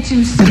record,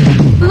 you see.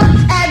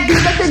 Looked at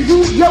Biz, I said, do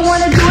you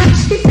wanna do it?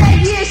 He said,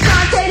 yeah,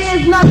 Shantae,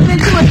 there's nothing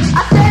to it.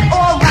 I said,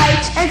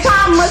 alright, and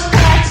time must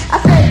pass. I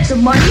said, the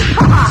money,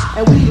 haha,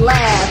 and we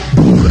laughed.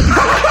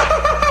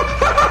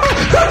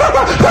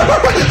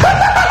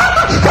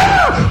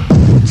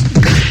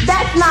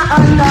 That's not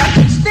enough.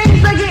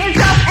 Things are getting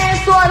tough and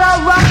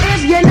sorta rough.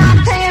 If you're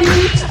not paying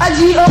me a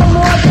G or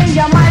more, then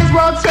you might as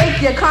well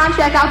take your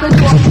contract out the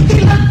door.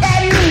 He looked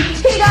at me,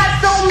 he got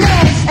so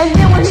mad, and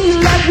then when he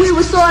left, we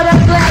were sorta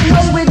glad.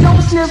 No, we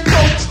don't sniff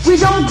coke, we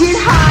don't get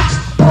high.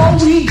 All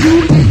we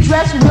do is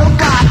dress real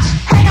fly.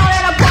 Hang out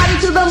at a party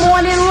till the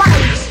morning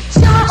light.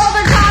 Chillin' all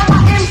the time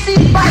while MC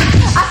fight.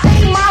 I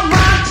sing my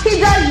rhyme, he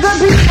does the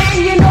beat, and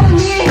you know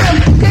me and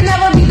him can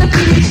never be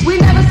defeated. We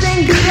never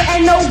sing beat it,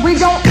 and no, we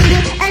don't eat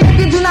it. And if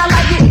you do not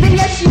like it, then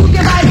yes, you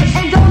can write it.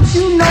 And don't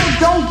you know,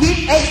 don't get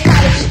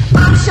excited.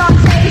 I'm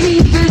Shantae,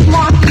 he's Biz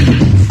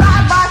Markie.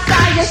 Side by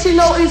side, yes, you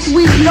know it's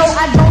we. No,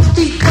 I don't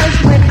speak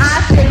French when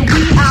I say we.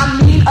 I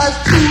mean us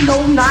two,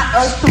 no, not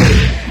us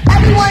three.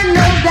 Everyone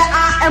knows that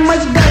I am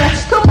much better.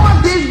 Come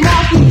on, Biz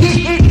Markie,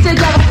 get it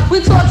together. We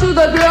talk to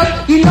the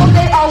girls, you know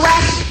they are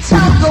whack.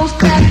 Tell those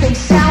cats they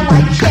sound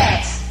like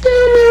cats.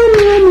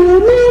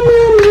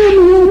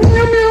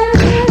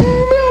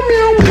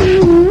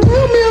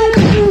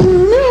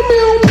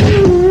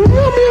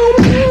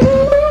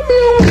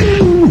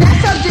 That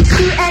subject's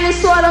cute and it's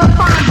sort of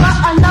fine, but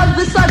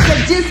another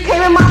subject just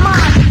came in my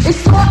mind.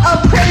 It's sort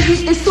of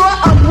crazy, it's sort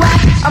of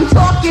whack. I'm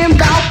talking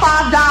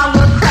about $5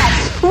 crack.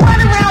 Run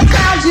around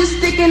town just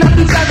sticking up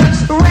each other,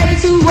 ready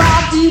to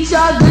rob each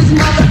other's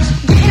mother.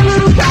 Getting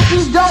little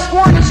capsules, don't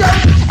want to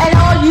choke, and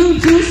all you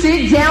do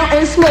sit down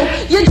and smoke.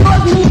 Your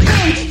drawers move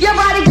in, your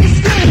body gets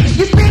skinny.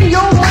 You spend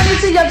your money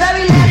to your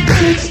very last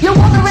penny. You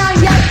walk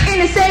around yes in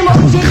the same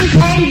old jeans,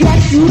 and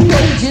yes, you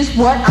know just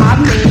what I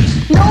mean.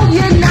 No,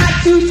 you're not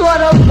too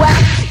sort of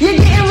whack. You're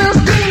getting real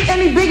skinny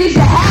and as big as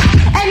your hat.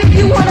 And if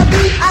you wanna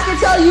be, I can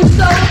tell you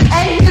so.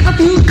 And here's a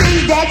few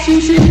things that you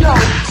should know.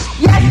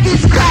 Yes,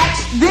 it's crack,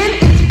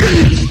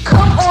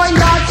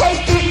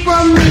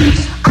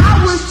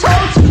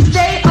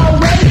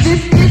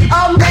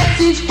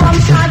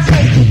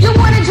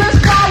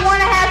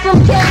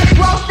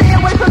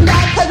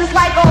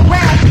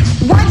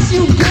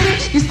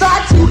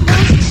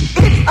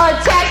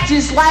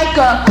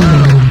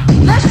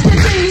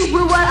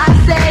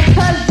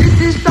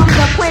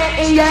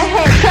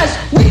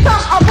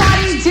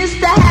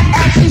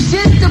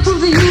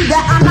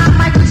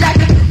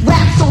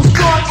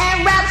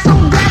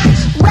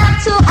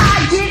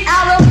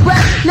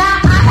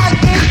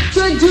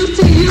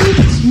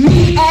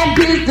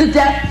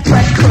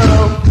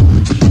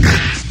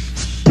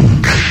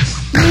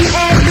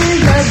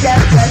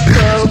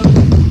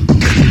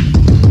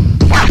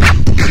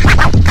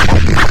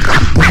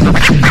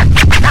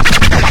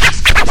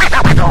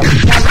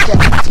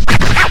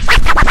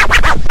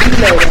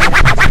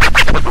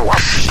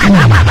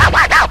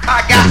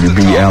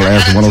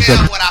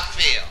 107. What I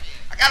feel.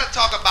 I gotta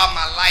talk about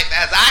my life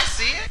as I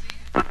see it.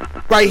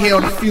 Right here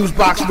on the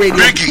FuseBox Radio.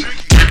 Biggie.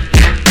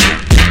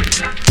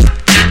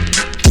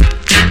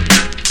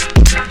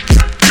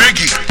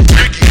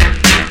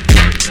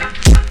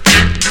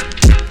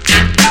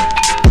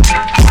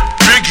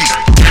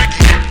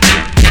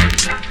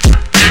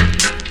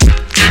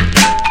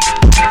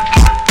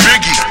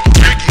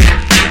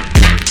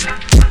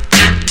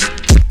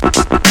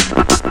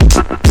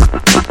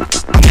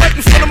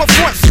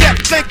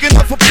 Thinking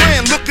of a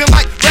plan, looking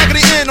like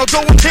Raggedy Ann or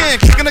Doe Can,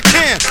 kicking a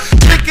can.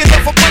 Thinking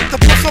of a bite to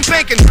put some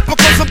banking,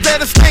 because I'm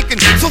dead and stinking.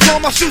 So all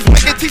my shoes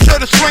making,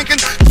 t-shirt is shrinking.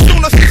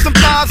 Soon I see some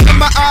thighs and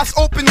my eyes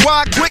open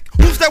wide quick.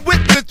 Who's that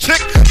with the chick?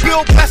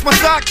 Bill past my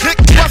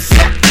sidekick. What's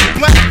up,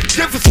 black?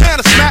 Give his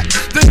hand a smack.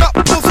 Then up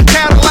pulls a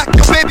Cadillac,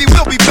 your baby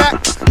will be back.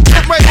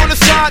 Jump right on the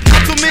side,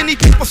 not too many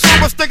people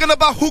saw us thinking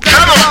about who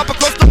got the job,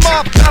 because the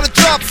mob got a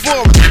job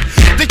for us.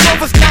 They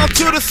drove us down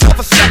to the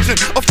silver section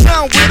of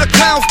town where the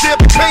clowns dare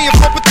be paying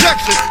for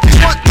protection. They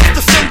want us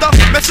to send up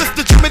message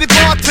to Jimmy the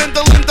bartender,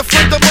 lend a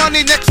friend of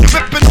money next to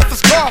ripping off his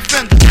car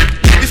fender.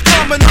 He's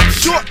coming up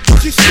short,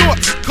 she's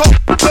short. Coke,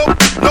 dope,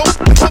 no,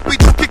 hope we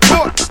don't get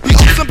caught. He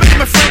owes some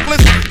Benjamin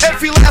Franklin's,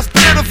 every last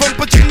bit of them,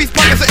 but Jimmy's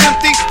pockets are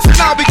empty, so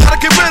now we gotta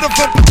get rid of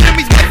him. But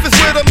Jimmy's wife is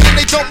with him and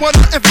they don't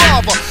wanna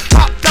involve her.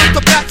 Hopped out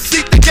the back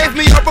seat, they gave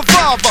me a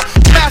revolver.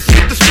 Fast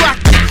shoot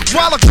distract him,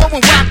 while I go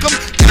and whack him.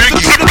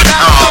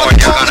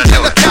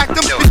 Attacked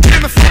him, he's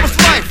screaming for his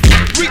life,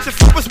 reaching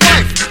for his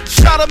wife.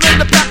 Shot him in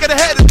the back of the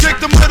head and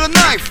tricked him with a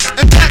knife.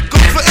 And that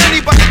goes for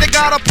anybody that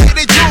gotta pay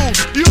their dues.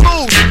 You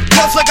lose,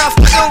 plus I got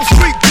the ill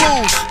street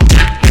blues.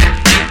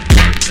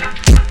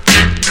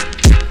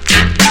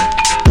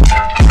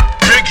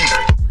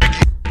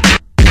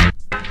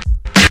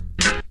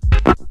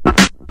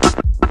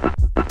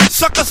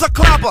 Suckers are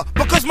clobber,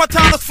 because my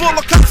town is full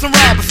of cops and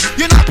robbers.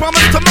 You're not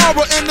promised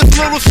tomorrow in this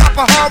little shop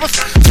of horrors.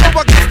 So I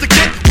got to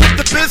get with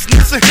the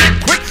business and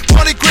hit quick.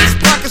 Money grits,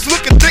 pockets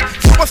looking thick,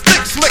 so I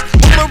stick slick.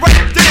 Moving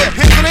right there,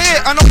 hands in the air,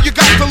 I know you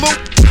got the loot.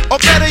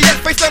 Or better yet,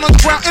 face down on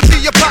the ground,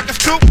 empty your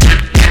pockets too.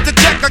 Get the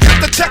check, I got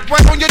the check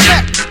right on your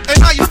neck. And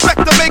I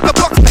expect to make a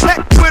buck, the heck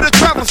with a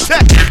travel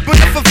check.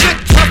 But if a Vic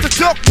tries to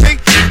joke me,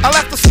 I'll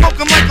have to smoke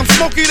him like I'm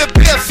Smokey the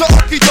Bear. So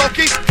okie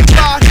dokie,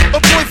 goodbye. A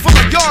boy full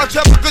of yards,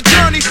 have a good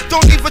journey.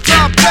 Don't even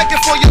try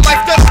begging for your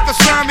life, that don't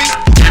concern me.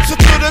 So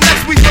to the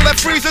next weasel that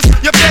freezes,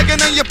 you're begging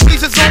and your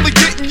pleases, only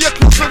getting you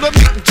closer to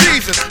meeting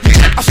Jesus.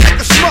 Yeah, I shake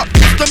a schmuck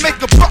just to make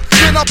a buck.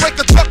 Then I break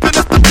a truck, and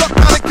if the duck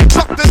gotta get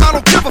tucked, then I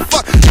don't give a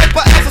fuck.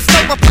 Hyper as a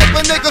sniper,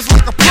 paper niggas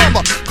like a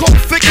plumber. Cold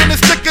thinking and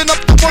sticking up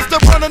the ones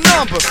that run the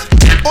numbers.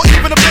 Or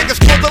even the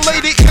biggest, call the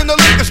lady in the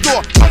liquor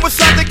store. Come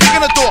inside, they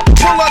kicking the door.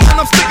 Pull out and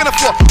I'm sticking the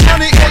floor.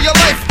 Money all your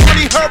life,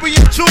 money, hurry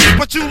and choose,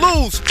 but you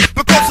lose,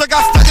 because I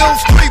got the ill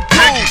street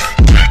blues.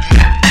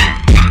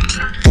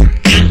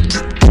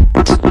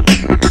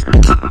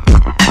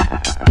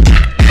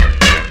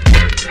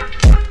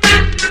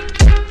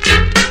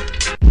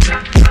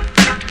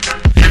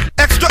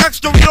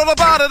 Extra, read all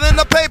about it in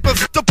the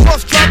papers. The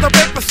boss tried to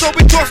rape us, so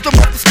we tossed him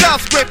off the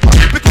skyscraper.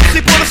 Because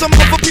he brought us some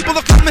other people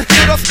to come and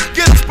hit us.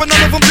 Get us, but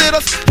none of them did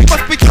us. He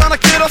must be trying to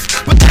kid us,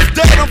 but that's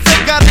dead. I'm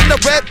fake out in the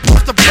red.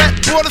 Post the bread,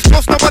 borders,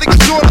 post nobody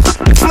can short us.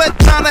 We fled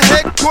down the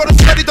headquarters,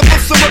 ready to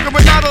put some work.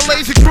 We're not a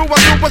lazy crew. I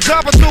do what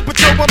job I do, but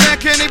yo, a man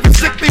can't even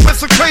stick me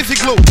with some crazy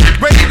glue.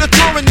 Ready to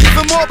tour and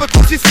even more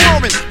because he's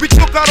foreign. We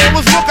took out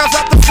all his lookouts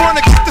out the front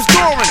and kicked his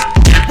door in.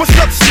 What's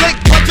up, Snake?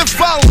 I just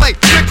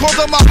violate. They called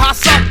him a hot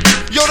shot.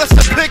 Yo, that's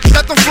the pick,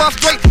 let them fly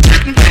straight.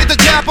 Getting ready to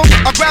jab him.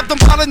 I grabbed him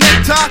by the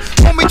necktie.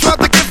 Homie tried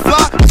to get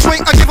fly.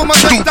 Swing, I give him a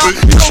necktie.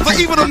 You know the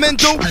evil the men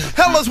do.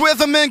 Hell is where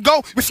the men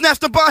go. We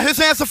snatched him by his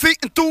hands and feet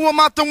and threw him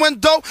out the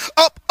window.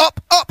 Up, up,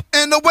 up,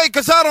 and away,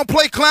 cause I don't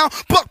play clown.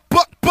 Buck,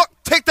 buck, buck,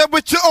 take that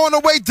with you on the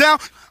way down.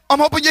 I'm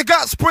hoping you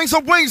got springs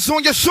or wings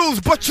on your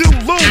shoes, but you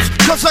lose,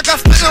 cause I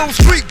got the ill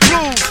street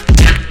blues.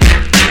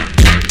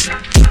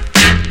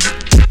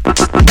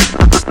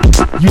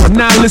 You are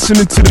now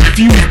listening to the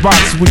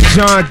FuseBox with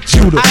John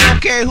Judah. I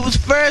don't care who's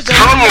first or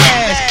who's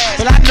last,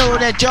 but I know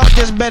that y'all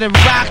just better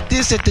rock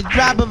this at the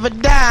drop of a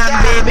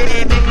dime,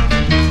 baby.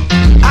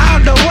 I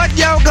don't know what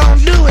y'all gonna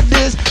do with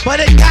this, but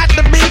it got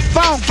to be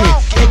funky.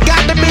 It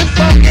got to be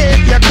funky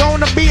if you're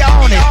gonna be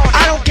on it.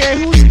 I don't care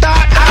who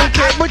start, I don't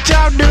care what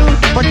y'all do,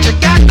 but you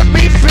got to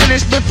be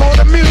finished before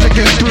the music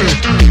is through.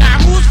 Now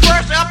who's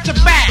first up to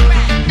bat?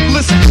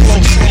 Listen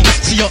closely,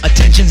 so your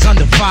attention's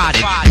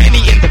undivided.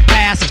 Many in the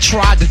past have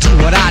tried to do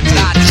what I did.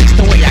 Just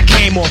the way I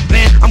came off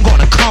then, I'm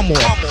gonna come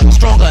off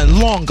stronger and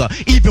longer,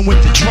 even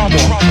with the drum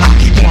off. I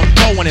keep on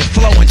going and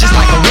flowing just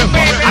like a river.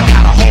 I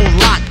got a whole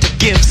lot to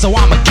give, so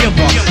I'm a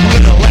giver.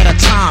 Little at a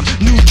time,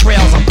 new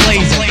trails I'm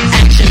blazing.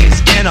 Action is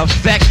in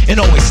effect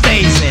and always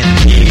stays in.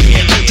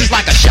 Yeah, just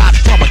like a shot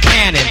from a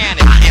cannon.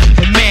 I am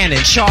the man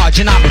in charge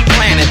and I've been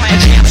planning a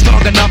jam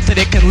strong enough that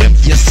it can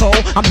lift your soul.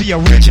 I'm the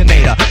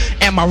originator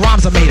and my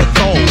rhymes are made of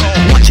gold.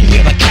 Once you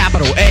hear the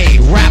capital A,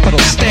 rap it'll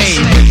stay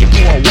with you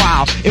for a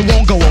while. It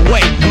won't go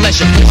away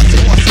unless you force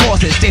it.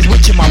 Force it stays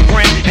with you, my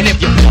friend. And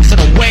if you force it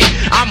away,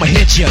 I'ma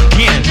hit you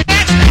again.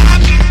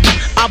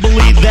 I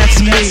believe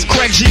that's me.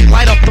 Craig G,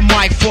 light up the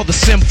mic for the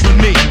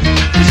symphony.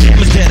 This jam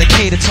is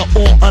dedicated to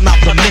all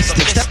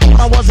unoptimistics that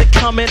thought I wasn't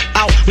coming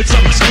out with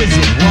some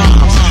exquisite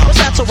rhymes. But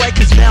that's alright,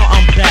 cause now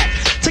I'm back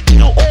to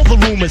kill all the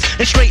rumors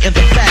and straighten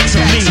the facts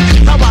of me.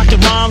 I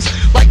rockin' rhymes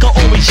like I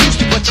always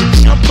used to, but you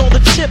jumped on the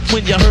tip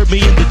when you heard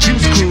me in the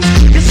Juice Cruise.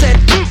 You said,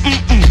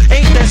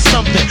 ain't that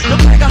something?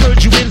 Look like I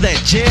heard you in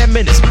that jam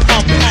and it's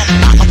pumping.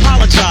 I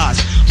apologize,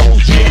 oh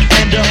yeah,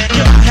 and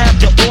can I have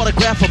your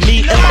autograph for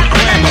me and my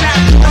grandma?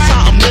 That's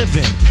how I'm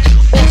living,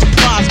 on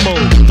surprise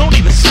mode. Don't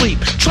even sleep,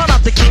 try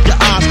not to keep your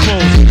eyes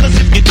closed, cause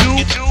if you do,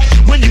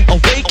 when you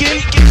awaken,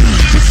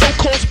 the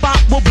so-called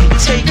spot will be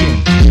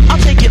taken.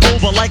 I'll take it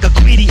over like a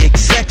greedy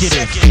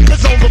executive,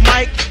 cause on the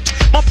mic,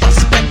 my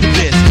perspective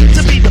is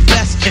to be the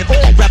best in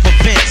all rap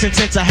events. And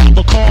since I have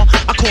a car,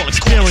 I call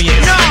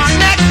experience. No,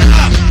 next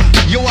up!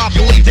 Yo, I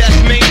believe that's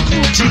me.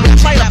 G,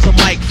 play out the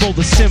mic for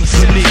the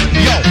symphony.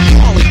 Yo,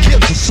 Harley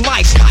gives a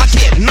slice. I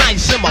get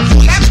nice in my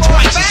voice. It's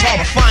twice as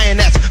horrifying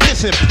as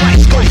Vincent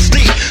Price. Go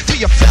steep till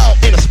you fell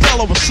in a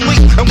spell of a sleep.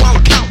 And while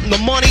I'm counting the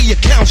money, you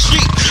count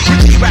sheep.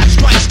 When G-Rap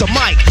strikes the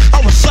mic,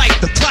 I recite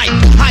the type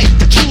of hype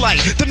that you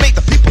like to make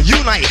the people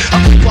unite. I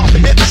rip off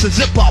hips and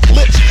zip off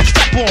lips.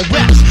 Step on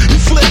raps.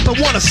 You flip and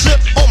wanna sip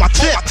on my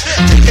tip.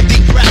 Take a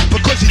deep breath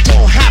because you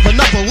don't have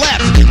another left.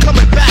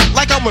 Coming back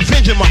like I'm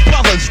revenging my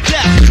brother's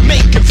death.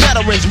 Making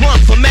veterans run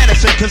for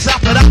medicine, cause I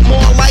put out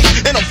more life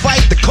in a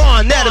fight the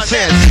con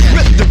netizens.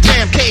 Rip the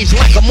damn cage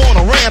like I'm on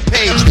a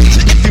rampage.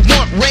 So if you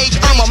want rage,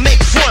 I'ma make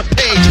front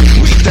page.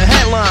 Read the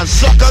headlines,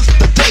 suckers,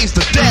 the day's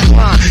the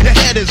deadline. Your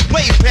head is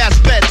way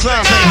past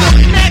bedtime.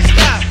 Next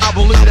up, I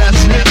believe that's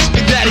it.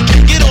 Big Daddy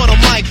can get on the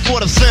mic for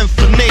the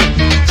symphony.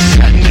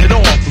 Setting it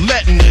off,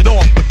 letting it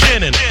off,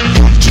 beginning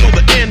till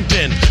the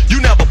ending.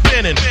 You never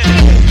been in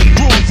the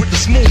groove with the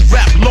smooth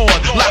rap lord,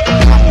 like a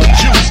pop of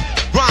juice.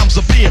 Rhymes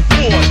are being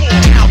poured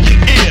down your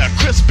ear,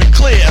 crisp and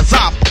clear as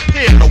I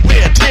prepare to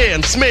wear, tear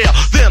and smear.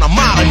 Then I'm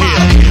out of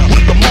here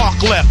with the mark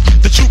left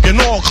that you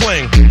can all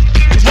cling.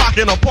 Cause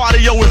rocking a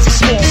party, yo, is a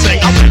small thing.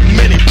 I went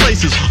many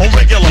places on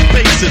regular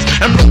basis,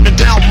 and broken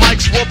down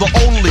mics were the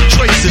only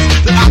traces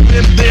that I've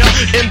been there,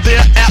 in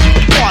there at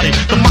the party.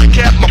 The mic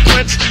had my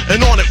prints,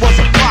 and on it was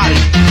a body.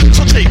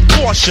 So take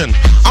caution,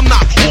 I'm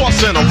not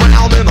horsing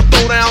around in a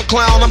throwdown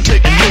clown. I'm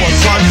taking yours,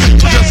 son.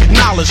 So just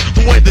acknowledge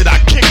the way that I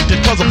kicked it,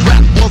 cause if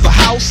rap was a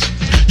house,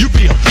 you'd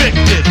be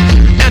evicted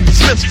and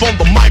dismissed from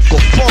the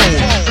microphone.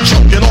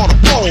 Choking on a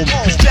bone,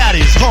 his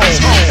daddy's home.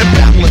 And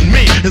battling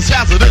me is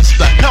hazardous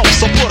to health.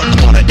 So put a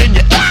quarter in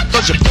your act,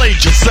 cause you played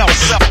yourself.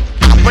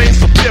 I reign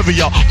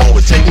superior,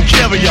 always taking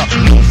care of ya.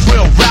 No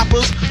real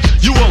rappers,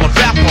 you will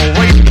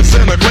evaporate,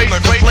 disintegrate,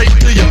 deflate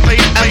to your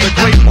fate. And the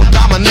great will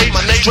dominate,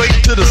 straight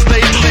to the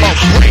stage of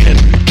reigning,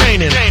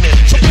 gaining.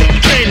 So put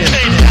gaining,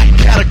 that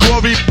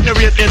category,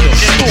 period, in the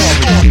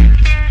story.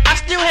 I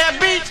still have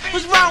beats,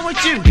 what's wrong with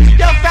you?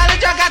 Yo,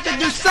 fellas, y'all got to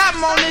do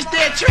something on this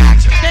there track.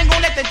 They ain't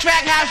gonna let the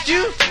track house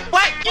you?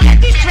 What? You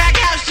let these track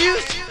house you?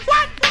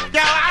 What?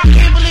 Yo, I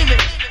can't believe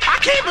it. I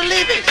can't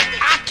believe it.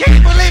 I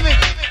can't believe it.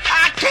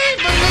 I can't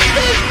believe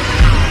it.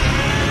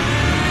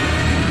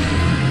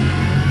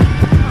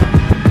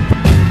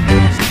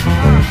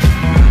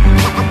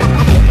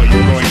 What are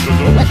you going to do?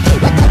 What are you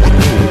going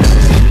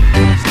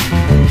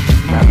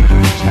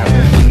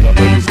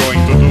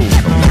to do?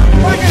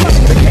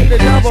 The K, the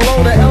double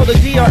O, the L, the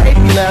D are AP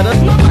letters.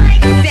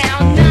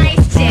 Sound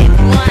nice, check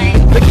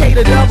one. The K,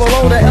 the double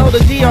O, the L, the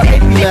D are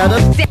AP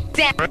letters.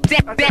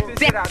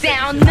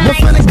 Sound nice.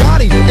 Lieutenant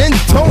Gotti, in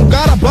tone,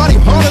 got a body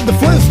harder than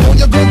Flintstone.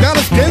 Your girl got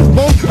a skin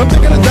bone. I'm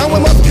taking it down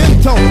with my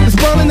skin tone. It's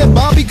burning and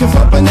Bobby, cause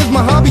humping is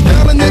my hobby.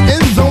 Down in the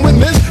end zone with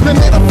Miss, they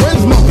made a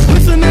friends mo.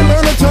 Listen and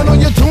learn and turn on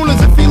your tuners.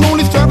 If you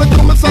loonies try to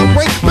come inside,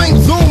 break, bang,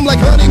 zoom like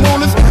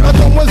honeymooners. I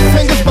don't want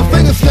singers, but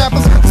finger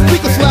snappers,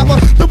 speaker slapper.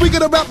 The weaker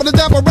the rapper, the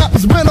dapper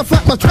rappers, when I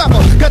flap my trapper.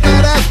 Got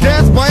that ass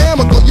gas by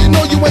Amical, you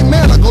know you ain't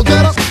man. I go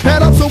dead up,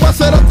 head up, so I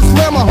set up to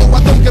slam a hoe.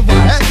 I don't give a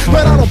heck,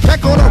 but I don't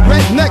peck on a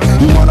redneck.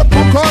 You wanna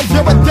pull cards,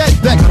 you're a dead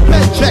deck.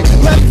 Bed check,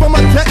 left for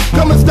my tech.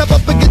 Come and step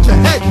up and get your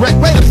head wrecked.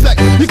 Wait a sec,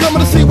 you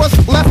coming to see what's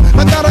left?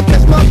 I gotta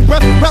catch my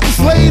breath. Rap the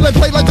slave and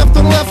play like left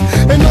to left.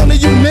 And only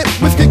you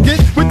nitwits can get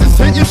with this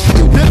hit.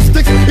 You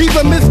dipsticks,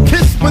 even miss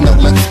kiss with no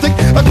lipstick.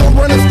 I don't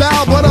run a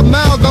style, but a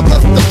mouth. God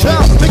bless the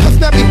child. Make a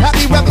snappy,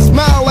 happy, rapper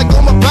smile like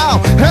on my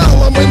bow.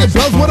 Hell, I'm ringing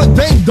bells with a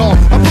ding dong.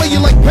 I play you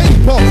like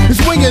ping pong. You're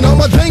swinging on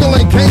my jingle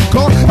ain't King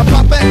Kong. I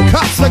pop at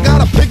cops, I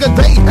got a bigger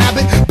day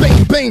habit.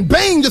 Bang, bang,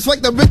 bang, just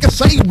like the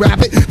ricochet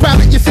rabbit.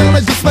 Rabbit, you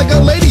soundin' just like a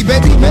lady,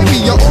 baby.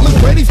 Maybe your oldest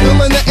Brady still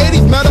in the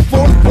 80s.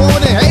 Metaphors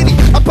born in Haiti.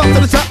 I pop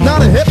to the top,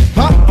 not a hip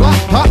hop, pop,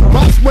 pop,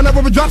 pops.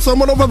 Whenever it drops,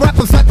 someone over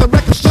rappers at the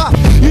record shop.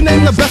 You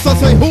name the best, I'll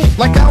say who,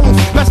 like owls.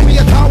 Pass me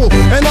a towel,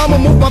 and I'ma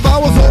move my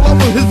vowels all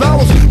over his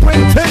vowels.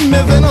 Bring 10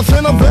 mils and I'll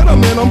send a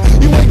venom in him.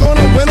 You ain't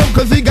gonna win him,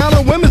 cause he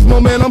gotta win his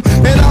momentum.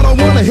 And I don't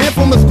wanna hear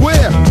from a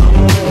square,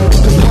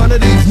 cause one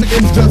of these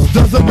niggas just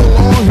doesn't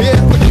belong here.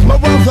 My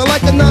rhymes are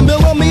like a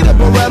 9mm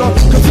Beretta.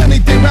 Cause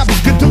anything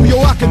rappers could do,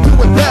 yo, I can do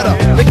it better.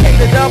 The K,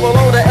 the double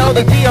O, the L,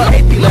 the D are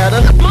AP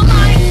letters. My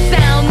life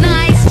sound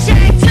nice,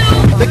 check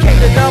two. The K,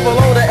 the double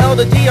O, the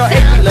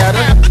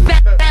ladder.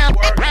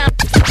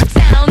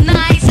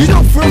 You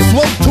don't feel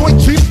slow, toy,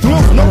 cheap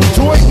thrills, no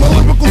joy. My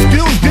lyrical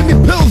skills give me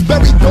pills,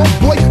 berry dope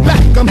boy.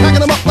 Back, I'm hacking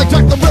them up like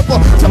Jack the Ripper.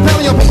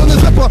 Tapelli, I'm pulling the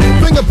zipper.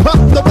 Finger pop,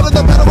 the better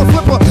the better a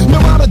flipper.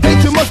 You're out of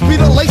date, you must be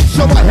the late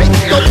show. I hate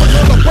go, put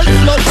on the brake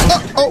slow.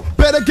 Uh-oh,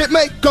 better get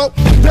made, go.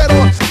 Head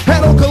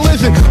on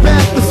collision.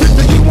 Bad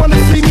decision, you wanna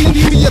see me,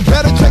 you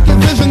better check your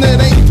vision.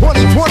 It ain't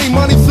 2020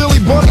 money, silly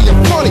bunny, you're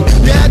funny.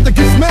 You had to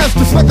get smashed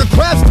just like a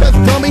crash test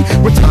dummy.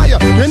 Retire,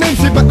 your name's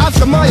shit, but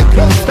Oscar Mayer.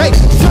 Cause, hey,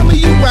 some of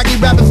you raggy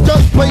rappers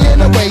just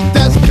playing away.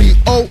 That's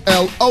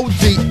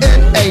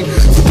P-O-L-O-G-N-A.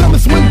 So come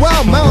and swing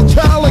wild, mouth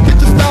child, and get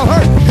your style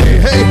hurt.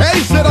 Hey, hey,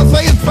 hey, said I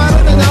say it's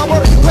finer than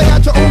our. Play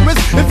at your own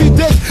risk if you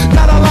diss.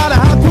 Not a lot of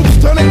hot groups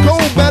turning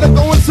cold. Better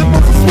go and sip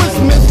on some Swiss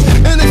Miss.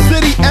 In the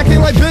city,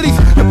 acting like biddies.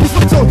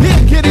 So here,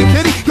 kitty,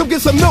 come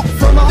get some milk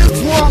from our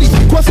swallies.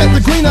 Cross at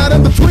the green out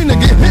in between to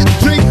get hit,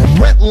 G.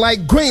 Red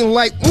light, green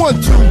light, 1,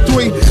 2,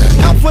 3.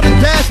 Out for the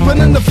dash, but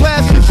in the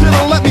flash, you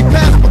should've let me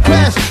pass my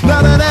crash.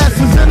 Now that ass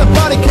is in the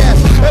body cast.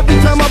 Every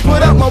time I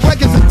put out my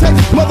records and takes,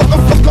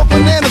 motherfuckers go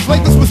bananas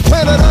like this was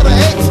Planet of the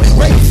Apes.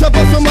 Rapes up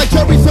them like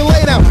cherries and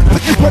lay down.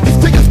 Put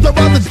tickets to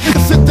run the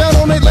sit down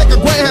on it like a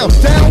greyhound.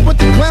 Down with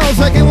the clowns,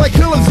 acting like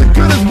killers. As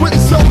good as written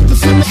souls to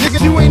some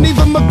nigga. You ain't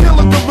even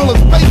McGilla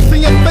gorillas. Face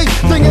in your face,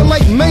 singing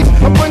like Mace.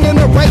 I'm bringing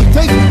the right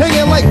taste,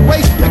 hanging like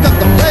race. Pick up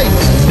the pace.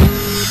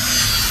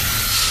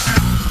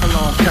 A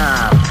long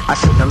time, I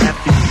shouldn't have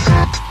left you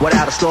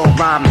without a strong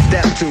rhyme to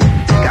step to.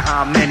 Think of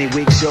how many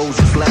weak shows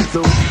you slept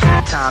through.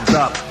 Time's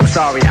up, I'm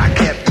sorry I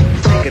kept you.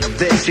 Thinking of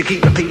this, you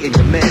keep repeating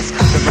your miss.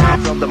 The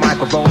rhyme from the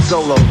microphone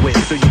solo with.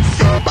 So you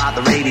sit by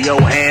the radio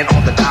and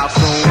on the dial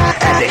soon.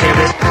 As you hear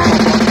it, pump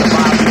up the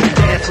volume.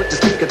 Dance with the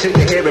speaker till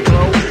you hear it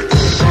blow.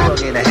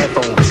 Plug in the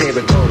headphones, here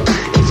it go.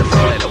 It's a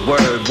four-letter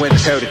word when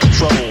it's heard to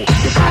control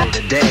your body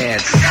to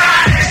dance.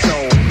 So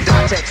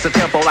don't text the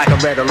tempo like a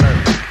red alert.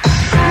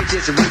 You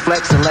just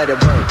reflex and let it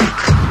work.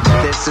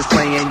 This is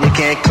playing, you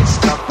can't get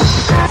stuck with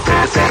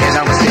the saying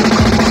I'ma still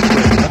come up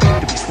with.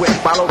 To be swift,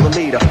 follow the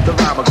leader, the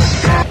rhymer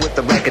goes down with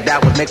the record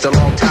that was mixed a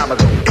long time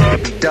ago. It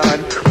could be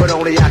done, but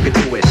only I could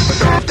do it. For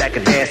those that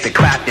can dance and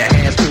clap your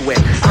hands to it.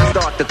 I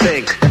start to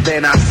think, and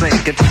then I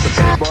sink into the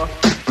paper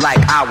like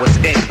I was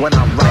ink. When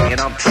I'm writing,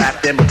 I'm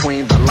trapped in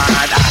between the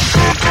lines. I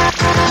think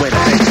when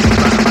I make the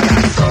rhyme, I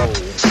got soul.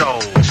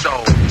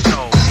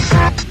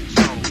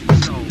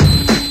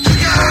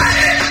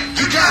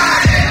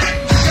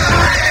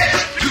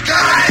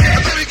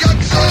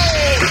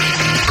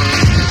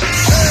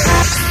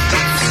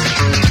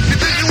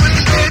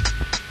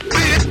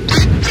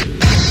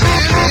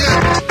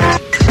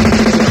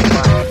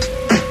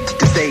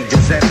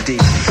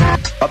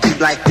 A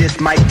beat like this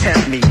might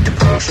tempt me to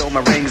show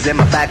my rings and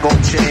my fat gold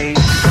chain.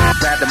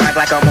 Grab the mic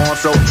like I'm on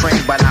so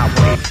trained, but I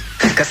wait,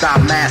 cause I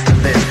master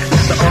this.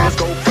 Let the others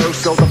go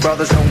first so the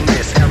brothers don't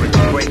miss. Eric,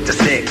 you break the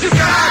sticks. You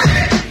got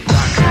it!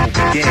 Rock will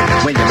begin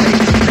when you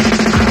make the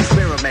beats. I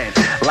experiment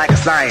like a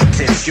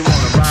scientist. You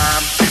wanna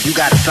rhyme? You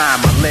gotta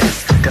sign my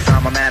list. Cause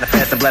I'm a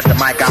manifest and bless the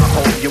mic, I'll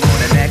hold you on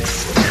the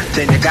next.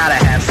 Then you gotta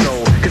have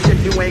soul. Cause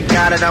if you ain't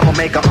got it, I'ma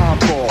make an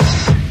encore.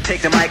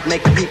 Take the mic,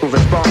 make the people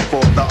respond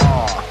for the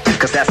R.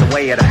 Cause that's the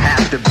way it'll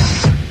have to be.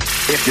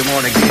 If you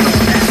wanna get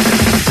on that,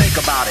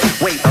 think about it.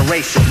 Wait,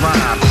 erase your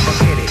rhyme,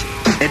 forget it.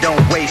 And don't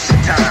waste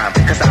your time.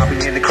 Cause I'll be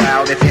in the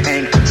crowd if you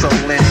ain't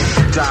controlling it.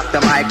 Drop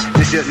the mic,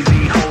 you shouldn't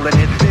be holding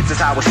it. This is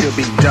how it should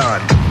be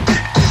done.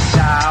 This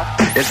style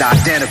is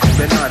identical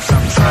to none. So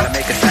I'm trying to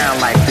make it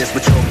sound like this,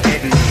 but you're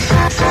getting me.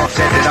 So I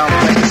said that I'm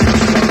playing.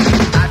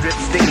 I drip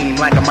steam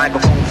like a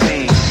microphone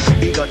theme.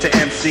 Ego to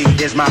MC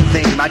is my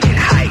theme. I get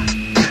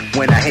hyped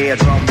when I hear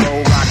drum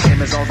roll. Rock him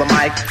is on the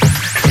mic.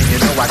 You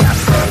know I got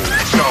soul.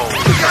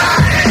 You got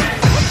it.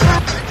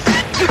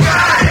 You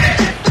got it.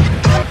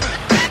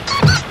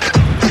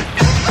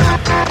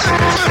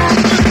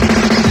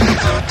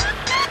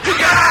 You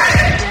got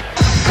it.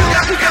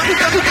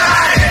 You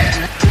got it.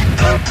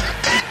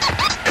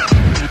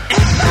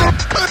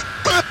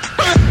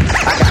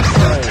 I got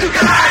soul.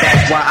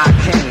 That's why I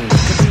came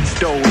to teach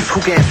those who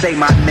can't say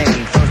my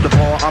name. First of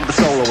all, I'm the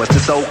soloist, the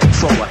soul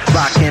controller.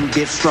 Rock him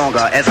gets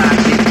stronger as I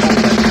get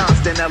older.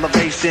 Constant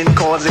elevation,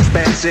 cause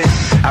expansion.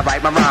 I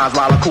write my rhymes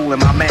while I'm cool in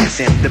my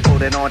mansion. Then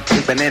put it on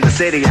tape and in the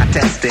city I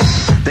test it.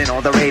 Then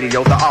on the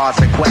radio the R's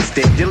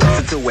requested. You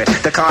listen to it,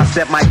 the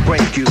concept might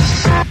break you.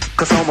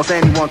 Cause almost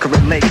anyone can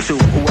relate to.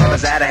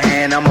 Whoever's out of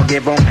hand, I'ma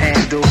give them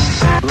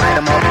handles. Light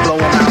them up, blow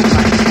them out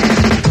like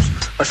candles.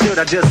 Or should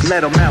I just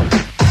let them out?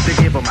 To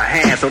give them a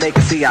hand so they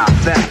can see how I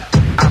felt.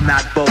 I'm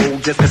not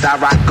bold just cause I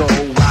rock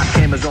gold. Rock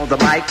cameras on the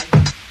mic.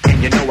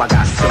 And you know I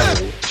got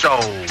soul. Soul.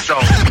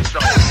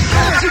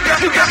 You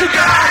got it. You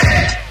got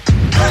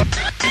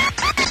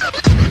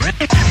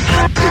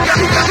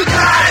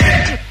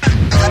it.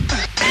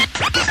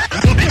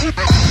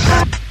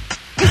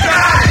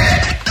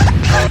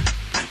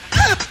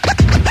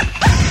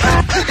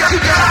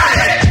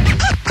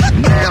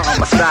 Now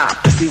I'ma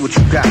stop to see what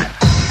you got.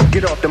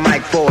 Get off the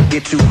mic before it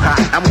get too hot.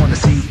 I wanna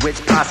see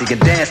which posse can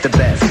dance the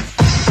best.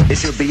 It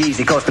should be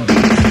easy, cause the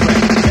beat is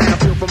fresh.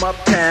 Downfield from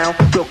uptown,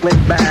 Brooklyn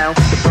bound,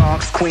 the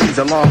Bronx, Queens,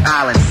 or Long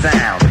Island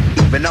Sound.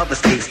 Even other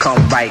states come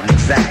right and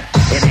exact.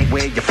 It ain't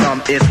where you're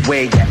from, it's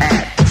where you're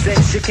at.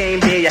 Since you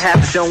came here, you have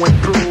to show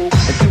and prove,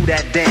 and do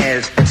that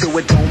dance until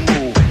it don't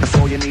move. That's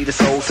all you need is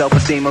soul,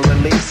 self-esteem, or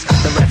release.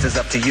 The rest is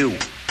up to you.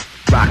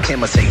 Rock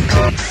him or say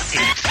peace.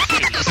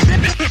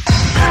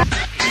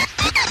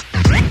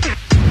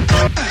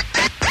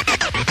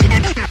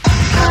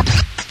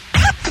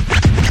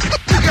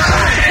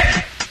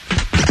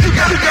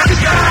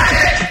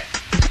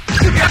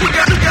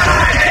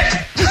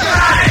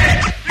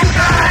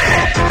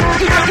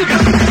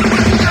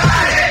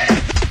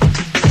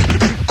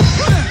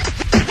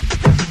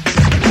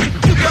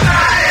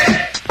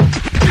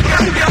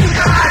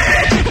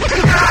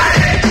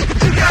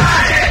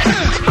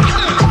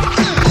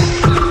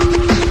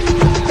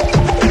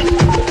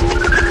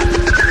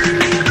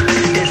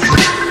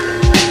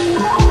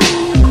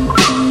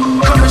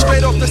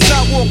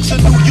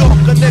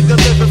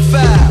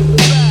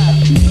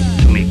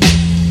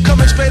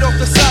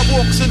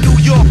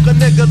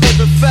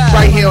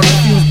 Right here on the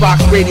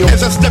FuseBox Radio.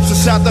 As I steps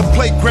inside the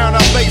playground,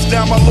 I lays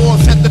down my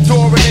laws at the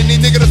door, and any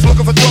nigga that's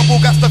looking for trouble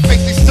got to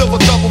face these silver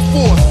double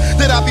fours.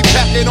 Then I be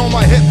packing on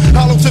my hip,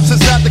 hollow tips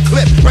inside the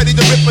clip, ready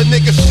to rip a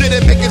nigga shit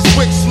and make his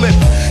quick slip.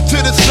 To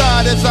the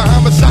side as a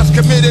homicide's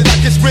committed, I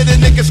get rid of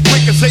niggas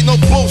quick, cause ain't no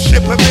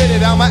bullshit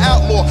permitted. I'm an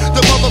outlaw,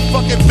 the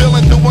motherfucking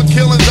villain, doing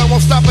killings. I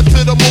won't stop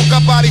until the moon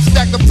got body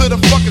stacked up to the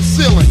fucking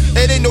ceiling.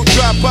 It ain't no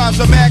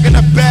drive-bys, a mag in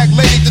a bag,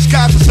 lady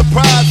disguise a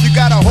surprise. You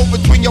got a hole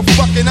between your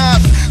fucking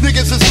eyes.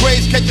 Niggas is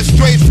grays, catching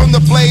strays from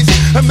the blaze.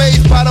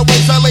 Amazed by the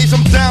ways I lays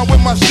them down with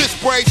my shit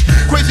sprays.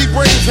 Crazy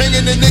brains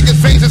hanging, the niggas'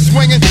 veins are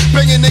swinging.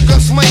 Banging,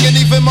 niggas slinging,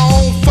 even my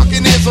own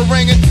fucking ears are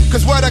ringing.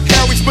 Cause what I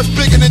carry's much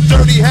bigger than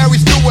Dirty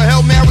Harry's. Do a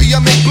Hail Mary, I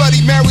make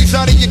Bloody Marys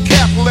out of your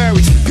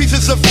capillaries.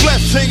 Pieces of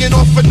flesh hanging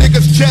off a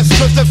nigga's chest.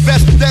 Cause the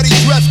vest that he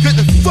dressed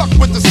couldn't fuck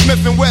with the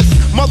Smith & West.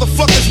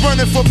 Motherfuckers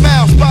running for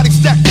miles, bodies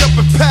stacked up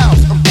in piles.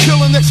 I'm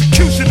killing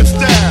executioner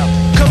style.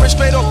 Coming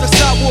straight off the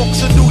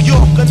sidewalks of New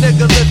York, a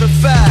nigga living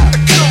foul.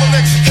 Killing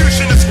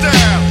executioner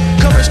style.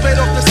 Coming straight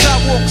off the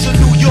sidewalks of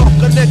New York,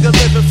 a nigga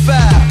living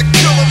foul.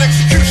 Killing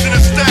executioner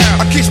style.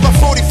 I keep my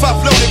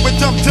 45 loaded with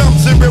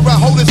dum-dums and rear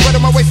holders, right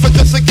on my way for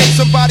just in case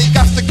somebody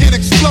got to get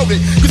exploded.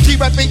 Cause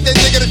G-Rap ain't that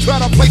nigga to try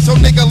to play so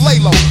nigga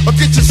lay low. Or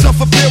get yourself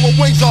a pair with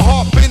wings or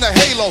harp in a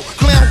halo.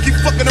 Clown, keep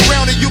fucking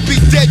around and you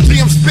be dead. G,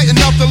 I'm spitting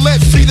out the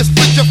lead sea to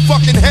split your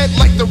fucking head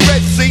like the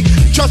Red Sea.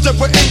 Charged up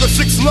with anger,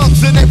 6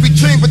 lungs in every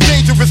chamber.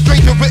 Dangerous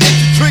stranger with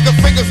itchy trigger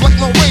fingers like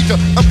no ranger.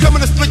 I'm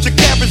coming to split your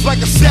cabbage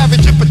like a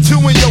savage and put 2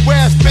 in your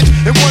ass, bitch.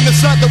 And 1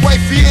 inside the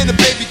wifey and the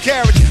baby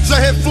carriage. So I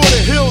head for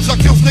the hills, I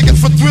kill niggas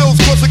for thrills.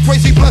 Cause a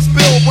crazy blessed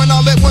bill when I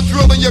let one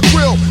drill in your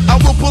grill. I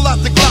will pull out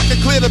the Glock and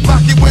clear the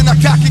pocket when I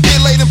cock it. Get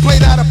laid and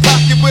played out of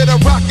pocket with a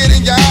rocket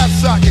in your eye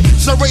socket.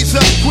 So raise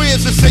up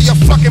queers and say your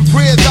fucking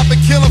prayers. I've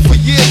been killing for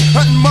years,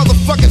 hunting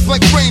motherfuckers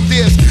like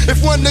reindeers.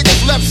 If one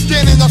nigga's left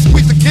standing, I'll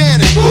squeeze the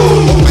cannon.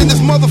 Open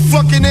this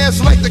motherfucking ass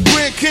like the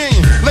Grand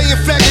Canyon. Laying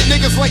faggot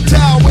niggas like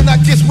towel when I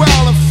get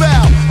wild and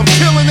foul. I'm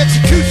killing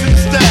execution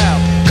style.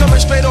 Coming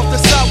straight off the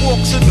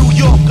sidewalks of New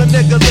York, a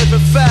nigga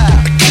living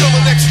foul.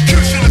 Killing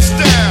execution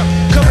style.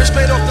 Coming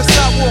straight off the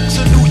sidewalks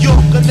of New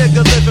York, a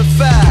nigga living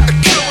foul.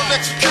 Killing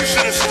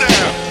execution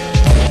style.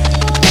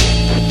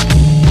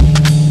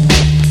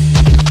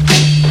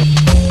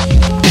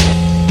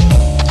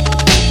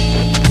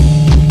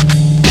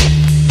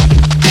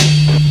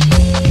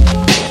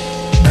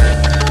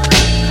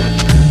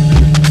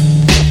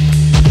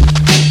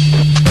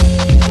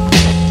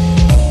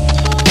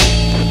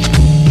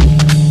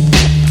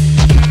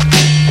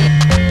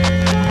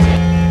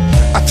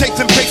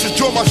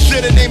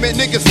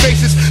 Niggas'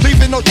 faces,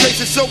 leaving no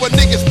traces, so a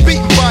niggas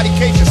beating body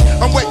cases.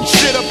 I'm wetting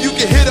shit up, you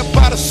get hit up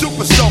by the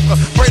super soaker.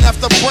 Brain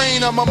after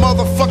brain, I'm a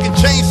motherfucking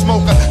chain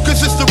smoker.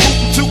 Cause it's the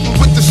rootin' tootin'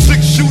 with the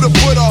 6-shooter.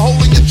 Put a hole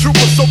in your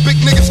trooper so big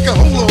niggas can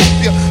hula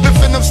hoop ya.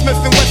 Lifting them Smith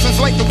 & Wessons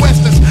like the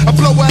Westerns. I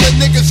blow out a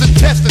niggas'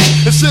 intestines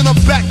and send them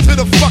back to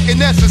the fucking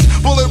essence.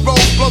 Bullet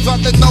rolls, blows out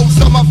the nose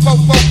of my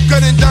fofo.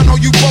 Gunning down on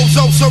you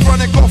bozos, so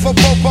running off a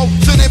popo.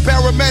 Sending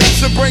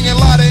paramedics and bringing a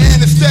lot of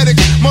anesthetic.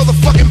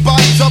 Motherfucking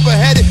bodies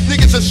overheaded,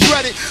 niggas are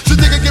shredded. So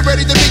nigga get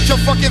ready to meet your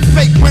fucking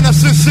fate when I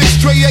send 6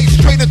 straight 8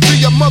 straight into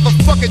your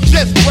motherfucking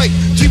chest plate.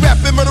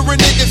 G-rapping murdering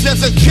niggas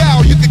as a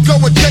child. You can go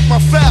and check my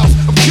files.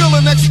 I'm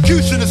killing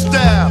executioner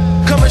style.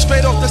 Coming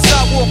straight off the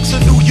sidewalks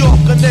of New York,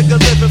 a nigga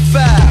living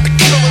foul.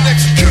 Killing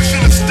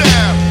executioner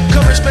style.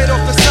 Coming straight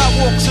off the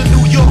sidewalks of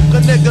New York, a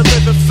nigga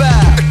living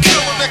foul.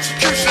 Killing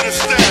executioner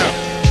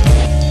style.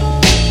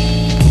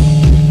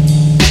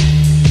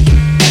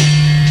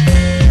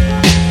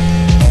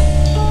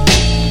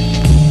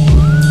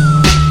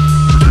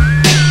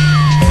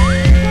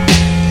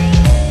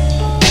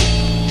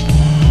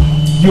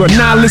 You are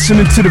now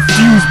listening to the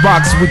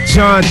FuseBox with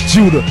John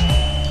Judah.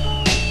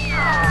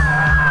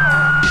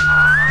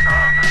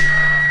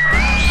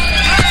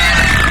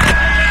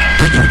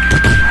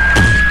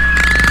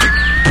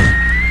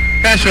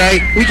 That's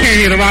right. We can't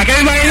hear the rock.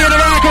 Everybody hear the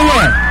rock or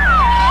what?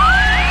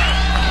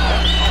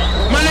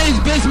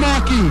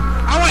 Marky.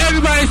 I want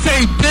everybody to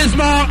say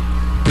Bismarck,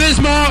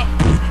 Bismarck.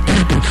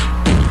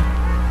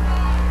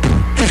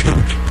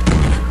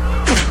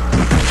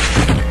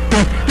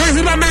 This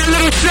is my man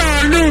Little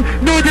Sean.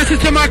 New addition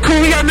to my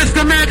crew. We got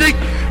Mr. Magic.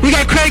 We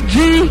got Craig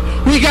G.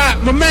 We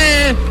got my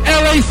man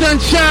LA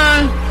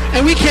Sunshine.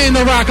 And we came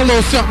to rock a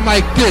little something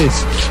like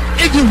this.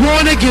 If you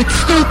wanna get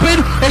stupid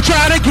or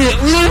try to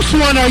get loose,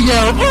 wanna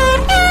yell,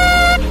 ooh,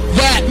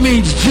 that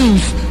means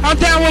juice. I'm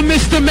down with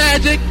Mr.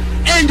 Magic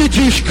and the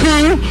Juice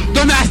Crew,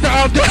 the master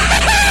of the,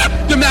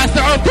 the master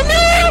of the,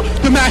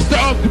 the master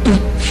of the.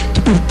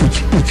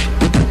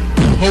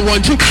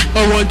 012,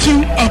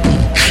 012, up.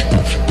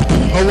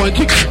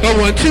 012,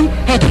 012,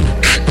 up.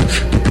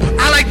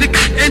 I like to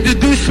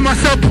introduce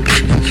myself.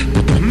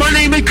 My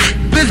name is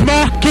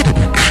Bismarck.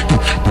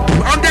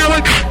 I'm down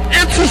with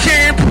MC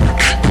Champ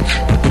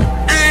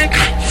and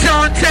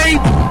Shantae.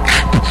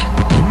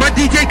 My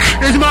DJ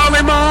is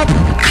Marley Mob.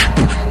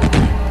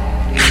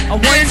 A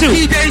 1-2.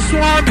 DJ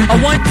Swamp. A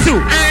 1-2.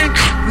 And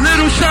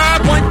Little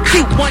Sharp.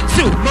 1-2,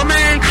 1-2. My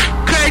man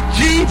Craig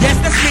G. Yes,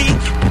 that's me.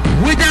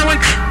 We're down with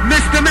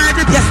Mr.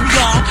 Magic. Yes, we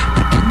are.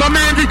 My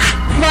man is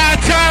Fly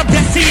Top.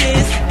 Yes, he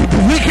is.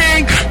 We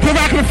came to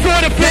rock the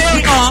floor to floor. Yes,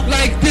 we are.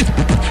 Like this.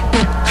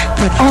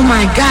 Oh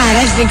my God,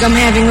 I think I'm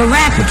having a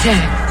rap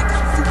attack.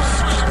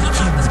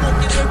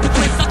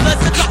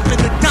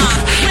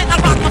 When I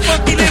rock my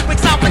funky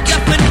lyrics, I'm a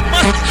definite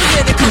must.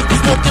 When it comes to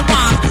smoking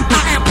rhymes,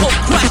 I am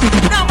progressed.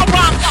 Now my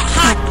rhymes are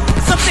hot.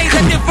 Some say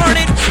that they're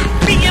burning.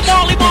 Me and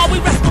Marley Marl,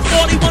 we rest for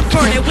 41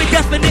 burning. We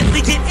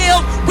definitely get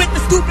ill with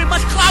the stupid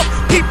much clout.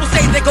 People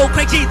say they go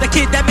crazy, the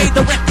kid that made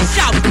the record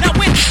shout. Now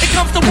when it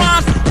comes to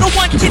rhymes, no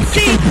one can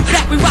see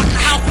that we rock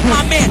the house with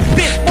my man,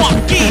 Big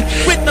Marky,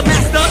 with the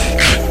master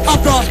of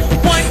the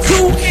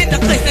 1-2 in the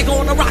place. They're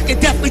gonna rock and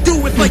definitely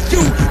do it for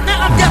you.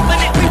 Now I'm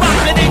definitely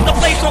rocking in the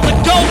place on the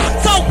go.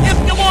 So if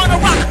you wanna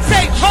rock,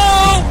 say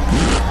ho.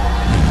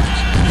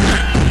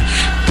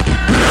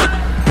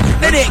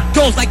 Then it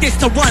goes like this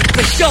to run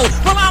the show.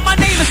 Well, my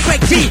name is Craig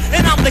G,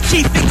 and I'm the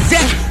chief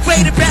exec.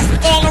 Rated best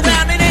all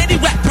around in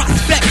any rap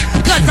prospect.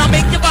 Cause I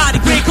make your body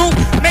wriggle,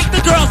 make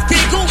the girls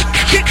giggle.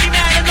 Get me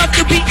mad enough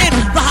to be in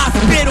the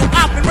hospital.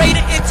 I've been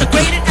rated,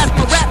 integrated as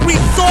my rap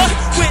resource.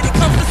 When it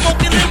comes to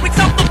smoking lyrics,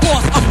 I'm the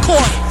boss, of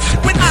course.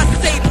 When I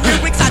say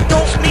lyrics, I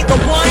don't mean the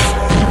ones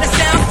that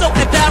sound so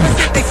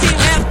embarrassing they seem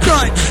half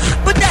done.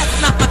 But that's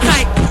not my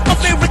type of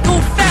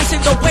lyrical fashion.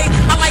 The way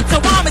I like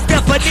to rhyme is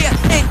debonair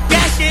and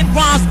dashing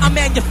rhymes I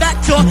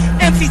manufacture.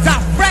 MCs I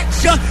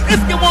fracture. If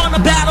you wanna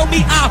battle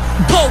me, I'll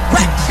go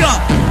fracture.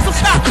 So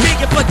stop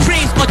digging for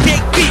dreams or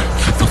dig deep.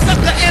 So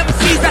sucker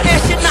MCs, I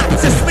ask you not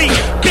to sleep.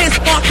 This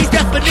Marky's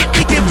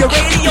definitely give your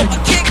radio a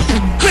kick.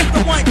 With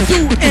the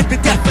 1-2 and the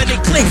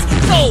definite clicks.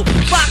 So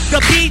rock the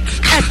beat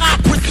as I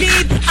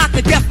proceed. I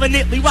can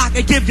definitely rock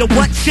and give you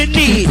what you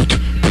need.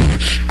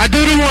 I do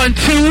the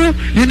 1-2,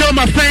 you know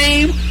my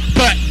fame,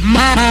 but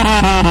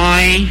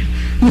my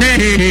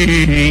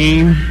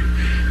name.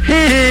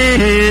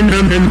 And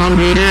I'm in my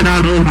head,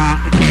 I don't know.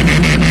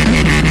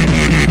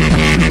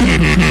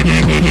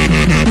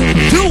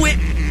 Do it.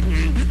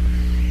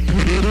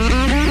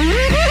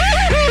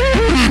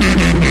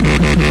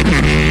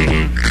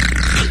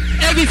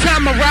 Every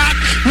time I rock,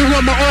 you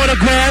want my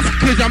autograph,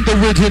 cause I'm the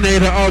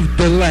originator of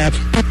the laugh.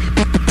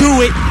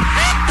 Do it.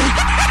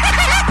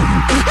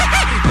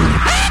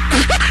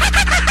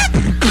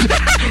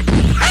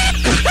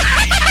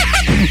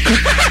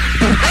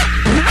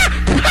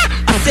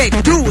 I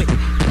said do it.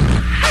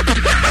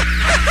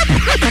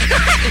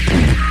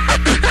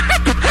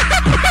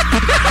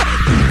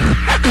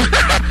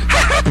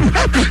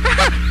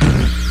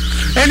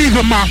 And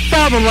even my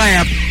father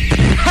laughed.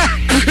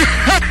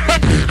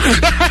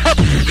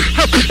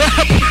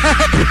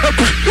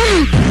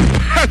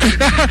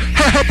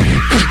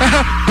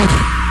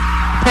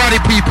 Party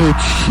people.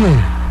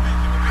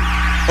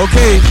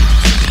 Okay,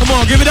 come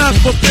on, give it up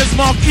for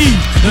Bismarck E,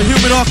 the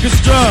Human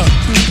Orchestra.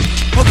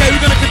 Okay,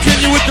 we're gonna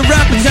continue with the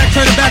rap attack.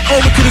 Turn it back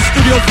over to the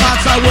studio.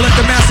 I will at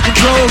the master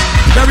control.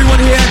 Everyone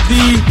here at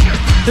the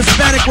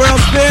Hispanic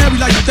World's Fair, we'd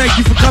like to thank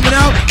you for coming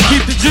out.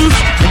 Keep the juice,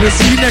 and we'll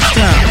see you next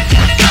time.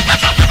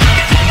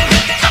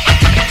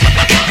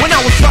 When I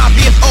was 5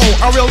 years old,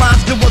 I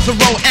realized there was a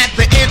road. At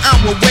the end, I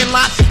would win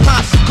lots of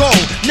pots of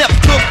gold. Never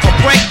took a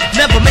break,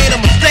 never made a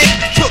mistake.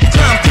 Took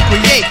time to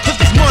create, cause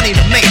there's money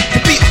to make. To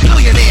be a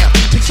millionaire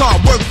takes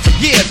hard work for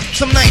years.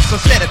 Some nights I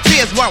shed a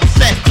tears while I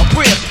set a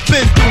prayer.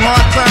 Been through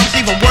hard times,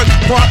 even worked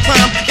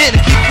part-time in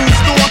a food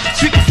store,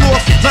 sweeping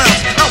floors for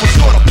times. I was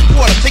short of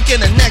water,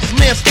 taking the next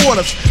man's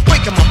orders.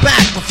 Breaking my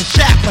back with a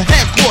shack for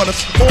headquarters.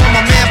 All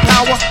my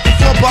manpower,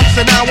 for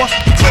 $4 an hour.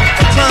 Took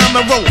the time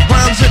and wrote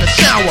rhymes in the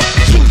shower.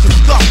 Shoes and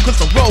stuff, cause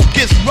the road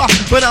gets rough.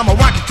 But I'm a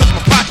rocket cause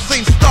my pockets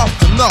ain't stuffed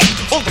enough.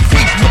 All the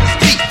freaks look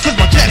steep, cause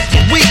my jets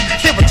were weak.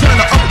 They return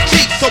the upper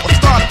cheek, so I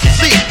started to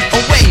see a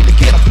way to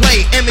get a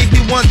play. And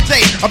maybe one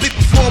day I'll be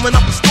performing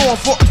up a store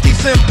for a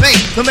decent pay.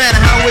 No matter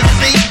how it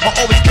seems, I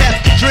always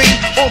kept the dream.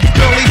 All the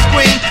girlies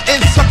scream,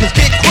 and suckers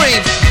get cream.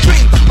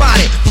 Dreamed about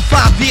it for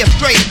 5 years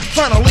straight.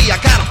 Finally I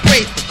got a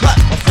break to cut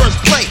my first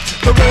plate.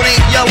 The road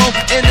ain't yellow,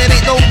 and it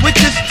ain't no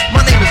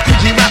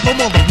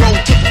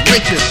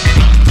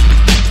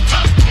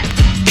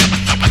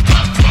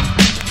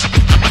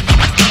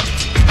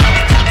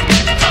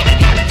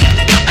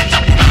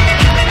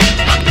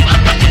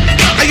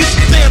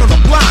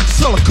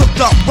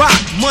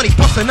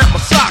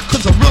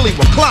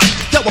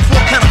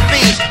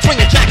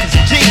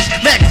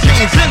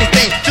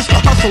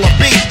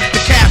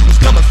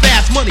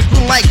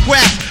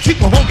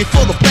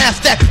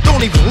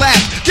don't even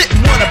last. Didn't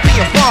wanna be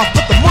involved,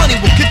 but the money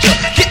will get you.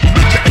 Getting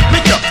richer and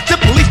richer, the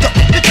police took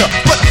a picture,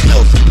 but I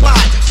still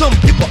supplied. Some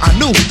people I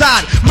knew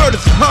died,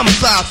 murders and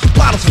homicides,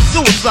 bottles and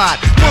suicide.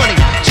 Money,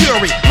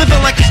 jury,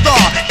 living like a star,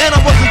 and I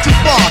wasn't too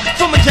far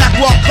from a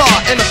Jaguar car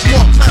in a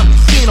small town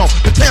casino.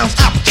 The town's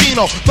Al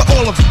Pacino, for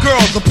all of the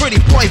girls, a pretty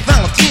boy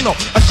Valentino.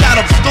 I shot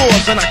up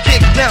stores and I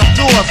kicked down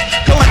doors,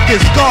 collected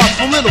scars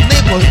from little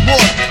neighborhood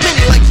wars.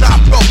 Many legs I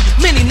broke,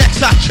 many necks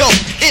I choked,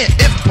 and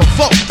if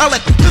provoked, I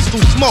let the pistol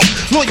smoke.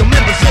 Loyal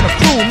members in a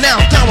crew, now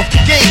down with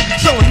the game,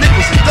 selling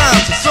nickels and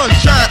dimes and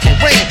sunshine or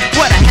rain.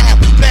 What I had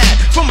was bad,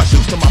 from my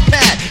shoes to my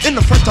pad. In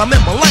the first time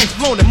in my life,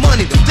 loaning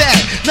money to dad.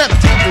 Now the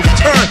tables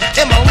turn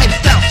and my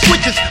lifestyle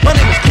switches. My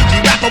name is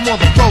Coogee Rap, I'm on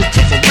the road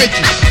to the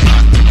riches.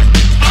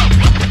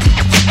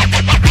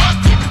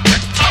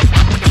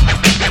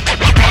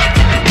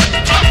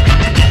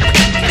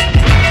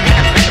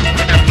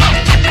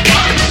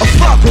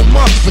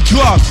 Months for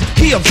drugs,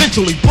 he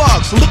eventually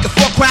bugs, looking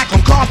for crack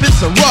on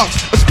carpets and rugs.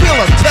 A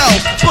spiller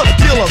tells, but a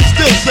dealer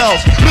still sells.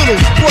 Little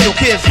spoiled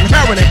kids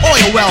inheriting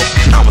oil wells.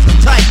 I was the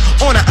type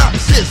on the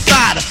opposite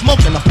side of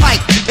smoking a pipe.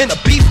 In the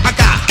beef, I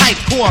got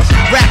hype cores,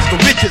 racks to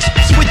riches,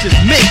 switches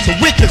made to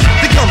witches,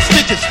 become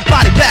stitches,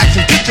 body bags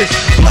and ditches.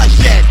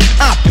 Bloodshed,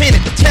 I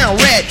painted the town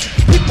red.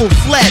 People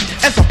fled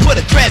as I put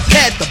a dread's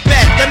head to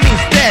bed. That means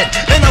dead.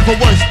 In other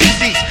words,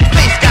 species.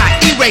 Face got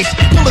erased,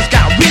 bullets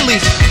got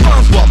released,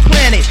 bombs were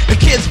planted, the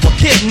kids were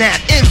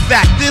kidnapped. In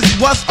fact, this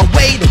was a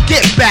way to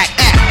get back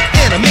at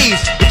enemies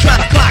who try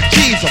to clock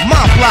G's on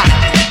my block.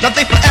 Now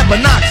they forever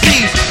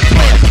Nazis.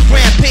 Plans of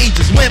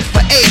rampages went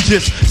for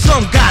ages.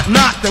 Some got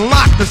knocked and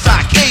locked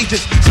inside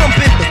cages. Some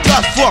bit the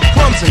dust for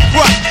crumbs and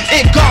crust.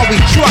 In God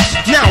we trust,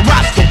 now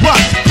rots the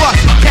rust.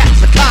 Bust, cats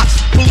and cops,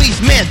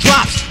 policeman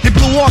drops. They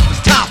blew off his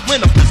top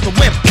when a pistol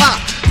went pop.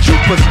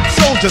 Troopers,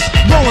 soldiers,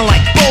 rolling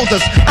like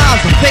boulders.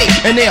 Eyes of hate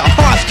and their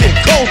hearts get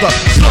colder.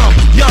 Slum,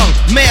 young,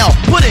 male,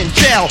 put in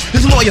jail.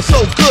 His lawyer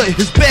so good,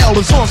 his bail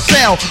is on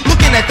sale.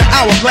 Looking at the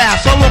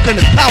hourglass, I'm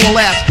looking at power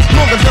last.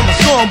 Longer than my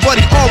song,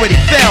 but he already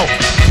fell.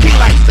 He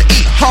likes to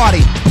eat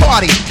hearty,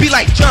 party, be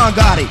like John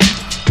Gotti.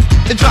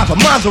 And drive a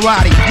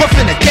Maserati, rough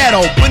in the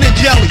ghetto, but in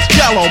jelly's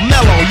jello,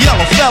 mellow,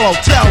 yellow fellow,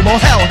 tell, oh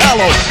hell,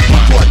 hello.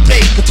 Court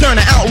date could turn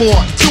an outlaw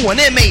to an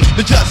inmate.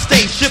 The judge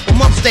stayed, ship him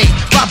upstate,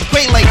 rob the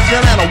Great Lakes,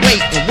 and I'll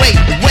wait and wait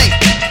and wait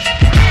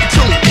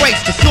until he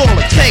breaks, that's all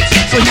it takes.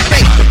 So he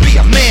thinks to be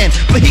a man,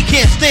 but he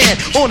can't stand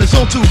on his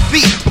own 2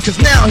 feet, because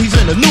now he's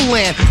in a new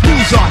land.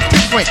 Rules are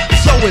different,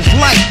 so is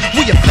life.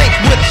 Will you think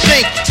with a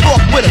shank,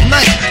 talk with a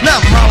knife? Not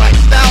my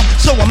lifestyle,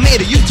 so I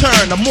made a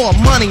U-turn. The more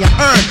money I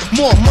earn,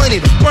 more money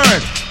to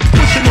burn.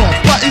 Pushing on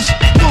buttons,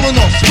 pulling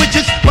on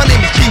switches. My name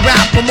is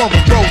G-Rap, I'm on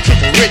the road to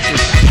the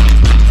riches.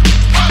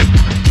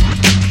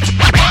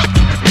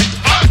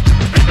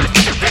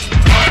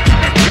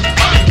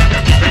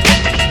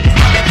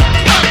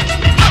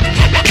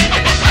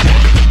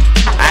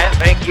 I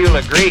think you'll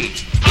agree,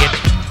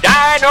 it's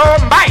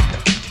dynamite.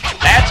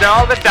 That's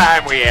all the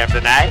time we have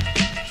tonight.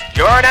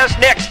 Join us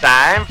next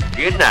time.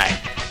 Good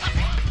night.